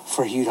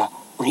for you to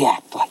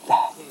react like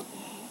that.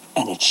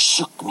 And it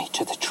shook me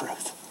to the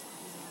truth.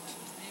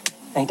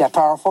 Ain't that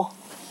powerful?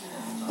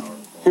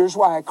 Here's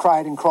why I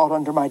cried and crawled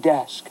under my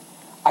desk.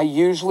 I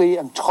usually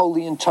am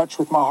totally in touch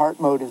with my heart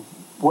motive.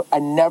 I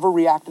never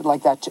reacted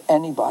like that to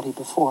anybody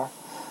before.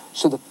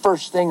 So the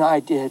first thing I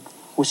did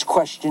was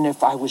question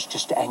if I was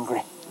just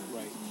angry.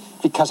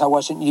 Because I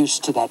wasn't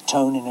used to that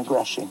tone and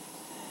aggression.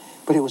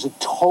 But it was a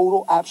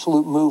total,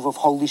 absolute move of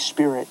Holy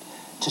Spirit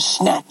to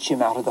snatch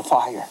him out of the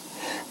fire.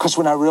 Because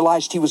when I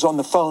realized he was on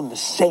the phone, the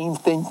same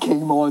thing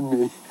came on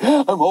me.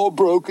 I'm all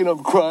broken,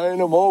 I'm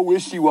crying, I'm all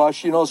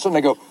wishy-washy, and all of a sudden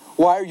I go,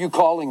 why are you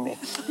calling me?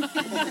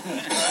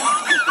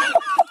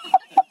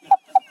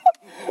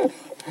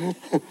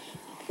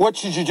 What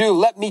should you do?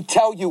 Let me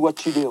tell you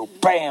what you do.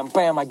 Bam,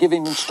 bam, I give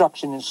him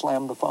instruction and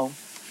slam the phone.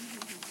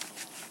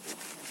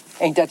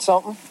 Ain't that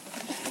something?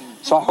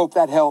 So I hope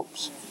that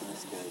helps.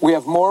 We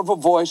have more of a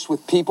voice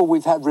with people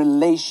we've had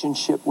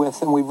relationship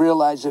with, and we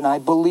realize, and I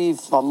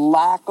believe the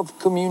lack of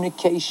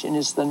communication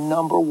is the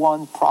number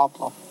one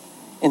problem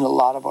in a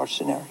lot of our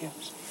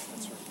scenarios.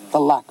 The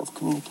lack of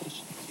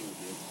communication.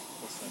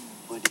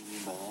 What do you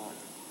mean by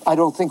that? I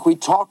don't think we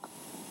talk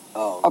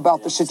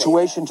about the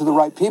situation to the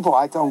right people.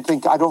 I don't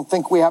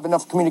think we have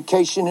enough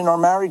communication in our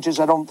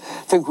marriages. I don't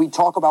think we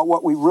talk about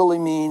what we really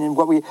mean and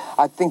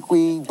I think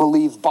we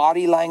believe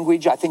body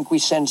language. I think we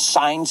send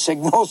sign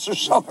signals or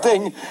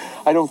something.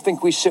 I don't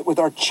think we sit with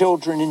our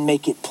children and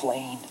make it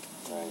plain.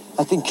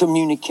 I think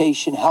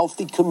communication,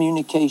 healthy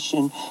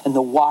communication, and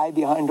the why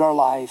behind our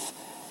life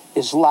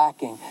is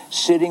lacking.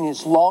 Sitting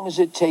as long as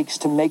it takes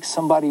to make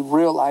somebody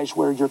realize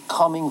where you're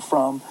coming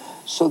from,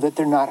 so that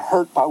they're not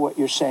hurt by what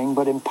you're saying,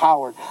 but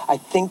empowered. I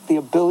think the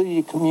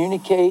ability to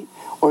communicate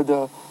or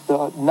the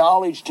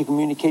knowledge to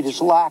communicate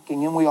is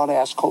lacking, and we ought to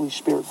ask Holy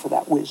Spirit for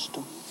that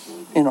wisdom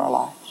in our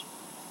lives.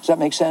 Does that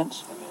make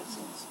sense? That makes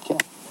sense. Okay.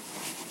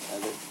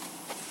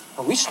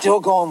 Are we still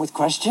going with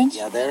questions?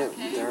 Yeah, they're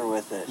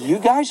with it. You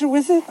guys are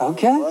with it?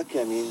 Okay. Look,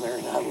 I mean,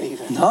 they're not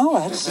leaving. No,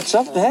 it's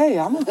up to, hey,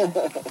 I'm okay.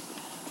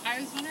 I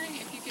was wondering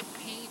if you could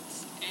paint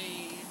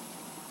a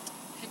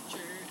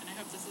picture, and I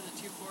hope this isn't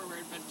too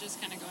forward, but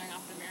just kind of going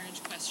off the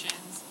marriage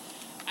questions.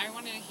 I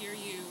want to hear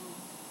you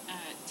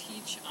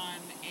teach on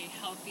a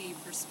healthy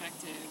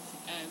perspective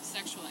of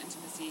sexual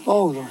intimacy.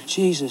 Oh, Lord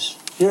Jesus.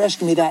 You're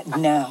asking me that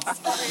now.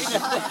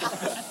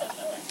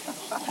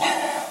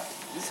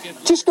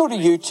 Just go to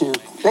YouTube.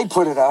 They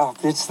put it up.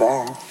 It's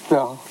there.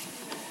 So,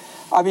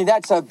 I mean,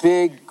 that's a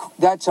big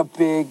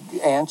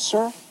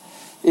answer.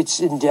 It's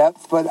in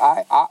depth, but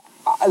I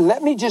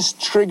let me just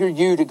trigger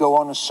you to go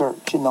on a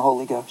search in the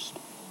Holy Ghost.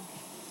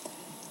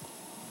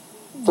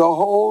 The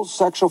whole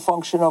sexual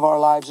function of our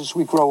lives as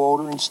we grow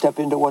older and step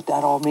into what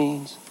that all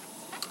means.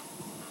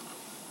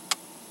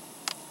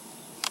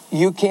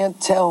 You can't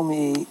tell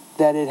me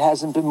that it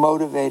hasn't been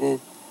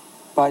motivated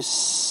by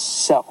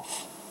self-centered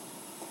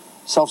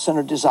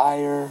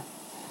desire.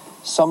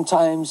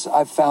 Sometimes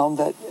I've found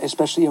that,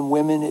 especially in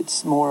women,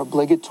 it's more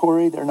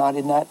obligatory. They're not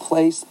in that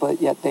place,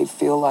 but yet they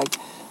feel like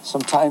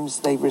sometimes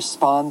they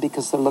respond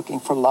because they're looking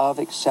for love,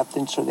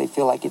 acceptance, or they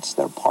feel like it's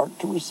their part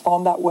to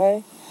respond that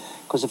way.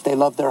 Because if they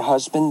love their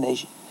husband,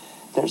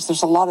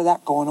 there's a lot of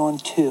that going on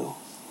too.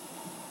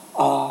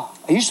 I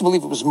used to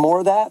believe it was more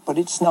of that, but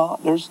it's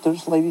not. There's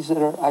ladies that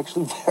are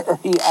actually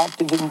very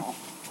active and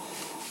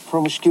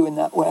promiscuous in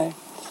that way.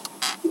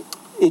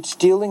 It's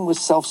dealing with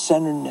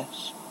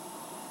self-centeredness.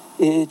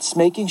 It's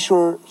making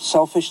sure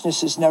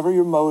selfishness is never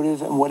your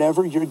motive, and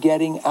whatever you're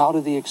getting out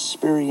of the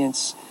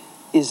experience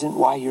isn't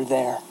why you're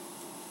there.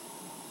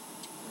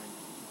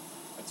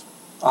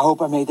 I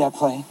hope I made that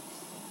plain.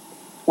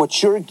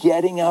 What you're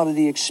getting out of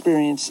the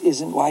experience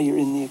isn't why you're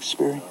in the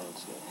experience.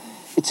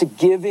 It's a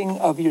giving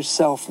of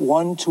yourself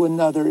one to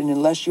another, and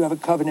unless you have a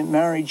covenant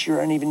marriage,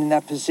 you're not even in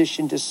that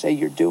position to say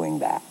you're doing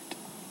that.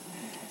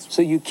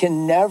 So you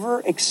can never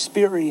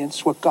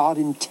experience what God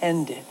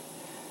intended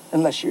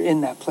unless you're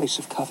in that place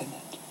of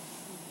covenant.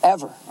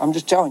 Ever. I'm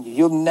just telling you,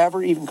 you'll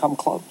never even come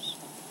close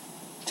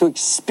to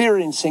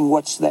experiencing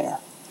what's there.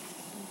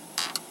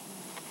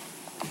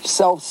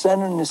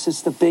 Self-centeredness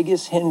is the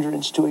biggest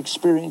hindrance to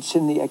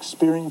experiencing the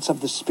experience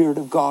of the Spirit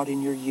of God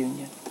in your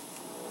union.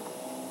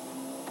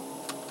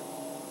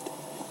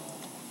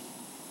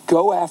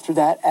 Go after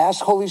that.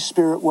 Ask Holy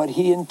Spirit what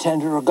He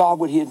intended, or God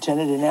what He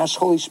intended, and ask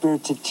Holy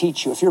Spirit to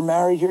teach you. If you're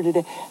married here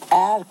today,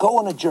 go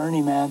on a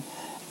journey, man.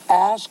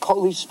 Ask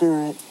Holy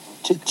Spirit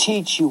to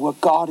teach you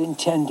what God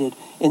intended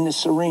in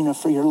this arena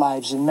for your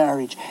lives in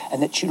marriage,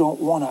 and that you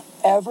don't want to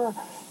ever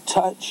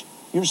touch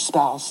your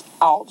spouse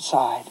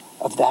outside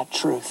of that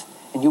truth.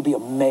 And you'll be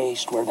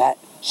amazed where that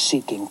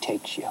seeking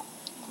takes you.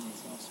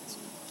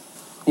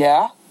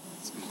 Yeah?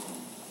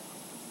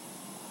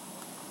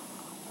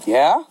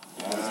 Yeah?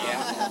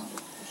 Yeah.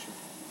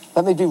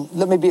 Let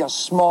me be a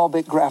small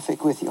bit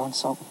graphic with you on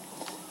something.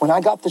 When I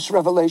got this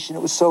revelation,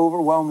 it was so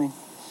overwhelming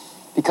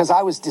because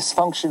I was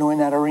dysfunctional in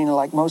that arena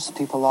like most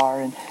people are,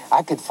 and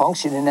I could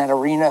function in that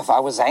arena if I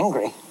was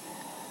angry.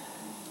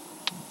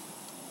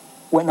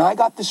 When I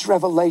got this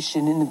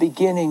revelation in the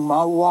beginning,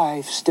 my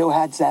wife still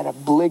had that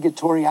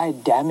obligatory, I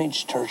had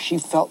damaged her. She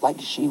felt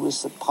like she was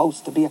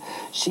supposed to be,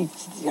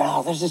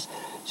 there's this,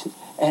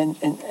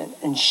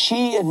 and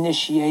she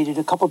initiated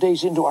a couple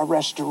days into our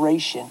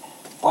restoration.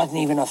 Wasn't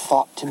even a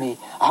thought to me.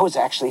 I was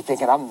actually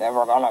thinking, I'm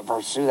never going to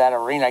pursue that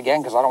arena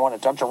again because I don't want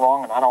to touch her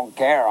wrong and I don't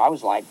care. I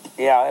was like,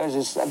 it was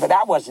just, but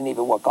that wasn't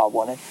even what God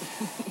wanted.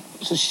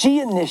 So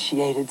she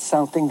initiated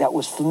something that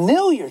was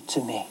familiar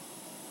to me.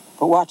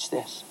 But watch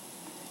this.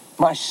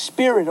 My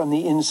spirit on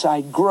the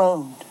inside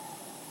groaned,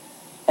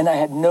 and I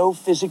had no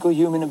physical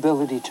human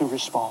ability to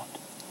respond.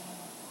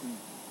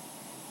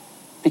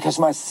 Because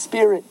my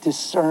spirit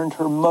discerned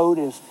her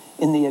motive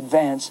in the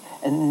advance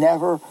and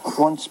never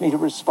wants me to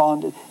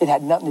respond. It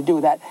had nothing to do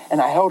with that. And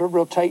I held her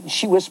real tight, and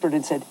she whispered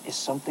and said, "Is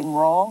something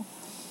wrong?"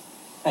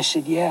 I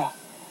said, "Yeah.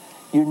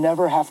 You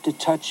never have to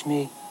touch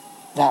me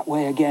that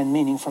way again,"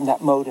 meaning from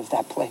that motive,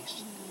 that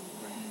place.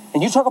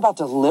 And you talk about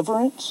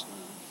deliverance.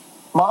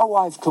 My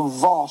wife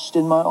convulsed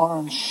in my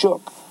arms,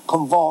 shook,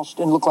 convulsed,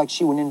 and looked like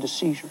she went into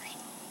seizures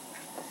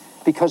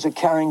because of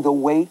carrying the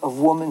weight of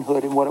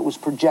womanhood and what it was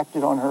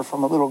projected on her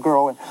from a little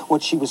girl and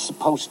what she was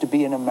supposed to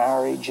be in a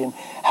marriage and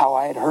how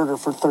I had hurt her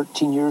for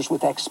 13 years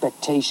with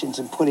expectations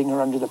and putting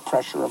her under the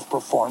pressure of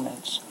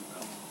performance.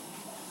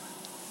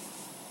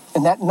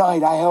 And that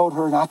night I held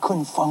her and I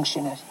couldn't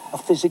function as a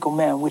physical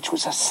man, which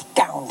was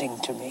astounding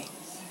to me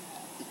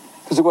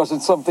because it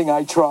wasn't something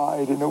I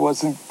tried and it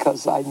wasn't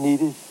because I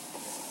needed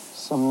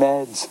some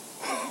meds.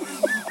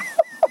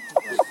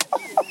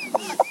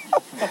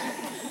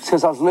 It's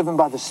because I was living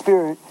by the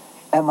Spirit,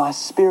 and my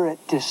spirit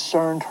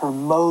discerned her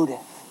motive.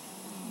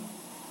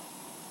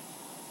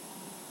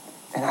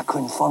 And I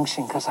couldn't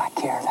function because I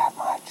care that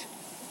much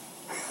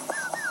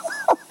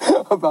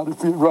about it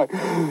being right.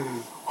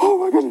 Oh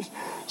my goodness.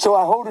 So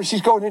I hold her,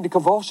 she's going into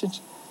convulsions.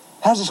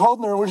 I was just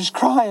holding her and we're just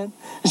crying.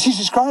 And she's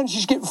just crying,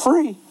 she's getting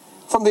free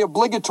from the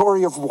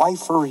obligatory of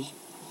wifery.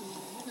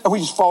 And we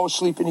just fall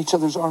asleep in each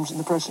other's arms in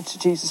the presence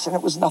of Jesus, and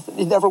it was nothing.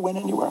 It never went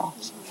anywhere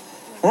else.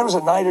 And it was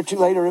a night or two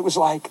later, it was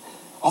like,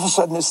 all of a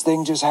sudden this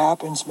thing just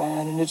happens,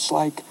 man, and it's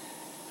like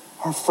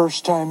our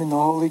first time in the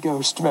Holy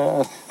Ghost,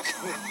 man.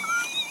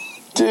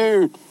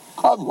 Dude,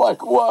 I'm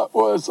like, what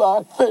was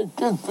I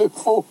thinking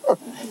before?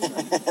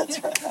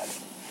 That's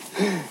right.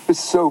 It's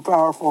so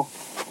powerful.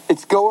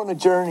 It's go on a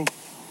journey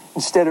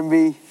instead of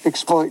me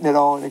exploiting it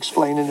all and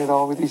explaining it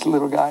all with these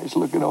little guys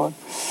looking on.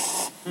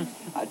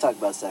 I talk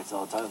about sex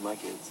all the time with my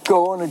kids.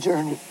 Go on a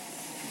journey.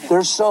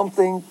 There's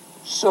something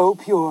so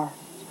pure.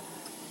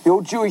 The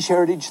old Jewish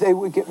heritage, they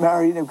would get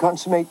married, they would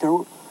consummate their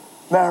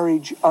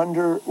marriage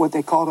under what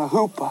they called a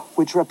huppah,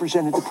 which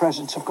represented the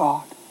presence of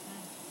God.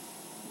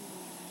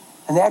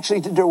 And they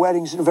actually did their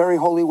weddings in a very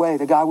holy way.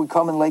 The guy would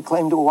come and lay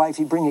claim to a wife.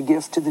 He'd bring a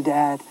gift to the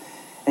dad,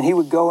 and he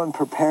would go and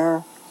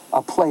prepare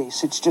a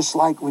place. It's just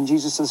like when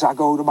Jesus says, I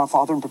go to my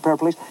Father and prepare a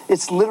place.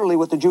 It's literally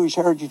what the Jewish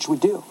heritage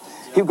would do.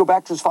 He would go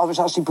back to his father's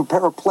house, he'd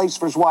prepare a place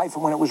for his wife,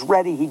 and when it was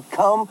ready, he'd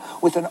come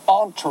with an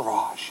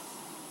entourage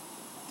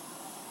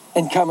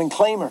and come and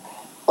claim her,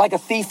 like a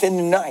thief in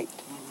the night.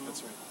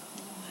 That's right.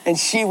 And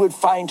she would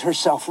find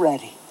herself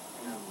ready.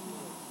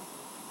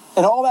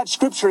 And all that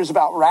scripture is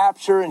about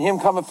rapture and him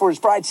coming for his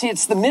bride. See,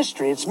 it's the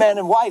mystery. It's man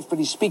and wife, but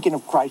he's speaking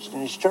of Christ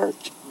and his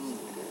church.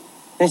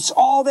 And it's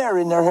all there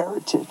in their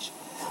heritage.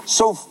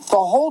 So the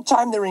whole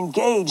time they're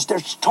engaged, they're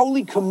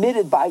totally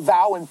committed by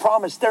vow and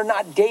promise. They're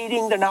not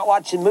dating. They're not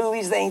watching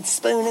movies. They ain't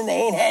spooning.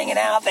 They ain't hanging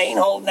out. They ain't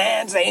holding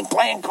hands. They ain't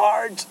playing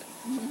cards.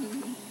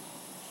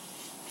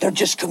 They're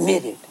just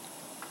committed.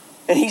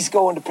 And he's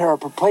going to prepare a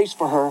place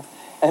for her.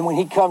 And when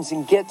he comes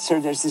and gets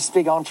her, there's this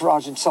big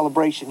entourage and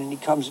celebration. And he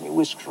comes and he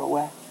whisks her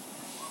away.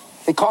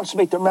 They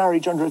consummate their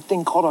marriage under a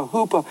thing called a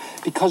huppah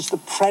because the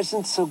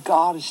presence of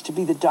God is to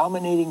be the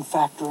dominating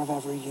factor of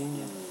every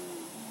union.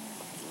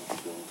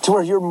 To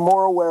where you're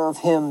more aware of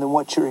him than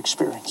what you're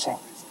experiencing.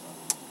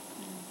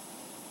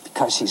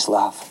 Because he's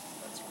love.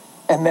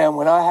 And man,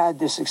 when I had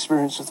this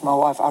experience with my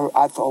wife,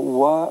 I thought,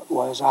 what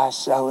was I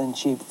selling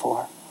cheap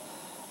for?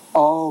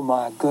 Oh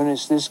my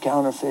goodness, this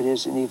counterfeit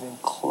isn't even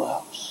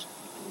close.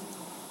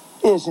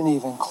 Isn't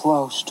even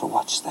close to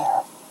what's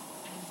there.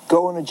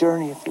 Go on a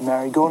journey if you're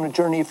married. Go on a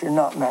journey if you're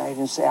not married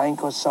and say, I ain't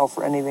going to sell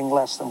for anything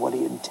less than what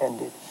he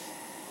intended.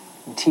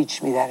 And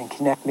teach me that and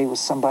connect me with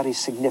somebody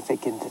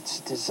significant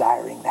that's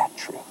desiring that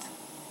truth.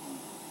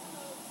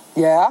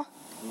 Yeah?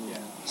 Yeah.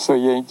 So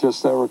you ain't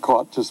just ever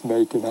caught just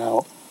making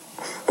out.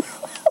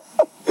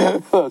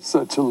 That's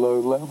such a low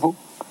level.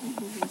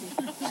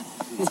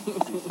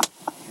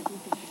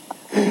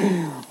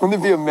 Wouldn't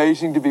it be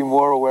amazing to be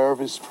more aware of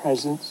his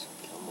presence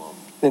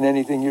than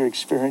anything you're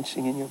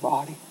experiencing in your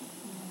body?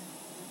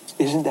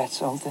 Isn't that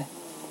something?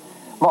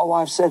 My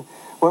wife said,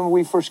 when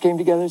we first came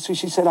together. So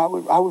she said, I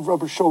would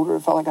rub her shoulder.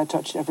 It felt like I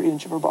touched every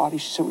inch of her body.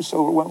 She said, it was so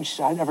overwhelming. She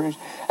said, I never.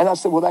 And I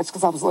said, well, that's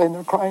because I was laying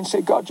there crying,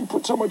 saying, God, you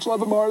put so much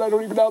love in my heart. I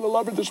don't even know how to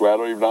love her this way. I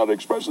don't even know how to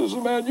express this.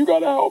 Man, you got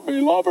to help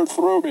me. Love her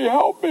through me.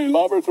 Help me.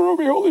 Love her through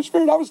me. Holy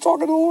Spirit. I was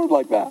talking to the Lord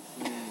like that.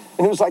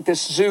 And it was like this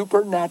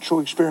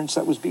supernatural experience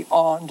that was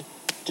beyond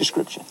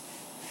description.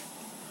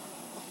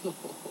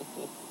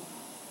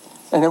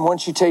 And then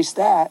once you taste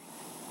that,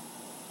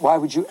 why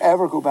would you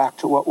ever go back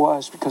to what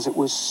was? Because it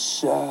was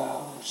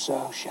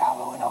so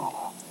shallow and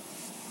hollow.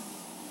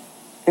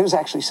 It was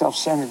actually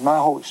self-centered. My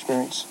whole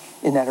experience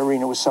in that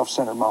arena was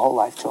self-centered my whole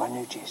life till I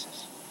knew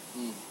Jesus.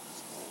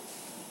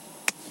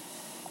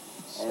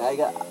 And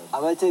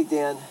I'm going to take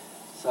Dan.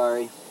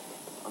 Sorry,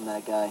 I'm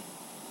that guy.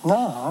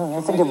 No,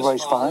 I think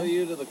everybody's fine.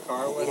 You to the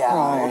car with yeah,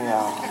 I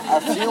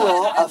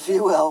know. A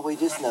few will. We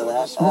just know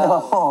that.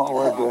 No,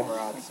 we're good.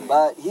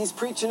 But he's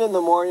preaching in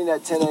the morning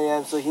at 10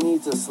 a.m., so he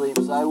needs to sleep.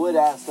 So I would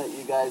ask that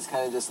you guys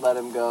kind of just let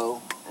him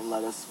go and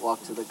let us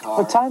walk to the car.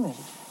 What time is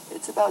it?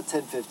 It's about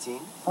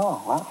 10:15.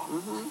 Oh, wow.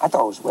 I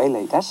thought it was way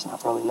late. That's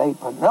not really late,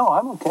 but no,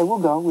 I'm okay. We'll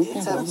go.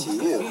 It's up to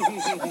you.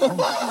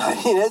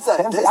 I mean,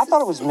 I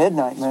thought it was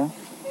midnight, man.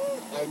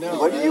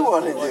 What do you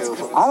want to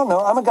do? I don't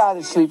know. I'm a guy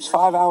that sleeps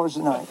 5 hours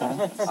a night,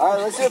 man. All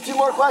right, let's do a few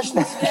more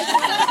questions.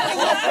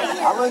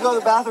 I'm going to go to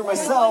the bathroom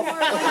myself.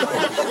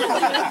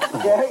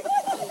 Okay?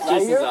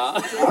 Right here?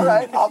 All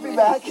right, I'll be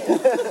back. I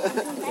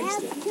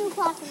have 2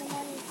 o'clock in the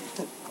morning.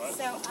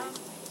 So,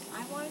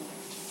 I wanted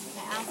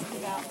to ask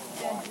about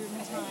bedroom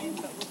time,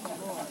 but with the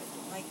Lord.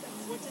 Like,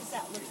 what does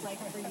that look like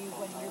for you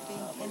when you're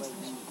being intimate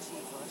with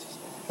Jesus?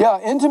 Yeah,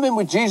 intimate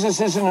with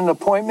Jesus isn't an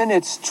appointment.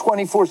 It's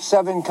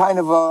 24/7 kind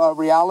of a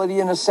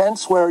reality in a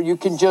sense where you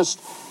can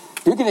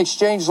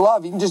exchange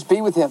love. You can just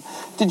be with him.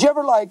 Did you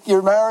ever, like,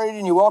 you're married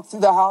and you walk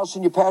through the house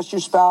and you pass your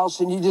spouse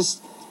and you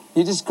just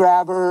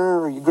grab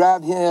her or you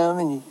grab him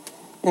and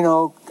you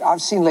know,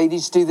 I've seen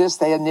ladies do this.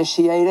 They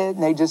initiate it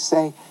and they just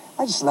say,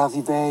 I just love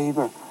you, babe,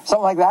 or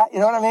something like that. You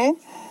know what I mean?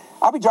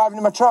 I'll be driving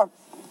in my truck.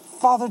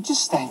 Father,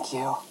 just thank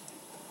you.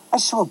 I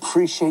so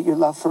appreciate your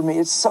love for me.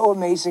 It's so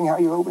amazing how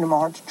you open my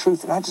heart to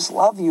truth, and I just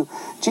love you.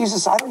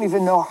 Jesus, I don't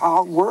even know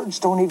how, words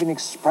don't even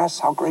express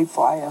how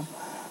grateful I am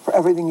for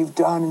everything you've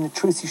done and the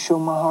truth you show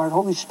in my heart.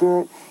 Holy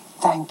Spirit,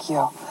 thank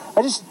you.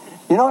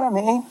 You know what I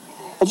mean?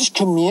 I just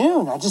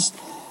commune.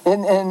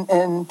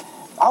 And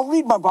I'll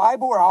read my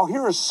Bible or I'll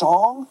hear a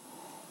song,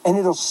 and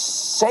it'll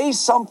say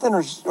something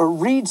or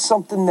read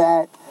something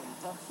that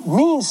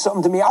means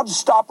something to me. I'll just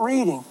stop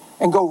reading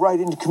and go right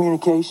into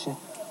communication.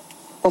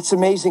 That's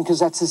amazing because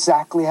that's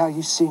exactly how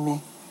you see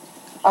me.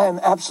 I am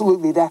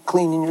absolutely that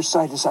clean in your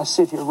sight as I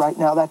sit here right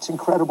now. That's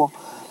incredible.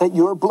 That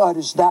your blood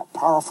is that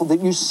powerful, that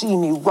you see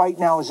me right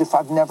now as if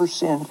I've never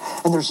sinned.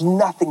 And there's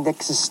nothing that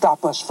can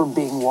stop us from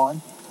being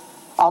one.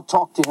 I'll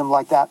talk to him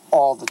like that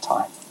all the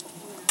time.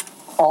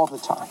 All the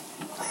time.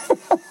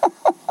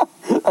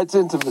 That's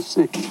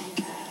intimacy.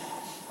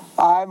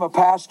 I'm a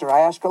pastor. I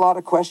ask a lot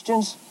of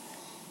questions.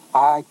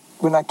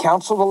 When I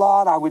counseled a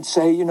lot, I would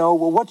say, well,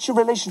 what's your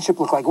relationship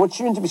look like? What's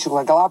your intimacy look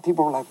like? A lot of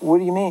people were like, what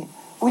do you mean?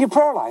 Well, your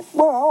prayer life.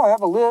 Well, I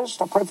have a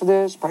list. I pray for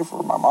this, pray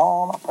for my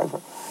mom, I pray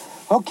for...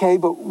 Okay,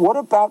 but what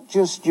about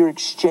just your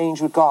exchange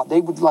with God? They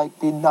would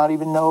did not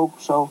even know,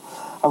 so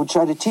I would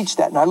try to teach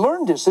that. And I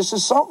learned this. This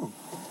is something.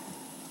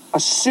 A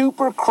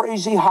super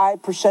crazy high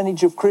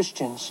percentage of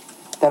Christians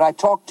that I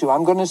talk to,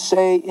 I'm going to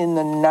say in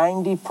the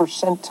 90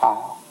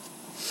 percentile,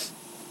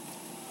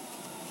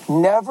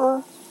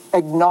 never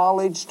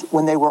acknowledged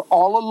when they were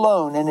all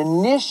alone and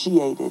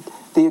initiated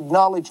the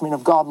acknowledgement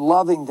of God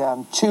loving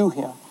them to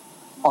him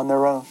on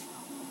their own.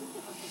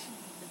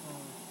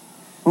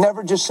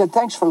 Never just said,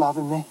 thanks for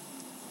loving me.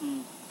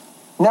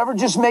 Never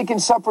just making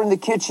supper in the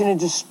kitchen and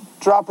just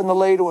dropping the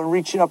ladle and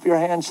reaching up your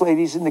hands,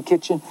 ladies, in the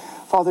kitchen.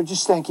 Father,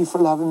 just thank you for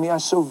loving me. I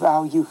so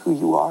value who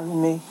you are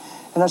in me.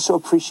 And I so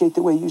appreciate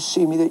the way you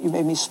see me, that you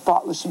made me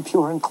spotless and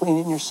pure and clean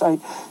in your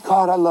sight.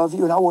 God, I love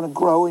you and I want to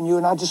grow in you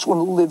and I just want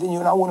to live in you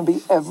and I want to be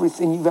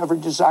everything you've ever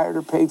desired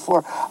or paid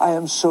for. I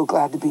am so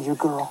glad to be your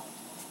girl.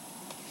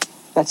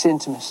 That's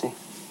intimacy.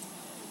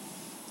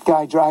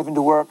 Guy driving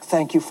to work,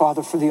 thank you,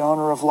 Father, for the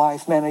honor of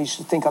life. Man, I used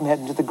to think I'm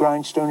heading to the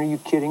grindstone. Are you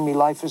kidding me?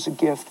 Life is a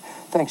gift.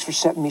 Thanks for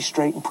setting me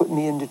straight and putting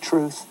me into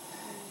truth.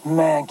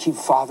 Man, keep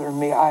fathering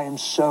me. I am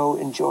so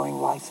enjoying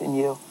life in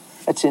you.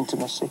 That's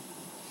intimacy.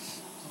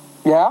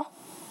 Yeah?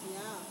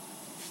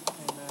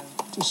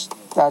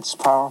 That's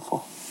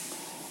powerful.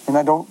 And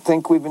I don't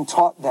think we've been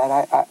taught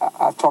that.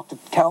 I've talked to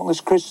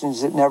countless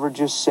Christians that never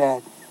just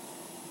said,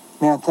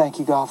 man, thank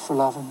you, God, for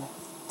loving me.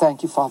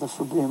 Thank you, Father,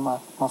 for being my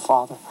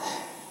Father.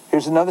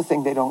 Here's another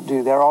thing they don't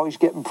do. They're always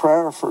getting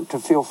prayer to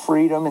feel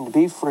freedom and to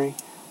be free.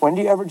 When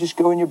do you ever just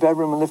go in your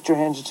bedroom and lift your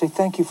hands and say,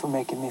 thank you for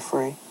making me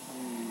free?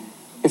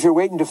 If you're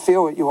waiting to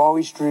feel it, you'll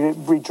always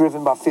be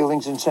driven by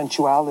feelings and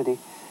sensuality.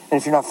 And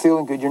if you're not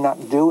feeling good, you're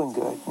not doing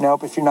good.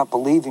 Nope, if you're not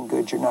believing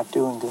good, you're not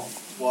doing good.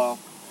 Wow.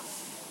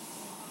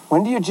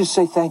 When do you just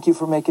say, thank you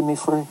for making me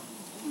free?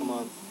 Come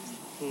on.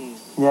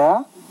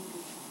 Yeah?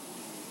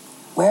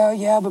 Well,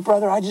 yeah, but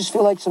brother, I just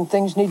feel like some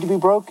things need to be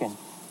broken.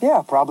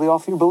 Yeah, probably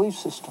off your belief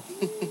system.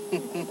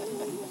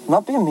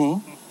 Not being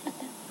mean.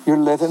 You're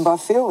living by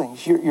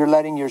feelings. You're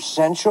letting your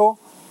sensual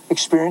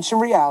experience and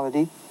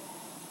reality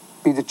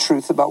be the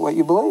truth about what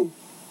you believe.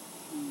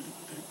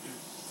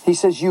 He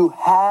says you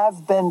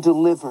have been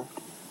delivered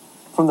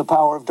from the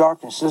power of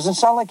darkness. It doesn't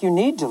sound like you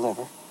need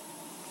delivered.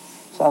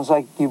 Sounds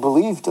like you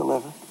believe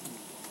delivered.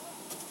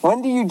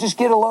 When do you just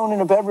get alone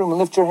in a bedroom and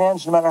lift your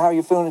hands no matter how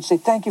you're feeling and say,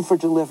 thank you for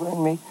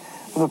delivering me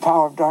from the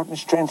power of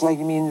darkness,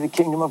 translating me into the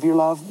kingdom of your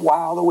love.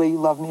 Wow, the way you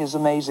love me is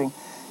amazing.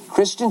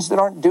 Christians that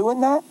aren't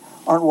doing that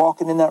aren't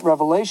walking in that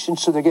revelation,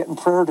 so they're getting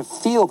prayer to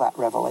feel that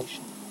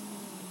revelation.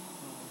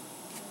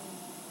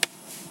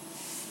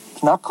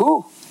 It's not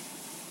cool.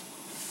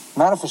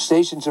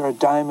 Manifestations are a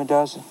dime a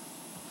dozen.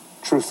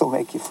 Truth will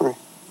make you free.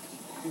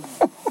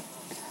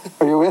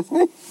 Are you with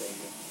me?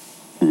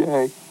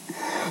 Yay.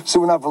 So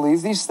when I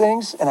believe these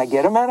things and I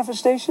get a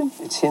manifestation,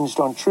 it's hinged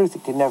on truth.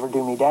 It can never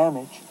do me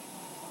damage.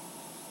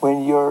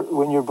 When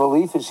your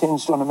belief is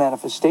hinged on a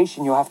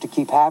manifestation, you'll have to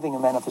keep having a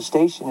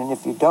manifestation. And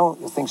if you don't,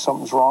 you'll think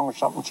something's wrong or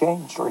something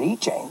changed or he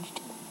changed.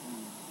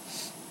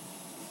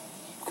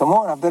 Come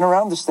on, I've been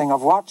around this thing.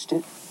 I've watched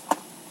it.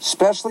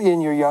 Especially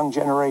in your young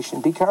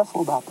generation. Be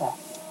careful about that.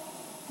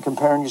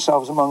 Comparing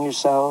yourselves among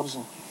yourselves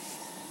and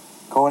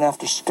going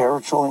after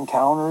spiritual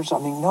encounters. I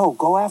mean, no,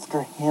 go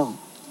after him.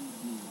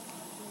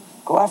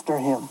 Go after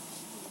him.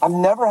 I've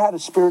never had a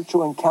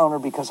spiritual encounter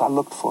because I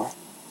looked for it.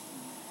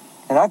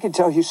 And I can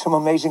tell you some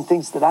amazing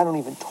things that I don't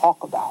even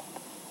talk about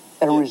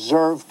that are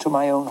reserved to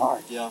my own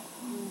heart. Yeah.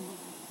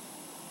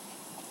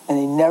 And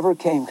they never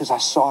came because I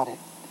sought it.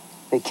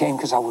 They came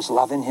because I was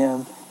loving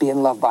him,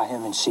 being loved by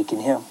him, and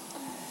seeking him.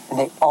 And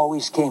they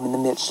always came in the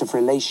midst of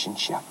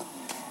relationship.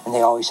 And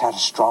they always had a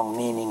strong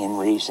meaning and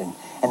reason.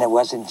 And it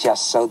wasn't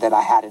just so that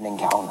I had an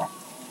encounter.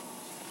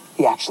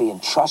 He actually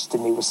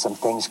entrusted me with some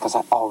things because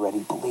I already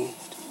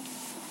believed.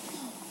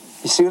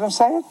 You see what I'm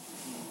saying?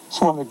 It's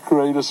one of the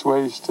greatest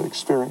ways to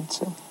experience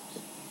him.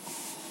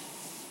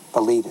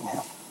 Believe in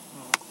him.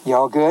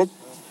 Y'all good?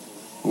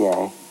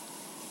 Yay.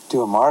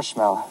 Doing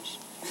marshmallows.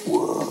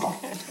 Whoa.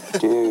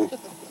 Dude.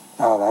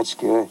 Oh, that's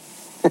good.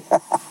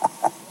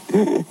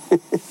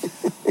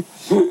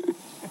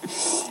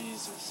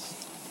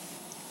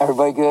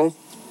 Everybody good?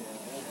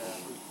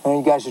 Man,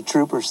 you guys are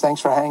troopers.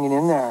 Thanks for hanging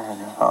in there.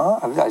 Huh?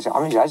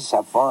 I just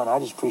have fun. I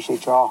just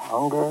appreciate y'all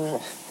hunger.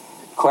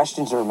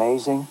 Questions are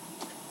amazing.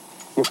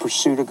 Your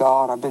pursuit of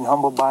God. I've been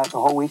humbled by it the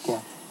whole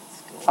weekend.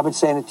 I've been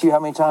saying it to you how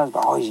many times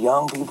about all these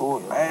young people.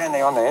 Man,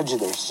 they're on the edge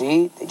of their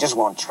seat. They just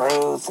want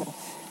truth. And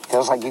it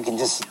feels like you can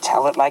just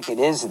tell it like it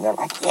is. And they're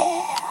like,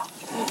 yeah.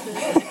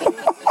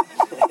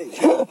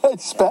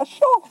 It's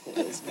special.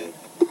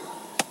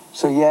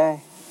 So,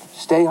 yay.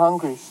 Stay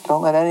hungry.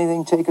 Don't let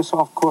anything take us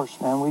off course,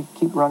 man. We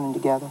keep running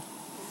together.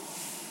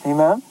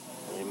 Amen?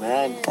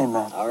 Amen.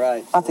 Amen. All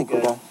right. I think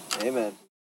we're done. Amen.